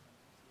Marshall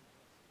County School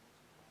District,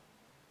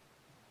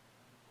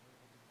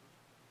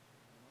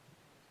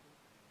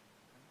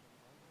 Franklin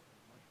Barlow,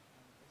 and Marshall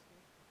County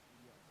Fiscal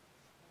Media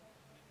Office.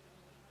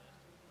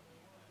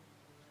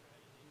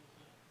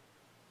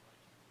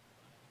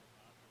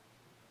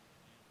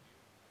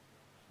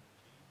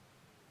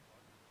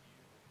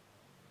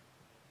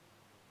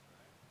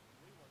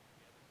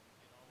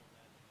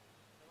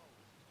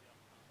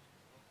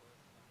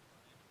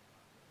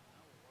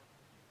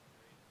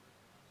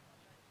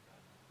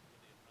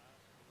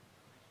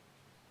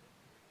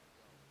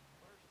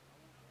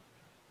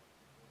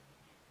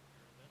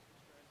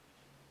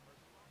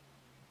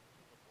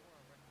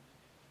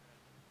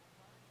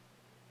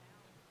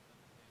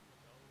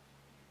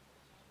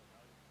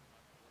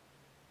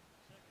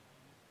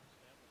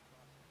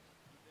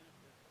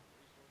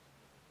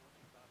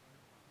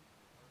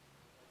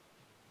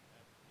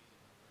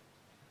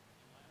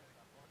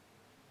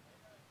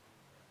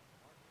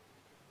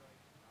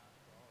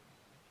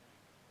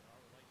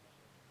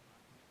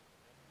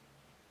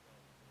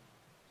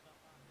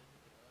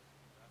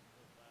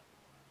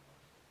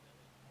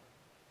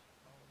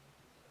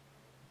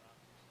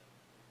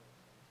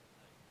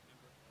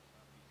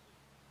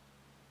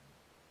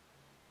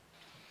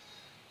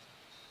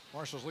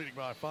 Marshals leading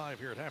by 5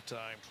 here at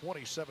halftime,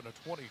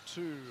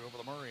 27-22 over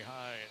the Murray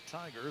High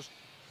Tigers.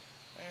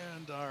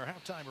 And our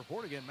halftime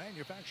report again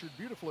manufactured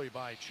beautifully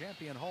by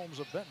Champion Homes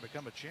of Benton.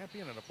 Become a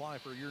champion and apply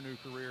for your new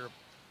career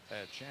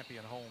at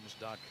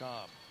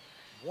championhomes.com.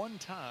 1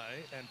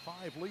 tie and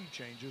 5 lead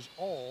changes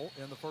all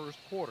in the first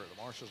quarter.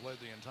 The Marshals led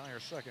the entire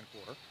second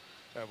quarter,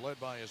 have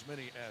led by as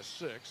many as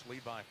 6,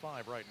 lead by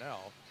 5 right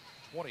now,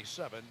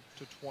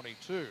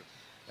 27-22.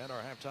 And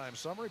our halftime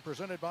summary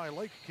presented by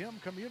Lake Kim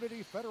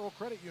Community Federal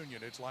Credit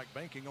Union. It's like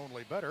banking,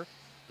 only better.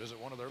 Visit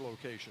one of their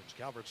locations,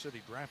 Calvert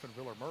City,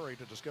 Graftonville, or Murray,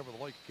 to discover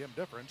the Lake Kim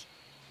difference.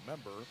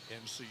 member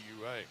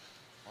NCUA.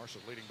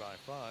 Marshall leading by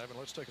 5, and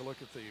let's take a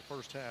look at the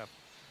first half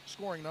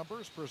scoring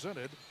numbers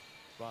presented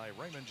by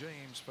Raymond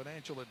James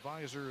Financial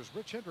Advisors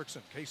Rich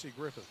Hendrickson, Casey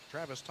Griffith,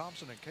 Travis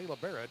Thompson, and Kayla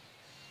Barrett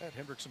at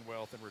Hendrickson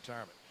Wealth and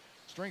Retirement.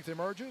 Strength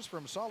emerges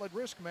from solid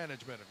risk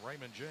management, and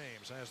Raymond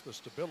James has the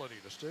stability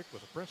to stick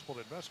with a principled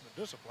investment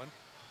discipline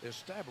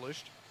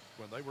established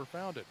when they were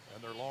founded,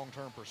 and their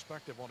long-term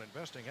perspective on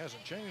investing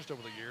hasn't changed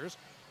over the years.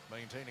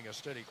 Maintaining a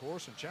steady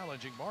course in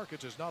challenging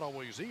markets is not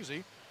always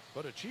easy,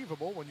 but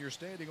achievable when you're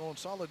standing on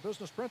solid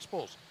business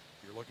principles.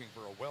 If you're looking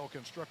for a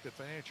well-constructed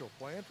financial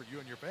plan for you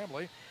and your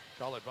family,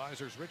 call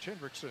advisors Rich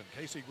Hendrickson,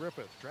 Casey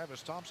Griffith,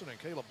 Travis Thompson, and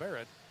Kayla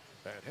Barrett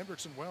at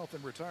Hendrickson Wealth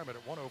and Retirement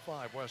at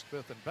 105 West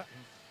 5th in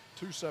Benton,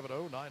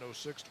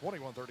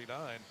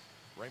 270-906-2139.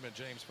 Raymond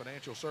James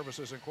Financial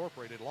Services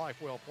Incorporated,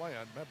 Life Well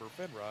Plan, member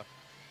FINRA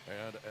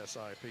and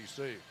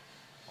SIPC.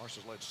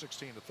 Marshals led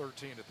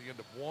 16-13 at the end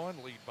of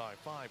one, lead by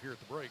 5 here at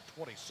the break,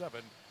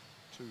 27-22.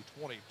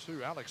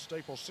 Alex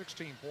Staples,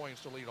 16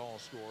 points to lead all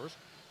scores,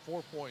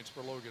 4 points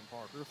for Logan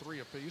Parker,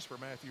 3 apiece for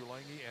Matthew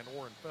Lange and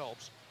Orrin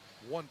Phelps,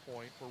 1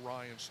 point for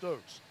Ryan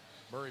Stokes.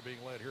 Murray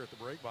being led here at the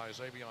break by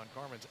Xavion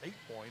Carmen's 8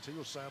 points. He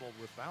was saddled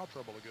with foul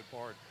trouble a good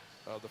part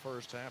of the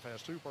first half,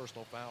 has 2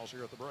 personal fouls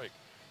here at the break.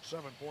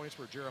 7 points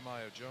for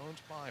Jeremiah Jones,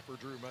 5 for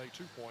Drew May,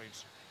 2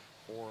 points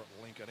for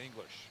Lincoln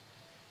English.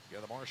 Yeah,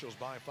 the Marshals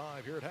by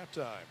 5 here at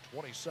halftime,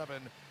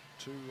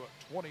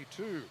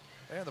 27-22.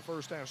 And the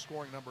first half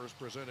scoring numbers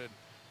presented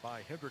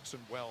by Hendrickson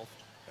Wealth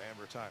and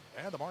Retirement.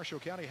 And the Marshall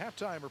County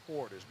halftime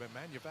report has been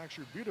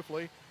manufactured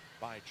beautifully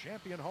by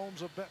Champion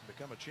Homes of Benton.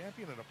 Become a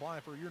champion and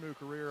apply for your new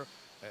career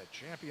at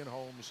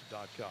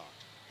championhomes.com.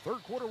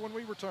 Third quarter when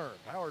we return,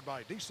 powered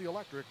by DC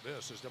Electric.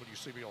 This is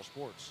WCBL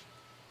Sports.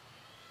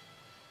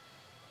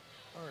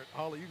 All right,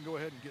 Holly, you can go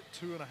ahead and get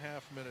 2.5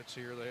 minutes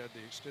here. They had the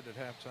extended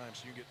halftime,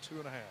 so you get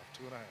 2.5.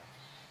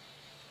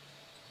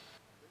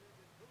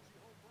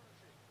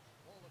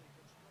 Quality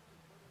constructed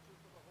furniture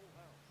for the whole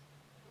house.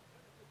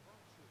 Competitive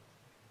prices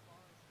and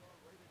 5-star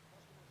rated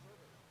customer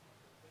service.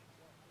 Things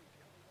like free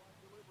countywide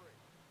delivery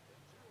and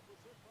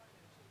 0%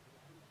 financing with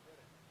approved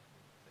credit.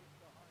 Take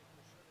the high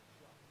percentage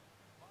shot.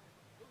 Buy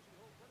from Cozy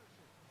Home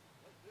Furnishings.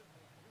 Let them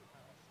make your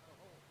house a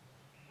home.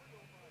 We're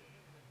owned by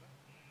Benton and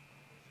Benton.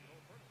 Cozy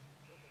Home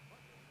Furnishings, open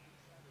Monday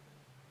through Saturday.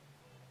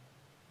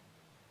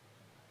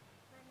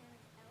 My name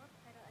is Ella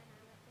Petal, and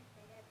I'm a fifth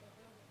grader at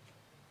Benton.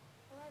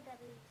 Hello,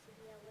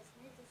 WCBL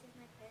listeners. This is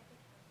my prayer to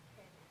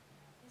Paramount.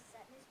 Miss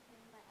Sutton is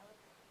playing by Ella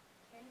Petal.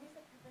 Karen is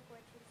the perfect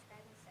word to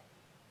describe Miss Sutton.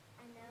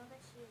 I know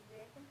that she is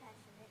very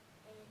compassionate,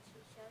 and she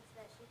shows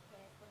that she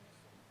cares for Miss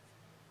Sutton.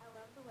 I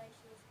love the way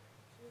she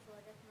is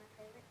ordered. My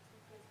favorite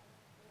teacher is in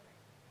the room.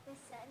 Miss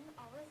Sutton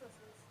always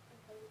listens and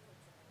pays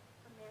attention.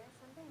 When there is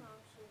something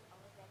wrong, she is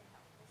always there to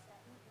help. Miss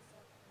Sutton is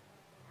so kind,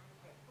 and I'm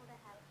grateful to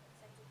have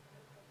such a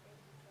kind,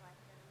 favorite teacher like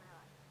her in my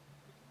life.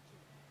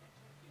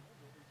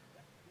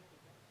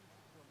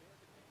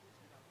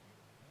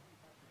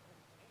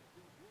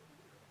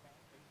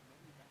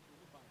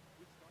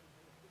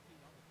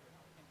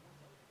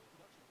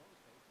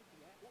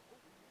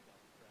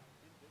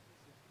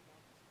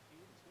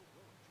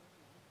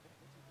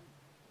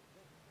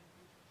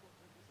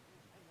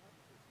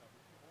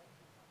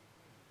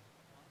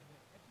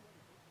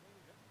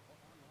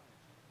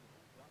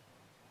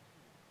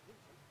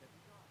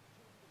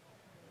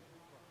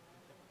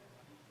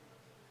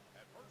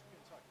 At First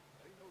Kentucky,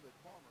 they know that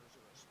farmers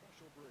are a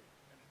special breed,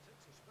 and it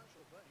takes a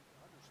special bank to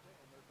understand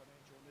their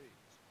financial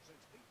needs. Since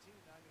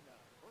 1899,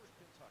 First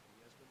Kentucky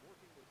has been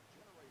working with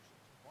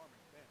generations of farming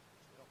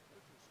families to help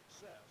nurture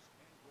success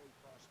and grow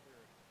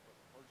prosperity.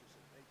 Whether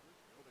purchasing acreage,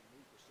 building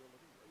new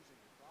facility, raising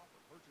a crop,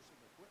 or purchasing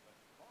equipment,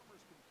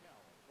 farmers can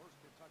count on First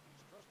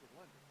Kentucky's trusted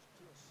lenders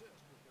to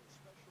assist with their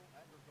special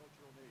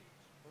agricultural needs.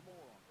 For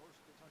more on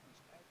First Kentucky's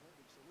ag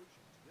lending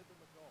solutions, give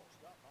them a call,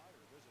 stop by,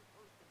 or visit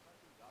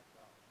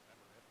firstkentucky.com.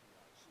 Member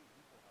FDIC,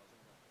 Equal Housing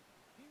Lender.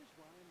 Here's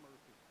Ryan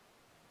Murphy.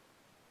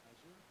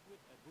 Azure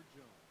with Edward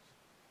Jones.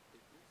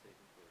 If you're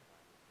saving for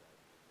retirement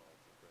driving your car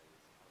to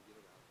praise, I'll get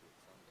around to it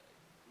someday.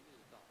 We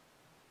need to talk.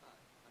 Hi,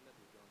 I'm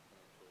Edward Jones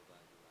Financial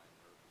Advisor Ryan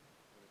Murphy.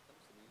 When it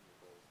comes to meeting your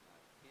goals,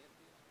 time can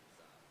be on your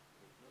side.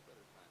 There's no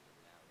better time than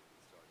now to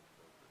get started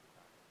towards your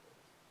retirement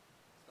goals.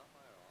 Stop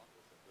by our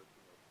office at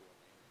 1304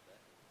 Main and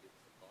Benton and give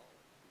us a call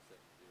at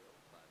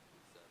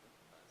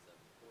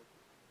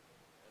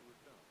 270-537-5743. Edward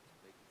Jones,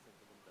 making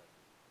simple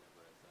investing.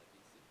 Member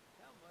SIPC.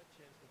 How much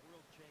has the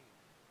world changed?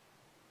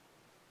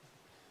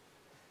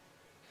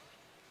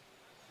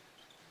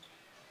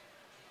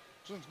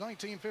 Since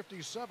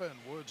 1957,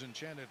 Woods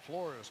Enchanted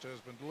Florist has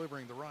been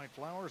delivering the right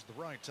flowers at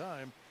the right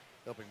time,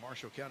 helping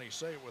Marshall County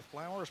say it with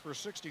flowers for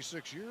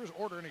 66 years.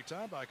 Order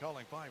anytime by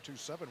calling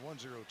 527-1024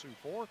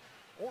 or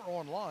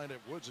online at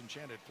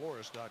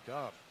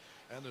woodsenchantedflorist.com.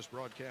 And this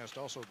broadcast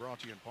also brought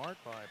to you in part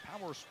by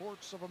Power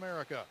Sports of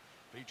America,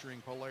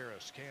 featuring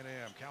Polaris,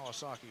 Can-Am,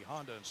 Kawasaki,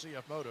 Honda, and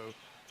CF Moto,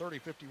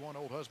 3051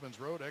 Old Husbands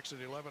Road,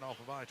 exit 11 off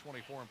of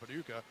I-24 in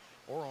Paducah,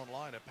 or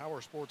online at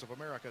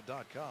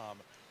powersportsofamerica.com.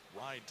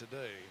 Ride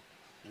today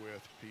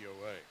with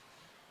POA.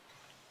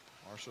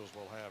 Marshals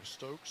will have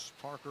Stokes,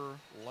 Parker,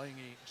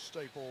 Lange,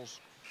 Staples,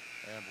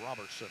 and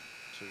Robertson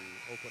to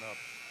open up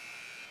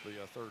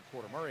the third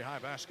quarter. Murray High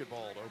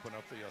basketball to open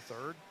up the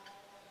third.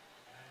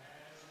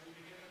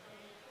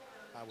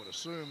 I would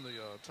assume the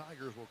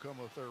Tigers will come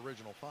with their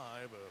original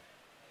five.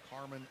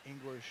 Carmen,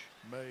 English,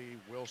 May,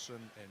 Wilson,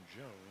 and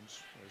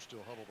Jones. They're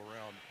still huddled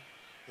around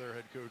their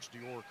head coach,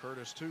 Dior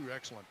Curtis. Two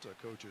excellent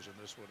coaches in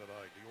this one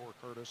tonight. Dior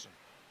Curtis and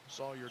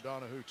Sawyer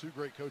Donahue. Two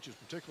great coaches,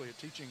 particularly at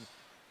teaching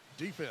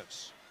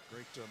defense.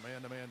 Great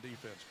man-to-man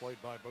defense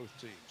played by both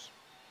teams.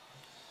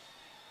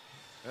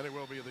 And it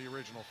will be the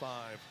original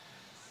five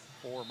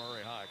for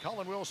Murray High.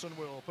 Colin Wilson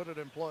will put it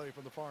in play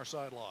from the far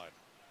sideline.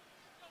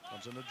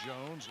 Comes into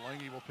Jones.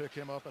 Lange will pick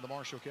him up in the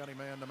Marshall County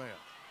man-to-man.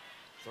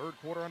 Third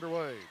quarter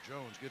underway.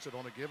 Jones gets it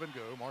on a give and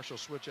go. Marshall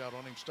switch out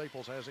on him.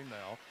 Staples has him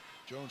now.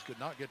 Jones could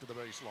not get to the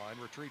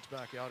baseline. Retreats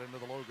back out into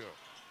the logo.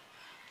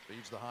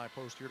 Feeds the high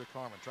post here to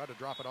Carmen. Tried to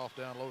drop it off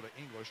down low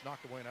to English.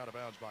 Knocked away and out of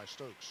bounds by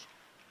Stokes.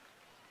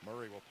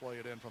 Murray will play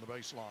it in from the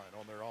baseline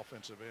on their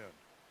offensive end.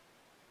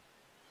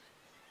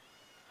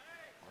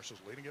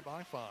 Marshall's leading it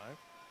by 5.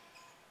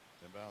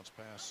 Inbounds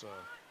pass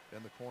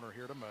in the corner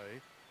here to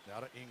May. Now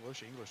to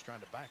English. English trying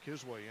to back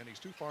his way in. He's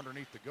too far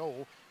underneath the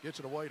goal. Gets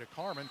it away to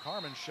Carmen.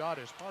 Carmen's shot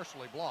is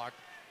partially blocked,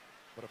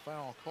 but a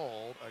foul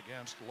called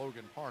against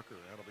Logan Parker.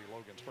 That'll be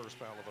Logan's first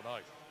foul of the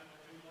night.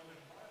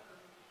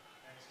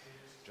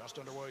 Just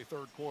underway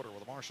third quarter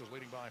with the Marshals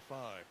leading by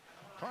 5.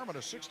 Carmen, a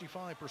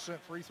 65%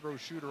 free throw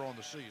shooter on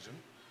the season.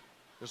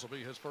 This will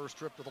be his first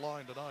trip to the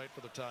line tonight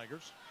for the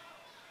Tigers.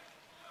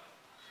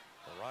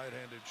 A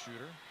right-handed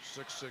shooter,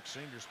 6'6"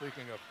 senior.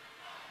 Speaking of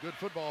good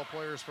football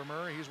players for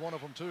Murray, he's one of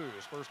them too.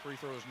 His first free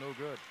throw is no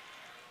good.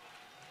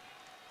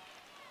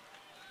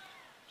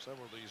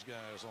 Several of these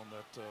guys on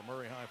that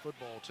Murray High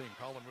football team.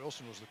 Colin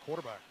Wilson was the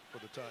quarterback for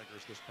the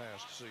Tigers this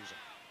past season.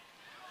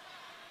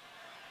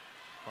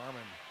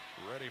 Carmen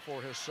ready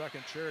for his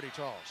second charity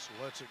toss.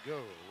 Lets it go.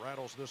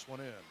 Rattles this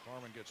one in.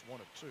 Carmen gets 1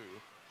 of 2.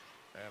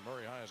 And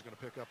Murray High is going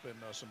to pick up in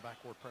some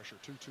backcourt pressure.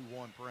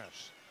 2-2-1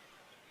 press.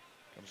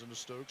 Comes into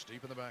Stokes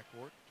deep in the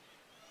backcourt.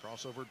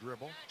 Crossover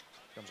dribble.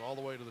 Comes all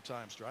the way to the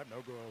time stripe.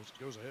 No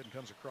goes ahead and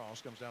comes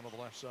across. Comes down to the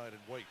left side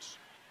and waits.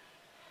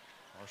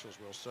 Marshals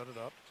will set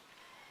it up.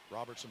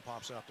 Robertson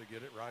pops out to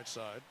get it right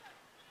side.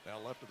 Now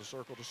left of the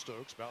circle to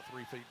Stokes. About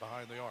 3 feet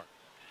behind the arc.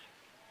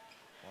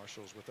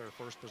 Marshals with their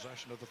first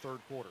possession of the third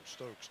quarter.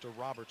 Stokes to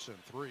Robertson.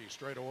 3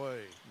 straight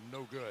away.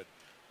 No good.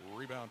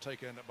 Rebound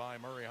taken by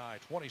Murray High.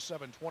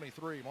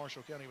 27-23.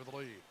 Marshall County with the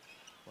lead.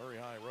 Murray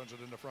High runs it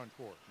into front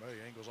court. May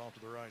angles off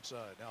to the right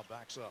side. Now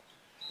backs up.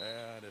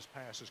 And his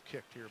pass is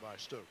kicked here by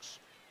Stokes.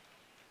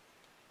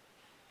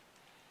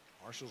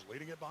 Marshall's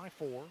leading it by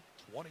 4.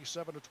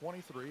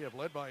 27-23. Have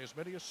led by as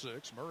many as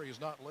 6. Murray has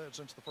not led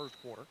since the first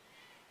quarter.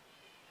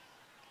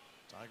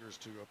 Tigers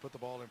to put the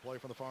ball in play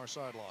from the far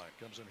sideline.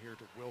 Comes in here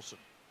to Wilson.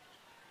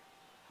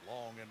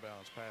 Long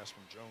inbounds pass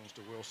from Jones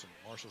to Wilson.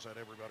 Marshall's had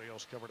everybody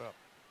else covered up.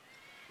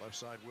 Left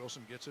side,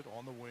 Wilson gets it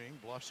on the wing.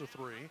 Bluffs a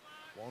 3.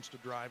 Wants to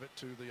drive it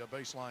to the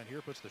baseline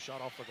here. Puts the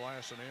shot off the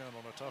glass and in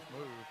on a tough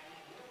move.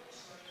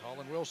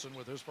 Colin Wilson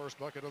with his first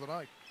bucket of the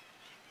night.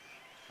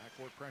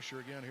 Backcourt pressure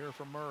again here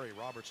from Murray.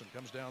 Robertson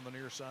comes down the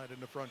near side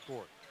into front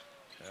court.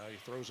 He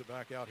throws it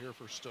back out here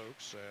for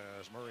Stokes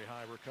as Murray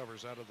High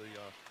recovers out of the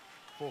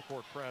full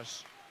court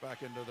press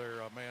back into their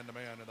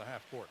man-to-man in the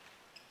half court.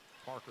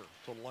 Parker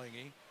to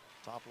Lange.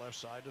 Top left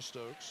side to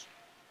Stokes.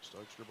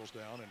 Stokes dribbles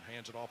down and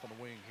hands it off on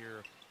the wing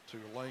here to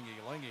Lange.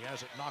 Lange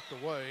has it knocked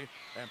away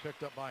and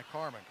picked up by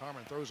Carmen.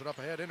 Carmen throws it up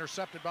ahead,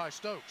 intercepted by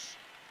Stokes.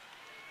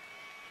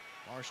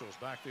 Marshals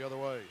back the other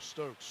way.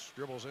 Stokes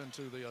dribbles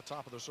into the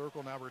top of the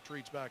circle, now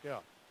retreats back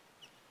out.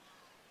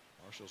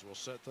 Marshals will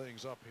set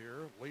things up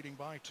here, leading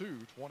by 2,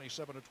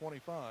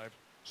 27-25.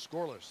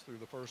 Scoreless through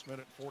the first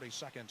minute, 40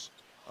 seconds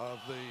of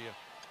the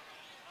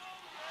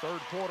third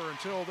quarter.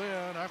 Until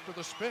then, after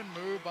the spin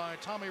move by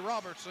Tommy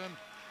Robertson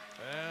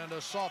and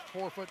a soft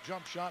 4-foot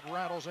jump shot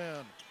rattles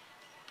in.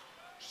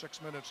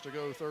 6 minutes to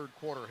go, third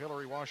quarter.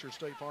 Hillary Washer,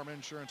 State Farm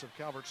Insurance of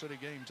Calvert City,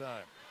 game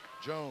time.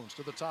 Jones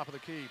to the top of the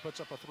key,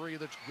 puts up a 3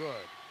 that's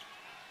good.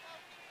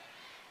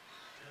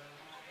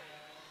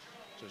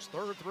 It's his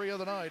third 3 of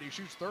the night. He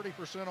shoots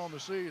 30% on the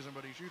season,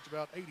 but he shoots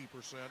about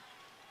 80%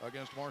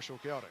 against Marshall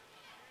County.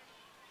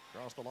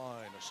 Across the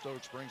line, and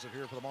Stokes brings it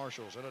here for the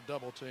Marshals in a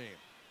double team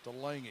to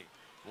Lange.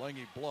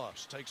 Lange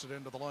bluffs, takes it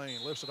into the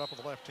lane, lifts it up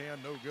with the left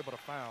hand, no good but a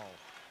foul.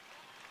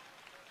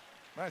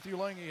 Matthew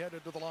Lange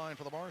headed to the line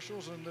for the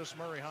Marshals, and this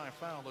Murray High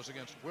foul is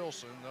against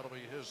Wilson. That'll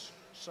be his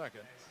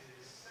second.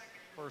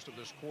 First of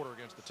this quarter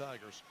against the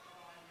Tigers.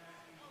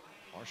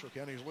 Marshall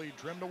County's lead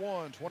trimmed to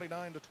 1,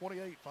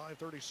 29-28,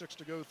 5:36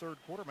 to go, third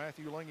quarter.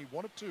 Matthew Lange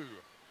 1 of 2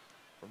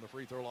 from the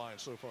free throw line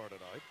so far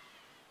tonight.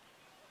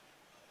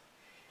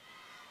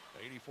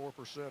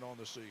 84% on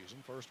the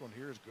season. First one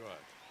here is good.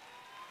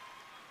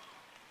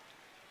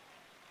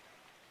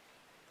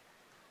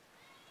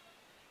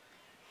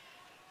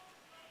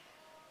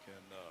 Can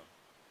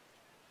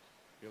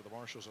give the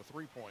Marshals a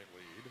 3-point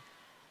lead.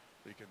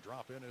 He can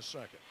drop in his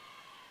second.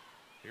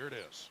 Here it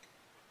is.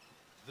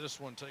 This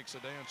one takes a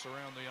dance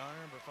around the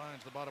iron, but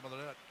finds the bottom of the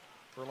net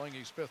for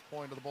Lange's 5th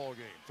point of the ball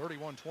game.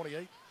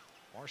 31-28.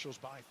 Marshals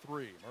by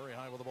 3. Murray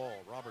High with the ball.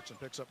 Robertson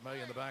picks up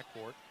May in the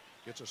backcourt.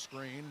 Gets a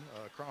screen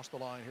across the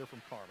line here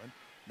from Carmen.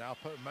 Now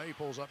May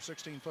pulls up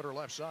 16-footer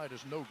left side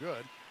is no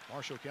good.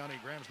 Marshall County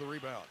grabs the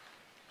rebound.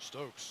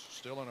 Stokes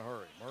still in a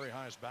hurry. Murray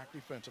High is back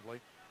defensively,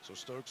 so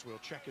Stokes will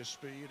check his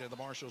speed, and the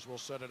Marshals will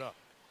set it up.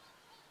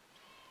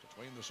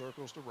 Between the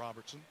circles to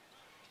Robertson.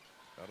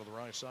 Out of the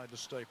right side to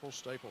Staples.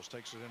 Staples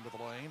takes it into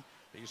the lane.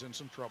 He's in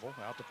some trouble.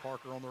 Out to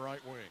Parker on the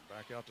right wing.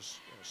 Back out to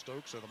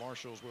Stokes, and the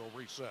Marshals will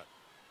reset.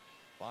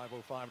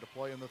 5:05 to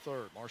play in the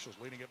third. Marshals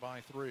leading it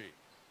by 3.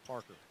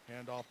 Parker,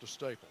 hand off to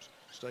Staples.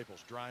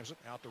 Staples drives it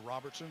out to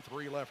Robertson.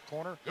 3 left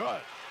corner.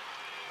 Good.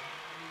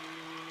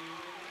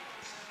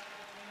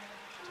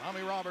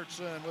 Tommy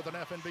Robertson with an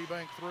FNB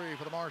Bank 3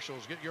 for the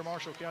Marshals. Get your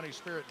Marshall County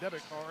Spirit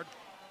debit card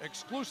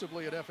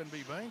exclusively at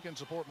FNB Bank and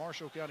support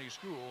Marshall County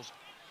schools.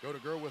 Go to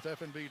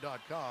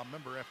growwithfnb.com,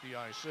 member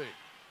FDIC.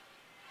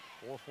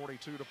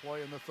 4:42 to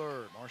play in the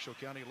third. Marshall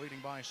County leading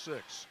by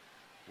 6.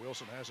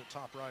 Wilson has it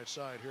top right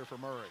side here for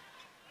Murray.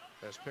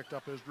 Has picked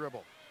up his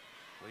dribble.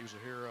 Leaves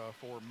it here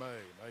for May.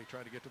 May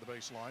tried to get to the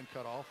baseline,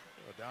 cut off,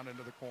 down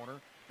into the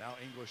corner. Now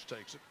English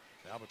takes it.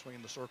 Now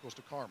between the circles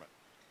to Carmen.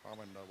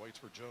 Carmen waits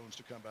for Jones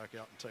to come back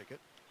out and take it.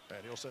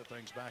 And he'll set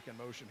things back in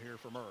motion here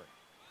for Murray.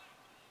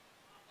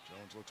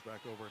 Jones looks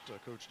back over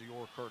at Coach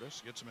Dior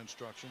Curtis, gets some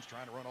instructions,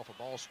 trying to run off a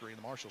ball screen.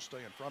 The Marshals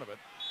stay in front of it.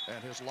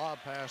 And his lob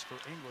pass for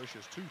English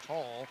is too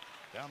tall.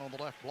 Down on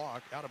the left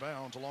block, out of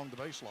bounds along the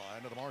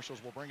baseline. And the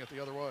Marshals will bring it the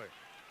other way.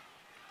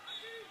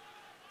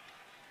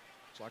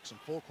 It's like some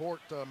full court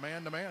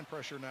man-to-man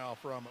pressure now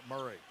from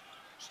Murray.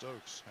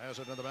 Stokes has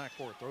it in the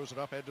backcourt, throws it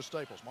up head to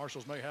Staples.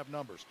 Marshals may have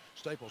numbers.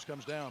 Staples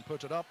comes down,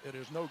 puts it up. It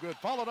is no good.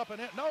 Followed up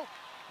and in. Nope.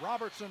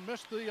 Robertson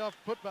missed the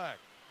putback.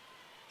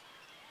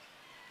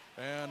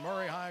 And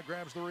Murray High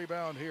grabs the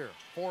rebound here.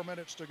 4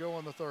 minutes to go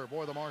in the third.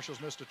 Boy, the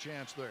Marshals missed a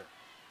chance there.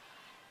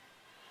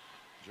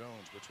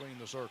 Jones between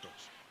the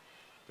circles.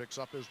 Picks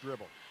up his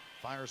dribble.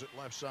 Fires it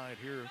left side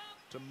here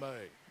to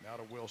May. Now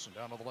to Wilson,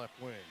 down to the left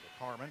wing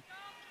to Carmen.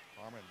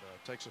 Carmen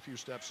takes a few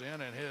steps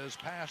in, and his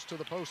pass to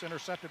the post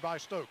intercepted by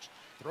Stokes.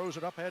 Throws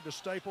it up head to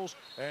Staples,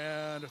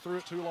 and threw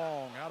it too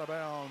long. Out of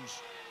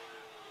bounds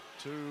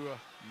to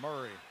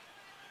Murray.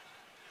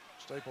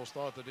 Staples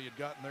thought that he had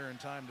gotten there in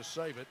time to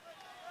save it,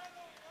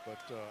 but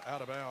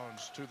out of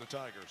bounds to the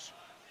Tigers.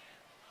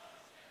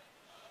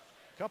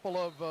 Couple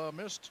of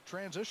missed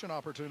transition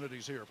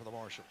opportunities here for the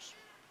Marshals.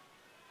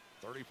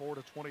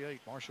 34-28.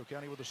 Marshall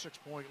County with a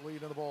 6-point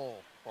lead in the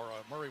ball, or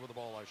Murray with the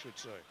ball, I should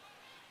say.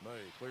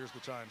 May clears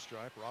the time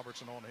stripe.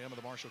 Robertson on him, and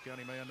the Marshall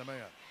County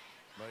man-to-man.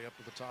 May up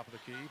to the top of the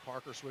key.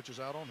 Parker switches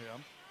out on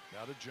him.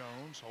 Now to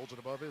Jones. Holds it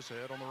above his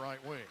head on the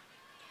right wing.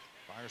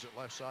 Fires it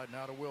left side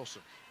now to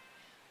Wilson.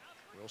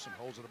 Wilson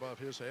holds it above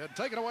his head.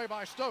 Taken away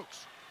by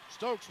Stokes.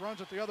 Stokes runs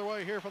it the other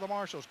way here for the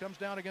Marshals. Comes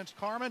down against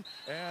Carmen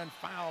and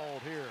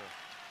fouled here.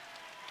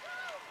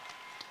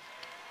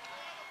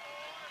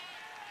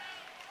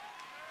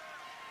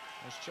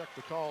 Let's check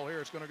the call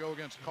here. It's going to go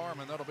against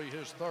Carmen. That'll be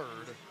his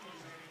third.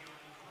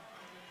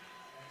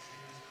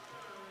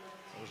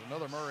 There's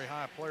another Murray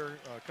High player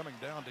coming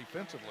down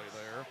defensively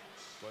there,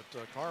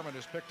 but Carmen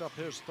has picked up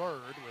his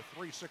third with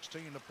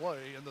 3:16 to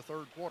play in the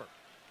third quarter.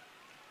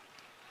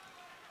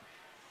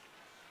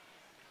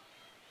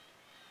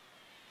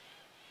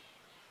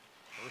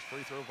 First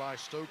free throw by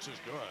Stokes is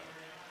good.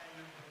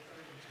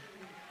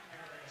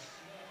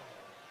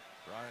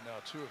 Ryan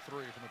now 2 of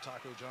 3 from the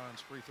Taco John's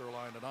free throw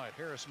line tonight.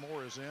 Harris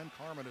Moore is in,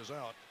 Carmen is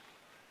out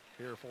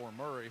here for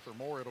Murray. For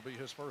Moore, it'll be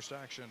his first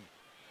action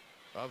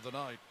of the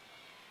night.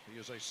 He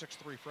is a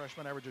 6'3"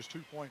 freshman, averages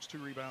 2 points, 2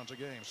 rebounds a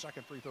game.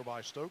 Second free throw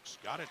by Stokes.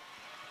 Got it.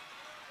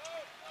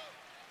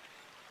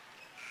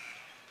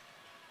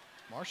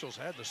 Marshals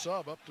had the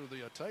sub up to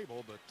the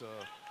table, but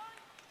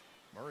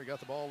Murray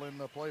got the ball in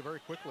play very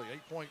quickly.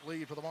 8-point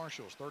lead for the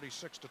Marshals,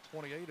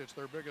 36-28. It's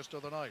their biggest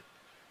of the night.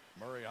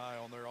 Murray High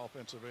on their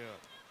offensive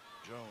end.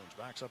 Jones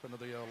backs up into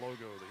the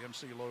logo, the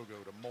MC logo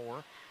to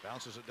Moore.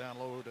 Bounces it down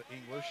low to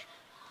English.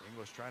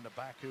 English trying to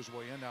back his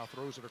way in, now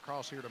throws it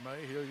across here to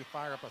May. He'll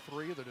fire up a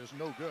three that is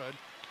no good.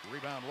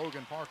 Rebound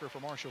Logan Parker for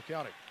Marshall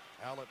County.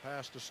 Outlet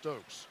pass to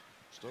Stokes.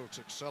 Stokes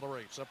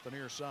accelerates up the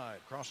near side,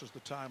 crosses the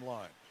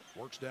timeline,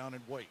 works down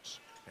and waits.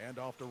 Hand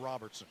off to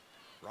Robertson.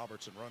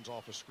 Robertson runs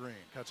off a screen,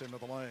 cuts into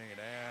the lane,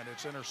 and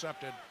it's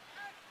intercepted.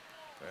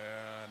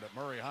 And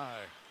Murray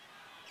High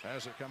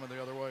has it coming the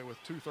other way with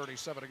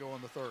 2:37 to go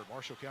in the third.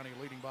 Marshall County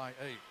leading by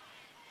 8.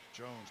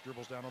 Jones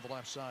dribbles down on the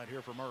left side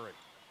here for Murray.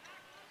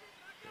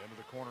 Into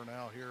the corner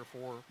now here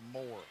for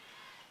Moore.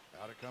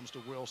 Out it comes to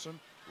Wilson.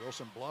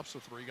 Wilson bluffs the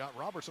three. Got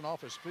Robertson off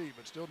his feet,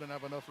 but still didn't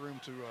have enough room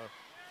to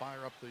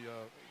fire up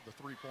the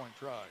three-point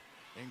try.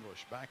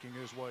 English backing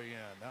his way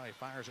in. Now he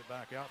fires it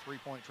back out.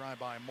 Three-point try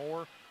by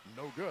Moore.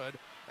 No good.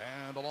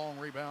 And a long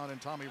rebound,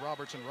 and Tommy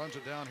Robertson runs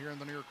it down here in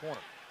the near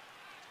corner.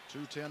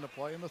 2:10 to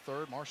play in the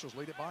third. Marshals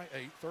lead it by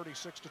 8,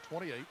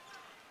 36-28.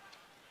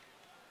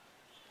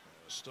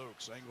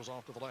 Stokes angles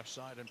off to the left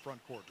side in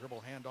front court.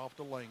 Dribble handoff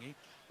to Lange.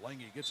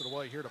 Lange gets it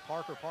away here to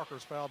Parker.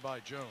 Parker's fouled by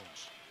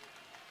Jones.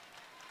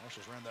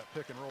 Marshals ran that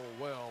pick and roll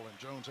well, and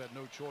Jones had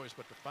no choice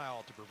but to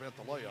foul to prevent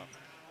the layup.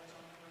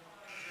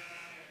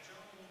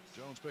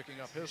 Jones picking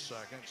up his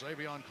second.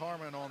 Xavion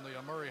Carmen on the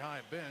Murray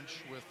High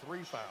bench with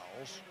 3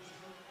 fouls.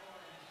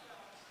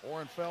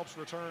 Orrin Phelps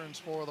returns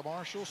for the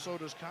Marshals. So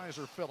does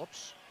Kaiser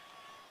Phillips.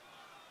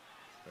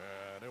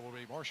 And it will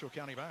be Marshall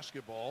County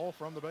basketball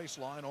from the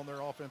baseline on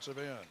their offensive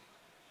end.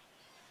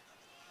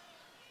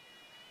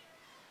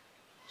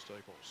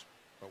 Staples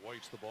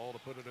awaits the ball to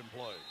put it in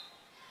play.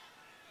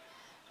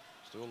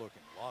 Still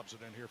looking. Lobs it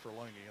in here for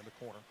Lange in the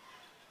corner.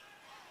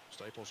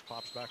 Staples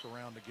pops back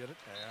around to get it.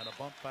 And a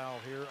bump foul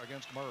here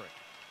against Murray.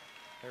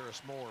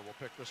 Harris Moore will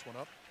pick this one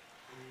up.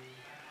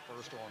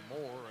 First on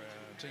Moore,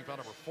 and team foul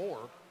number 4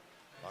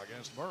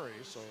 against Murray.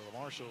 So the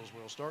Marshals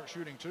will start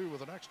shooting 2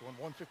 with the next one.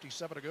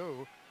 1:57 to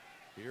go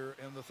here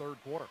in the third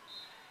quarter.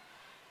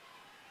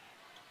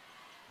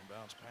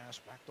 Inbounds pass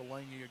back to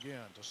Lange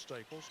again to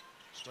Staples.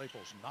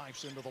 Staples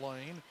knifes into the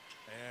lane,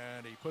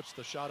 and he puts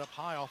the shot up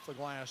high off the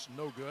glass,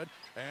 no good.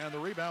 And the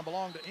rebound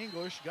belonged to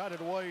English, got it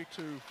away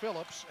to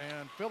Phillips,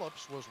 and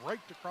Phillips was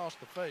raked across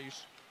the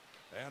face,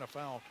 and a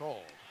foul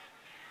called.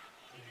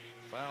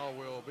 Foul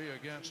will be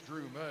against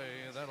Drew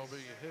May, and that'll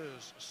be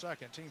his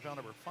second, team foul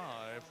number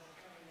 5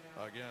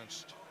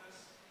 against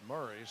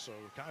Murray. So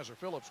Kaiser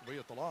Phillips will be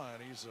at the line.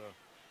 He's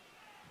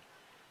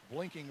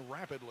blinking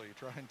rapidly,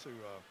 trying to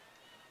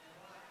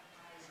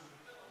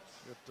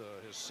get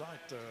his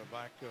sight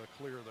back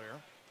clear there.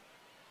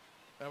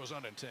 That was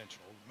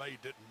unintentional. May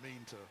didn't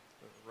mean to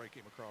rake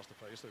him across the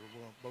face. They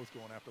were both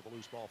going after the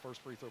loose ball.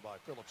 First free throw by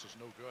Phillips is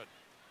no good.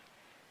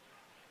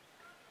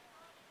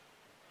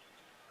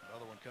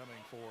 Another one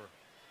coming for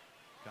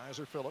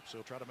Kaiser Phillips.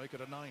 He'll try to make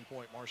it a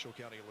 9-point Marshall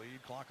County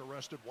lead. Clock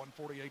arrested,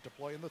 1:48 to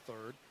play in the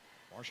third.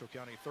 Marshall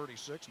County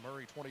 36,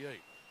 Murray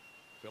 28.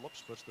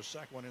 Phillips puts the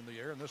second one in the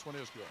air, and this one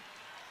is good.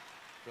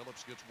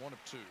 Phillips gets 1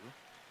 of 2.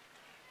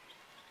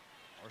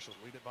 Marshals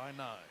lead it by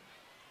 9.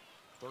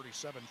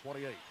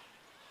 37-28.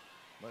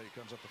 May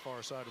comes up the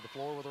far side of the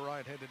floor with a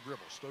right-handed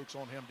dribble. Stokes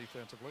on him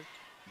defensively.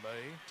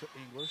 May to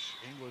English.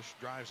 English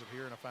drives it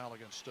here, and a foul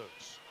against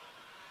Stokes.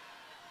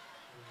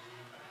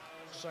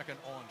 Second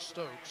on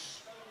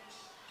Stokes.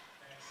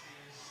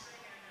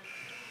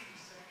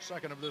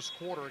 Second of this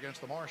quarter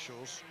against the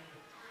Marshals.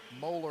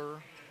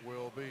 Moeller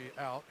will be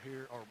out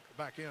here, or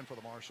back in for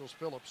the Marshals.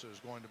 Phillips is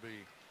going to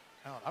be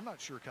out. I'm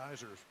not sure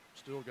Kaiser's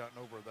still gotten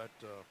over that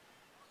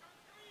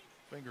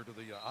finger to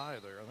the eye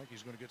there. I think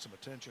he's going to get some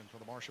attention from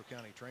the Marshall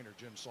County trainer,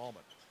 Jim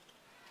Salmon.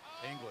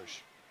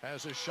 English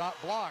has his shot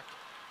blocked.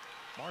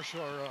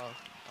 Marshall,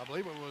 I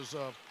believe it was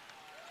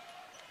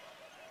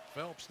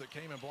Phelps that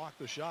came and blocked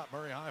the shot.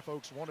 Murray High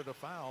folks wanted a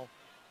foul.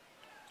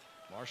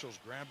 Marshals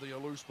grabbed the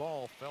loose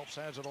ball. Phelps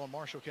has it on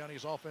Marshall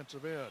County's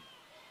offensive end.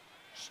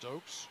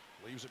 Stokes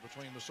leaves it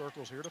between the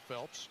circles here to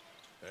Phelps.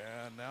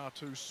 And now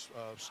to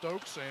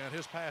Stokes, and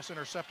his pass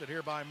intercepted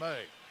here by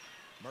May.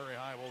 Murray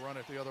High will run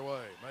it the other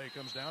way. May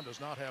comes down,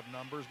 does not have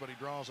numbers, but he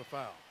draws a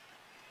foul.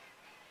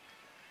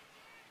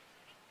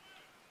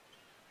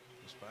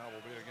 This foul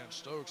will be against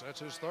Stokes. That's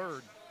his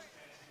third.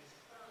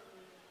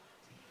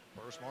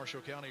 First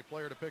Marshall County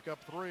player to pick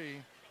up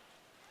 3.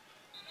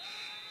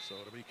 So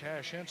it'll be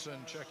Cash Henson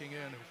checking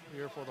in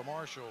here for the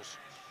Marshals.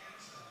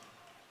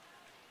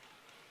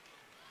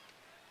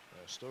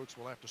 Stokes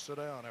will have to sit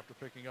down after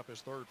picking up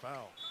his third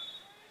foul.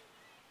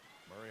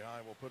 Murray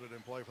High will put it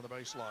in play from the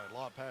baseline.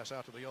 Lob pass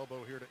out to the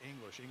elbow here to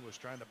English. English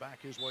trying to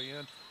back his way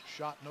in.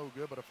 Shot no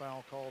good, but a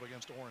foul called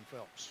against Orrin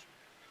Phelps.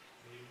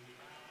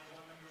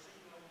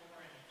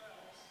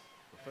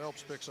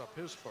 Phelps picks up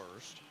his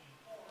first,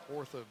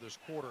 4th of this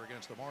quarter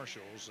against the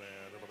Marshals,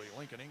 and it'll be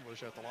Lincoln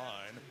English at the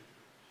line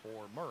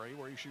for Murray,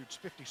 where he shoots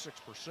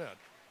 56%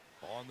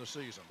 on the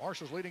season.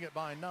 Marshals leading it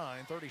by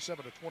 9,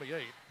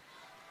 37-28.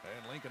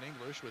 And Lincoln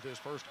English with his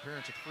first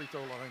appearance at the free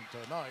throw line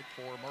tonight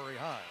for Murray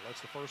High. Lets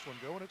the first one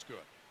go, and it's good.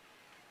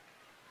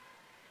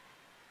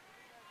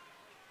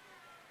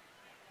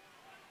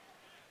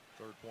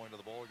 Third point of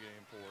the ball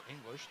game for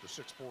English, the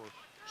 6'4"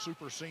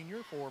 super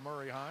senior for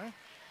Murray High.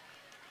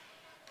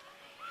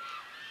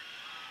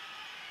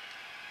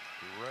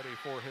 Ready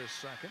for his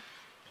second,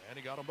 and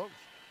he got them both.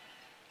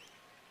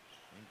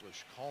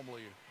 English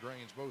calmly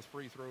drains both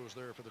free throws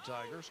there for the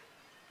Tigers.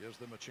 Gives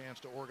them a chance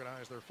to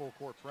organize their full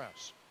court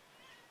press.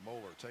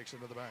 Moeller takes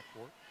it to the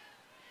backcourt.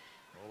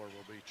 Moeller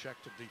will be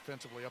checked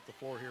defensively up the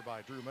floor here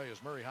by Drew May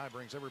as Murray High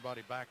brings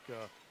everybody back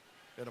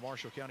into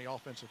Marshall County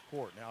offensive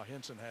court. Now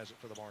Henson has it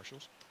for the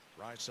Marshals.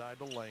 Right side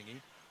to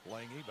Lange.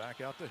 Lange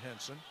back out to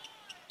Henson.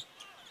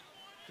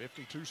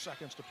 52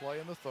 seconds to play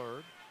in the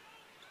third.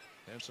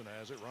 Henson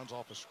has it, runs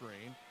off a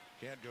screen.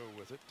 Can't go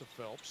with it to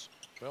Phelps.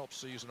 Phelps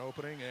sees an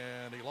opening,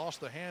 and he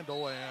lost the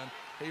handle, and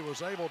he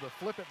was able to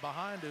flip it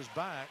behind his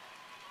back,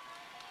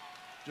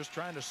 just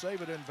trying to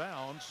save it in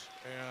bounds.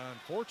 And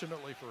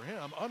fortunately for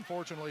him,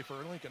 unfortunately for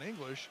Lincoln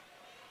English,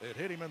 it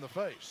hit him in the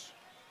face,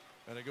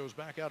 and it goes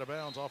back out of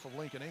bounds off of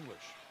Lincoln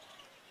English.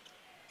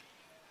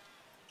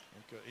 I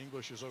think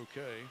English is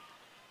okay.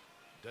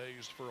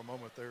 Dazed for a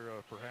moment there,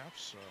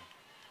 perhaps.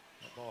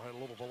 That ball had a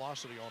little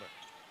velocity on it.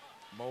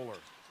 Moeller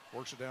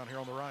works it down here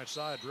on the right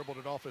side, dribbled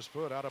it off his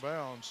foot, out of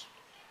bounds.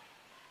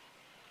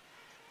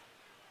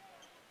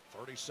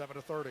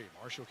 37-30.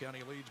 Marshall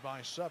County leads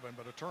by 7,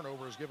 but a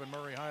turnover has given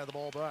Murray High the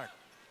ball back.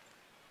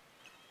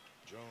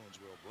 Jones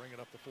will bring it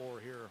up the floor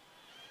here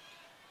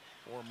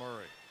for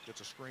Murray. Gets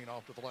a screen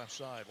off to the left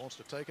side. Wants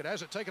to take it.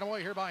 Has it taken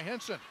away here by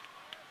Henson.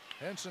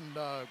 Henson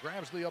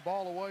grabs the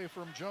ball away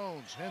from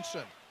Jones.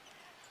 Henson.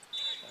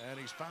 And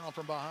he's fouled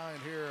from behind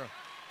here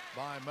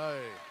by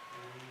May.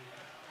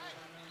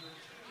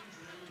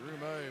 Drew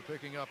May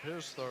picking up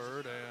his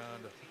third,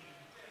 and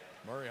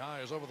Murray High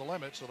is over the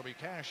limit, so it'll be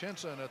Cash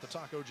Henson at the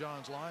Taco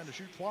John's line to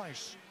shoot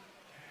twice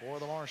for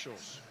the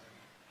Marshals.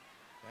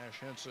 Cash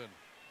Henson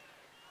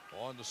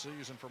on the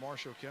season for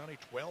Marshall County,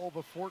 12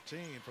 of 14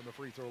 from the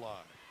free throw line.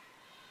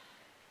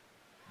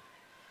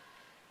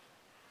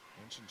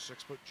 Henson,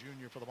 6-foot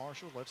junior for the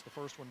Marshals, lets the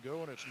first one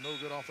go, and it's no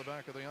good off the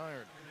back of the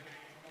iron.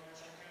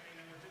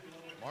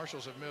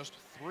 Marshals have missed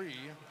 3.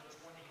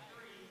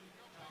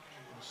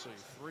 Let's see,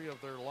 3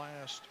 of their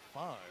last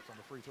 5 from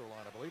the free throw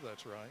line. I believe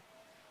that's right.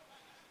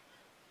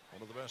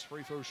 One of the best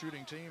free throw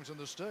shooting teams in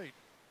the state.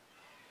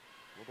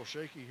 A little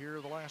shaky here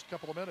the last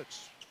couple of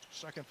minutes.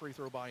 Second free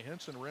throw by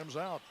Henson, rims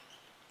out.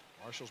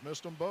 Marshals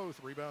missed them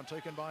both. Rebound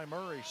taken by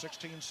Murray.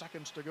 16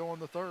 seconds to go in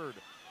the third.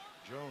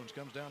 Jones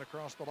comes down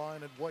across the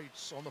line and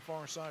waits on the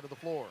far side of the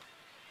floor.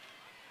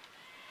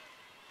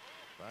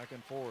 Back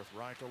and forth,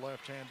 right to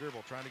left hand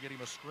dribble, trying to get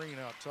him a screen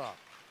out top.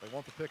 They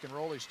want the pick and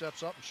roll. He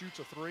steps up and shoots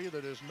a 3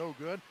 that is no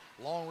good.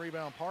 Long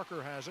rebound,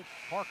 Parker has it.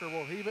 Parker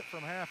will heave it from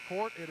half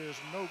court. It is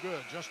no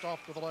good, just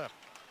off to the left.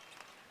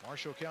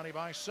 Marshall County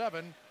by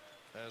 7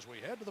 as we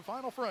head to the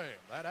final frame.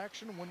 That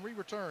action when we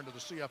return to the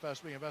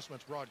CFSB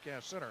Investments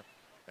Broadcast Center.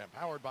 And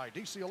powered by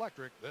DC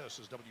Electric, this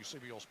is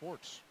WCBL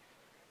Sports.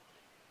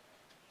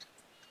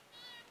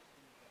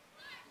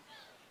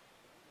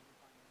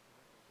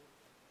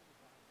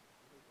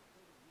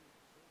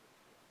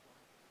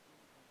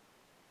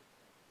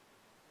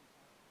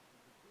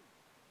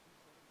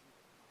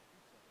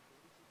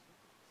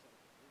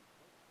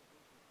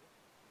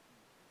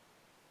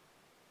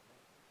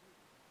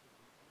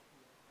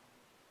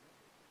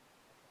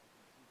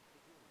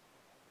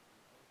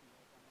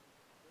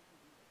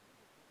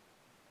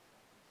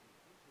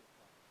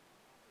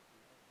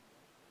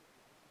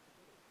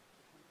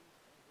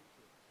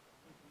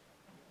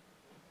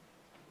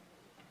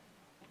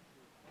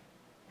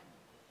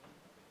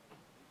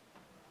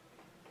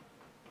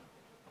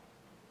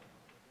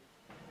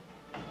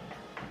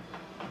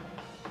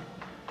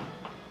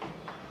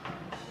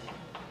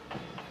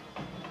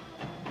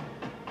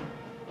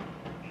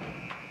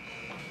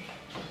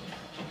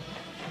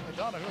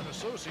 Donahue &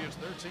 Associates,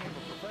 their team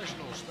of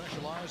professionals,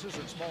 specializes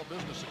in small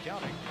business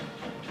accounting,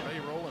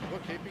 payroll and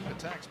bookkeeping, to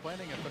tax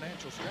planning and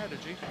financial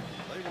strategy.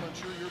 They will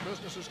ensure your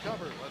business is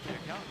covered. Let the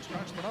accountants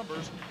crunch the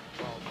numbers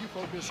while you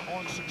focus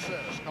on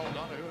success. Call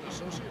Donahue &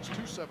 Associates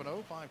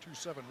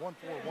 270-527-1418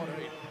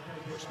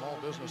 for small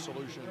business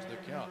solutions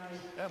that count.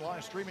 And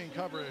live streaming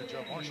coverage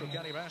of Marshall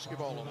County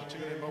basketball on the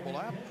TuneIn mobile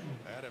app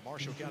and at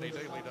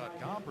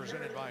MarshallCountyDaily.com,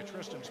 presented by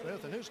Tristan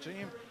Smith and his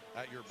team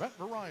at your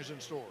Benton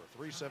Verizon store,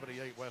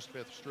 378 West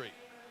 5th Street.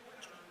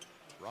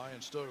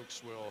 Ryan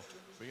Stokes will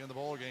be in the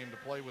ball game to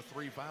play with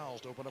 3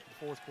 fouls to open up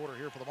the fourth quarter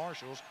here for the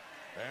Marshals.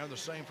 And the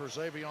same for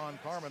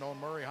Xavion Carmen on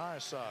Murray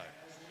High's side.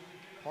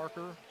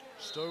 Parker,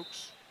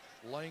 Stokes,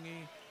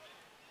 Lange,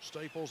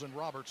 Staples, and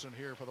Robertson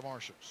here for the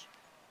Marshals.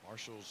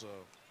 Marshals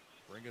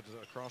bring it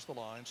across the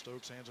line.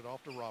 Stokes hands it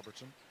off to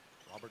Robertson.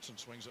 Robertson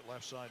swings it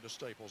left side to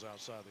Staples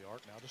outside the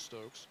arc. Now to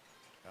Stokes.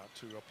 Out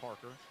to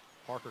Parker.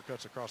 Parker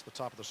cuts across the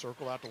top of the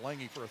circle, out to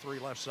Lange for a 3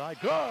 left side.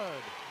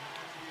 Good!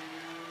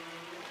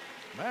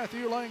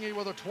 Matthew Lange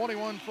with a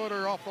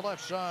 21-footer off the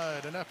left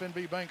side. An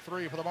FNB Bank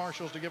 3 for the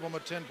Marshals to give them a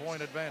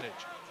 10-point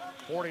advantage.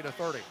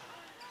 40-30.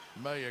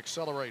 May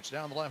accelerates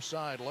down the left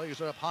side,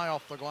 lays it up high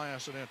off the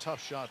glass, and a tough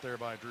shot there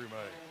by Drew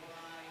May.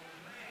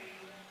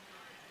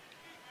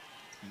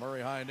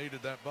 Murray High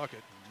needed that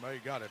bucket. May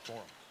got it for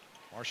him.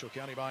 Marshall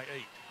County by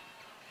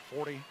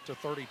 8.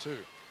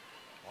 40-32.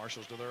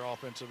 Marshals to their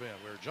offensive end.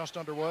 We're just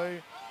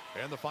underway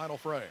in the final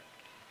frame.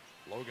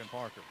 Logan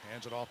Parker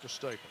hands it off to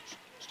Staples.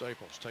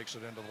 Staples takes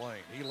it into the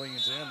lane. He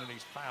leans in, and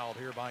he's fouled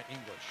here by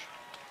English.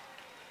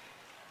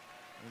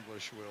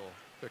 English will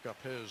pick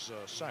up his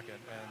second,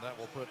 and that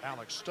will put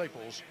Alex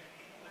Staples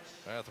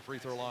at the free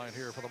throw line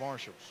here for the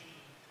Marshals.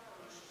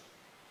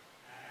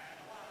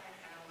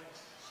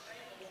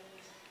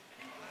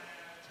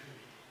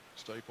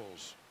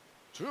 Staples,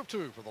 2 of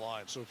 2 for the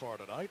line so far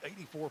tonight,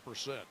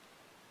 84%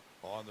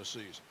 on the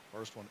season.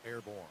 First one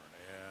airborne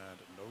and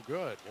no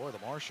good. Boy,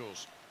 the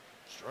Marshals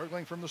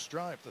struggling from the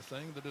stripe. The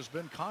thing that has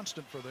been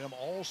constant for them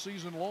all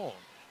season long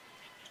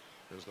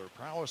is their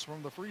prowess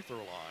from the free throw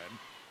line.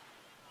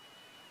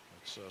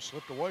 It's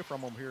slipped away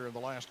from them here in the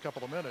last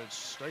couple of minutes.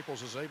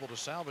 Staples is able to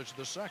salvage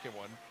the second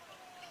one.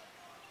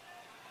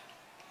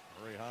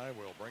 Murray High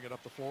will bring it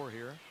up the floor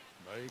here.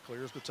 May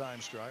clears the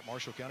time stripe.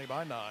 Marshall County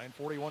by 9,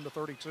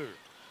 41-32.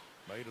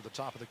 May to the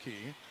top of the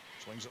key.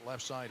 Swings it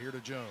left side here to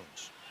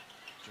Jones.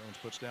 Jones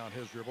puts down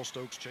his dribble.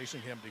 Stokes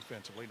chasing him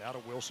defensively. Now to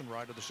Wilson,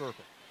 right of the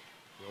circle.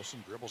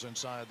 Wilson dribbles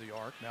inside the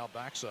arc. Now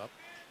backs up.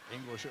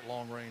 English at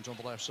long range on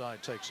the left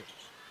side takes it.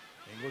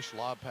 English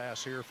lob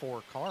pass here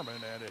for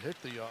Carmen, and it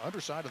hit the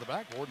underside of the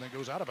backboard and then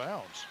goes out of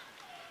bounds.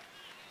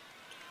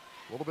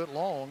 A little bit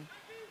long.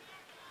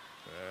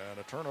 And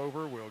a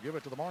turnover will give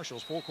it to the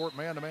Marshals. Full court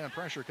man-to-man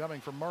pressure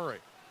coming from Murray.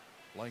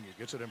 Lange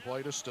gets it in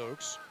play to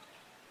Stokes.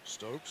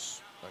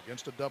 Stokes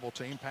against a double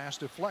team. Pass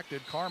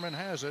deflected. Carmen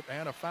has it,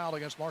 and a foul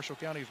against Marshall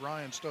County's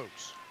Ryan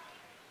Stokes.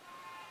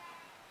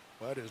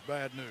 That is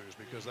bad news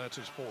because that's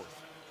his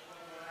fourth.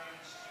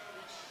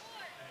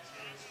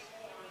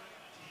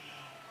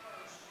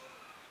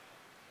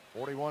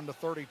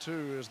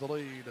 (41-32) is the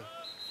lead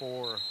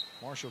for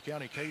Marshall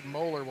County. Caden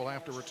Moeller will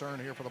have to return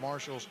here for the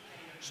Marshals.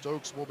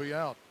 Stokes will be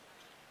out.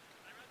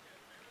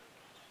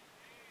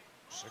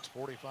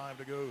 6:45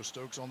 to go.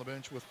 Stokes on the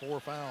bench with 4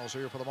 fouls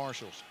here for the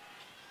Marshals.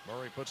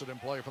 Murray puts it in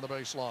play from the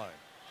baseline.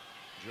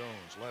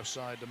 Jones left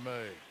side to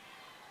May.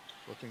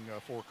 Looking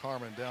for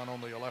Carmen down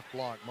on the left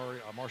block.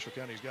 Marshall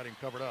County's got him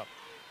covered up.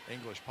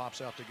 English pops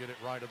out to get it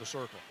right of the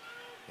circle.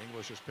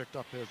 English has picked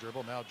up his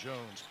dribble. Now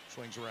Jones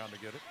swings around to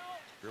get it.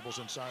 Dribbles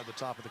inside the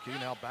top of the key.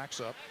 Now backs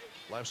up.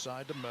 Left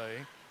side to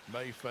May.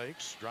 May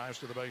fakes. Drives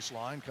to the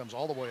baseline. Comes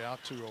all the way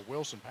out to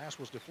Wilson. Pass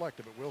was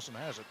deflected, but Wilson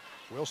has it.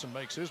 Wilson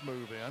makes his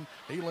move in.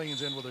 He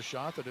leans in with a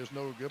shot that is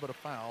no good, but a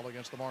foul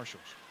against the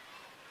Marshals.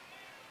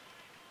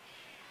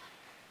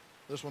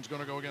 This one's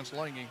going to go against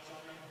Lange.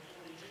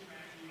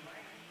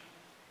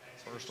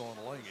 First on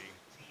Lange.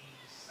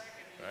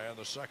 And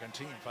the second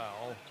team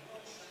foul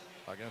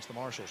against the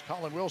Marshals.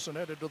 Colin Wilson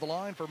headed to the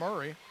line for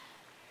Murray.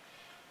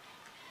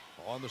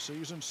 On the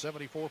season,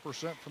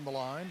 74% from the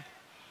line.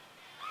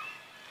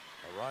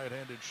 A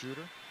right-handed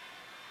shooter.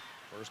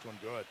 First one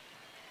good.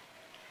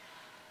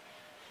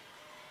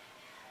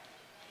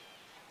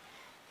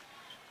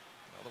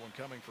 Another one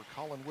coming for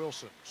Colin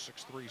Wilson,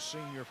 6'3"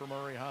 senior for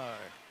Murray High.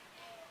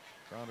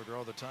 Trying to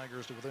draw the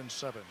Tigers to within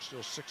 7.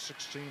 Still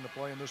 6:16 to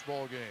play in this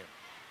ball game.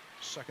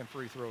 Second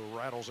free throw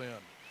rattles in.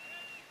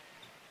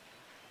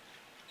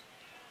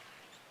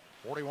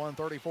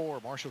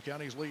 41-34. Marshall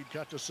County's lead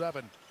cut to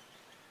 7.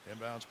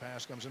 Inbounds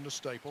pass comes into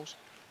Staples.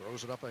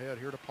 Throws it up ahead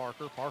here to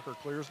Parker. Parker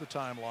clears the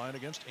timeline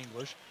against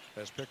English.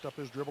 Has picked up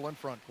his dribble in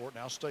front court.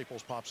 Now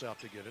Staples pops out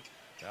to get it.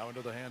 Now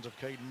into the hands of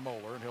Caden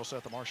Moeller, and he'll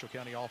set the Marshall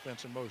County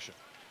offense in motion.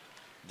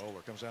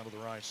 Moeller comes down to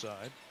the right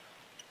side.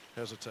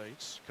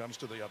 Hesitates. Comes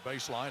to the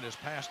baseline. His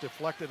pass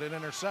deflected and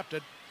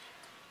intercepted.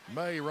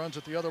 May runs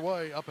it the other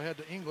way. Up ahead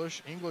to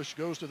English. English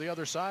goes to the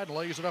other side and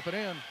lays it up and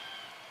in.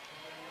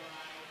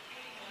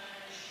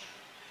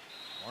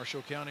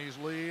 Marshall County's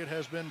lead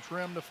has been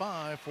trimmed to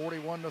 5,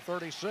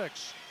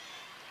 41-36.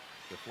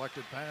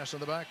 Deflected pass in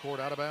the backcourt,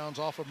 out of bounds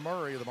off of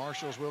Murray. The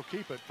Marshals will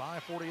keep it.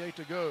 5:48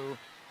 to go.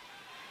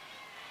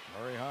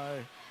 Murray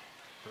High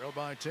trailed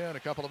by 10 a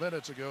couple of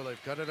minutes ago.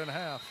 They've cut it in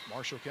half.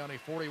 Marshall County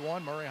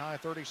 41, Murray High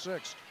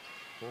 36.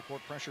 Full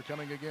court pressure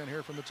coming again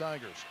here from the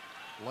Tigers.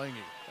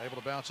 Lange able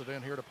to bounce it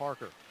in here to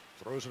Parker.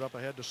 Throws it up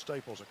ahead to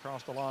Staples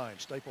across the line.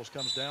 Staples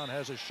comes down,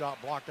 has his shot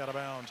blocked out of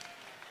bounds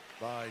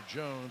by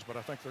Jones, but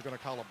I think they're going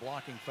to call a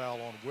blocking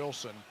foul on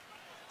Wilson.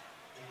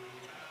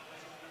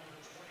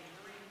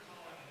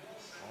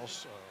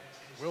 Also,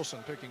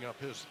 Wilson picking up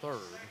his third.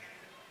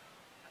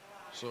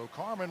 So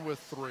Carmen with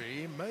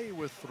 3, May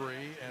with 3,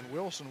 and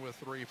Wilson with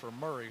 3 for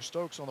Murray.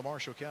 Stokes on the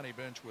Marshall County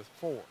bench with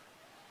 4.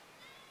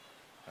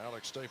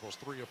 Alex Staples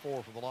 3 of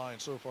 4 from the line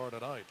so far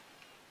tonight.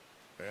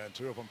 And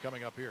 2 of them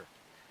coming up here.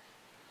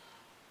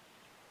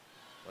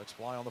 Let's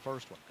fly on the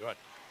first one. Good.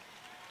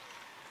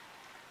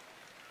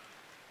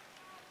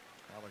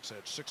 Alex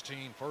had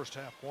 16 first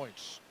half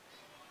points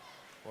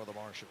for the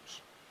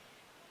Marshals.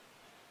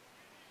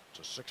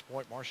 It's a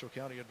 6-point Marshall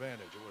County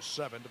advantage. It was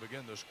 7 to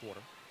begin this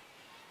quarter.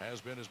 Has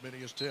been as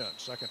many as 10.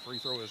 Second free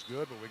throw is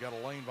good, but we got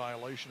a lane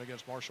violation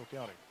against Marshall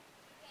County.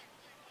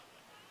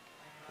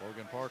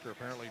 Logan Parker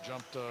apparently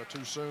jumped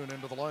too soon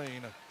into the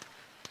lane.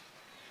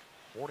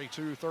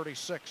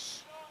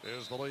 42-36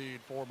 is the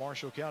lead for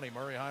Marshall County.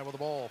 Murray High with the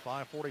ball.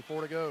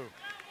 5:44 to go.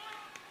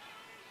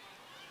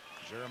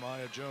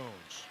 Jeremiah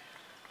Jones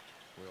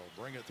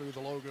will bring it through the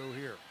logo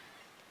here.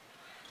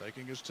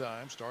 Taking his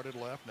time. Started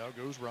left. Now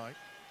goes right.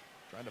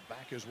 Trying to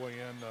back his way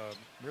in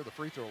near the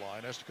free throw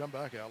line. Has to come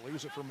back out.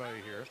 Leaves it for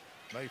May here.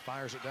 May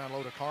fires it down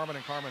low to Carmen,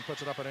 and Carmen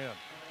puts it up and in.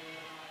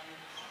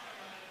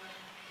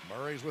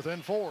 Murray's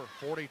within 4.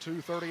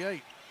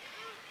 42-38.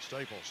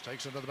 Staples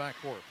takes it to the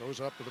backcourt. Throws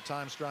up to the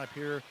time stripe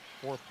here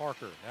for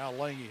Parker. Now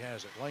Lange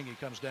has it. Lange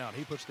comes down.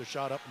 He puts the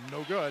shot up.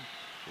 No good.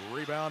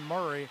 Rebound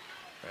Murray.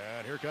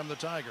 And here come the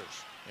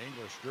Tigers.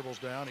 English dribbles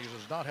down. He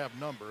does not have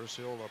numbers.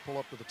 He'll pull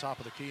up to the top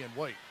of the key and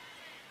wait.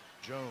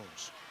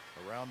 Jones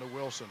around to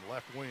Wilson,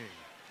 left wing.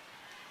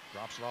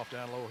 Drops it off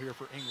down low here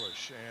for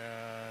English,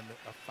 and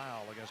a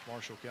foul against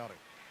Marshall County.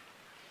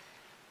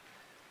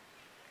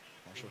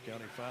 Marshall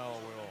County foul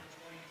will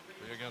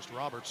be against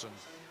Robertson.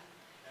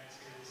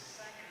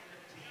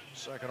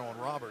 Second on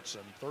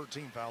Robertson.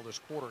 13 foul this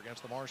quarter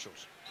against the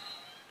Marshals.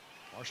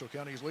 Marshall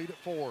County's lead at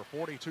 4,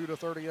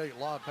 42-38.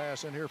 Lob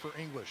pass in here for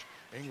English.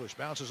 English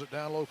bounces it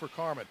down low for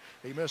Carmen.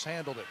 He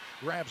mishandled it,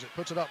 grabs it,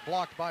 puts it up,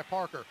 blocked by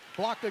Parker.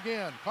 Blocked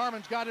again.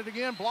 Carmen's got it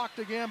again, blocked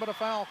again, but a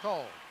foul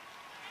call.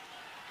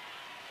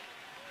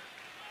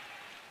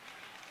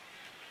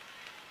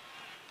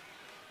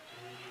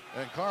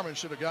 And Carmen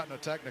should have gotten a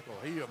technical.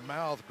 He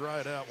mouthed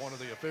right at one of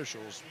the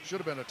officials. Should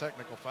have been a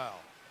technical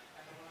foul.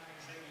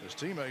 His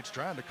teammates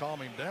trying to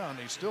calm him down.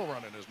 He's still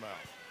running his mouth.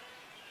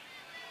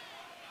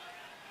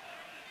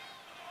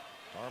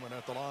 Carmen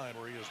at the line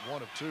where he is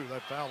 1 of 2.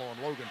 That foul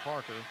on Logan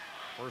Parker.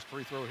 First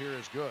free throw here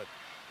is good.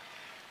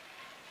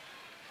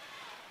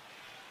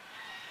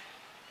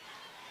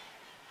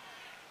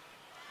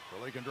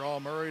 Well, he can draw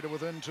Murray to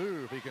within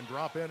 2 if he can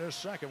drop in his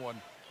second one.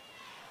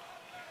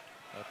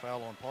 That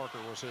foul on Parker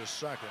was his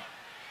second.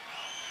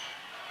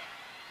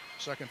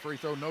 Second free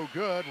throw no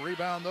good.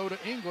 Rebound though to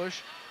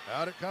English.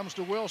 Out it comes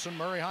to Wilson.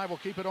 Murray High will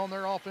keep it on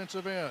their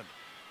offensive end.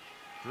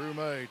 Drew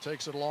May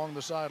takes it along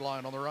the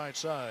sideline on the right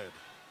side.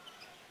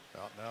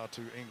 Out now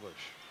to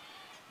English.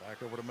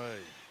 Back over to May.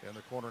 In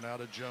the corner now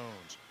to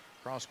Jones.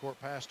 Cross court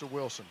pass to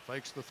Wilson.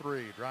 Fakes the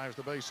 3. Drives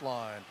the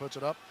baseline. Puts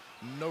it up.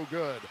 No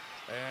good.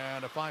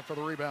 And a fight for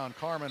the rebound.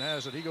 Carmen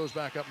has it. He goes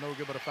back up. No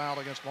good, but a foul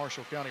against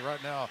Marshall County.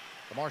 Right now,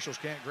 the Marshals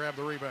can't grab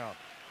the rebound.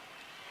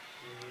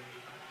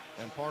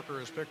 And Parker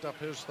has picked up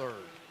his 3rd.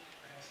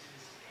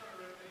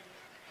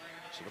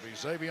 So it'll be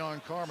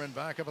Xavion Carmen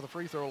back up at the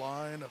free throw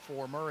line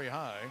for Murray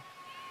High.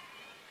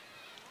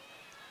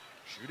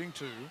 Shooting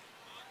 2.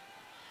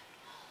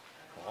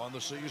 On the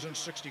season,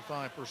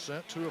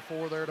 65%, 2 of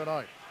 4 there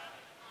tonight.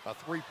 A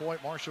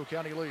 3-point Marshall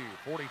County lead,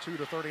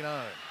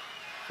 42-39.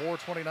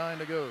 4:29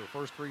 to go.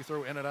 First free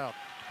throw in and out.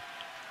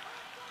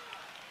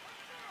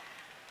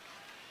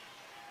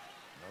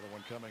 Another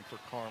one coming for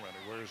Carmen,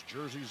 who wears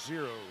jersey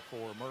 0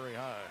 for Murray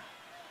High.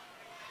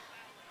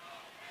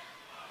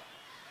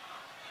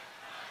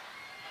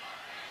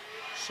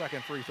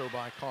 Second free throw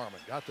by Carmen.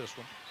 Got this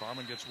one.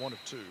 Carmen gets 1 of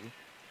 2.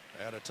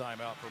 And a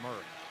timeout for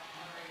Murray.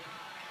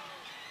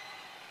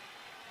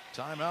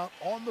 Timeout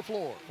on the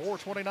floor.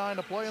 4:29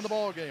 to play in the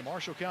ball game.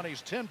 Marshall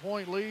County's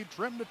 10-point lead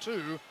trimmed to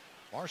 2.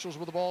 Marshals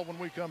with the ball when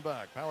we come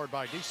back. Powered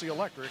by DC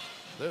Electric.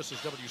 This is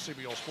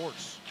WCBL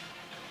Sports.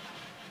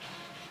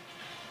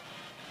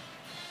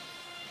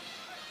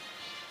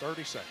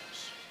 30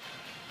 seconds.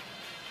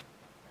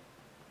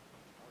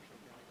 Marshall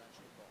County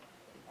basketball.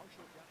 The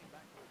Marshall County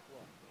Backcourt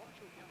Club.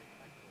 Marshall County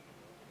Backcourt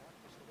Club would like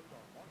to salute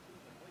our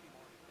Marshals and Lady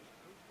Marshals,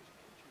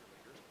 coaches and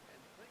cheerleaders, and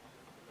thank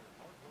them for their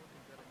hard work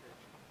and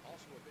dedication.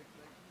 Also a big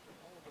thank you to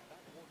all of the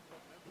Backcourt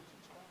Club members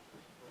and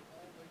sponsors for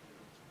all they do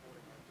in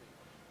supporting our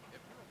team. If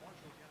you're a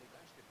Marshall County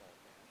basketball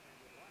fan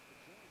and would like to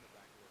join the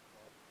Backcourt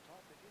Club, talk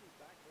to any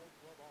Backcourt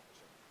Club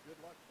officer. Good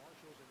luck,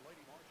 Marshals and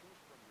Lady Marshals,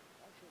 from your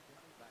Marshall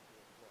County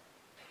Backcourt Club.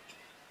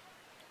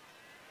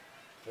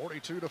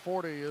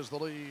 42-40 is the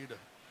lead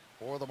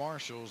for the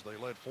Marshals. They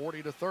led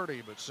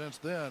 40-30, but since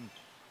then,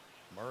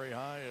 Murray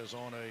High is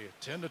on a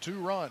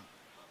 10-2 run.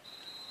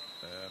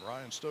 And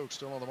Ryan Stokes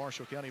still on the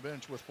Marshall County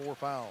bench with 4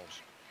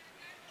 fouls.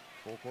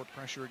 Full court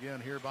pressure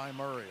again here by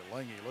Murray.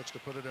 Lange looks to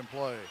put it in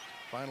play.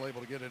 Finally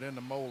able to get it into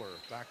Moeller.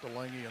 Back to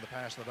Lange, and the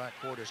pass in the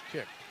backcourt is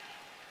kicked.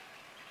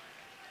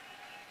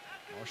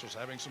 Marshall's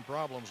having some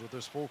problems with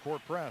this full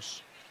court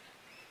press.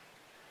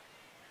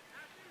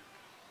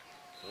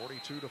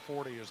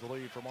 42-40 is the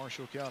lead for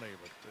Marshall County,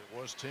 but it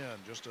was 10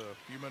 just a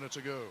few minutes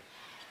ago.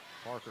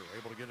 Parker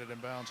able to get it in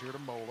bounds here to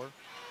Moeller.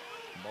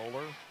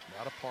 Moeller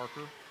now to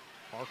Parker.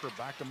 Parker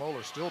back to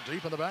Moeller, still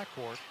deep in the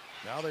backcourt.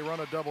 Now they run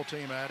a double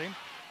team at him.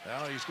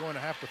 Now he's going to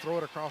have to throw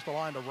it across the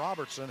line to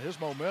Robertson. His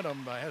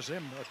momentum has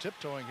him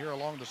tiptoeing here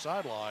along the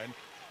sideline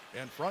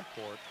in front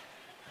court.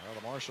 Now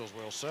the Marshals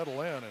will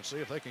settle in and see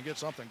if they can get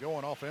something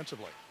going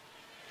offensively.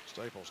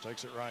 Staples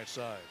takes it right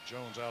side.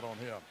 Jones out on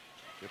him.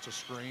 Gets a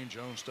screen.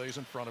 Jones stays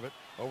in front of it.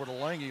 Over to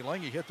Lange.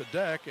 Lange hit the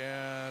deck,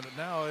 and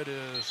now it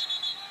is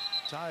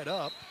tied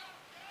up.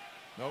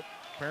 Nope.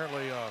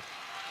 Apparently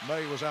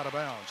May was out of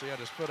bounds. He had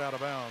his foot out of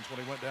bounds when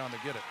he went down to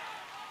get it.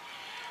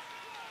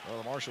 Well,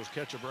 the Marshals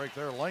catch a break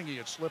there. Lange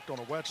had slipped on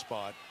a wet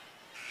spot.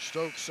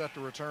 Stokes set to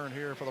return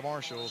here for the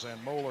Marshals,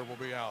 and Moeller will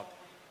be out.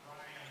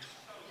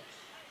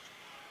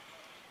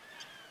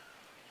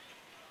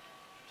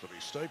 So it'll be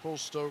Staples,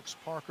 Stokes,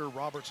 Parker,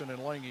 Robertson,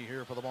 and Lange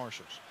here for the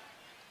Marshals.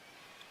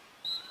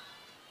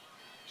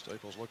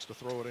 Staples looks to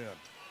throw it in.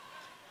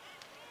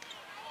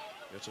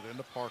 Gets it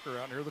into Parker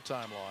out near the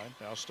timeline.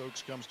 Now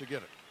Stokes comes to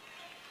get it.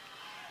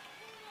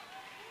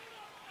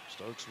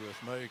 Stokes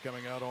with May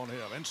coming out on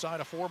him. Inside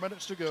of 4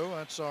 minutes to go.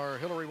 That's our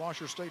Hillary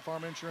Washer State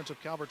Farm Insurance of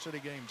Calvert City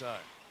game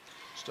time.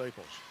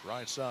 Staples,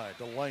 right side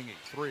to Lange.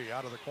 3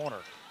 out of the corner.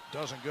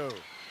 Doesn't go.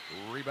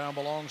 Rebound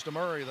belongs to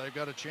Murray. They've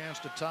got a chance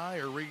to tie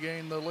or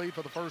regain the lead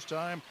for the first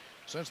time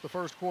since the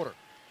first quarter.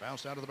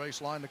 Bounced out of the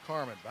baseline to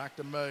Carmen. Back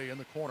to May in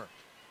the corner.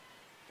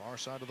 Far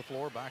side of the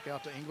floor. Back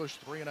out to English.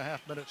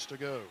 3.5 minutes to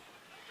go.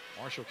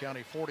 Marshall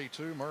County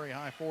 42. Murray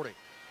High 40.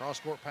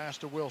 Cross court pass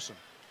to Wilson.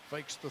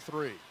 Fakes the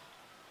 3.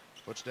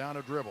 Puts down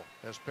a dribble.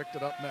 Has picked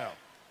it up now.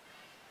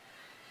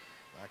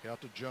 Back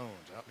out to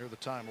Jones, out near the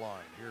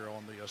timeline here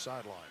on the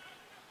sideline.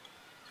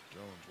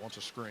 Jones wants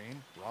a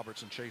screen.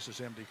 Robertson chases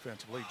him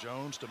defensively.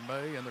 Jones to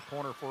May in the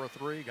corner for a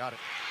three. Got it.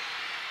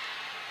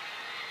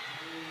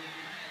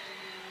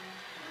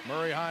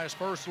 Murray High's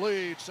first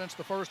lead since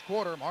the first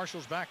quarter.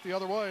 Marshals back the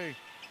other way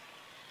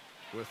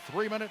with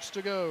 3 minutes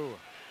to go.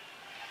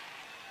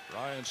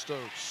 Ryan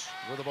Stokes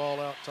with the ball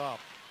out top.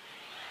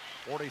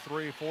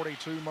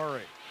 43-42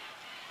 Murray.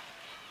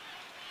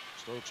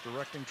 Stokes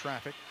directing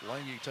traffic.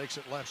 Lange takes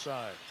it left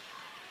side.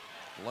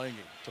 Lange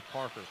to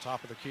Parker,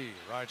 top of the key.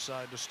 Right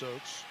side to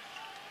Stokes.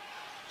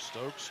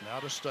 Stokes now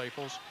to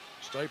Staples.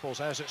 Staples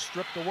has it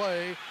stripped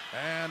away,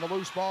 and the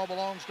loose ball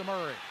belongs to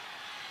Murray.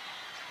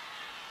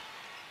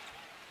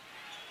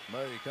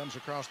 May comes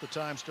across the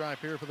time stripe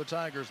here for the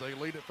Tigers. They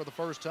lead it for the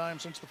first time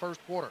since the first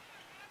quarter.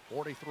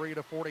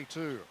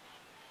 43-42.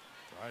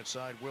 Right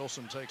side,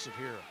 Wilson takes it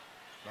here.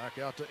 Back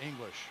out to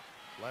English.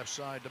 Left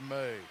side to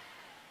May.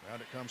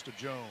 Round it comes to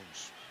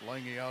Jones.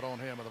 Lange out on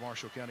him with the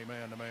Marshall County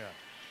man-to-man.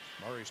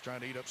 Murray's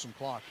trying to eat up some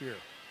clock here.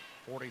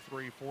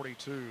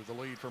 43-42, the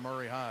lead for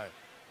Murray High.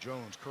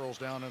 Jones curls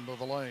down into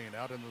the lane,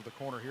 out into the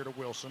corner here to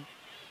Wilson.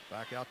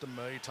 Back out to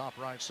May, top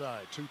right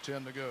side.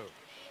 2:10 to go.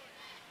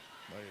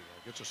 May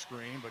gets a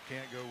screen, but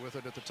can't go with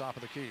it at the top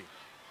of the key.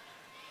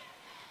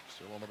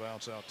 Still on the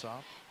bounce out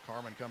top.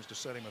 Carmen comes to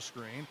set him a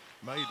screen.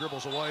 May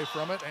dribbles away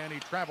from it, and he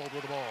traveled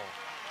with the ball.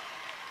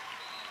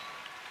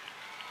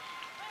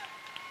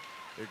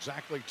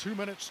 Exactly 2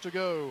 minutes to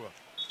go,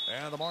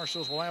 and the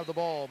Marshals will have the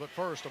ball. But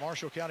first, a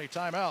Marshall County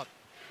timeout.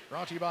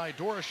 Brought to you by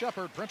Dora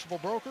Shepard, Principal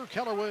Broker,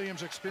 Keller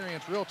Williams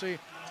Experience Realty,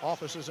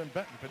 offices in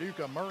Benton,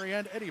 Paducah, Murray,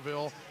 and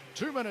Eddyville.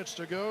 2 minutes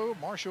to go.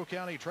 Marshall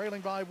County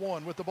trailing by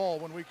 1 with the ball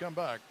when we come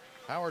back.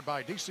 Powered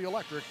by DC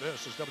Electric,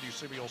 this is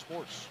WCBL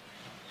Sports.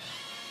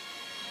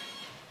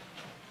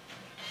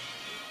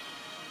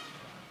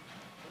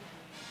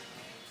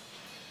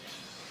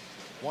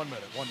 One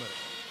minute.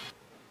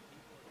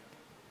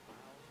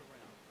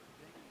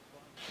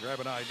 Grab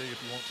an ID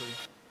if you want to.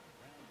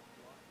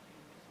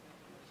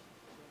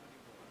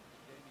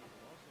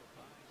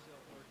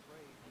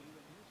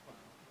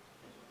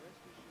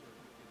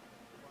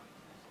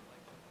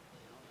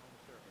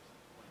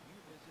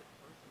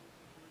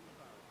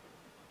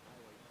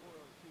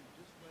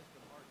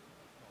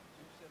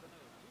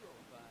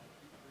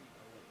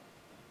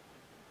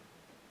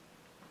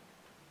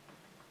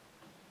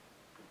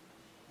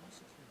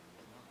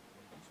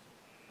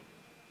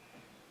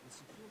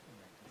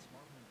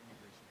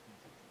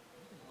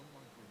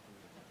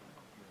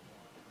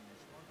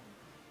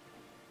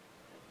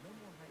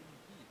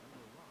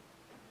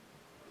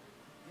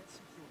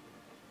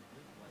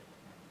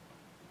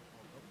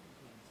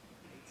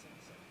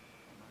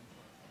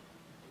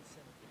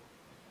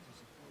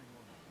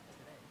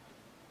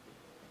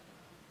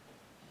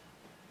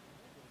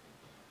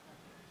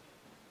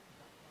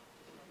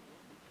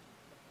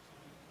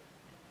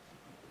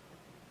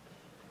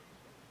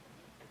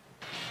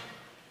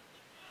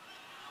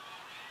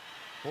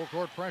 Full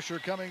court pressure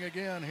coming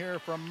again here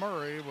from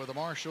Murray, with the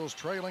Marshals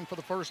trailing for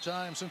the first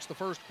time since the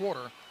first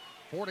quarter,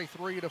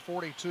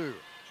 43-42.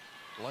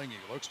 Lange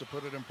looks to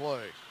put it in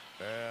play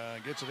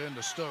and gets it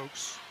into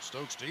Stokes.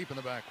 Stokes deep in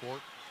the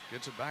backcourt,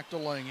 gets it back to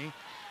Lange.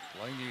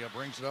 Lange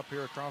brings it up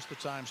here across the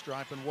time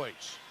stripe and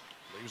waits.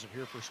 Leaves it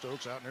here for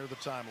Stokes out near the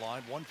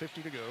timeline.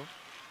 1:50 to go.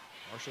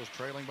 Marshals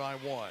trailing by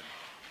 1.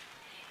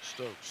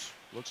 Stokes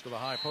looks to the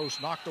high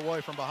post, knocked away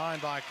from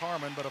behind by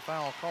Carmen, but a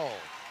foul called.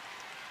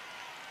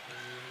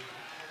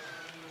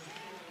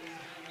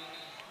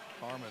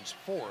 Carmen's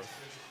fourth,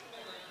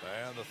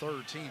 and the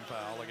third team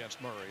foul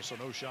against Murray, so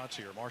no shots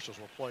here. Marshals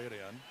will play it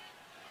in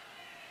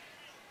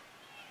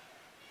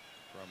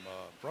from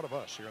in front of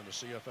us here in the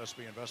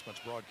CFSB Investments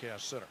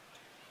Broadcast Center.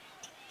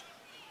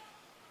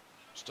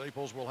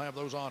 Staples will have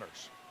those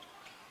honors.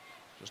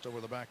 Just over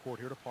the backcourt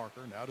here to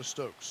Parker, now to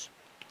Stokes.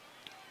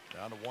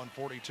 Down to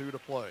 1:42 to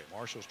play.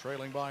 Marshals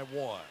trailing by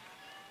 1.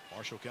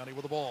 Marshall County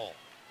with the ball.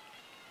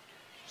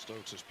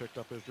 Stokes has picked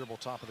up his dribble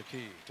top of the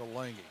key to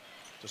Lange,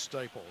 to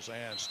Staples,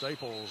 and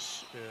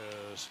Staples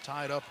is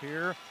tied up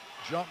here.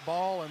 Jump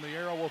ball, and the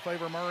arrow will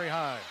favor Murray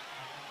High.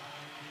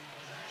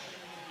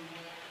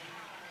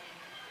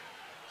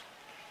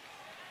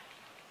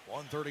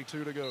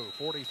 .132 to go.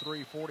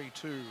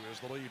 43-42 is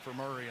the lead for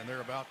Murray, and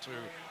they're about to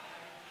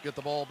get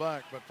the ball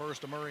back. But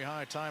first, a Murray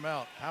High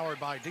timeout, powered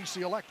by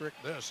DC Electric.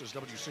 This is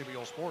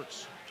WCBL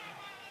Sports.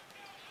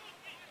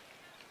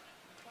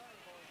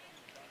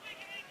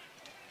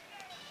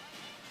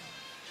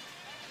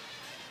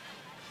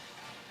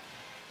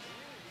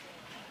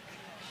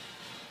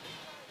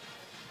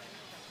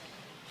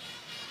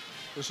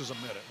 This is a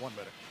minute, 1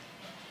 minute.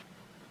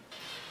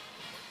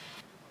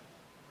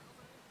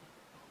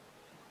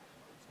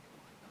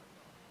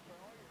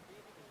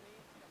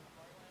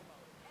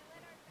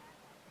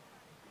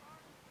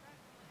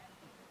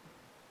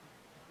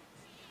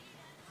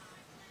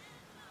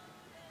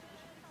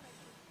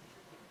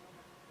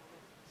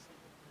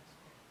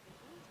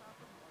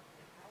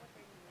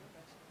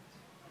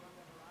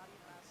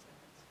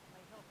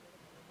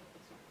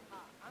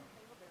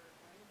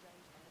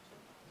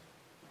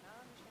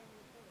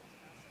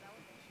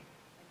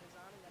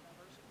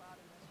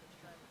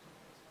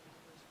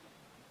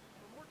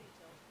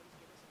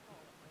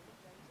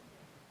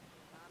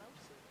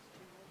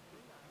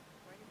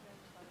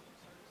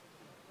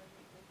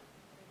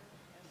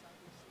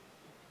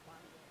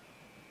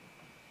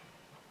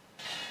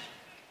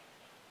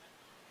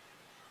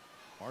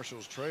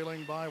 Marshals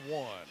trailing by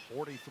 1,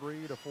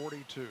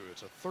 43-42.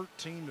 It's a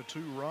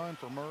 13-2 run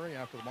for Murray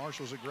after the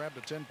Marshals had grabbed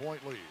a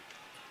 10-point lead.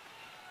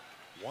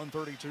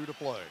 1:32 to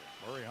play.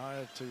 Murray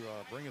High to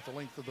bring it the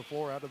length of the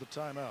floor out of the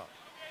timeout.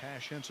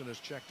 Cash Henson is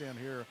checked in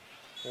here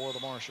for the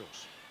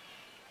Marshals.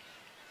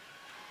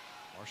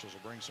 Marshals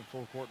will bring some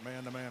full court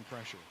man-to-man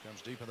pressure.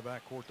 Comes deep in the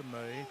backcourt to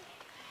May.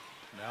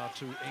 Now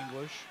to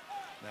English.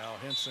 Now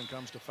Henson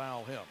comes to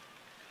foul him.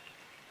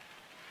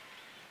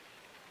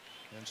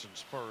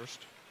 Henson's first.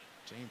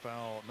 Team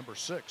foul number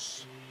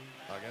 6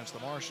 against the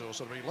Marshals.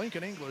 So it'll be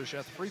Lincoln English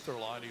at the free throw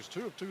line. He's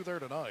 2 of 2 there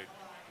tonight.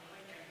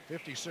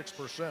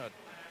 56%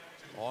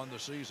 on the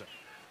season.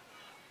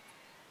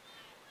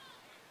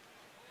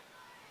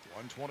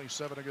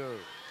 1:27 to go.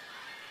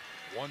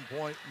 1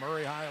 point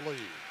Murray High lead.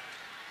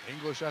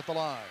 English at the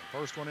line.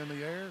 First one in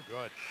the air.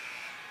 Good.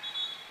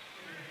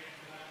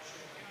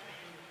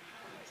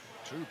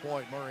 2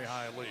 point Murray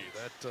High lead.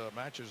 That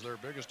matches their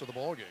biggest of the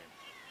ball game.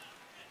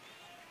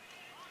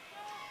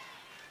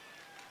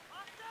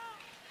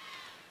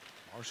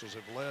 Marshals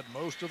have led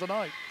most of the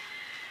night.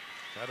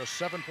 Had a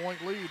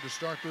 7-point lead to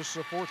start this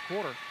fourth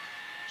quarter.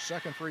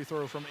 Second free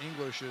throw from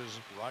English is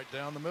right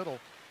down the middle.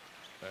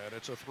 And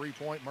it's a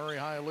 3-point Murray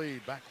High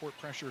lead. Backcourt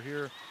pressure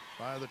here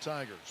by the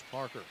Tigers.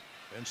 Parker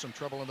in some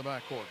trouble in the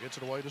backcourt. Gets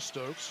it away to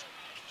Stokes.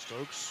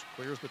 Stokes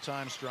clears the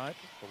time stripe.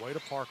 Away to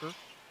Parker.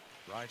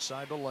 Right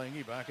side to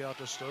Lange. Back out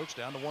to Stokes.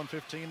 Down to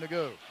 1:15 to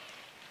go.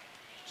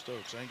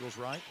 Stokes angles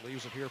right.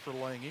 Leaves it here for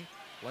Lange.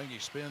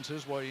 Lange spins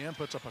his way in.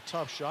 Puts up a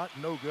tough shot.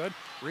 No good.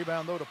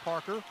 Rebound though to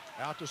Parker.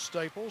 Out to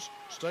Staples.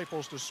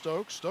 Staples to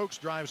Stokes. Stokes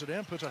drives it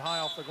in. Puts it high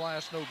off the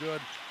glass. No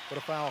good. But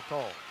a foul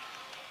call.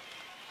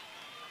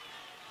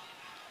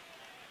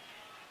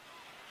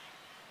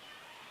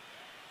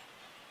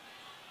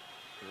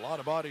 A lot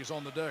of bodies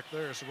on the deck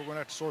there, so we're going to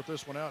have to sort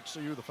this one out to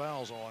see who the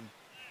foul's on.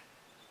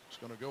 It's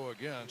going to go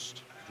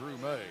against Drew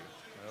May.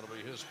 That'll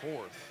be his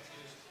fourth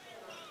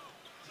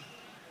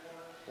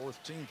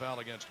team foul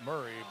against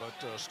Murray, but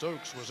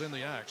Stokes was in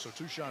the act, so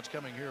 2 shots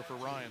coming here for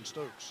Ryan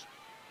Stokes.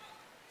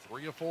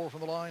 3 of 4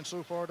 from the line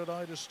so far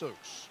tonight is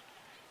Stokes.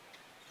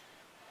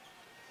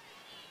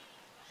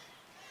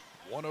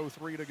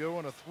 1:03 to go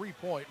and a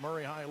 3-point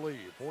Murray High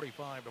lead,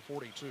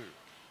 45-42.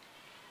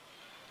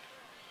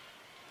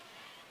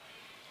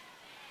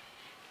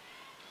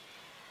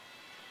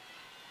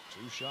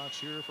 Two shots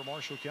here for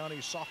Marshall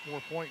County's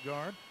sophomore point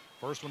guard.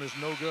 First one is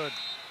no good.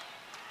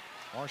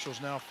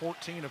 Marshall's now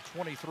 14 of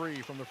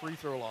 23 from the free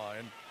throw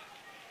line.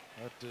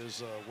 That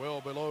is well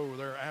below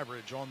their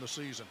average on the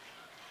season.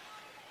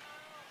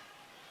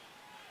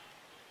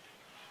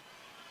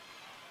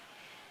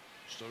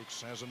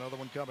 Stokes has another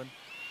one coming.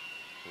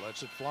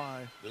 Lets it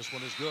fly. This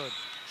one is good.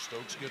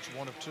 Stokes gets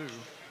 1 of 2.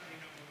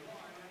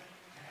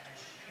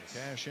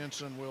 Cash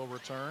Henson will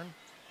return.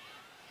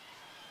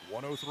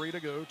 1:03 to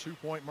go.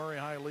 2-point Murray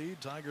High lead.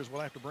 Tigers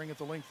will have to bring it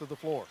the length of the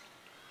floor.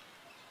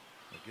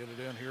 They get it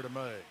in here to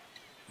May.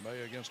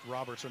 May against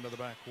Robertson to the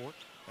backcourt.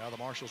 Now the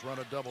Marshals run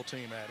a double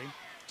team at him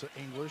to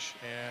English,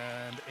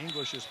 and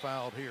English is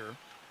fouled here.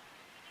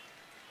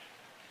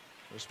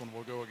 This one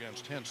will go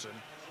against Henson.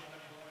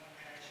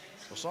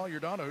 Well, Sawyer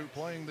Donahue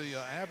playing the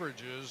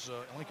averages.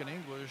 Lincoln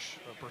English,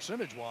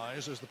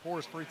 percentage-wise, is the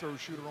poorest free throw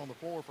shooter on the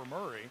floor for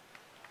Murray,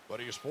 but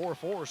he is 4 of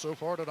 4 so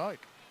far tonight.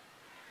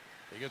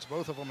 He gets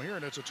both of them here,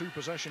 and it's a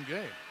 2-possession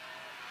game.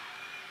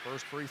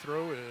 First free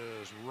throw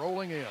is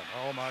rolling in.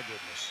 Oh, my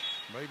goodness.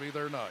 Maybe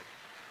their night.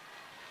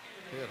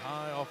 Hit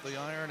high off the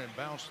iron and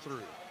bounced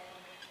through.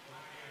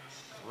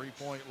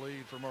 3-point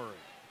lead for Murray,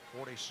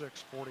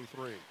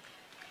 46-43.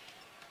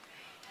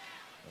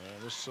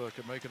 This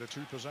could make it a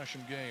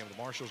 2-possession game. The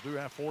Marshals do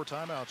have 4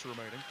 timeouts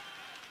remaining.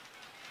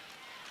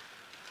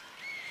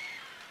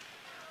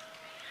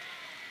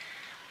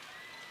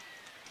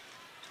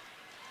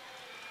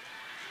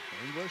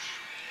 English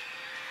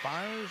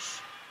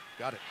fires,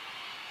 got it.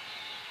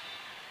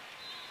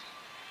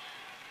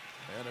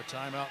 And a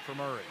timeout for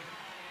Murray.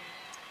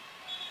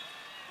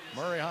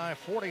 Murray High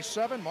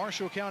 47,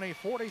 Marshall County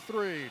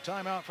 43.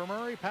 Timeout for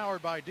Murray,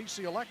 powered by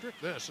DC Electric.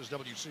 This is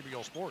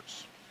WCBL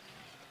Sports.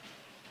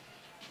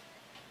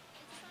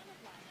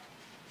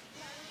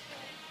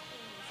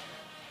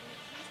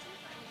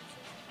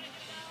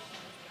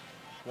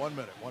 One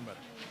minute.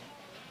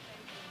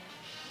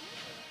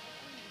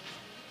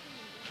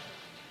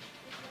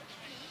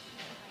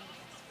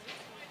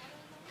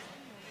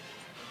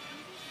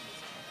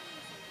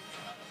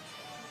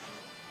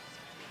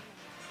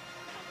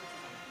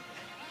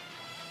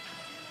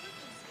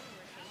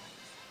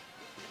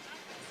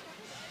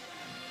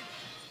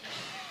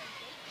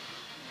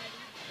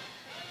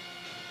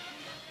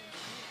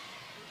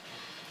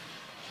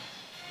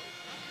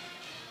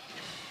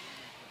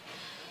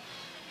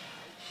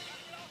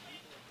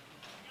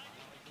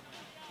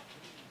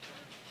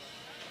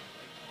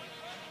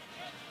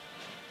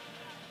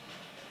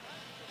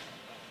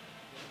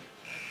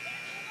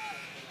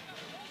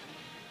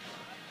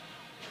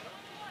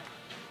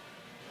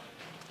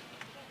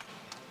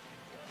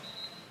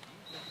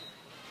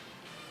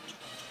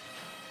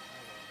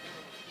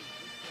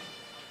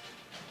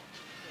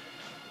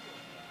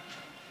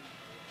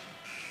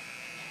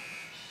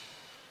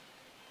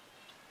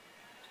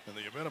 In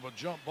the event of a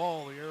jump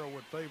ball, the arrow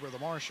would favor the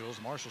Marshals.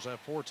 The Marshals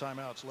have 4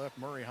 timeouts left.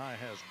 Murray High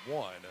has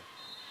 1.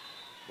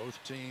 Both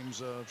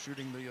teams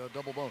shooting the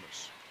double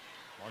bonus.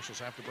 Marshals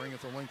have to bring it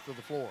the length of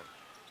the floor.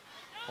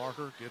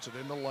 Parker gets it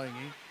into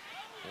Lange.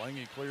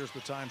 Lange clears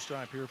the time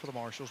stripe here for the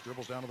Marshals.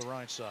 Dribbles down to the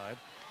right side.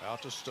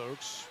 Out to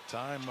Stokes.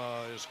 Time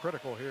is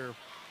critical here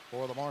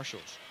for the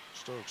Marshals.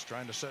 Stokes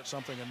trying to set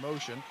something in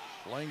motion.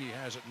 Lange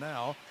has it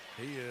now.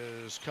 He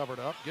is covered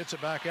up. Gets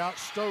it back out.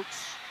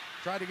 Stokes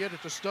tried to get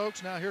it to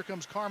Stokes. Now here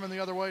comes Carmen the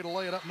other way to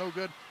lay it up. No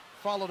good.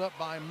 Followed up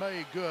by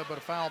May. Good, but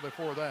a foul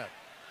before that.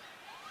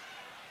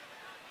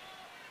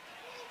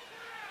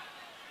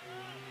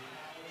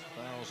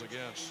 Fouls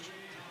against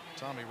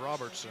Tommy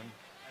Robertson.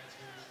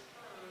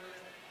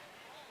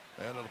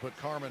 And it'll put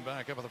Carmen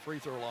back up at the free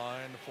throw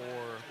line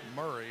for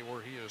Murray,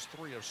 where he is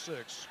 3 of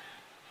 6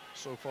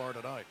 so far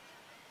tonight.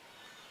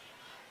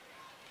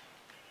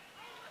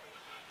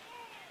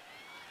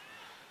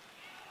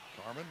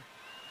 Carmen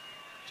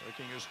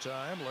taking his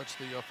time, lets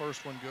the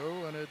first one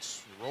go, and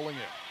it's rolling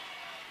in.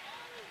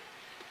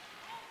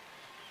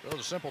 Well,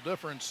 the simple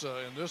difference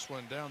in this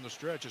one down the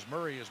stretch is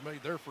Murray has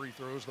made their free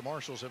throws. The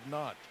Marshals have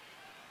not.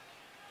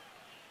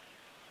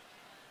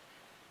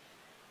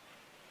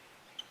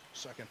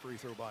 Second free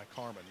throw by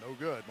Carmen. No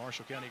good.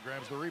 Marshall County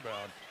grabs the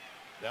rebound.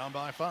 Down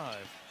by 5.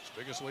 It's the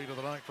biggest lead of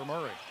the night for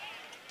Murray.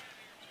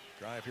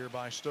 Drive here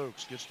by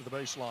Stokes. Gets to the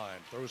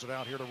baseline. Throws it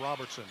out here to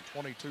Robertson.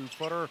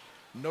 22-footer.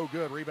 No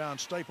good. Rebound.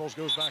 Staples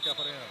goes back up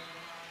and in.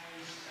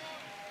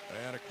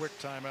 And a quick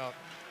timeout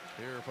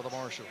here for the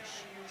Marshals.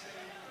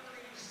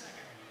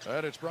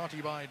 And it's brought to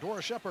you by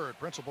Dora Shepard,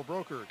 Principal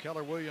Broker,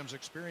 Keller Williams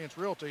Experience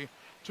Realty,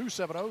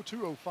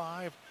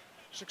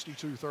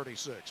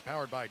 270-205-6236.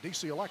 Powered by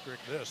DC Electric.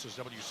 This is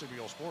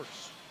WCBO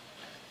Sports.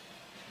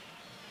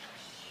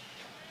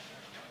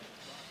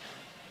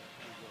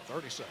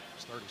 30 seconds.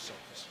 30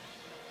 seconds.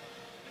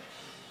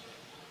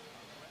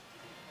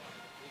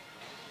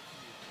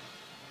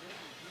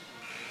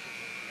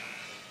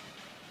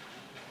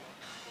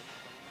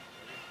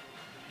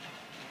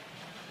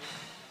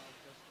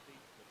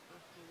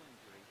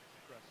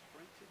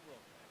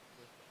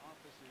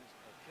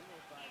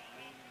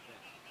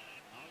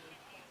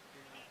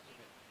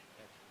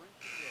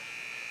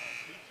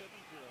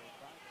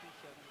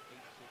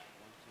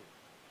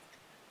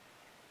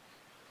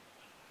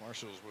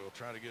 Marshals will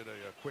try to get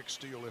a quick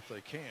steal if they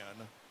can.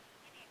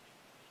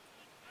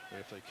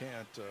 If they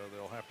can't,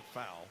 they'll have to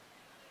foul.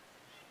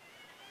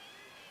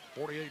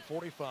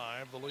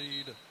 48-45, the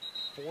lead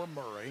for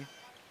Murray.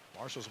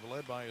 Marshals have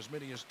led by as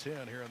many as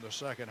 10 here in the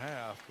second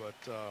half, but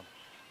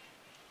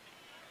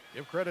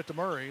give credit to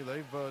Murray.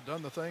 They've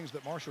done the things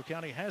that Marshall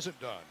County hasn't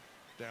done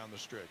down the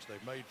stretch.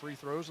 They've made free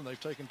throws and they've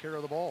taken care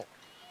of the ball.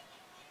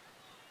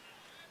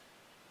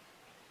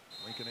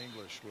 Lincoln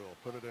English will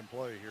put it in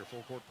play here.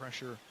 Full court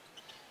pressure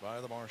by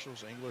the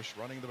Marshals. English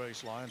running the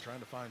baseline, trying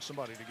to find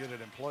somebody to get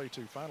it in play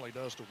to. Finally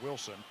does to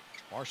Wilson.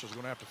 Marshall's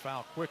going to have to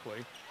foul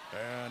quickly.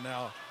 And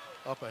now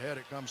up ahead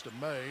it comes to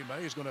May.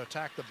 May's going to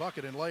attack the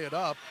bucket and lay it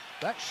up.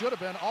 That should have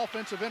been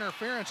offensive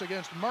interference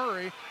against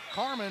Murray.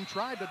 Carmen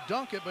tried to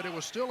dunk it, but it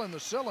was still in the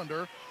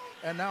cylinder.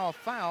 And now a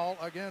foul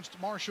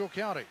against Marshall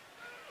County.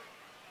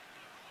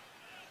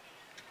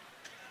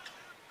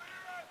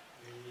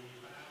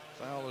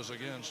 Foul is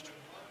against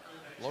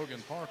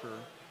Logan Parker.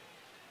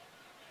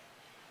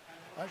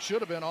 That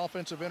should have been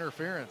offensive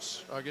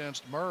interference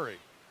against Murray.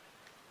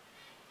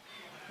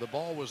 The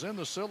ball was in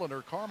the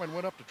cylinder. Carmen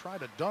went up to try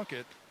to dunk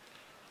it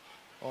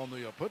on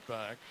the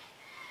putback.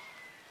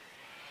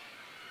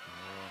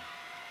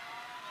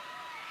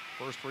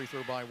 First free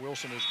throw by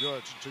Wilson is good.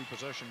 It's a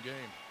 2-possession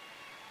game.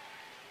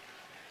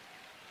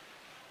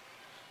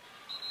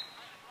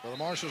 Well, the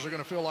Marshals are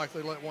going to feel like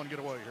they let one get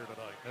away here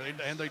tonight.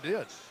 And they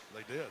did.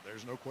 They did.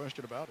 There's no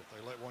question about it.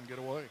 They let one get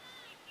away.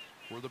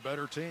 We're the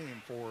better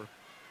team for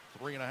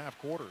 3.5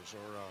 quarters,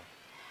 or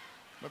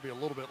maybe a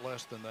little bit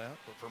less than that,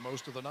 but for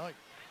most of the night.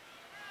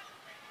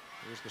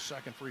 Here's the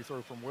second free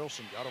throw from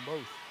Wilson. Got them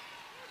both.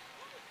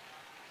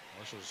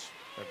 Marshals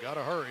have got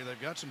to hurry.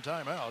 They've got some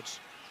timeouts.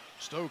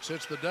 Stokes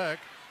hits the deck.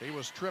 He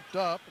was tripped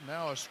up.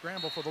 Now a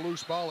scramble for the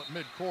loose ball at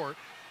midcourt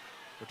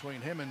between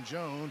him and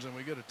Jones, and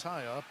we get a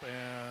tie-up,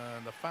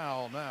 and the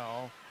foul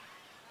now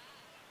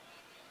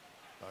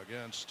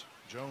against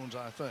Jones,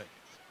 I think.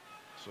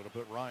 So to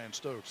put Ryan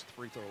Stokes at the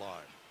free throw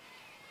line.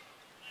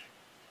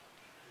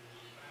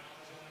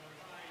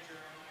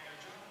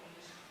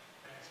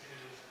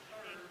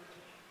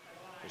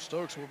 Well,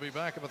 Stokes will be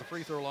back up at the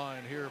free throw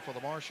line here for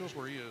the Marshals,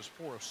 where he is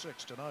 4 of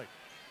 6 tonight.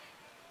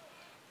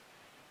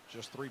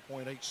 Just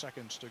 3.8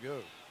 seconds to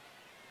go.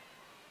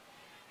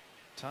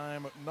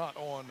 Time not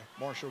on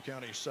Marshall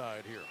County's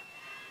side here.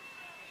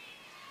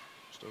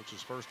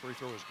 Stokes' first free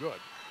throw is good.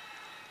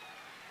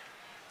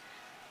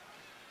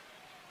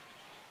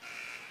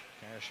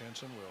 Cash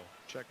Henson will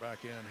check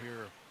back in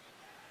here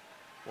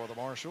for the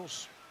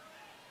Marshals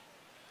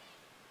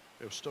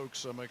if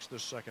Stokes makes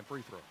this second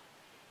free throw.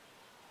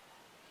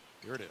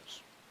 Here it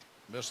is.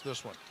 Missed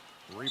this one.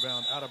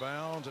 Rebound out of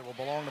bounds. It will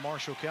belong to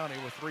Marshall County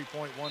with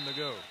 3.1 to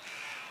go.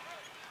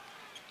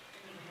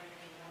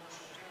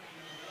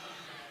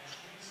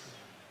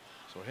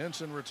 So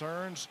Henson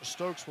returns.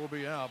 Stokes will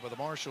be out, but the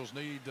Marshals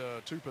need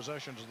 2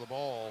 possessions of the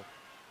ball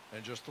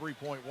and just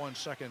 3.1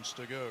 seconds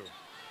to go.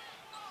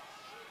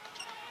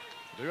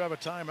 They do have a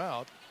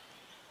timeout,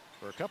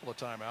 or a couple of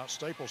timeouts.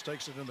 Staples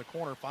takes it in the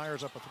corner,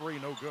 fires up a 3,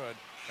 no good.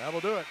 That'll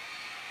do it.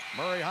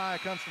 Murray High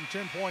comes from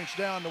 10 points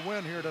down to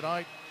win here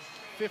tonight,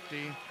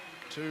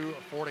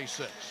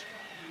 50-46.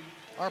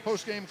 Our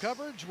post-game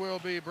coverage will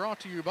be brought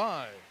to you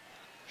by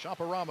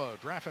Shopperama,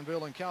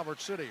 Draftonville, and Calvert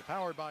City,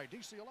 powered by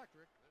DC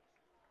Electric.